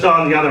 like, just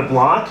on the other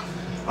block.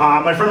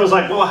 My friend was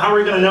like, well, how are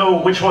we gonna know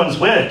which one's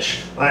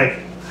which? Like,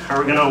 how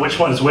are we gonna know which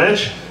one's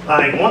which?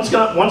 Like, one's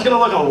gonna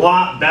look a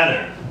lot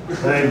better.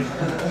 Like,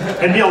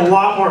 and be a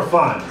lot more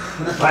fun.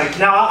 Like,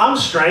 now I'm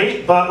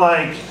straight, but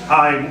like,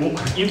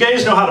 you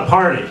guys know how to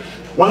party.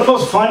 One of the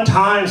most fun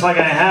times like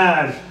I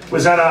had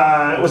was at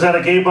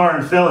a gay bar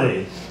in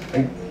Philly.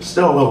 I'm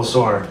still a little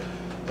sore.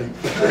 But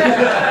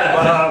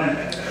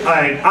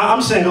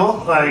I'm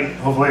single. Like,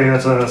 hopefully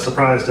that's a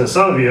surprise to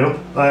some of you.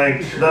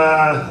 Like,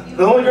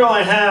 the only girl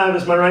I have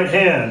is my right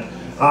hand,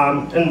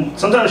 and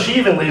sometimes she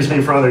even leaves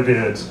me for other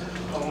dudes.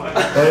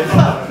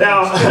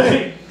 Now,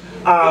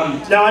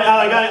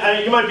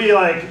 you might be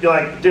like,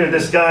 dude,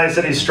 this guy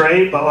said he's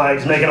straight, but like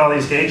he's making all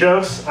these gay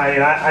jokes.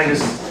 I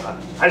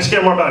just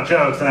care more about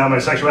jokes than how my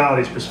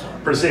sexuality is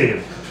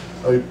perceived.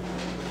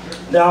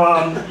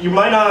 Now, you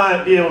might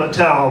not be able to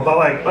tell, but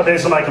like,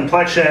 based on my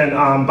complexion,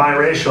 I'm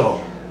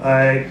biracial.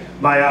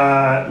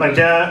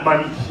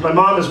 My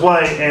mom is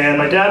white, and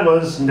my dad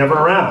was never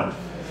around.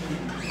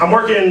 I'm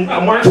working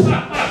on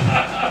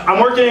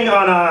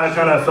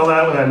trying to fill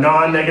that with a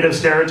non-negative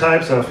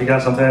stereotype. So if you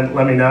got something,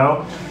 let me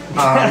know.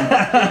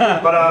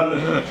 The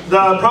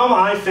problem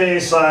I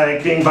face,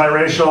 like being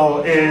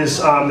biracial, is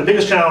the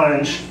biggest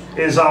challenge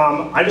is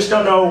I just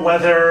don't know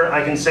whether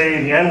I can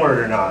say the N-word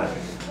or not.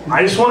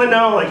 I just want to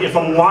know, like, if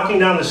I'm walking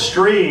down the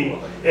street,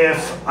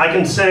 if I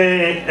can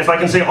say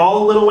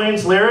all of Lil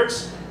Wayne's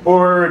lyrics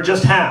or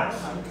just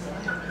half.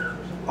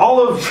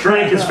 All of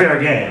Drake is fair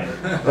game.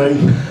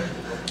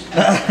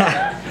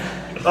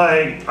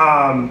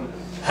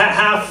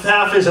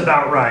 Half is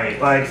about right.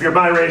 Like, if you're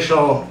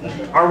biracial,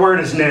 our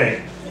word is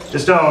nig.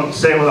 Just don't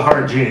say it with a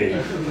hard G.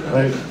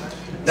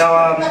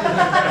 Now,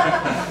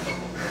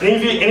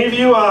 any of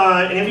you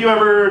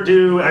ever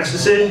do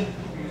ecstasy?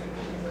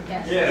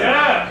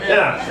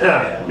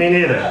 Yeah, me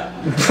neither.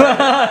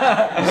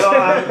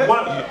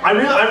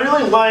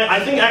 I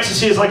think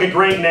ecstasy is like a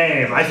great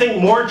name. I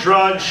think more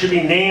drugs should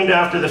be named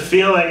after the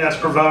feeling that's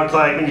provoked,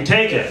 like, when you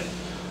take it.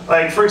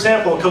 Like, for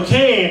example,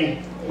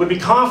 cocaine would be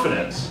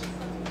confidence.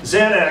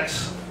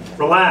 Xanax,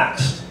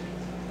 relaxed.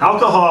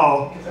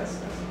 Alcohol,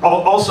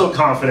 also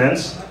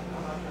confidence.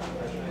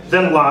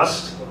 Then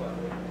lust.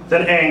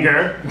 Then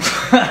anger.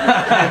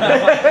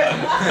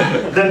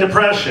 Then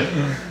depression.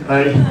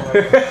 Right?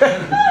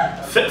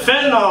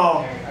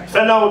 Fentanyl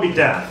would be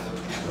death.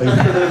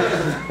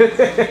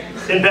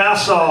 In bath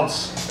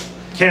salts,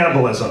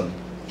 cannibalism.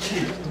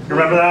 You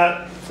remember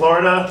that?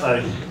 Florida?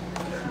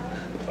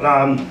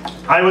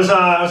 I was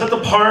at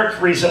the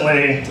park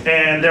recently,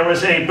 and there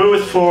was a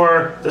booth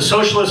for the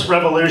Socialist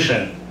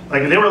Revolution.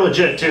 Like, they were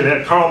legit too. They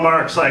had Karl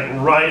Marx like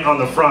right on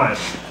the front.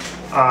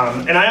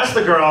 And I asked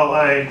the girl,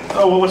 like,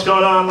 oh, well, what's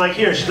going on? Like,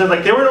 here, she said,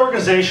 like, they were an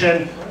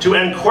organization to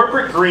end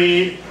corporate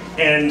greed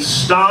and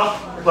stop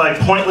like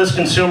pointless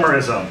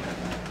consumerism.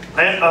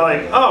 I'm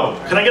like, oh,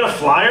 can I get a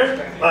flyer?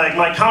 Like,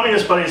 my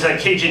communist buddies at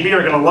KGB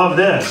are gonna love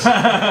this.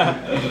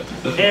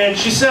 And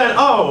she said,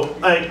 oh,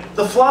 like,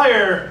 the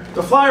flyer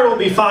will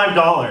be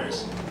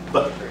 $5.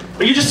 But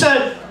you just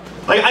said,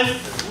 like,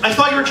 I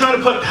thought you were trying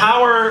to put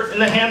power in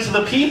the hands of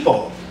the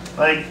people.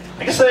 Like,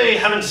 I guess they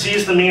haven't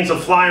seized the means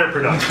of flyer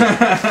production.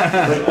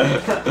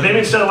 Maybe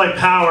instead of like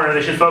power,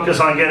 they should focus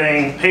on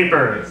getting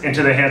paper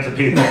into the hands of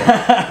people.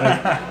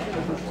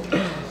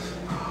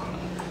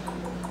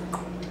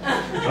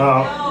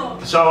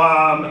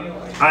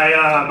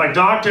 My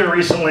doctor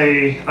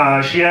recently,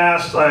 she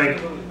asked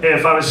like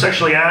if I was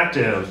sexually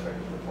active.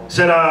 I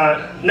said,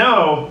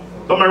 no,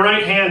 but my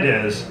right hand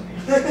is.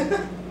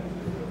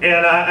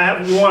 And I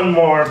have one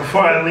more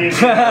before I leave.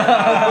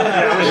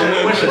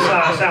 I wish this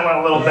sound went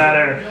a little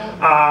better.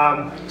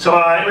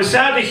 It was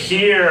sad to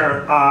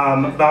hear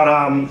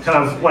about kind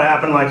of what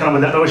happened, like kind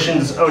of with the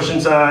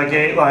Ocean's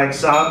Gate like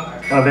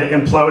sub, kind of it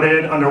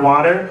imploded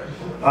underwater.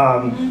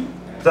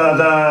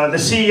 The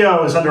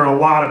CEO is under a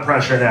lot of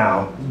pressure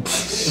now.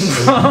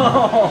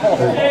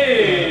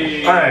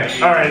 Hey. All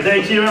right.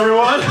 Thank you,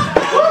 everyone.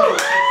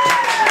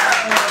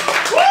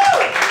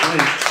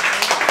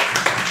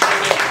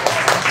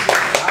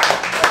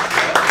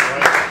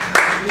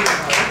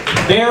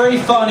 Very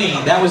funny.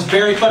 That was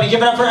very funny.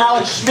 Give it up for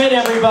Alex Schmidt,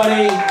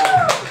 everybody.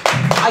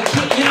 I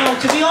can't, you know,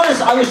 to be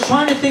honest, I was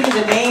trying to think of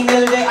the name the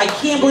other day. I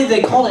can't believe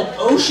they called it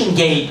Ocean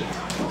Gate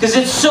because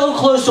it's so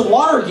close to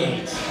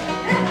Watergate.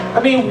 I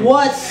mean,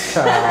 what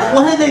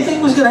did they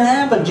think was going to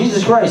happen?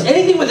 Jesus Christ.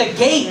 Anything with a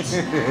gate,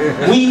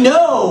 we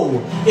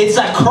know it's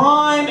a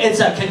crime, it's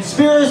a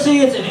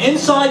conspiracy, it's an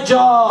inside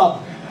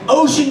job.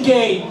 Ocean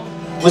Gate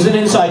was an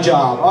inside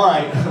job. All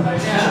right.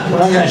 We're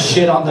not going to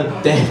shit on the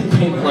dead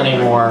people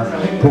anymore.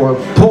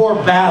 Poor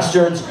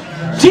bastards.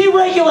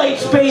 Deregulate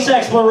space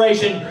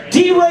exploration.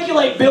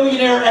 Deregulate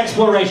billionaire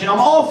exploration. I'm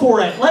all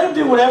for it. Let them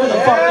do whatever the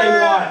fuck they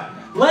want.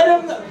 Let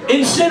them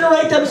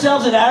incinerate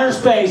themselves in outer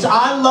space.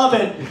 I love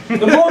it.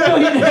 The more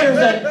billionaires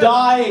that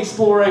die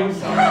exploring,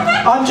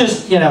 I'm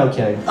just, you know,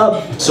 kidding.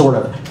 Sort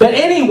of. But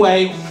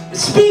anyway,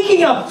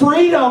 speaking of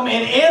freedom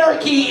and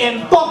anarchy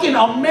and fucking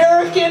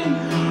American,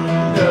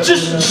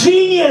 just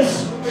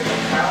genius,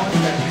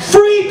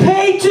 free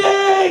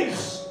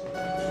paintings!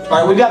 All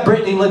right, we've got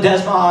Britney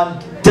Ledesma on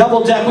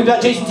double deck. We've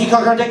got Jason T.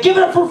 Cocker on deck. Give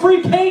it up for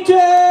free painting!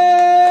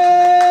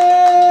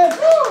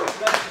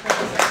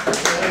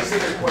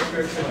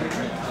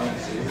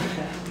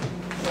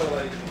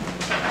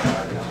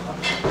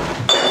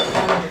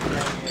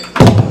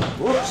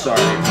 Whoops,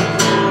 sorry.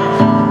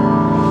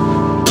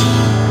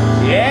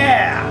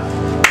 Yeah!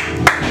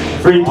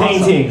 Free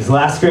paintings,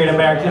 last great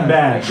American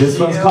band. This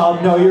one's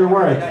called Know Your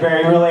Worth.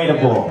 Very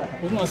relatable.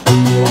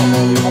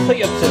 I'll put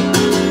you up soon.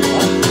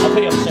 I'll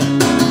put you up soon.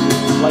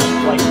 Like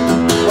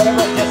whatever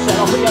I just said,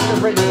 I'll put you up for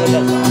Britney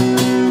Ledesma.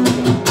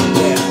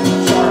 Yeah,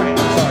 I'm sorry.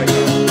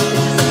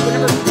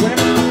 Whenever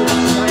people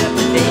sign up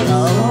for dates,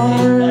 like,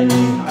 I'm in a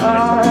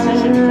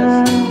transition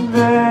because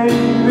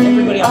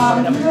everybody else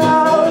signed up for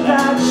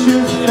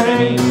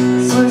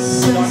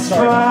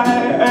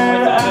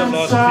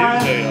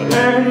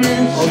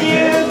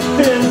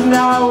is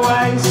now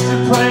ways to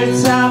play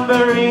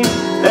tambourine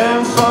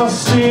and fall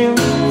steam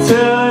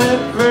till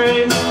it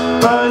breathes.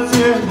 Both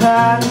your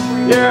hands,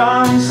 you're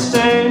on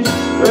stage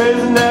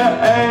with no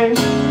age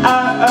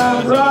at a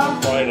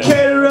rock band.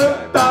 Yeah,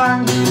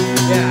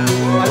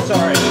 I'm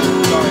sorry.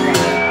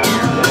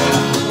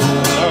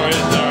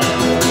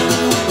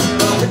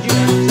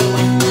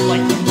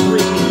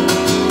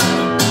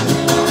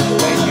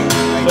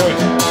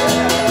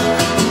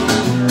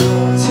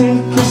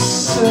 Take a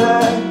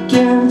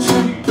second to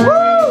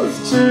breathe,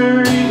 to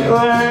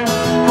relearn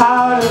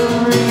how to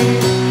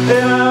read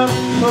in a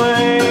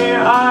plane.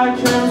 I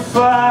can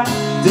fly,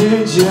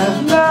 did you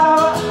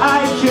know I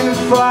can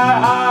fly?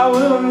 I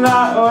will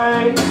not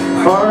wait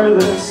for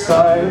the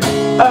sight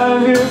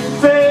of your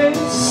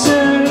face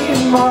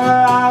anymore.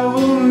 I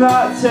will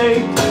not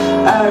take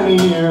any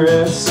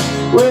risks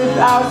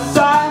without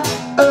sight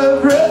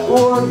of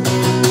reward.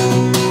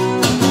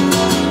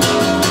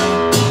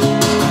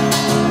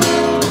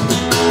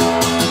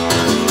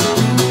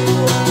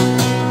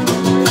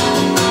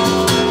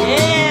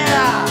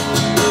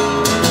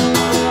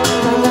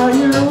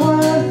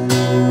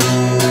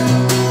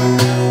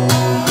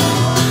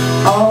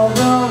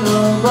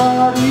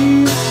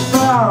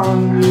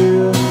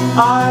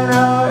 I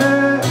know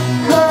it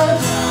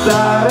hurts,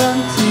 that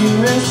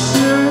emptiness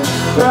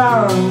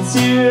surrounds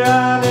you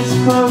and it's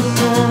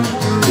closer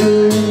to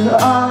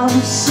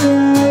I'm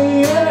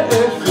saying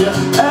if you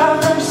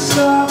ever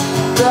stop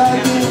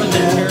begging,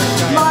 it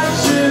might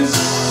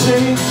just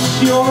take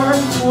your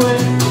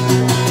win.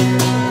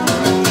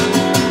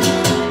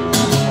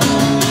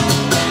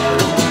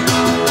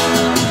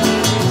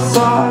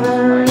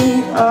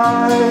 Soldering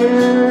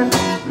iron,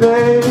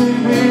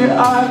 baby, I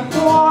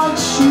want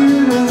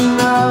you to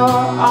know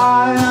I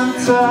am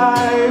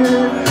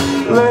tired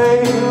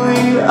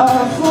lately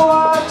of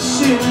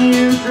watching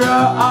you grow.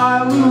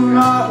 I will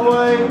not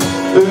wait,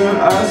 then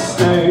I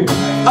stay.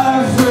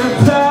 I've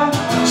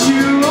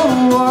perpetual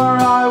war.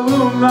 I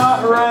will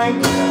not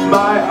rank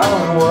my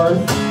own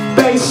worth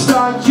based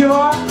on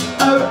your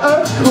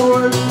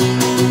accord.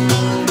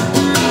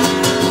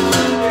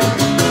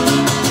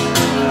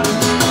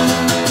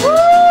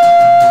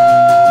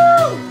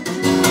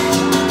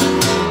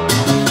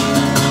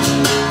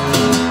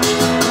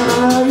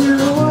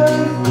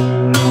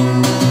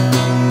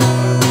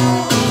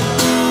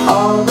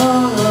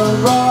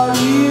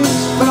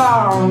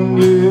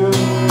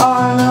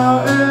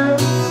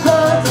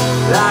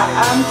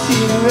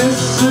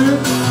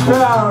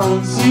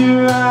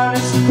 and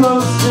it's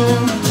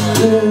closing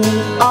in.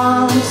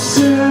 I'm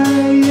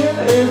saying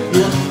if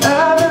you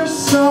ever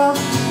saw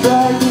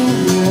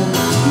begging, you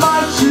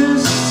might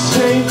just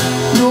take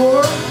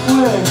your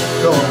way.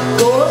 Go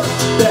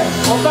back,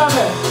 otra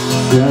vez.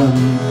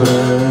 Siempre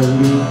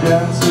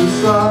limpian sus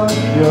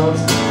labios,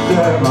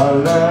 te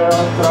vale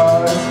otra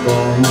vez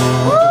como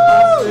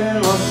pasen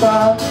los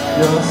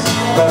años,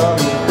 pero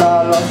nunca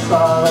lo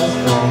sabes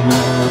cómo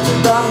te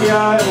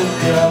cambia el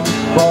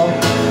tiempo,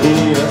 y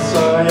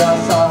eso ya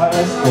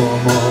sabes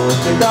cómo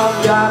te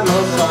cambian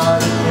los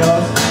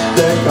años,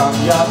 te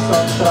cambias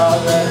otra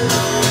vez.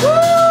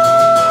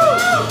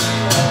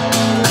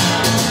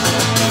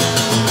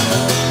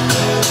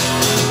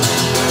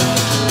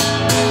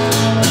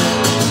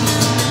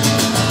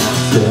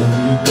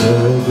 Siempre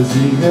te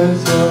sigues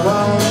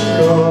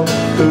llorando,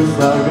 tus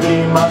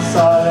lágrimas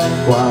salen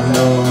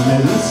cuando me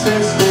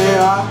dices que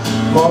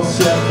amo,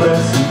 siempre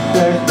si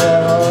te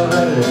quiero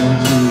ver un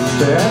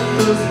chiste en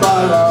tus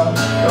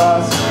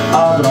palabras,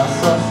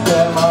 abrazos te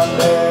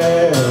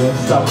mandé,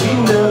 hasta fin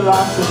de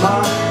la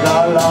semana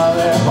la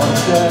mejor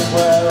te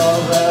puedo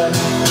ver.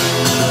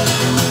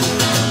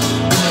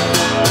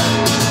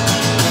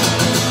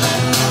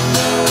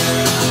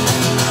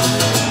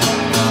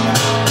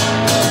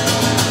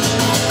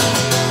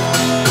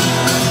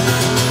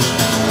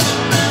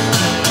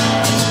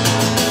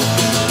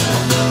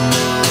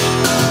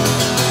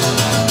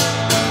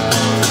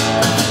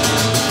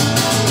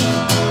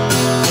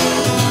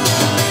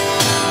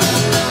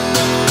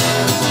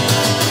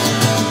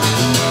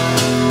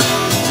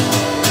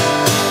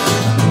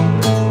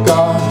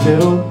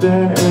 Quiero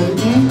tener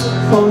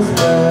hijos,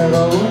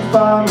 pero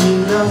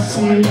familia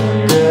sí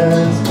que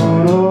es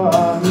puro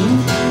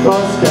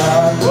amigos que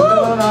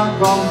ayudan a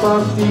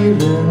compartir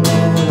en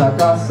una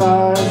casa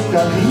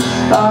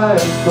escondida,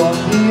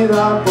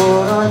 escondida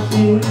por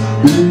aquí.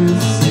 Y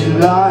si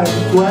la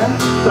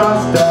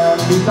encuentras, te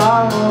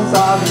invitamos a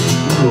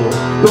vivir.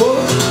 2,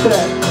 3.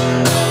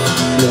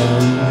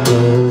 Siempre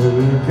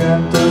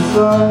limpian tus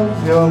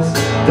labios,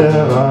 te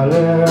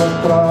vale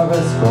otra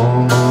vez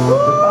como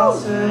te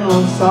pasen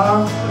los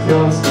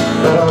años,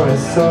 pero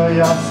eso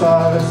ya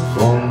sabes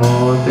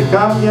cómo te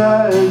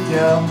cambia el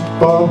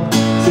tiempo,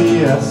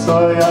 si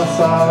eso ya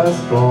sabes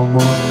cómo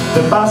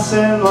te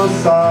pasen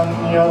los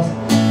años,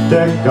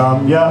 te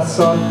cambias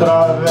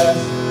otra vez.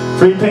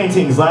 Free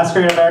Paintings, last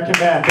great American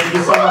band. Thank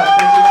you so much.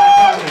 Thank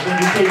you,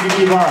 Matt Thank you,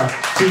 KGB Bar.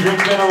 2 drink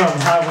minimum.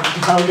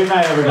 Have a good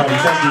night, everybody.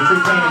 Thank you.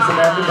 Free Paintings,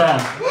 American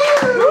band.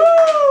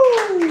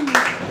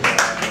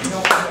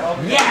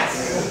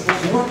 Yes!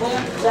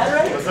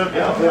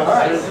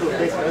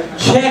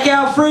 Check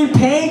out Free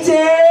Paintings!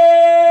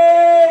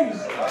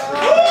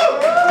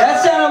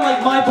 That sounded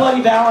like My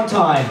Bloody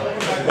Valentine.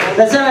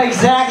 That sounded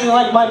exactly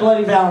like My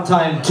Bloody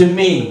Valentine to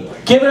me.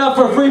 Give it up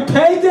for Free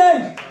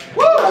Paintings!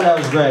 Oh, that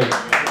was great.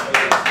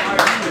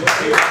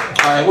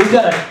 Alright, we've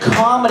got a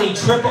comedy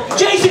triple.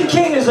 Jason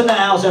King is in the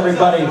house,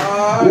 everybody.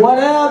 What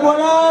up, what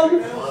up?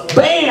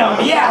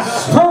 Bam!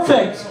 Yes!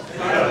 Perfect!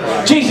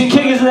 Jason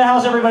King is in the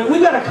house, everybody.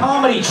 We've got a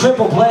comedy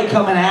triple play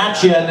coming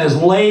at you in this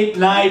late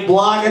night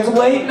block. It's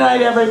late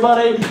night,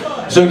 everybody.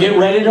 So get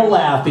ready to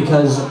laugh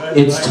because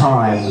it's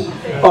time.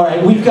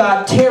 Alright, we've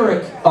got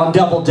Tarek on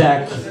double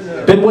deck.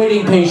 Been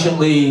waiting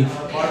patiently.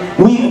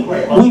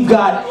 We've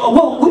got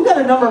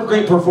a number of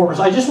great performers.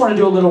 I just want to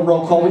do a little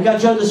roll call. We've got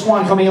Joe the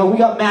Swan coming up. We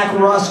got Mac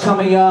Russ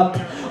coming up.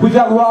 We've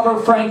got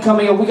Robert Frank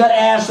coming up. We got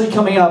Ashley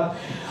coming up.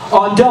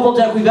 On double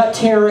deck, we've got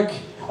Tarek.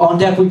 On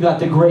deck, we've got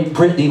the great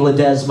Britney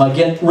Ledesma.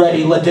 Get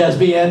ready,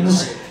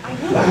 Ledesbians.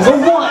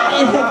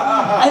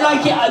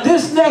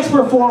 This next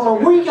performer,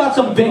 we got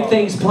some big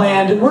things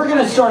planned. We're going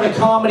to start a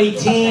comedy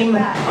team,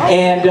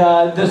 and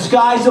the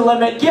sky's the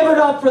limit. Give it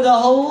up for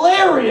the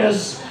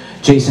hilarious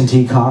Jason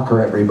T.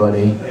 Kocher,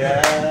 everybody.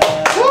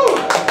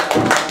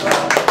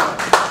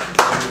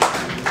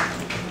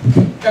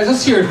 Guys,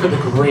 let's hear it for the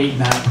great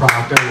Matt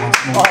Proctor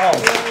once more.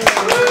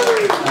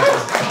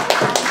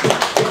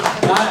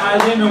 I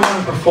didn't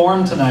want to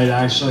perform tonight,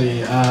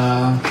 actually.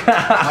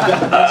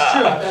 That's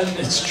true.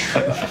 It's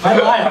true.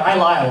 I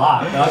lie a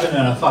lot. But I've been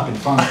in a fucking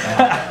funk,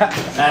 man.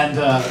 And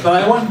but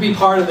I wanted to be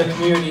part of the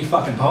community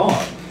fucking poem.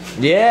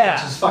 Yeah.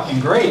 Which is fucking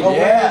great.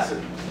 Yeah.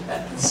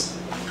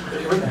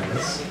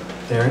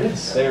 There it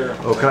is.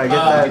 Oh, can I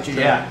get that?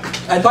 Yeah.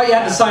 I thought you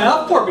had to sign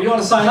up for it, but you don't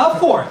want to sign up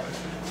for it.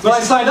 But I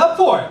signed up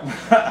for it.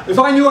 If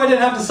I knew I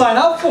didn't have to sign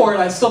up for it,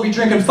 I'd still be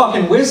drinking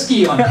fucking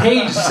whiskey on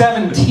page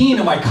 17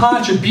 of my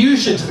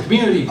contribution to the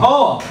community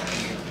poem.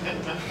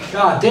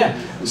 God damn.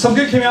 Some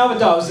good came out with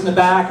those in the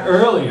back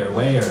earlier,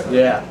 way earlier.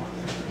 Yeah.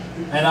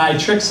 And I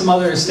tricked some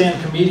other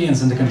stand-up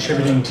comedians into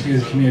contributing to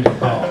the community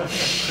poem.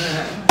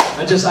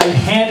 I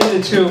handed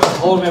it to him and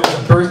told him it was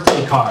a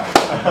birthday card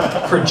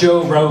for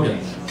Joe Rogan.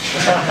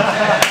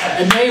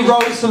 And they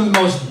wrote some of the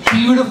most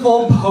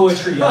beautiful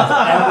poetry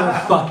I've ever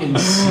fucking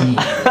seen.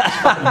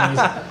 It's fucking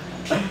amazing.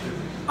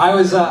 I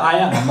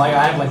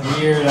have like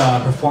weird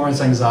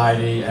performance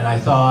anxiety, and I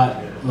thought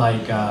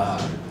like the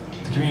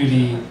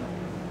community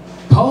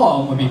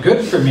poem would be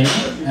good for me.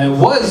 And it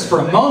was for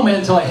a moment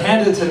until I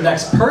handed it to the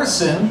next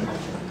person.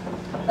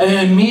 And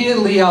then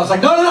immediately I was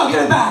like, no, no, no,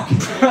 give it back. Give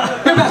it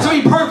back. It's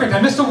going to be perfect. I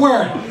missed a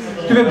word.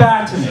 Give it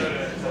back to me.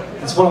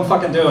 That's what I'm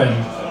fucking doing.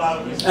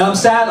 And I'm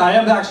sad. I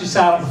am actually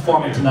sad I'm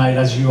performing tonight,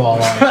 as you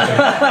all are.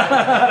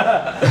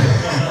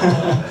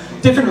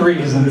 Different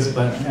reasons,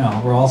 but you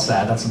know, we're all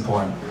sad. That's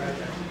important.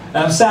 And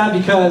I'm sad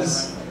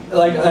because,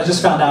 like, I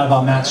just found out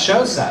about Matt's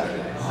show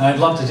Saturday, and I'd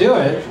love to do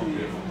it,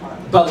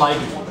 but like,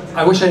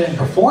 I wish I didn't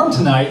perform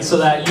tonight so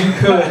that you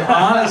could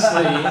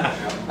honestly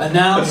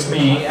announce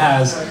me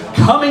as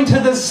coming to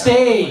the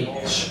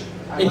stage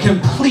in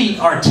complete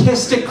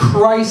artistic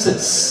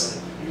crisis.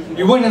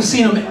 You wouldn't have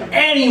seen him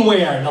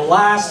anywhere in the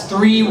last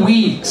 3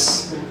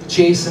 weeks.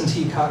 Jason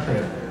T.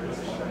 Kocher.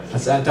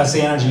 That's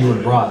the energy you would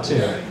have brought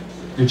too.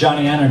 You're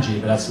Johnny Energy,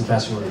 but that's the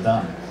best you would have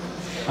done.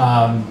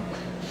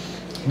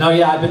 No,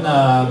 yeah, I've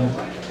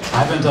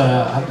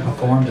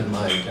performed in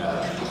like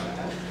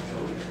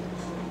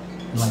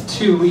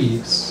 2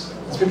 weeks.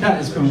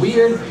 It's been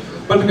weird,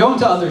 but I've been going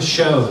to other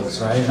shows,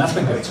 right? And that's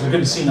been good. So we're good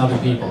to seeing other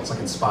people. It's like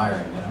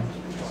inspiring, you know.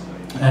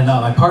 And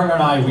my partner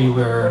and I, we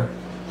were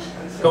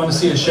going to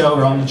see a show.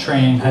 We're on the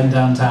train heading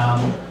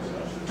downtown,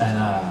 and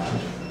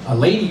a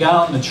lady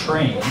got on the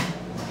train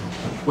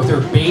with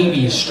her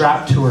baby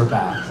strapped to her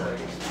back,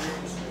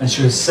 and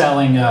she was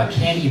selling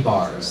candy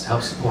bars to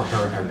help support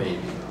her and her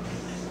baby.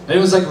 And it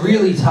was like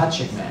really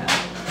touching, man.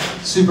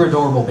 Super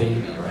adorable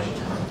baby, right?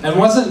 And it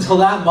wasn't until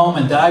that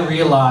moment that I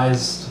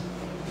realized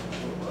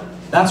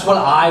that's what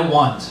I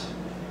want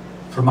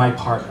for my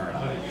partner and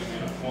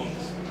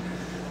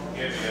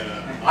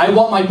I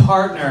want my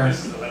partner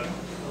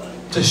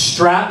to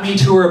strap me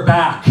to her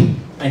back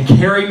and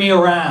carry me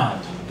around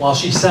while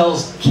she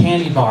sells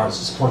candy bars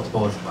to support the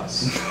both of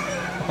us.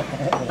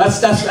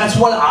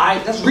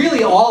 That's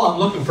really all I'm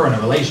looking for in a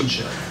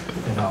relationship,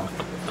 you know.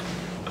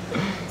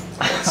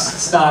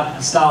 It's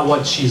not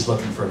what she's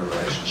looking for in a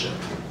relationship.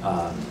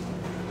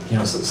 You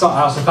know, so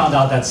I also found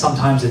out that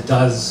sometimes it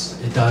does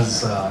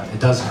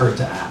hurt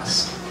to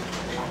ask.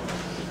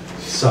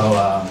 So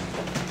I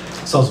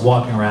was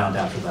walking around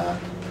after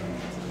that,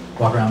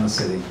 walking around the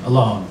city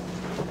alone.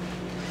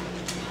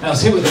 And I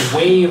was hit with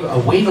a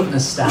wave of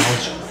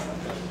nostalgia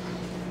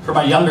for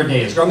my younger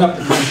days, growing up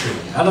in the country.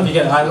 I don't know if you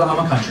get it,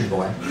 I'm a country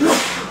boy.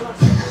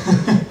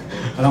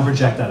 I don't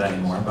project that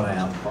anymore, but I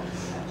am.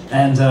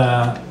 And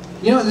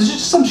you know, there's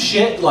just some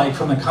shit like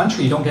from the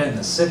country you don't get in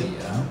the city, you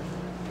know?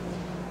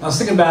 I was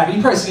thinking back,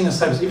 you've probably seen this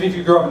type of, even if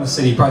you grew up in the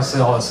city, you probably see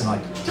all this in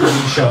like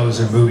TV shows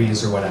or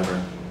movies or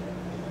whatever.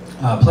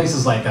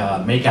 Places like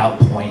Makeout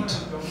Point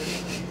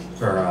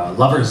or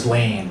Lover's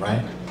Lane,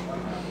 right?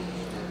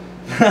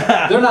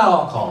 They're not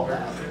all called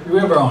that. We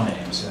have our own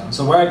names, you know?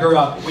 So where I grew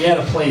up, we had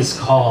a place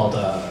called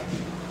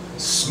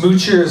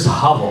Smoocher's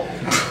Hovel.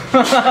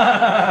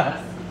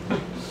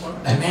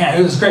 And man,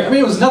 it was great. I mean,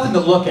 it was nothing to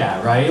look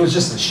at, right? It was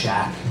just a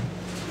shack.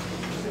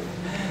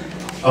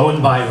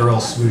 Owned by Earl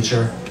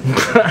Smoocher.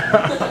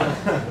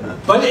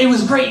 But it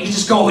was great. You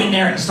just go in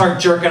there and start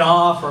jerking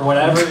off or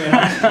whatever, you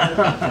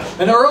know?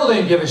 And Earl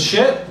didn't give a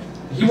shit.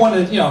 He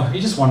wanted, you know,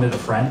 he just wanted a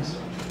friend.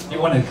 He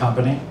wanted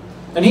company.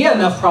 And he had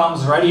enough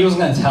problems already. He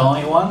wasn't going to tell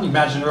anyone. You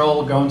imagine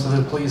Earl going to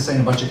the police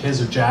saying a bunch of kids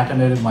are jacking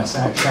it in my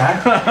shack.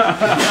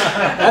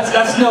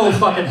 That's no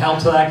fucking help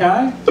to that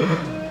guy.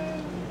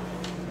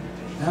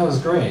 That was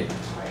great.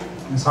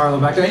 It's hard to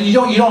look back there. And you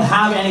don't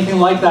have anything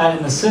like that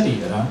in the city,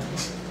 you know?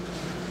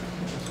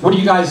 What do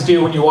you guys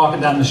do when you're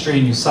walking down the street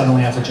and you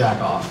suddenly have to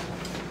jack off?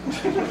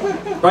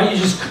 Right? You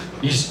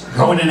just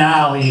go in an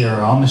alley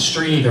or on the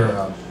street or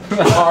a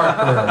park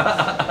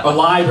or a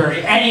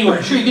library,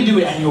 anywhere. Sure, you can do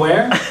it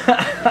anywhere.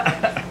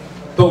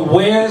 But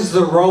where's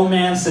the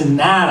romance in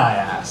that, I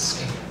ask?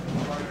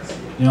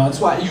 You know, it's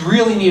why you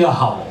really need a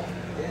hovel.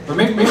 Or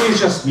maybe it's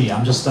just me.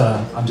 I'm just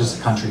a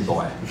country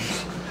boy.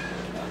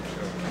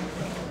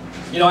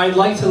 You know, I'd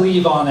like to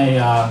leave on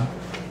a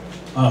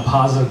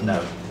positive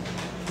note.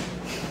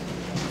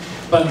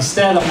 But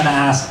instead, I'm going to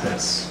ask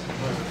this.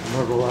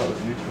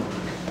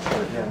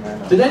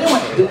 Did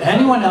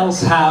anyone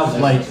else have,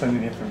 like,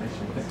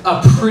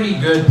 a pretty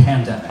good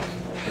pandemic?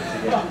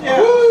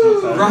 Yeah.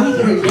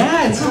 Right?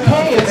 Yeah, it's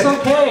okay. It's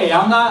okay.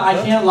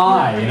 I can't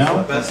lie, you know?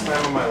 The best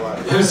time of my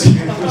life.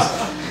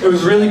 It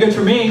was really good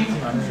for me.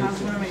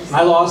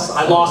 I lost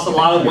a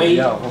lot of weight.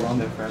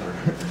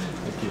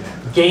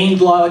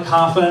 Gained a lot of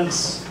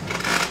confidence.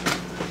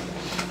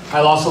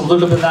 I lost a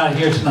little bit of that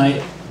here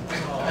tonight.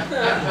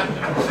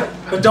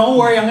 But don't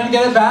worry, I'm going to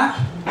get it back.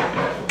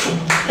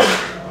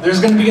 There's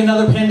going to be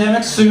another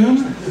pandemic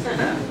soon.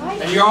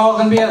 And you're all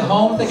going to be at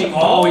home thinking,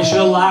 oh, we should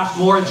have laughed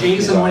more at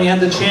Jason when he had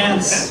the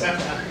chance.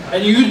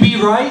 And you'd be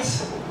right.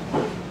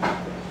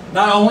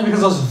 Not only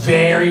because I was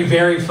very,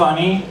 very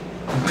funny,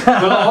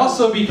 but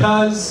also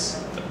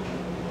because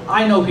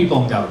I know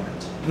people in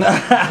government.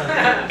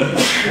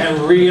 And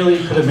it really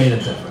could have made a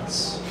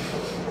difference.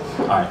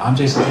 All right, I'm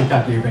Jason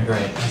Peacock. You've been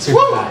great. Let's hear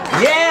it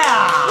back.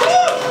 Yeah!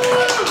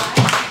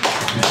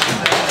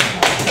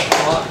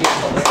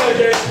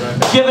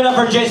 Give it up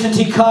for Jason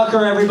T.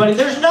 Kocher, everybody.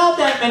 There's not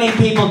that many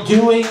people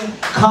doing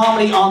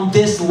comedy on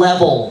this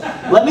level.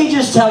 Let me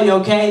just tell you,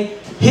 okay?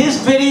 His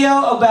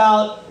video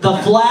about the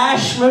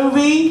Flash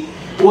movie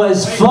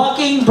was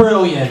fucking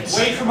brilliant.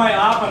 Wait for my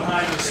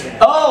Oppenheimer stand.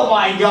 Oh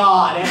my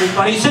God,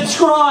 everybody,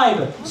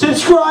 subscribe!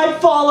 Subscribe,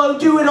 follow,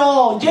 do it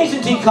all.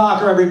 Jason T.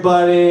 Cocker,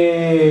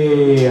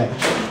 everybody.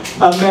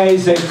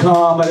 Amazing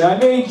comedy. I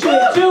mean,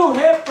 too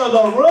hip for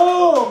the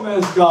room,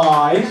 this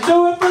guy. He's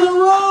too hip for the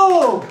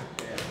room.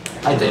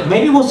 I think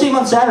maybe we'll see him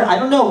on Saturday. I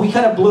don't know. We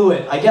kind of blew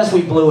it. I guess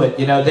we blew it.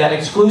 You know, that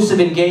exclusive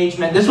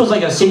engagement. This was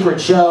like a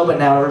secret show, but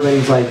now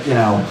everybody's like, you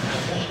know,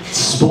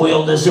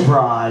 spoiled the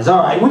surprise.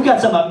 All right, we've got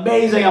some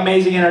amazing,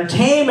 amazing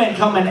entertainment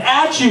coming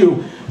at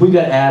you. We've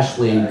got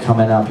Ashley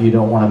coming up. You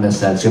don't want to miss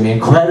that. It's gonna be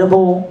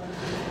incredible.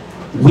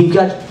 We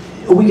got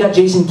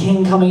Jason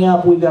King coming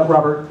up. We've got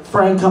Robert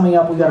Frank coming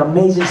up. We've got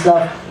amazing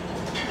stuff.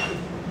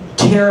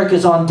 Tarek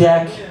is on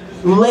deck.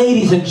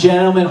 Ladies and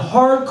gentlemen,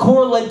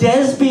 hardcore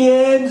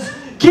Ledesbians,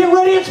 get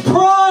ready, it's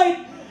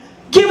Pride!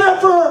 Give it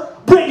up for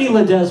Britney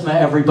Ledesma,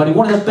 everybody.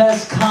 One of the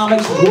best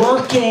comics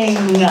working.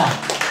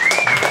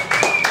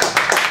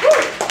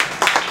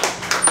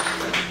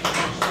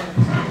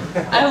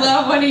 I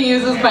love when he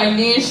uses my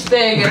niche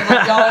thing and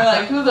like, y'all are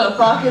like, who the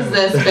fuck is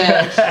this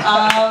bitch?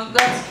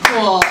 That's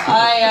cool.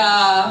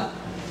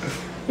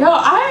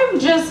 I'm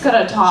just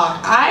gonna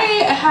talk.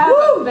 I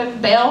have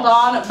been bailed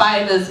on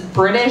by this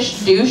British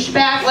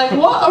douchebag. Like,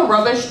 what a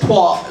rubbish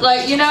twat.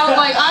 Like, you know,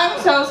 like, I'm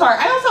so sorry.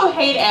 I also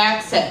hate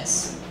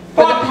accents.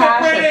 For the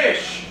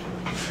British!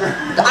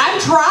 I'm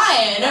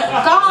trying.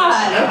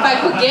 God, if I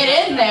could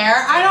get in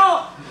there. I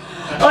don't...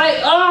 Like,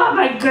 oh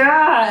my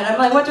God. I'm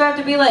like, what do I have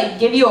to be like?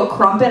 Give you a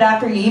crumpet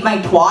after you eat my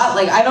twat?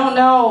 Like, I don't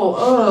know.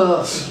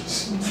 Ugh.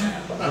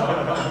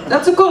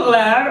 That's a good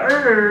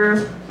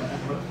lad.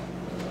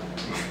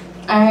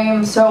 I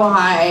am so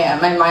high.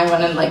 My mind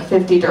went in like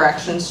 50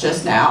 directions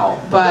just now.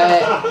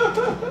 But,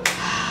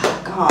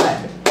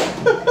 God.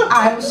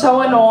 I'm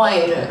so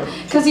annoyed.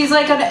 Because he's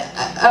like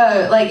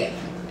a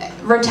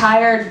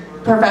retired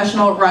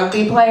professional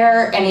rugby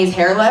player and he's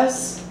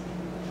hairless.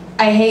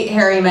 I hate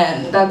hairy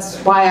men. That's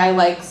why I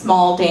like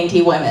small,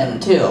 dainty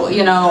women, too.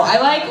 You know, I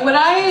like, when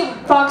I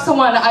fuck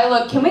someone, I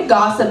look, can we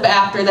gossip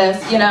after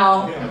this? You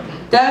know,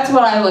 that's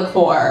what I look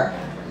for.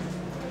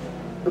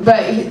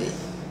 But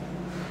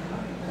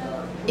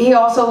he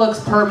also looks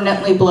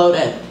permanently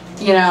bloated.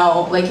 You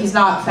know, like he's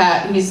not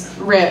fat, he's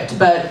ripped,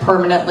 but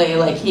permanently,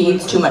 like he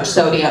eats too much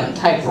sodium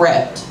type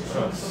ripped.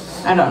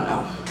 I don't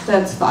know.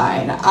 That's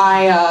fine.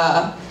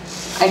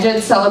 I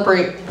did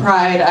celebrate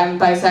Pride. I'm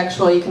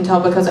bisexual, you can tell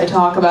because I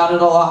talk about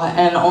it a lot,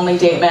 and only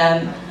date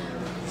men.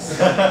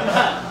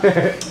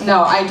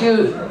 No, I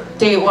do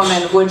date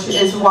women, which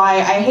is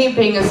why I hate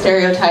being a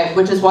stereotype,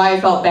 which is why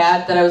I felt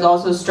bad that I was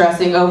also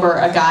stressing over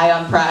a guy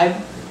on Pride.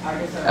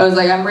 I was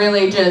like, I'm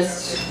really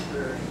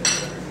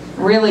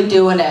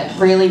doing it,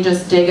 really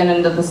just digging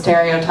into the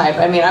stereotype.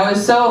 I mean, I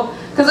was so,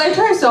 because I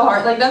try so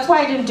hard, like that's why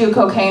I didn't do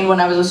cocaine when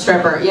I was a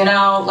stripper, you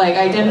know? Like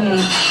I didn't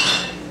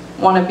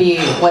want to be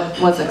what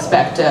was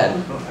expected.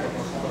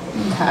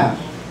 Okay.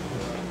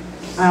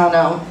 I don't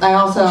know.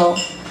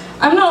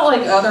 I'm not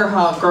like other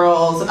hot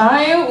girls.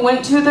 I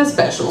went to the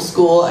special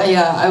school.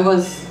 Yeah, I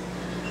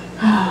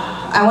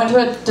went to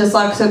a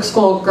dyslexic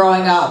school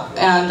growing up,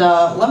 and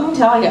let me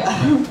tell you,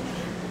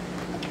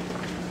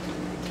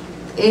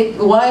 it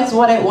was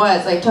what it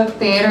was. I took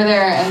theater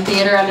there, and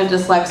theater at a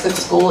dyslexic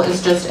school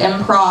is just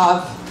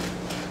improv.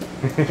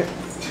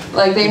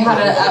 Like they had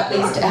to at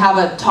least have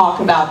a talk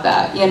about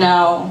that, you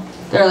know?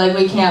 They're like,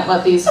 we can't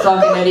let these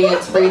fucking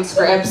idiots read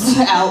scripts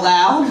out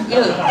loud.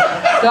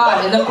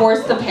 God, and then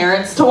force the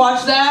parents to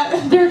watch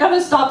that. They're gonna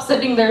stop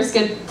sending their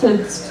kid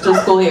to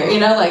school here,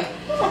 you know, like.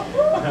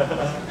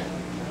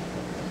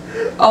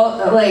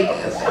 Oh, like,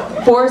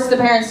 force the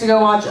parents to go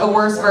watch a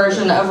worse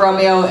version of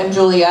Romeo and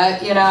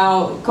Juliet, you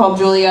know, called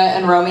Juliet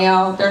and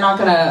Romeo. They're not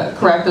gonna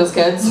correct those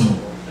kids.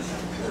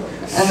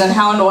 And then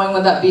how annoying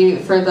would that be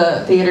for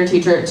the theater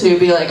teacher to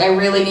be like, I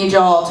really need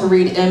y'all to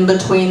read in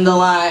between the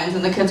lines.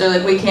 And the kids are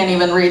like, we can't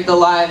even read the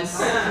lines.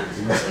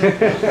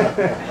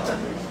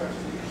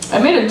 I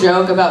made a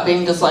joke about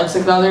being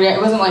dyslexic the other day. It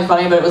wasn't like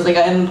funny, but it was like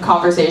in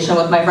conversation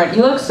with my friend.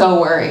 You look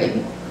so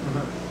worried.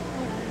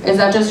 Is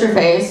that just your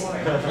face?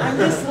 I'm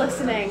just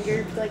listening.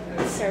 You're like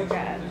so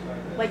good.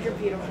 Like you're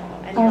beautiful.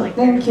 And you're like,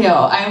 thank you.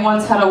 I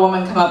once had a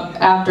woman come up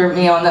after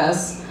me on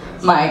this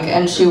mic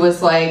and she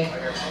was like,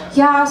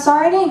 yeah,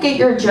 sorry I didn't get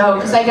your joke,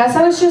 because I guess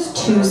I was just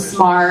too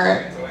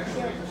smart.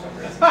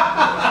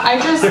 I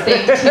just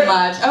think too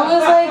much. I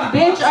was like,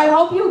 bitch, I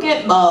hope you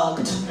get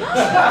mugged.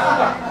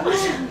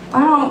 I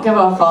don't give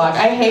a fuck.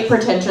 I hate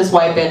pretentious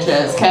white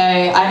bitches,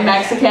 okay? I'm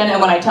Mexican,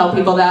 and when I tell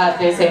people that,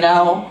 they say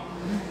no.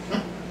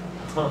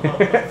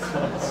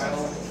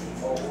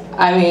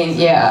 I mean,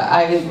 yeah,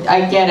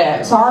 I get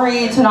it.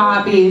 Sorry to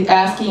not be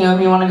asking you if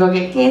you want to go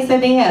get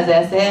quesadillas,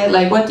 that's it.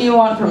 Like, what do you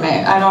want from me?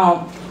 I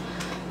don't...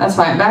 That's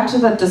fine. Back to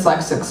the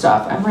dyslexic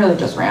stuff. I'm really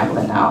just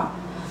rambling now.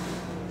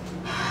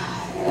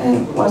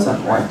 it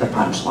wasn't worth the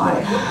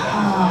punchline.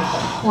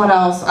 What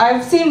else?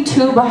 I've seen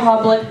 2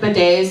 public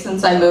bidets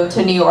since I moved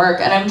to New York,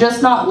 and I'm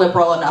just not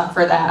liberal enough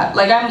for that.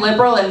 Like, I'm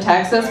liberal in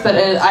Texas, but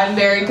I'm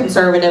very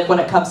conservative when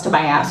it comes to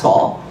my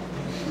asshole.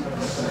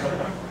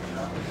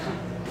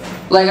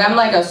 Like, I'm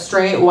like a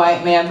straight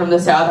white man from the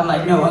South. I'm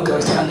like, no one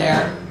goes down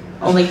there.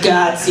 Only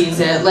God sees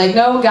it. Like,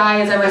 no guy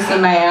has ever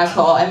seen my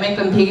asshole. I make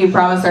them pinky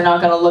promise they're not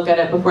going to look at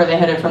it before they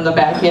hit it from the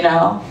back, you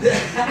know?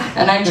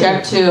 And I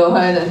check too,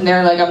 and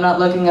they're like, I'm not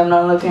looking, I'm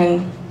not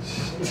looking.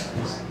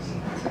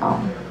 So,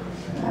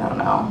 I don't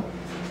know.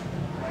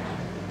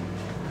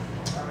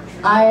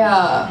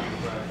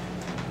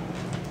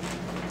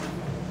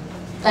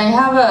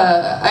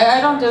 I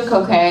don't do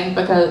cocaine,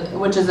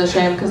 which is a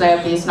shame because I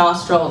have these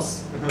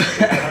nostrils.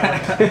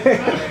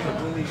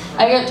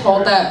 I get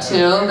told that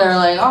too. They're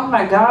like, oh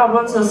my god,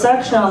 what's the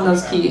section on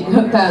this key?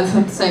 That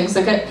thing's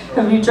like,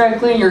 have you tried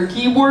cleaning your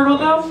keyboard with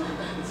them?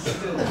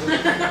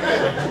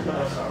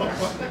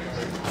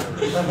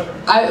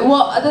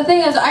 Well, the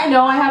thing is, I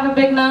know I have a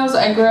big nose.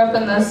 I grew up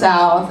in the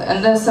South,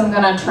 and this I'm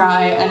gonna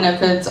try, and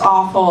if it's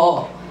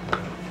awful,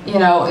 you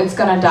know, it's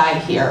gonna die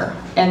here.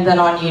 And then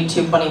on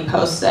YouTube when he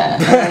posts it.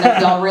 And then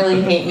if y'all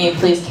really hate me,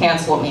 please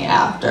cancel me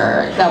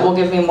after. That will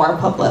give me more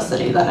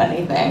publicity than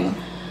anything.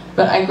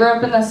 But I grew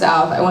up in the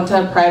South. I went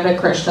to a private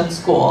Christian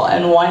school,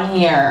 and 1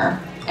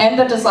 year, and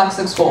the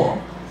dyslexic school.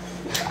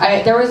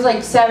 There was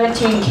like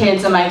 17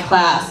 kids in my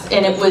class,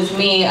 and it was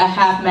me, a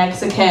half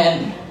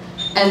Mexican,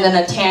 and then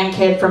a tan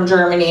kid from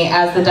Germany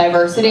as the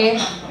diversity.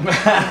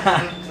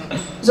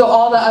 So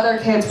all the other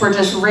kids were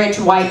just rich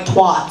white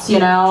twats, you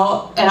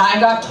know? And I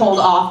got told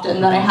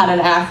often that I had an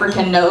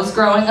African nose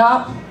growing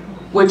up,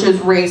 which is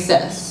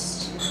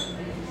racist.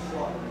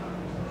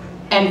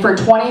 And for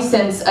 20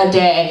 cents a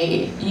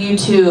day, you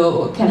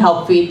two can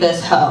help feed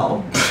this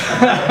hoe.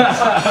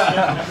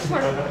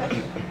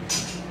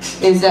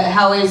 Is it,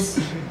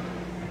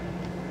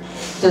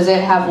 does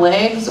it have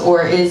legs,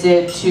 or is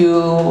it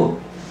to...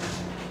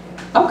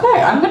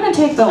 Okay, I'm gonna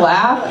take the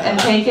laugh and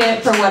take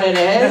it for what it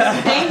is.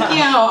 Thank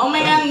you. Oh my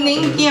god,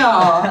 thank you.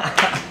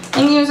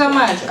 Thank you so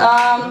much.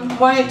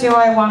 What do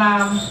I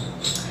wanna...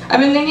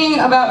 I've been thinking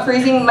about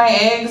freezing my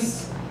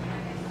eggs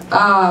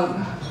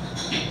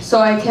so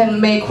I can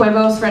make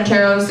huevos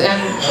rancheros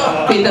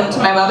and feed them to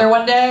my mother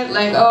one day.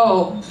 Like,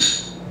 oh,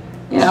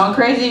 you know,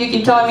 crazy you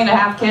keep telling me to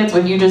have kids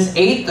when you just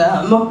ate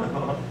them.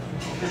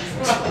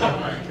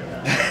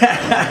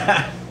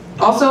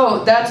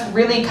 Also, that's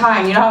really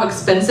kind. You know how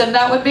expensive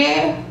that would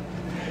be?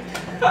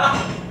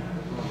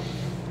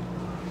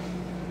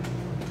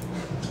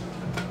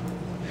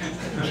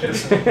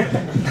 Penis!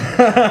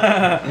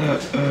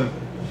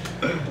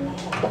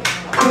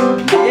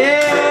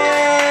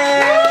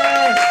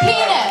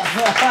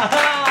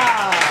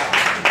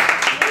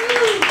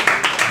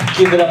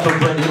 Give it up for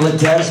Britney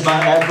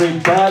Ledesma,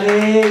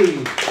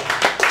 everybody!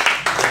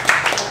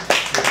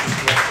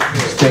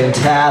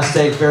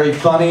 Fantastic, very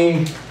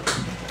funny.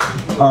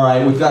 All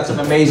right, we've got some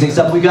amazing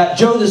stuff. We've got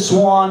Joe the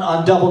Swan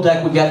on double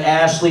deck. We've got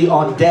Ashley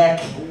on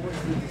deck.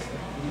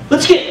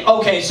 Let's get,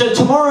 okay, so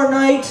tomorrow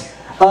night,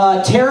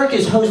 Tarek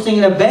is hosting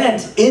an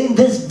event in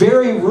this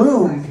very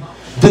room,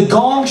 The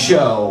Gong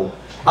Show.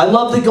 I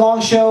love The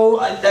Gong Show.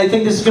 I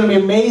think this is going to be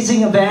an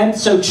amazing event,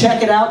 so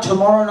check it out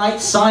tomorrow night.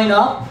 Sign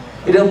up.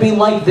 It'll be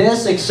like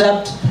this,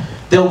 except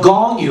they'll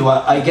gong you,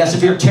 I guess,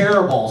 if you're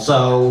terrible.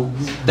 So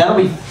that'll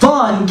be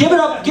fun. Give it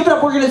up.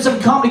 We're going to do some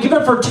comedy. Give it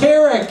up for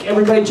Tarek,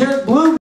 everybody. Tarek Blue.